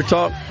 Super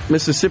Talk,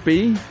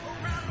 Mississippi.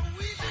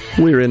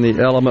 We're in the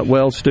Element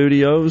Well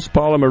studios.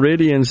 Paula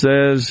Meridian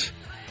says,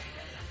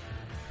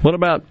 what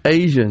about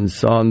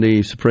Asians on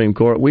the Supreme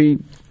Court?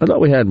 I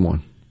thought we had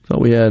one. I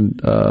thought we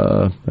had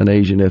an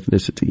Asian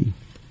ethnicity.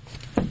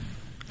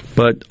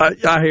 But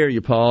I hear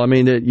you, Paul. I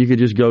mean, you could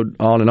just go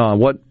on and on.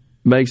 What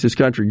makes this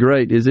country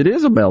great is it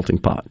is a melting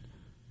pot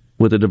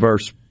with a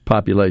diverse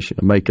population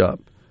to make up.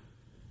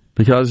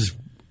 Because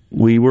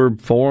we were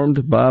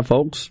formed by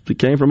folks that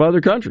came from other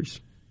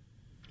countries.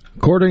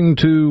 According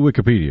to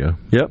Wikipedia.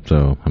 Yep.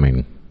 So, I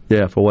mean...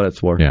 Yeah, for what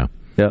it's worth. Yeah.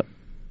 Yep.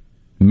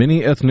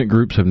 Many ethnic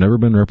groups have never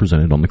been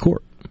represented on the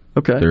court.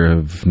 Okay. There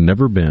has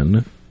never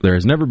been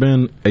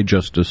a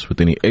justice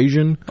with any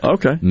Asian,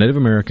 Native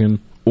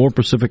American, or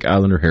Pacific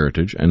Islander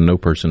heritage, and no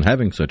person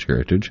having such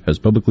heritage has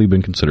publicly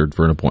been considered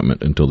for an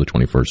appointment until the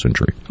 21st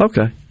century.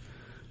 Okay.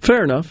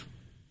 Fair enough.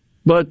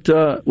 But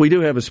we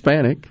do have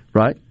Hispanic,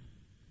 right?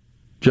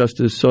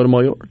 Justice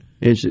Sotomayor.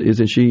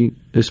 Isn't she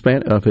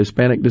of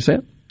Hispanic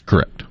descent?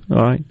 Correct.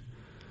 All right.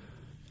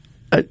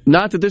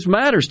 Not that this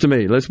matters to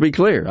me. Let's be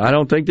clear. I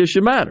don't think this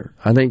should matter.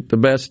 I think the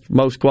best,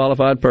 most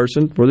qualified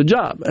person for the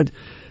job.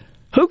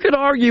 Who could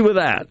argue with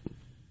that?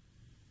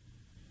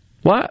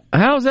 Why?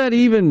 How is that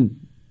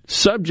even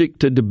subject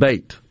to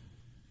debate?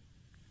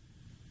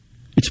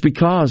 It's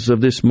because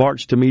of this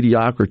march to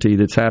mediocrity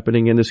that's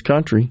happening in this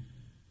country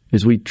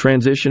as we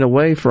transition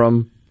away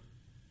from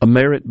a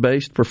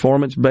merit-based,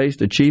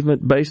 performance-based,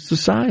 achievement-based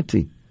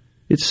society.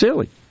 It's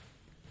silly.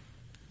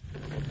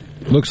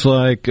 Looks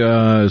like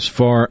as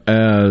far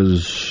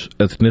as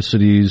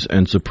ethnicities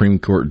and Supreme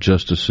Court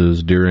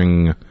justices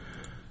during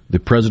the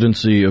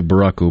presidency of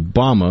Barack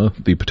Obama,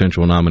 the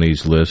potential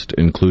nominees list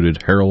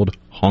included Harold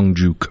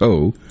Hongju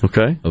Ko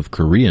of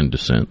Korean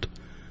descent.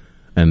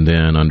 And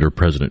then under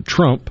President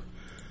Trump,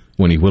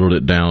 when he whittled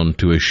it down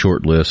to a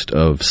short list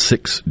of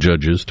 6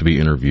 judges to be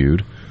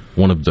interviewed,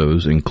 one of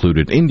those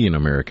included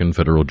Indian-American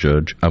federal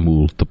judge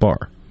Amul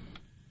Thapar.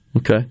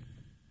 Okay.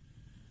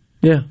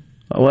 Yeah.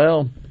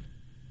 Well,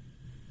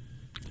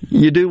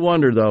 you do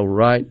wonder, though,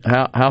 right?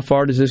 How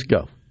far does this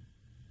go?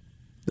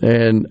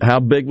 And how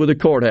big would the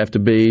court have to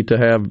be to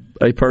have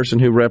a person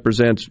who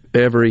represents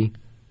every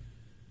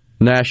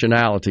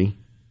nationality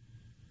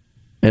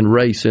and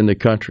race in the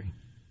country?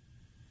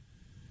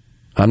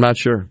 I'm not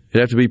sure. It'd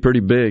have to be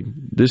pretty big.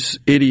 This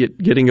idiot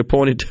getting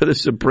appointed to the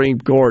Supreme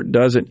Court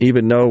doesn't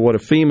even know what a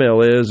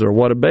female is or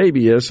what a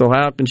baby is, so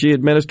how can she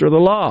administer the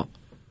law?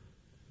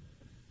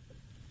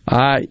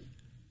 I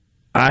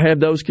have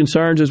those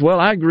concerns as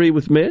well. I agree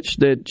with Mitch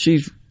that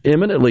she's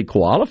eminently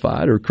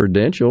qualified, her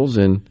credentials,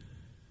 and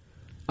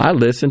I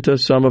listened to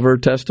some of her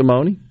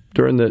testimony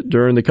during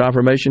the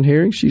confirmation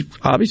hearing. She's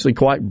obviously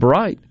quite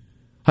bright.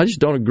 I just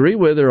don't agree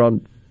with her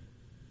on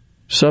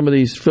some of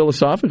these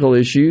philosophical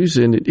issues,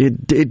 and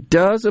it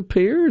does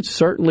appear, it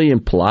certainly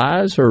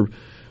implies her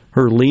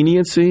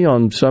leniency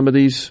on some of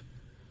these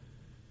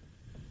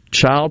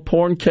child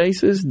porn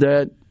cases,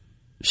 that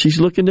she's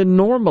looking to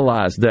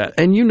normalize that.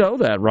 And you know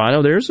that,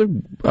 Rhino. There's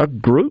a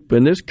group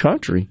in this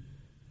country.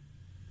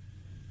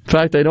 In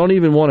fact, they don't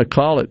even want to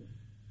call it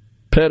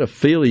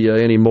pedophilia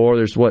anymore.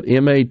 There's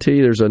MAT,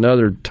 there's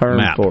another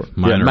term for it.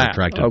 Minor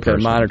attracted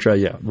person. Minor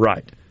attracted, yeah,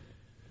 right.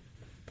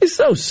 It's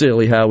so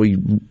silly how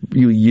you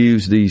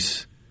use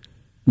these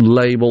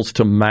labels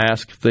to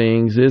mask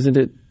things, isn't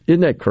it?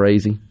 Isn't that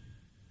crazy?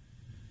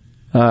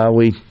 I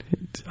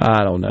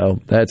don't know.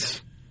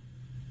 It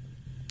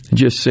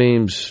just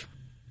seems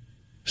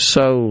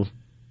so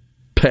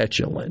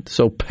petulant,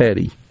 so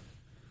petty,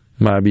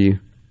 in my view.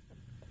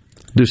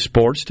 Do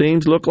sports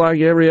teams look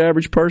like every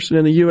average person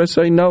in the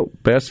USA? No.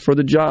 Best for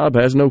the job,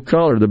 has no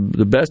color. The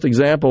best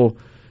example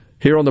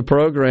here on the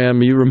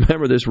program, you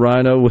remember this,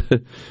 Rhino,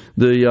 with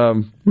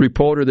the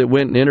reporter that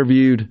went and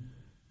interviewed,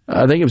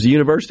 I think it was the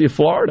University of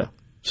Florida,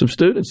 some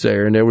students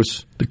there, and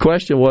the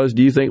question was,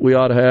 do you think we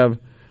ought to have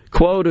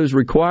quotas,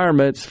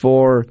 requirements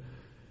for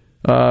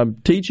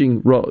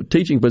teaching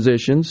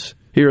positions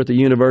here at the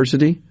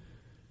university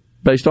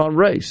based on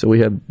race? So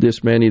we have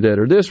this many that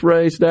are this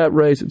race, that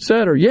race, et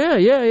cetera.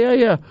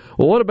 Yeah.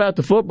 Well, what about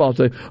the football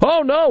team?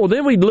 Oh, no, well,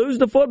 then we'd lose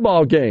the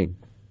football game.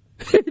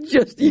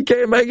 You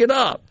can't make it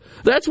up.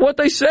 That's what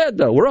they said,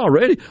 though.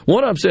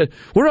 One of them said,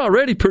 we're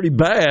already pretty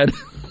bad.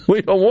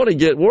 We don't want to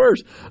get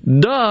worse.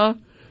 Duh.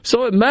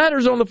 So it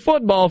matters on the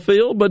football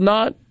field, but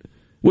not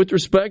with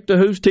respect to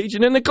who's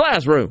teaching in the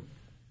classroom.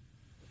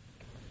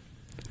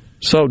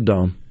 So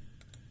dumb.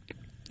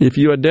 If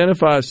you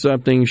identify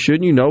something,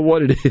 shouldn't you know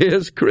what it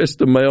is? Chris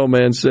the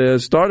mailman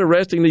says, start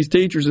arresting these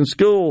teachers and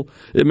school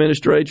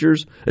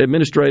administrators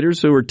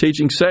who are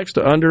teaching sex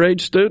to underage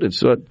students.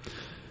 So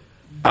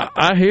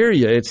I hear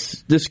you.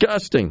 It's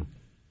disgusting.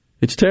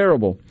 It's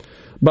terrible.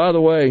 By the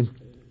way,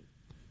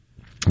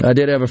 I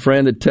did have a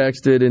friend that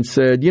texted and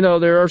said,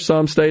 there are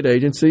some state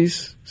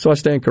agencies, so I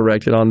stand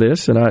corrected on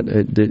this,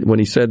 and when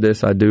he said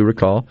this, I do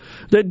recall,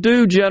 that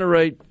do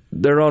generate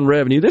their own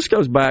revenue. This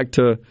goes back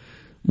to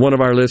one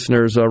of our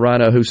listeners,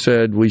 Rhino, who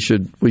said we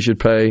should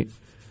pay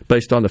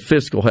based on the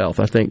fiscal health,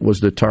 I think was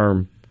the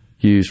term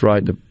used,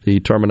 right? The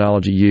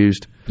terminology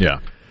used. Yeah.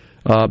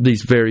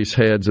 These various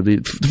heads of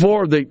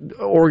for the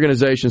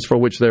organizations for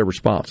which they're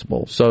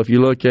responsible. So if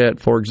you look at,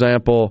 for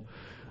example,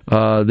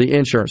 the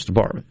insurance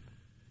department,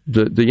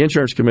 the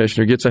insurance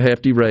commissioner gets a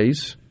hefty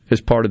raise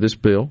as part of this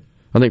bill,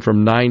 I think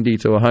from 90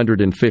 to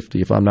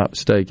 150, if I'm not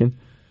mistaken.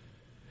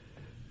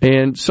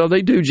 And so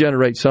they do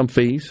generate some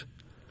fees.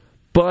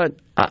 But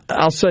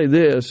I'll say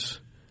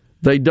this: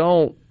 they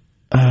don't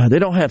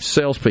have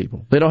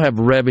salespeople. They don't have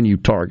revenue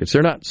targets.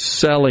 They're not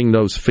selling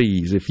those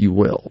fees, if you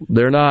will.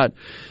 They're not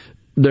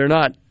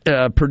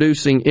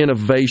producing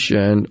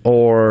innovation,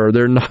 or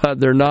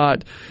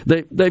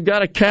they've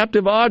got a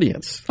captive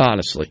audience,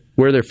 honestly,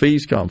 where their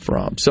fees come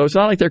from. So it's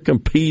not like they're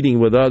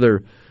competing with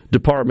other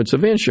departments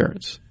of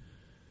insurance.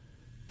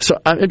 So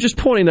I'm just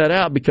pointing that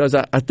out because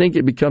I think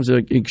it becomes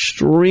an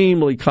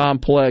extremely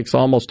complex,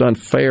 almost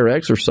unfair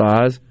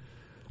exercise.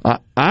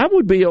 I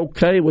would be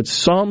okay with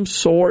some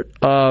sort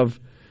of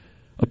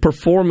a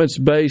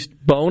performance-based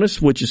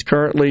bonus, which is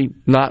currently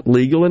not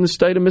legal in the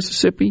state of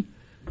Mississippi,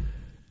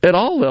 at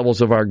all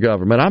levels of our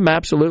government. I'm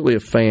absolutely a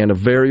fan of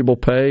variable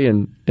pay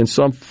and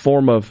some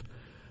form of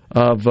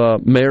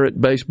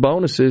merit-based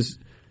bonuses,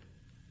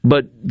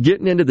 but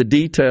getting into the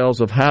details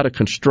of how to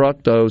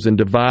construct those and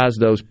devise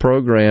those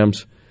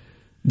programs,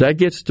 that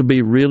gets to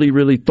be really,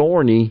 really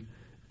thorny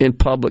in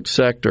public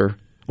sector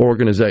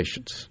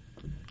organizations.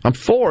 I'm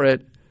for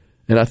it.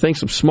 And I think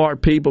some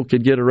smart people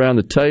could get around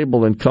the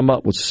table and come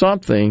up with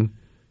something.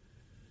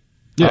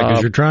 Yeah,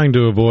 because you're trying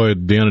to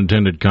avoid the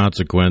unintended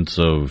consequence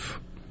of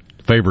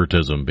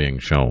favoritism being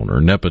shown,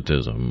 or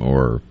nepotism,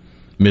 or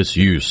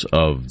misuse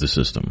of the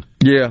system.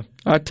 Yeah,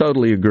 I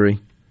totally agree.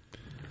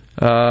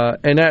 So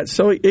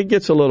it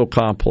gets a little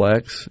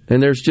complex,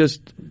 and there's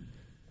just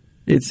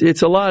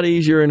it's a lot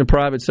easier in a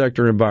private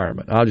sector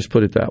environment. I'll just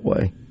put it that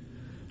way.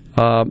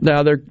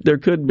 Now there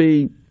could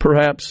be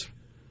perhaps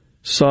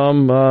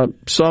some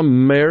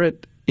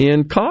merit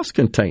in cost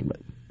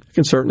containment. I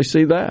can certainly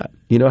see that.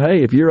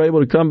 Hey, if you're able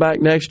to come back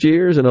next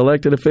year as an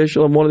elected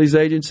official in one of these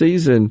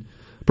agencies and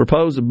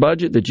propose a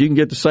budget that you can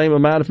get the same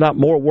amount, if not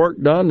more work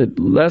done at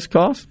less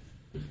cost,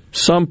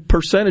 some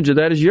percentage of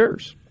that is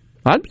yours.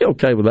 I'd be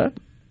okay with that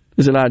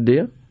as an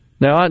idea.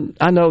 Now,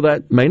 I know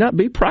that may not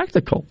be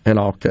practical in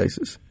all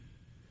cases.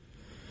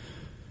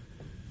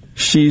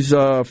 She's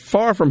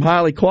far from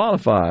highly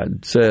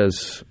qualified,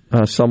 says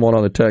someone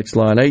on the text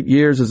line. 8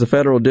 years as a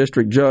federal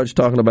district judge,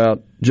 talking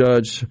about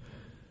Judge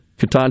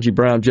Ketanji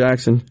Brown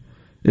Jackson,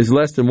 is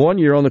less than 1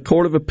 year on the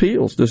Court of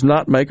Appeals. Does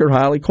not make her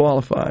highly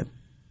qualified.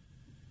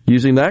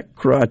 Using that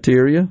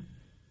criteria,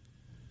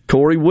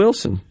 Corey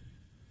Wilson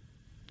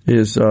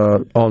is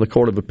on the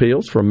Court of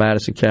Appeals from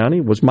Madison County,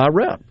 was my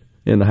rep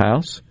in the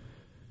House,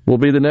 will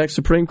be the next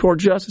Supreme Court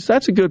justice.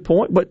 That's a good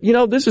point. But,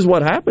 this is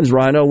what happens,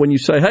 Rhino, when you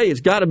say, hey,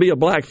 it's got to be a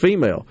black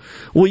female.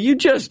 Well, you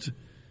just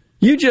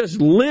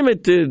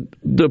limited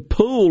the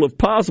pool of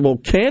possible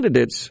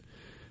candidates.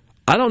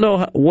 I don't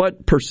know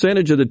what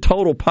percentage of the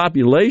total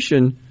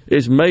population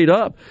is made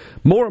up.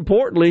 More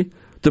importantly,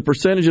 the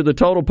percentage of the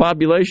total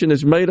population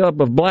is made up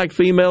of black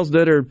females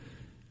that are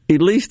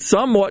at least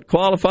somewhat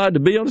qualified to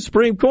be on the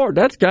Supreme Court.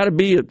 That's got to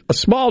be a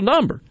small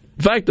number.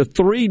 In fact, the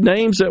three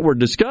names that were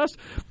discussed,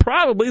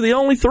 probably the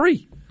only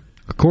three.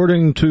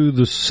 According to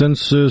the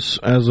census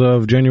as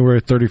of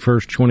January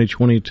 31st,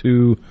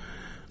 2022,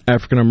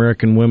 African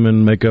American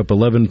women make up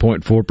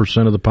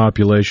 11.4% of the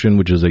population,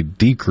 which is a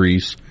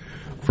decrease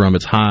from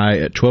its high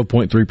at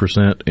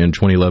 12.3% in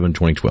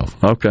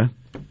 2011-2012. Okay.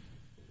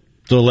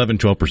 So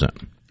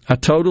 11-12%. I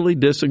totally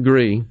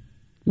disagree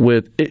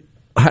with it.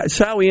 It's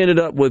how we ended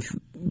up with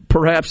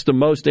perhaps the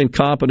most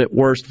incompetent,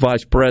 worst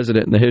vice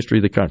president in the history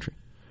of the country,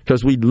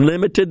 because we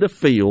limited the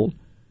field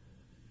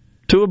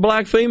to a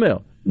black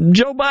female.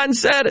 Joe Biden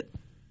said it.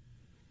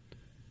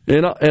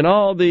 And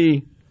all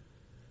the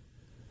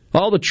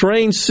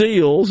trained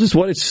seals is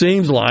what it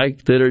seems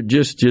like that are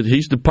just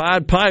he's the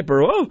Pied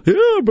Piper. Oh,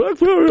 yeah, black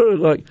female.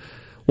 Like,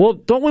 well,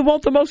 don't we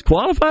want the most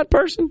qualified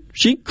person?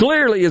 She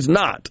clearly is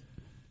not.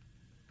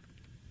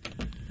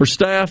 Her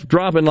staff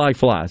dropping like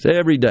flies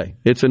every day.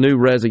 It's a new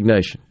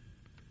resignation.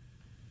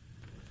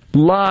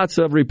 Lots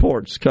of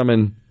reports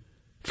coming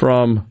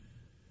from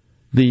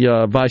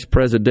the vice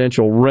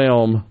presidential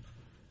realm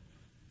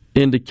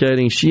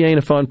indicating she ain't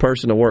a fun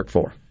person to work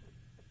for.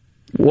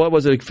 What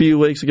was it a few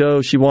weeks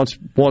ago? She wants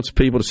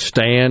people to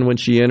stand when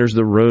she enters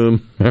the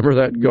room. Remember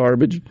that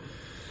garbage?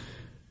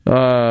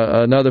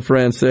 Another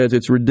friend says,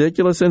 it's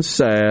ridiculous and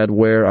sad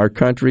where our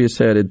country is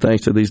headed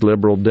thanks to these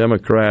liberal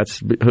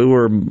Democrats who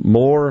are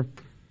more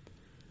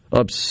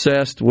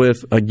obsessed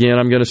with, again,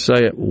 I'm going to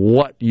say it,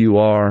 what you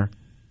are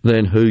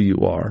than who you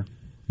are.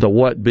 The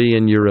what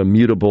being your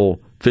immutable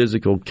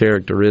physical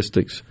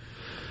characteristics.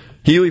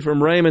 Huey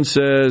from Raymond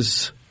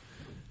says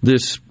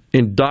this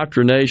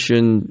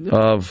indoctrination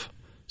of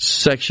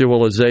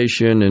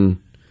sexualization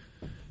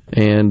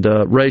and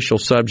racial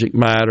subject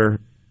matter,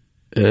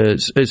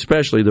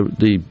 especially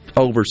the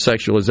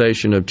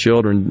over-sexualization of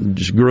children,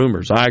 just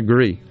groomers. I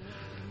agree.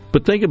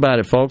 But think about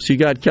it, folks. You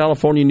got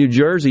California, New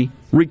Jersey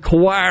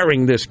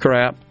requiring this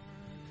crap.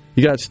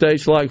 You got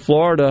states like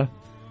Florida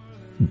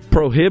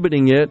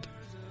prohibiting it.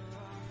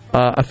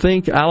 I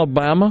think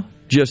Alabama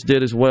just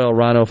did as well,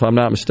 Rhino, if I'm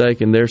not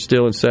mistaken. They're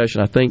still in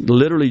session. I think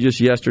literally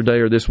just yesterday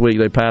or this week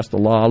they passed a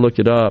law, I'll look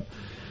it up,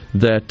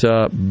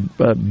 that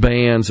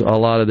bans a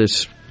lot of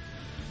this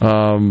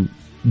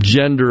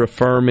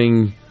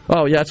gender-affirming...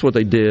 Oh, yeah, that's what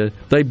they did.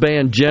 They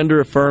banned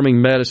gender-affirming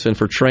medicine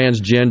for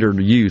transgender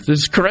youth.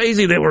 This is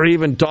crazy that we're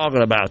even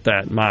talking about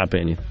that, in my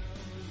opinion.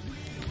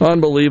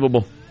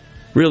 Unbelievable.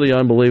 Really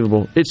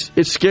unbelievable.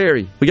 It's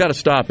scary. We got to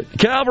stop it.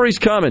 Calvary's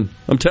coming.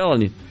 I'm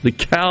telling you. The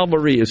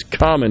Calvary is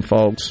coming,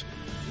 folks.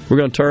 We're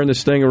going to turn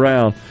this thing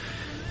around.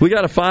 We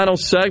got a final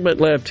segment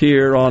left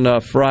here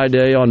on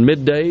Friday on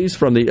Middays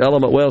from the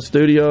Element Well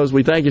Studios.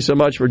 We thank you so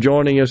much for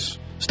joining us.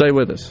 Stay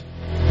with us.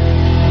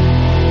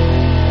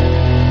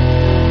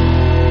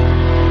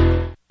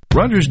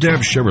 Rogers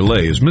Dabbs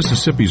Chevrolet is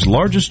Mississippi's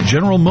largest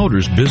General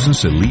Motors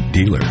business elite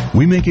dealer.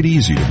 We make it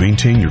easy to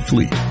maintain your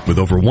fleet with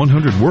over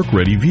 100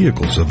 work-ready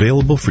vehicles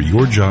available for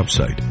your job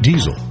site.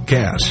 Diesel,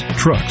 gas,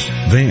 trucks,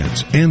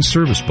 vans, and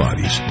service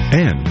bodies.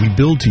 And we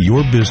build to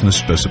your business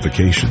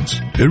specifications.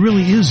 It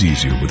really is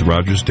easier with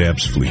Rogers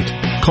Dabbs Fleet.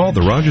 Call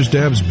the Rogers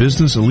Dabbs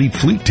Business Elite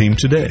Fleet Team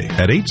today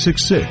at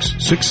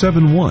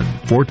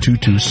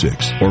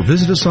 866-671-4226 or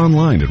visit us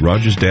online at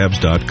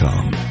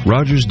rogersdabbs.com.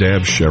 Rogers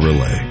Dabbs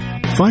Chevrolet.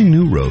 Find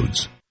new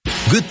roads.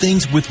 Good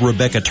Things with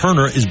Rebecca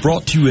Turner is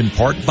brought to you in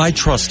part by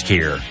Trust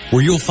Care,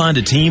 where you'll find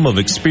a team of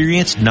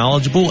experienced,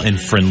 knowledgeable, and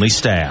friendly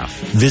staff.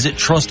 Visit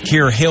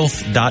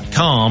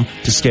TrustCareHealth.com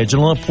to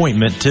schedule an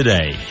appointment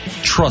today.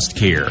 Trust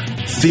Care.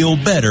 Feel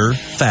better,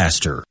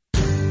 faster.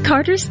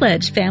 Carter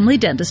Sledge Family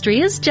Dentistry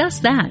is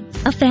just that,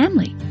 a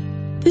family.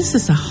 This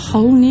is a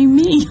whole new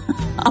me,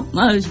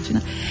 almost. You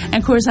know. And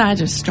of course, I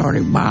just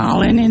started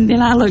bawling, and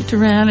then I looked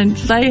around, and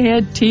they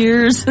had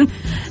tears, and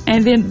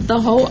then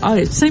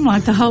it seemed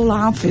like the whole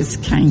office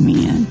came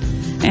in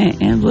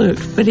and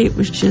looked, but it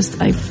was just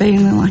a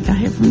feeling like I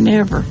have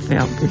never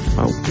felt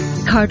before.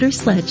 Carter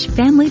Sledge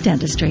Family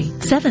Dentistry,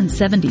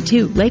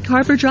 772 Lake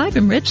Harbor Drive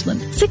in Richland,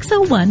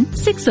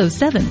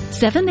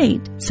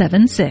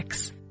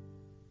 601-607-7876.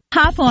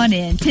 Hop on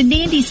in to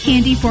Nandy's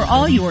Candy for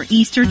all your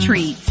Easter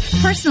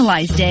treats.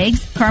 Personalized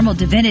eggs, caramel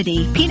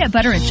divinity, peanut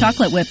butter and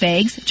chocolate whip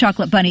eggs,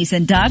 chocolate bunnies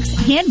and ducks,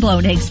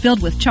 hand-blown eggs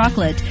filled with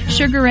chocolate,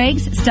 sugar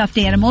eggs, stuffed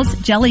animals,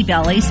 jelly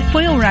bellies,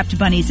 foil-wrapped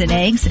bunnies and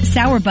eggs,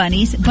 sour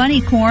bunnies,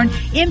 bunny corn,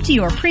 empty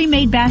or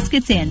pre-made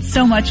baskets, and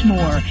so much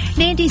more.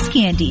 Nandy's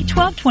Candy,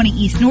 1220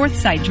 East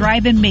Northside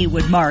Drive in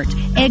Maywood Mart.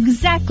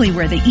 Exactly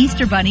where the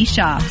Easter Bunny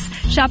shops.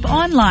 Shop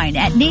online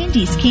at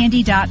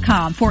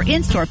nandyscandy.com for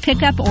in-store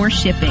pickup or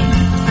shipping.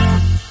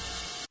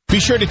 Be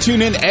sure to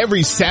tune in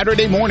every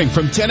Saturday morning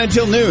from 10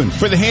 until noon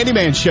for the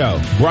Handyman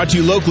Show. Brought to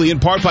you locally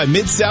in part by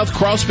Mid-South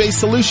Crawl Space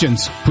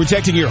Solutions.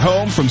 Protecting your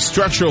home from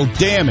structural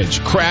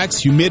damage, cracks,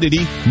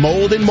 humidity,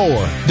 mold, and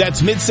more.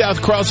 That's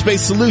Mid-South Crawl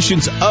Space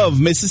Solutions of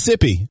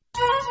Mississippi.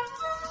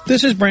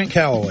 This is Brent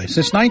Callaway.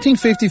 Since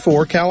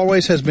 1954,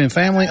 Callaway's has been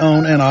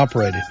family-owned and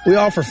operated. We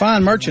offer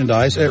fine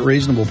merchandise at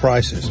reasonable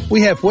prices.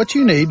 We have what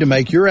you need to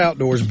make your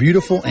outdoors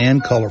beautiful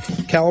and colorful.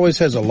 Callaway's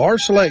has a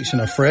large selection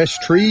of fresh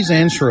trees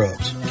and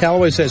shrubs.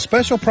 Callaway's has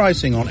special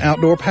pricing on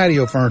outdoor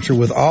patio furniture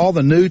with all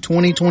the new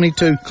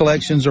 2022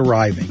 collections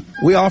arriving.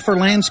 We offer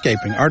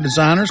landscaping. Our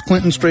designers,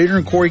 Clinton Streeter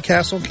and Corey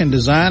Castle, can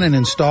design and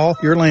install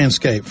your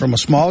landscape from a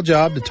small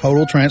job to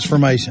total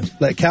transformation.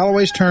 Let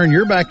Callaway's turn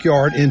your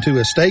backyard into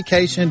a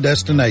staycation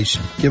destination.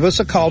 Give us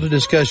a call to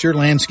discuss your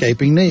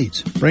landscaping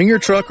needs. Bring your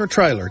truck or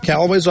trailer.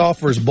 Callaway's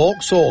offers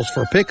bulk soils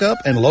for pickup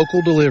and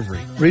local delivery.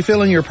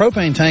 Refilling your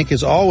propane tank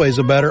is always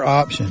a better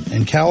option,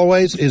 and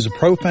Callaway's is a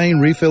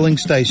propane refilling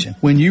station.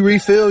 When you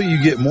refill, you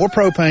get more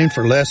propane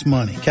for less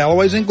money.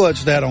 Callaway's in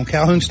Gluckstadt on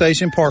Calhoun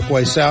Station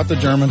Parkway, south of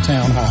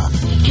Germantown High.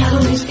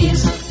 Callaway's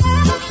is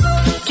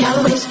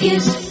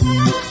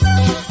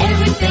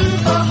everything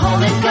for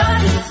home and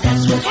garden.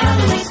 That's what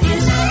Callaway's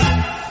is.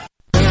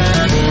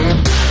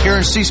 Here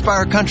in C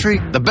Spire country,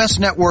 the best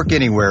network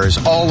anywhere is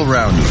all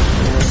around you.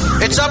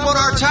 It's up on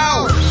our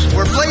towers,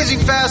 where blazing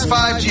fast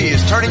 5G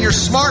is turning your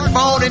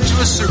smartphone into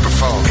a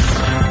superphone.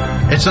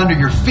 It's under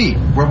your feet,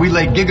 where we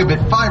lay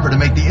gigabit fiber to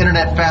make the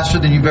internet faster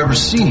than you've ever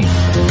seen.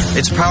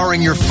 It's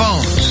powering your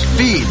phones,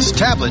 feeds,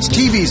 tablets,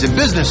 TVs, and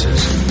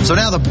businesses. So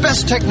now the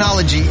best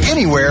technology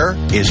anywhere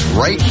is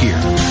right here.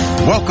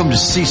 Welcome to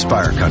C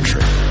Spire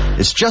country.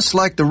 It's just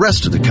like the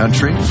rest of the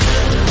country,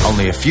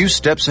 only a few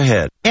steps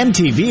ahead.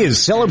 MTV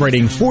is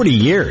celebrating 40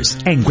 years,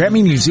 and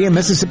Grammy Museum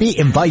Mississippi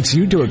invites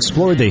you to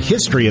explore the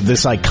history of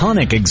this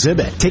iconic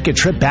exhibit. Take a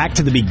trip back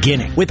to the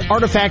beginning with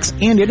artifacts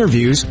and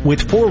interviews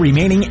with 4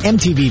 remaining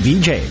MTV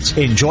VJs.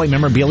 Enjoy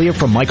memorabilia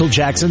from Michael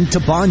Jackson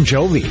to Bon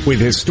Jovi, with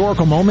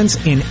historical moments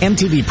in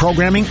MTV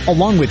programming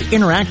along with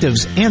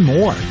interactives and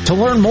more. To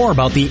learn more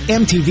about the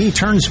MTV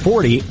Turns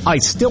 40, I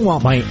Still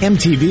Want My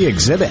MTV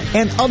exhibit,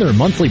 and other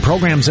monthly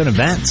programs and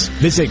events,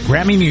 visit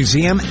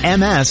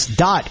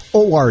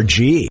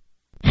GrammyMuseumMS.org.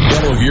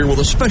 Gallo here with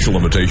a special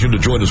invitation to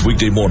join us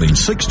weekday morning,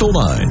 6 to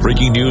 9.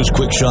 Breaking news,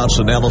 quick shots,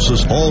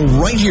 analysis, all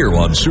right here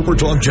on Super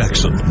Talk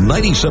Jackson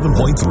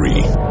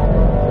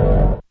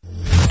 97.3.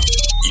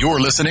 You're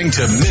listening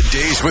to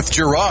Middays with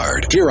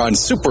Gerard here on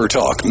Super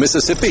Talk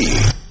Mississippi.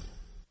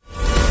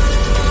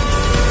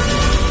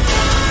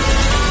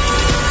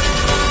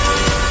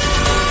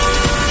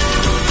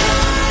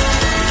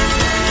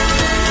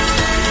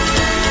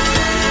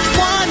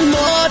 One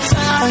more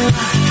time.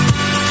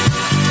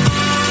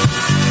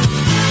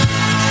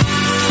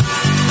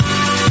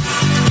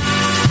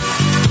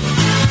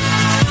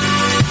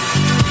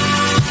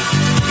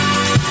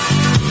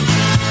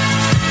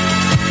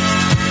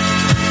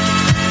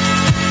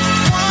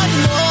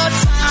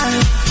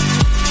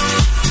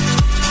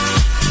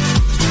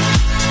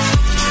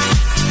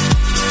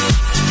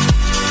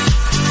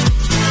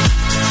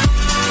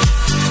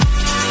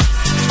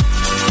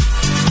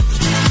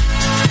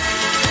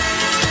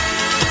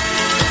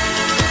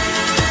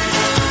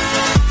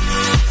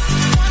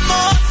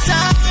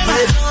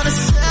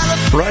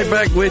 Right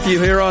back with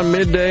you here on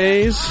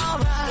Middays.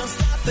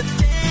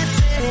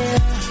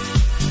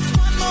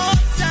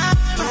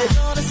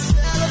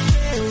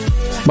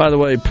 By the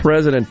way,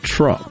 President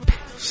Trump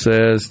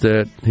says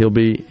that he'll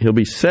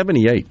be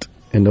 78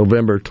 in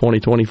November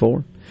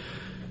 2024.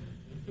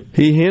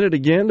 He hinted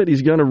again that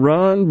he's going to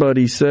run, but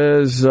he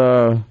says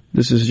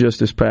this is just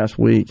this past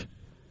week.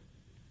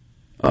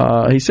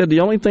 He said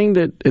the only thing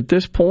that at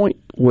this point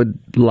would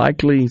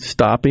likely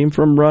stop him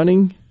from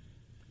running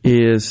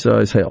is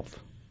his health.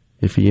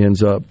 If he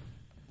ends up,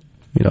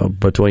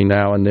 between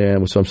now and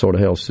then with some sort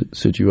of health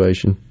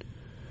situation.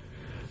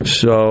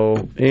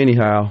 So,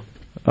 anyhow,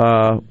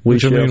 we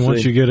shall see.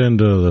 Once you get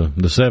into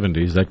the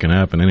 70s, that can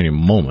happen any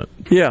moment.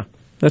 Yeah,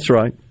 that's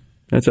right.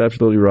 That's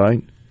absolutely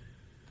right.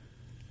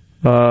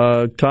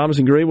 Thomas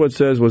in Greenwood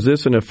says, was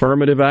this an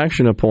affirmative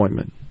action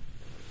appointment?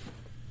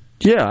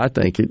 Yeah, I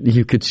think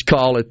you could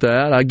call it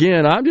that.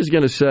 Again, I'm just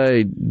going to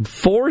say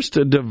forced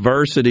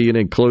diversity and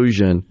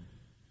inclusion.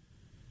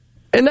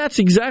 And that's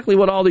exactly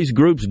what all these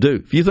groups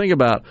do. If you think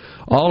about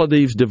all of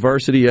these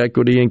diversity,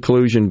 equity,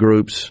 inclusion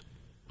groups,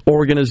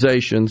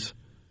 organizations,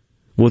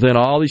 within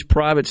all these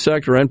private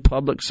sector and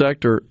public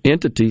sector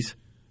entities,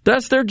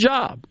 that's their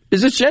job,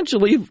 is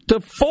essentially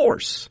to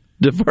force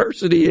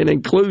diversity and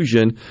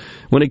inclusion.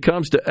 When it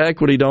comes to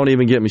equity, don't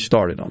even get me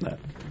started on that.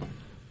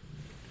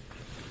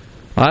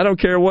 I don't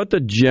care what the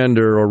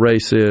gender or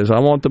race is.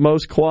 I want the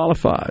most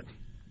qualified.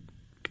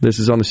 This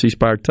is on the C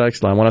Spire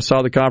text line. When I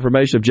saw the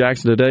confirmation of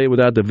Jackson today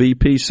without the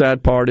VP,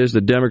 sad part is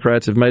the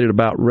Democrats have made it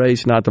about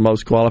race, not the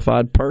most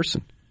qualified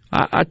person.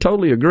 I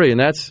totally agree,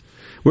 and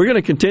we're going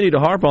to continue to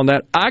harp on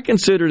that. I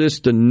consider this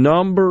the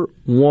number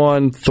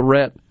one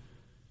threat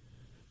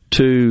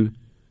to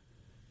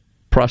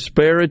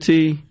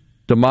prosperity,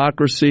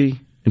 democracy,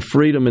 and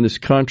freedom in this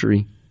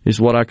country is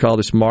what I call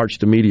this march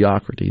to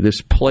mediocrity, this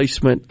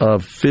placement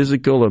of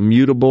physical,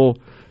 immutable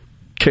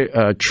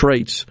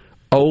traits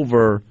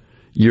over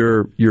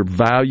your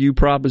value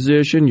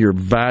proposition, your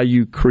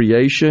value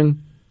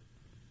creation,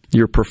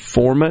 your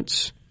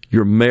performance,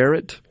 your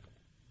merit.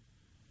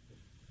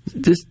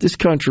 This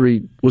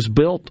country was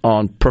built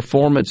on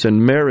performance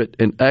and merit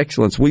and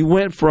excellence. We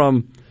went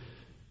from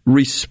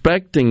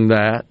respecting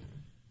that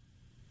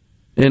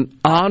and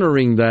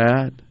honoring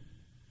that,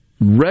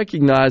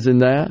 recognizing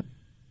that.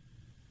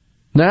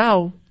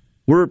 Now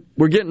we're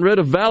getting rid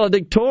of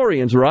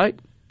valedictorians, right?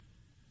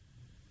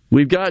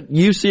 We've got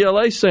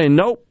UCLA saying,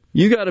 nope,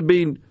 you got to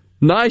be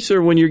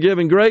nicer when you're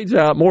giving grades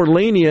out, more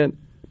lenient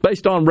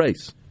based on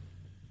race.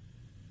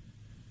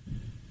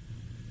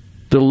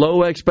 The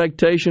low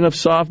expectation of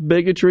soft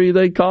bigotry,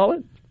 they call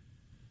it.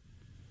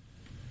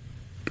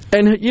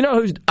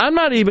 And I'm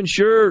not even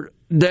sure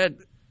that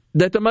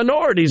the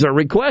minorities are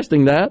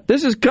requesting that.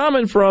 This is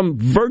coming from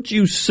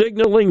virtue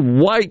signaling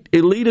white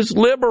elitist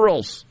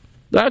liberals.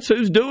 That's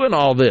who's doing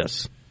all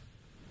this.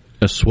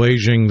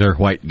 Assuaging their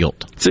white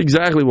guilt. It's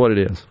exactly what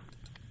it is.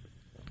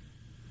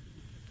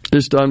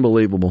 Just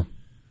unbelievable.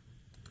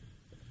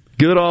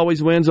 Good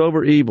always wins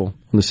over evil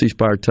on the C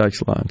Spire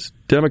text lines.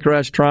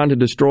 Democrats trying to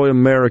destroy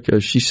America.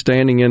 She's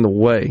standing in the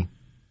way.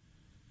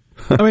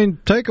 I mean,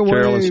 take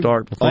away all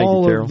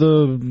of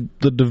the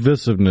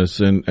divisiveness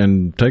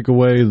and take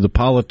away the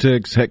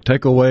politics. Heck,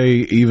 take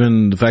away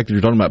even the fact that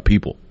you're talking about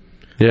people.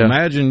 Yeah.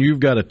 Imagine you've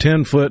got a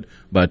 10-foot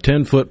by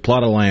 10-foot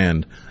plot of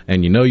land,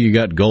 and you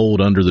got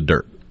gold under the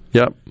dirt.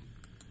 Yep.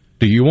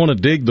 Do you want to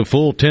dig the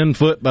full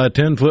 10-foot by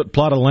 10-foot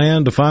plot of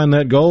land to find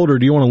that gold, or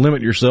do you want to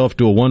limit yourself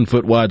to a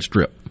 1-foot wide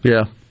strip?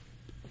 Yeah.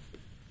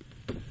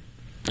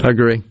 I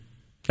agree.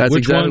 That's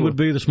Which one would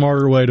be the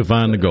smarter way to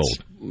find the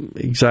gold?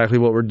 Exactly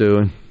what we're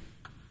doing.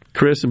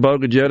 Chris in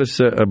Boca Chica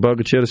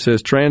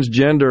says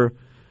transgender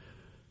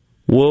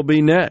will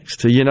be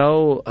next. We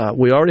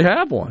already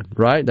have one,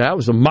 right? That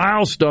was a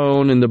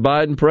milestone in the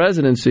Biden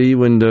presidency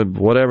when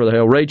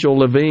Rachel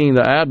Levine,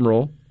 the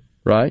admiral,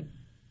 right?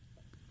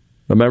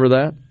 Remember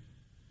that?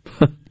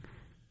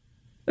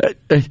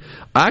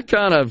 I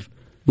kind of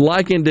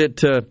likened it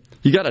to,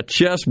 you got a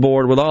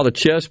chessboard with all the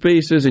chess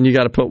pieces, and you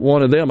got to put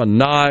one of them, a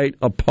knight,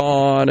 a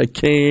pawn, a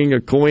king,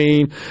 a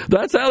queen.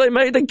 That's how they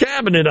made the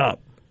cabinet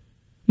up.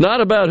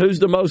 Not about who's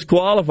the most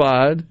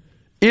qualified.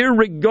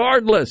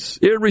 Irregardless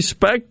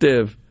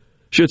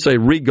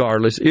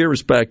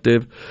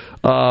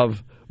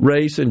of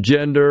race and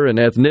gender and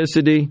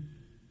ethnicity.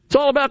 It's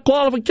all about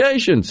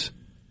qualifications,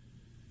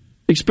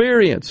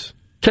 experience,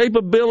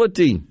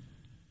 capability,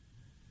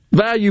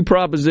 value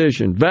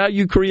proposition,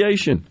 value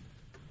creation.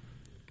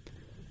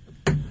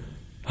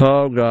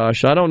 Oh,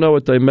 gosh, I don't know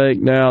what they make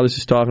now. This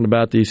is talking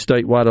about these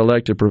statewide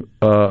elected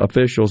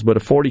officials, but a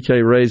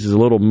 $40K raise is a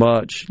little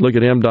much. Look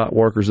at MDOT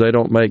workers. They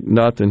don't make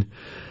nothing.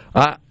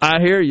 I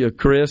hear you,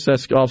 Chris.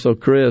 That's also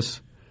Chris.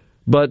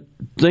 But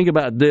think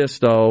about this,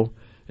 though,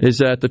 is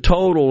that the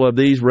total of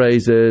these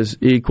raises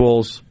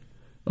equals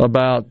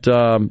about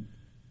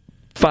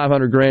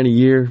 $500,000 a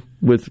year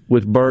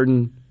with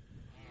burden.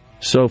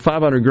 So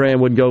 $500,000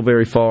 wouldn't go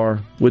very far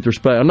with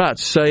respect. I'm not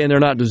saying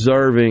they're not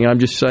deserving. I'm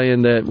just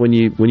saying that when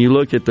you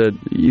look at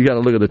you got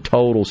to look at the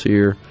totals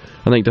here,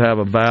 I think, to have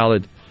a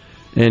valid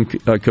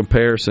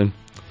comparison.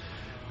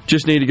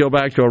 Just need to go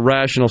back to a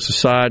rational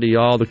society.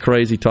 All the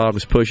crazy talk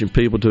is pushing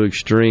people to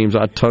extremes.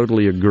 I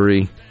totally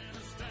agree.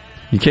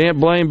 You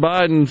can't blame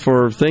Biden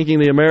for thinking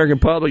the American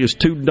public is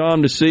too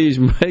dumb to see he's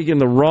making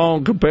the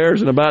wrong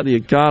comparison about the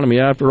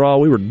economy. After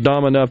all, we were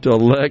dumb enough to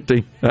elect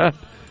him.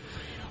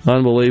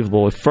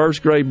 Unbelievable. If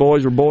first grade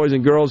boys were boys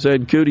and girls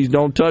said cooties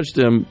don't touch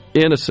them,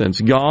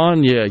 innocence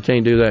gone, yeah, you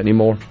can't do that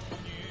anymore.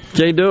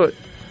 Can't do it.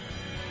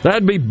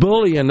 That'd be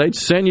bullying. They'd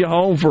send you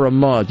home for a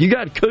month. You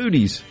got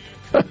cooties.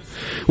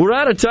 We're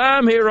out of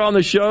time here on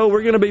the show.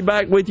 We're going to be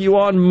back with you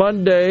on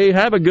Monday.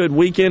 Have a good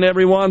weekend,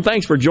 everyone.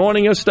 Thanks for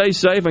joining us. Stay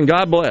safe, and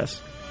God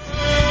bless. On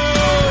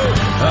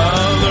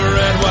the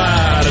red,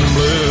 white, and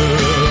blue.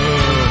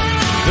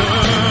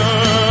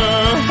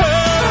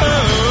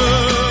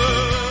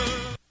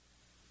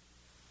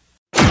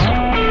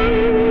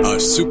 A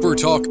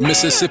SuperTalk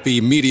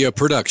Mississippi media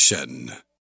production.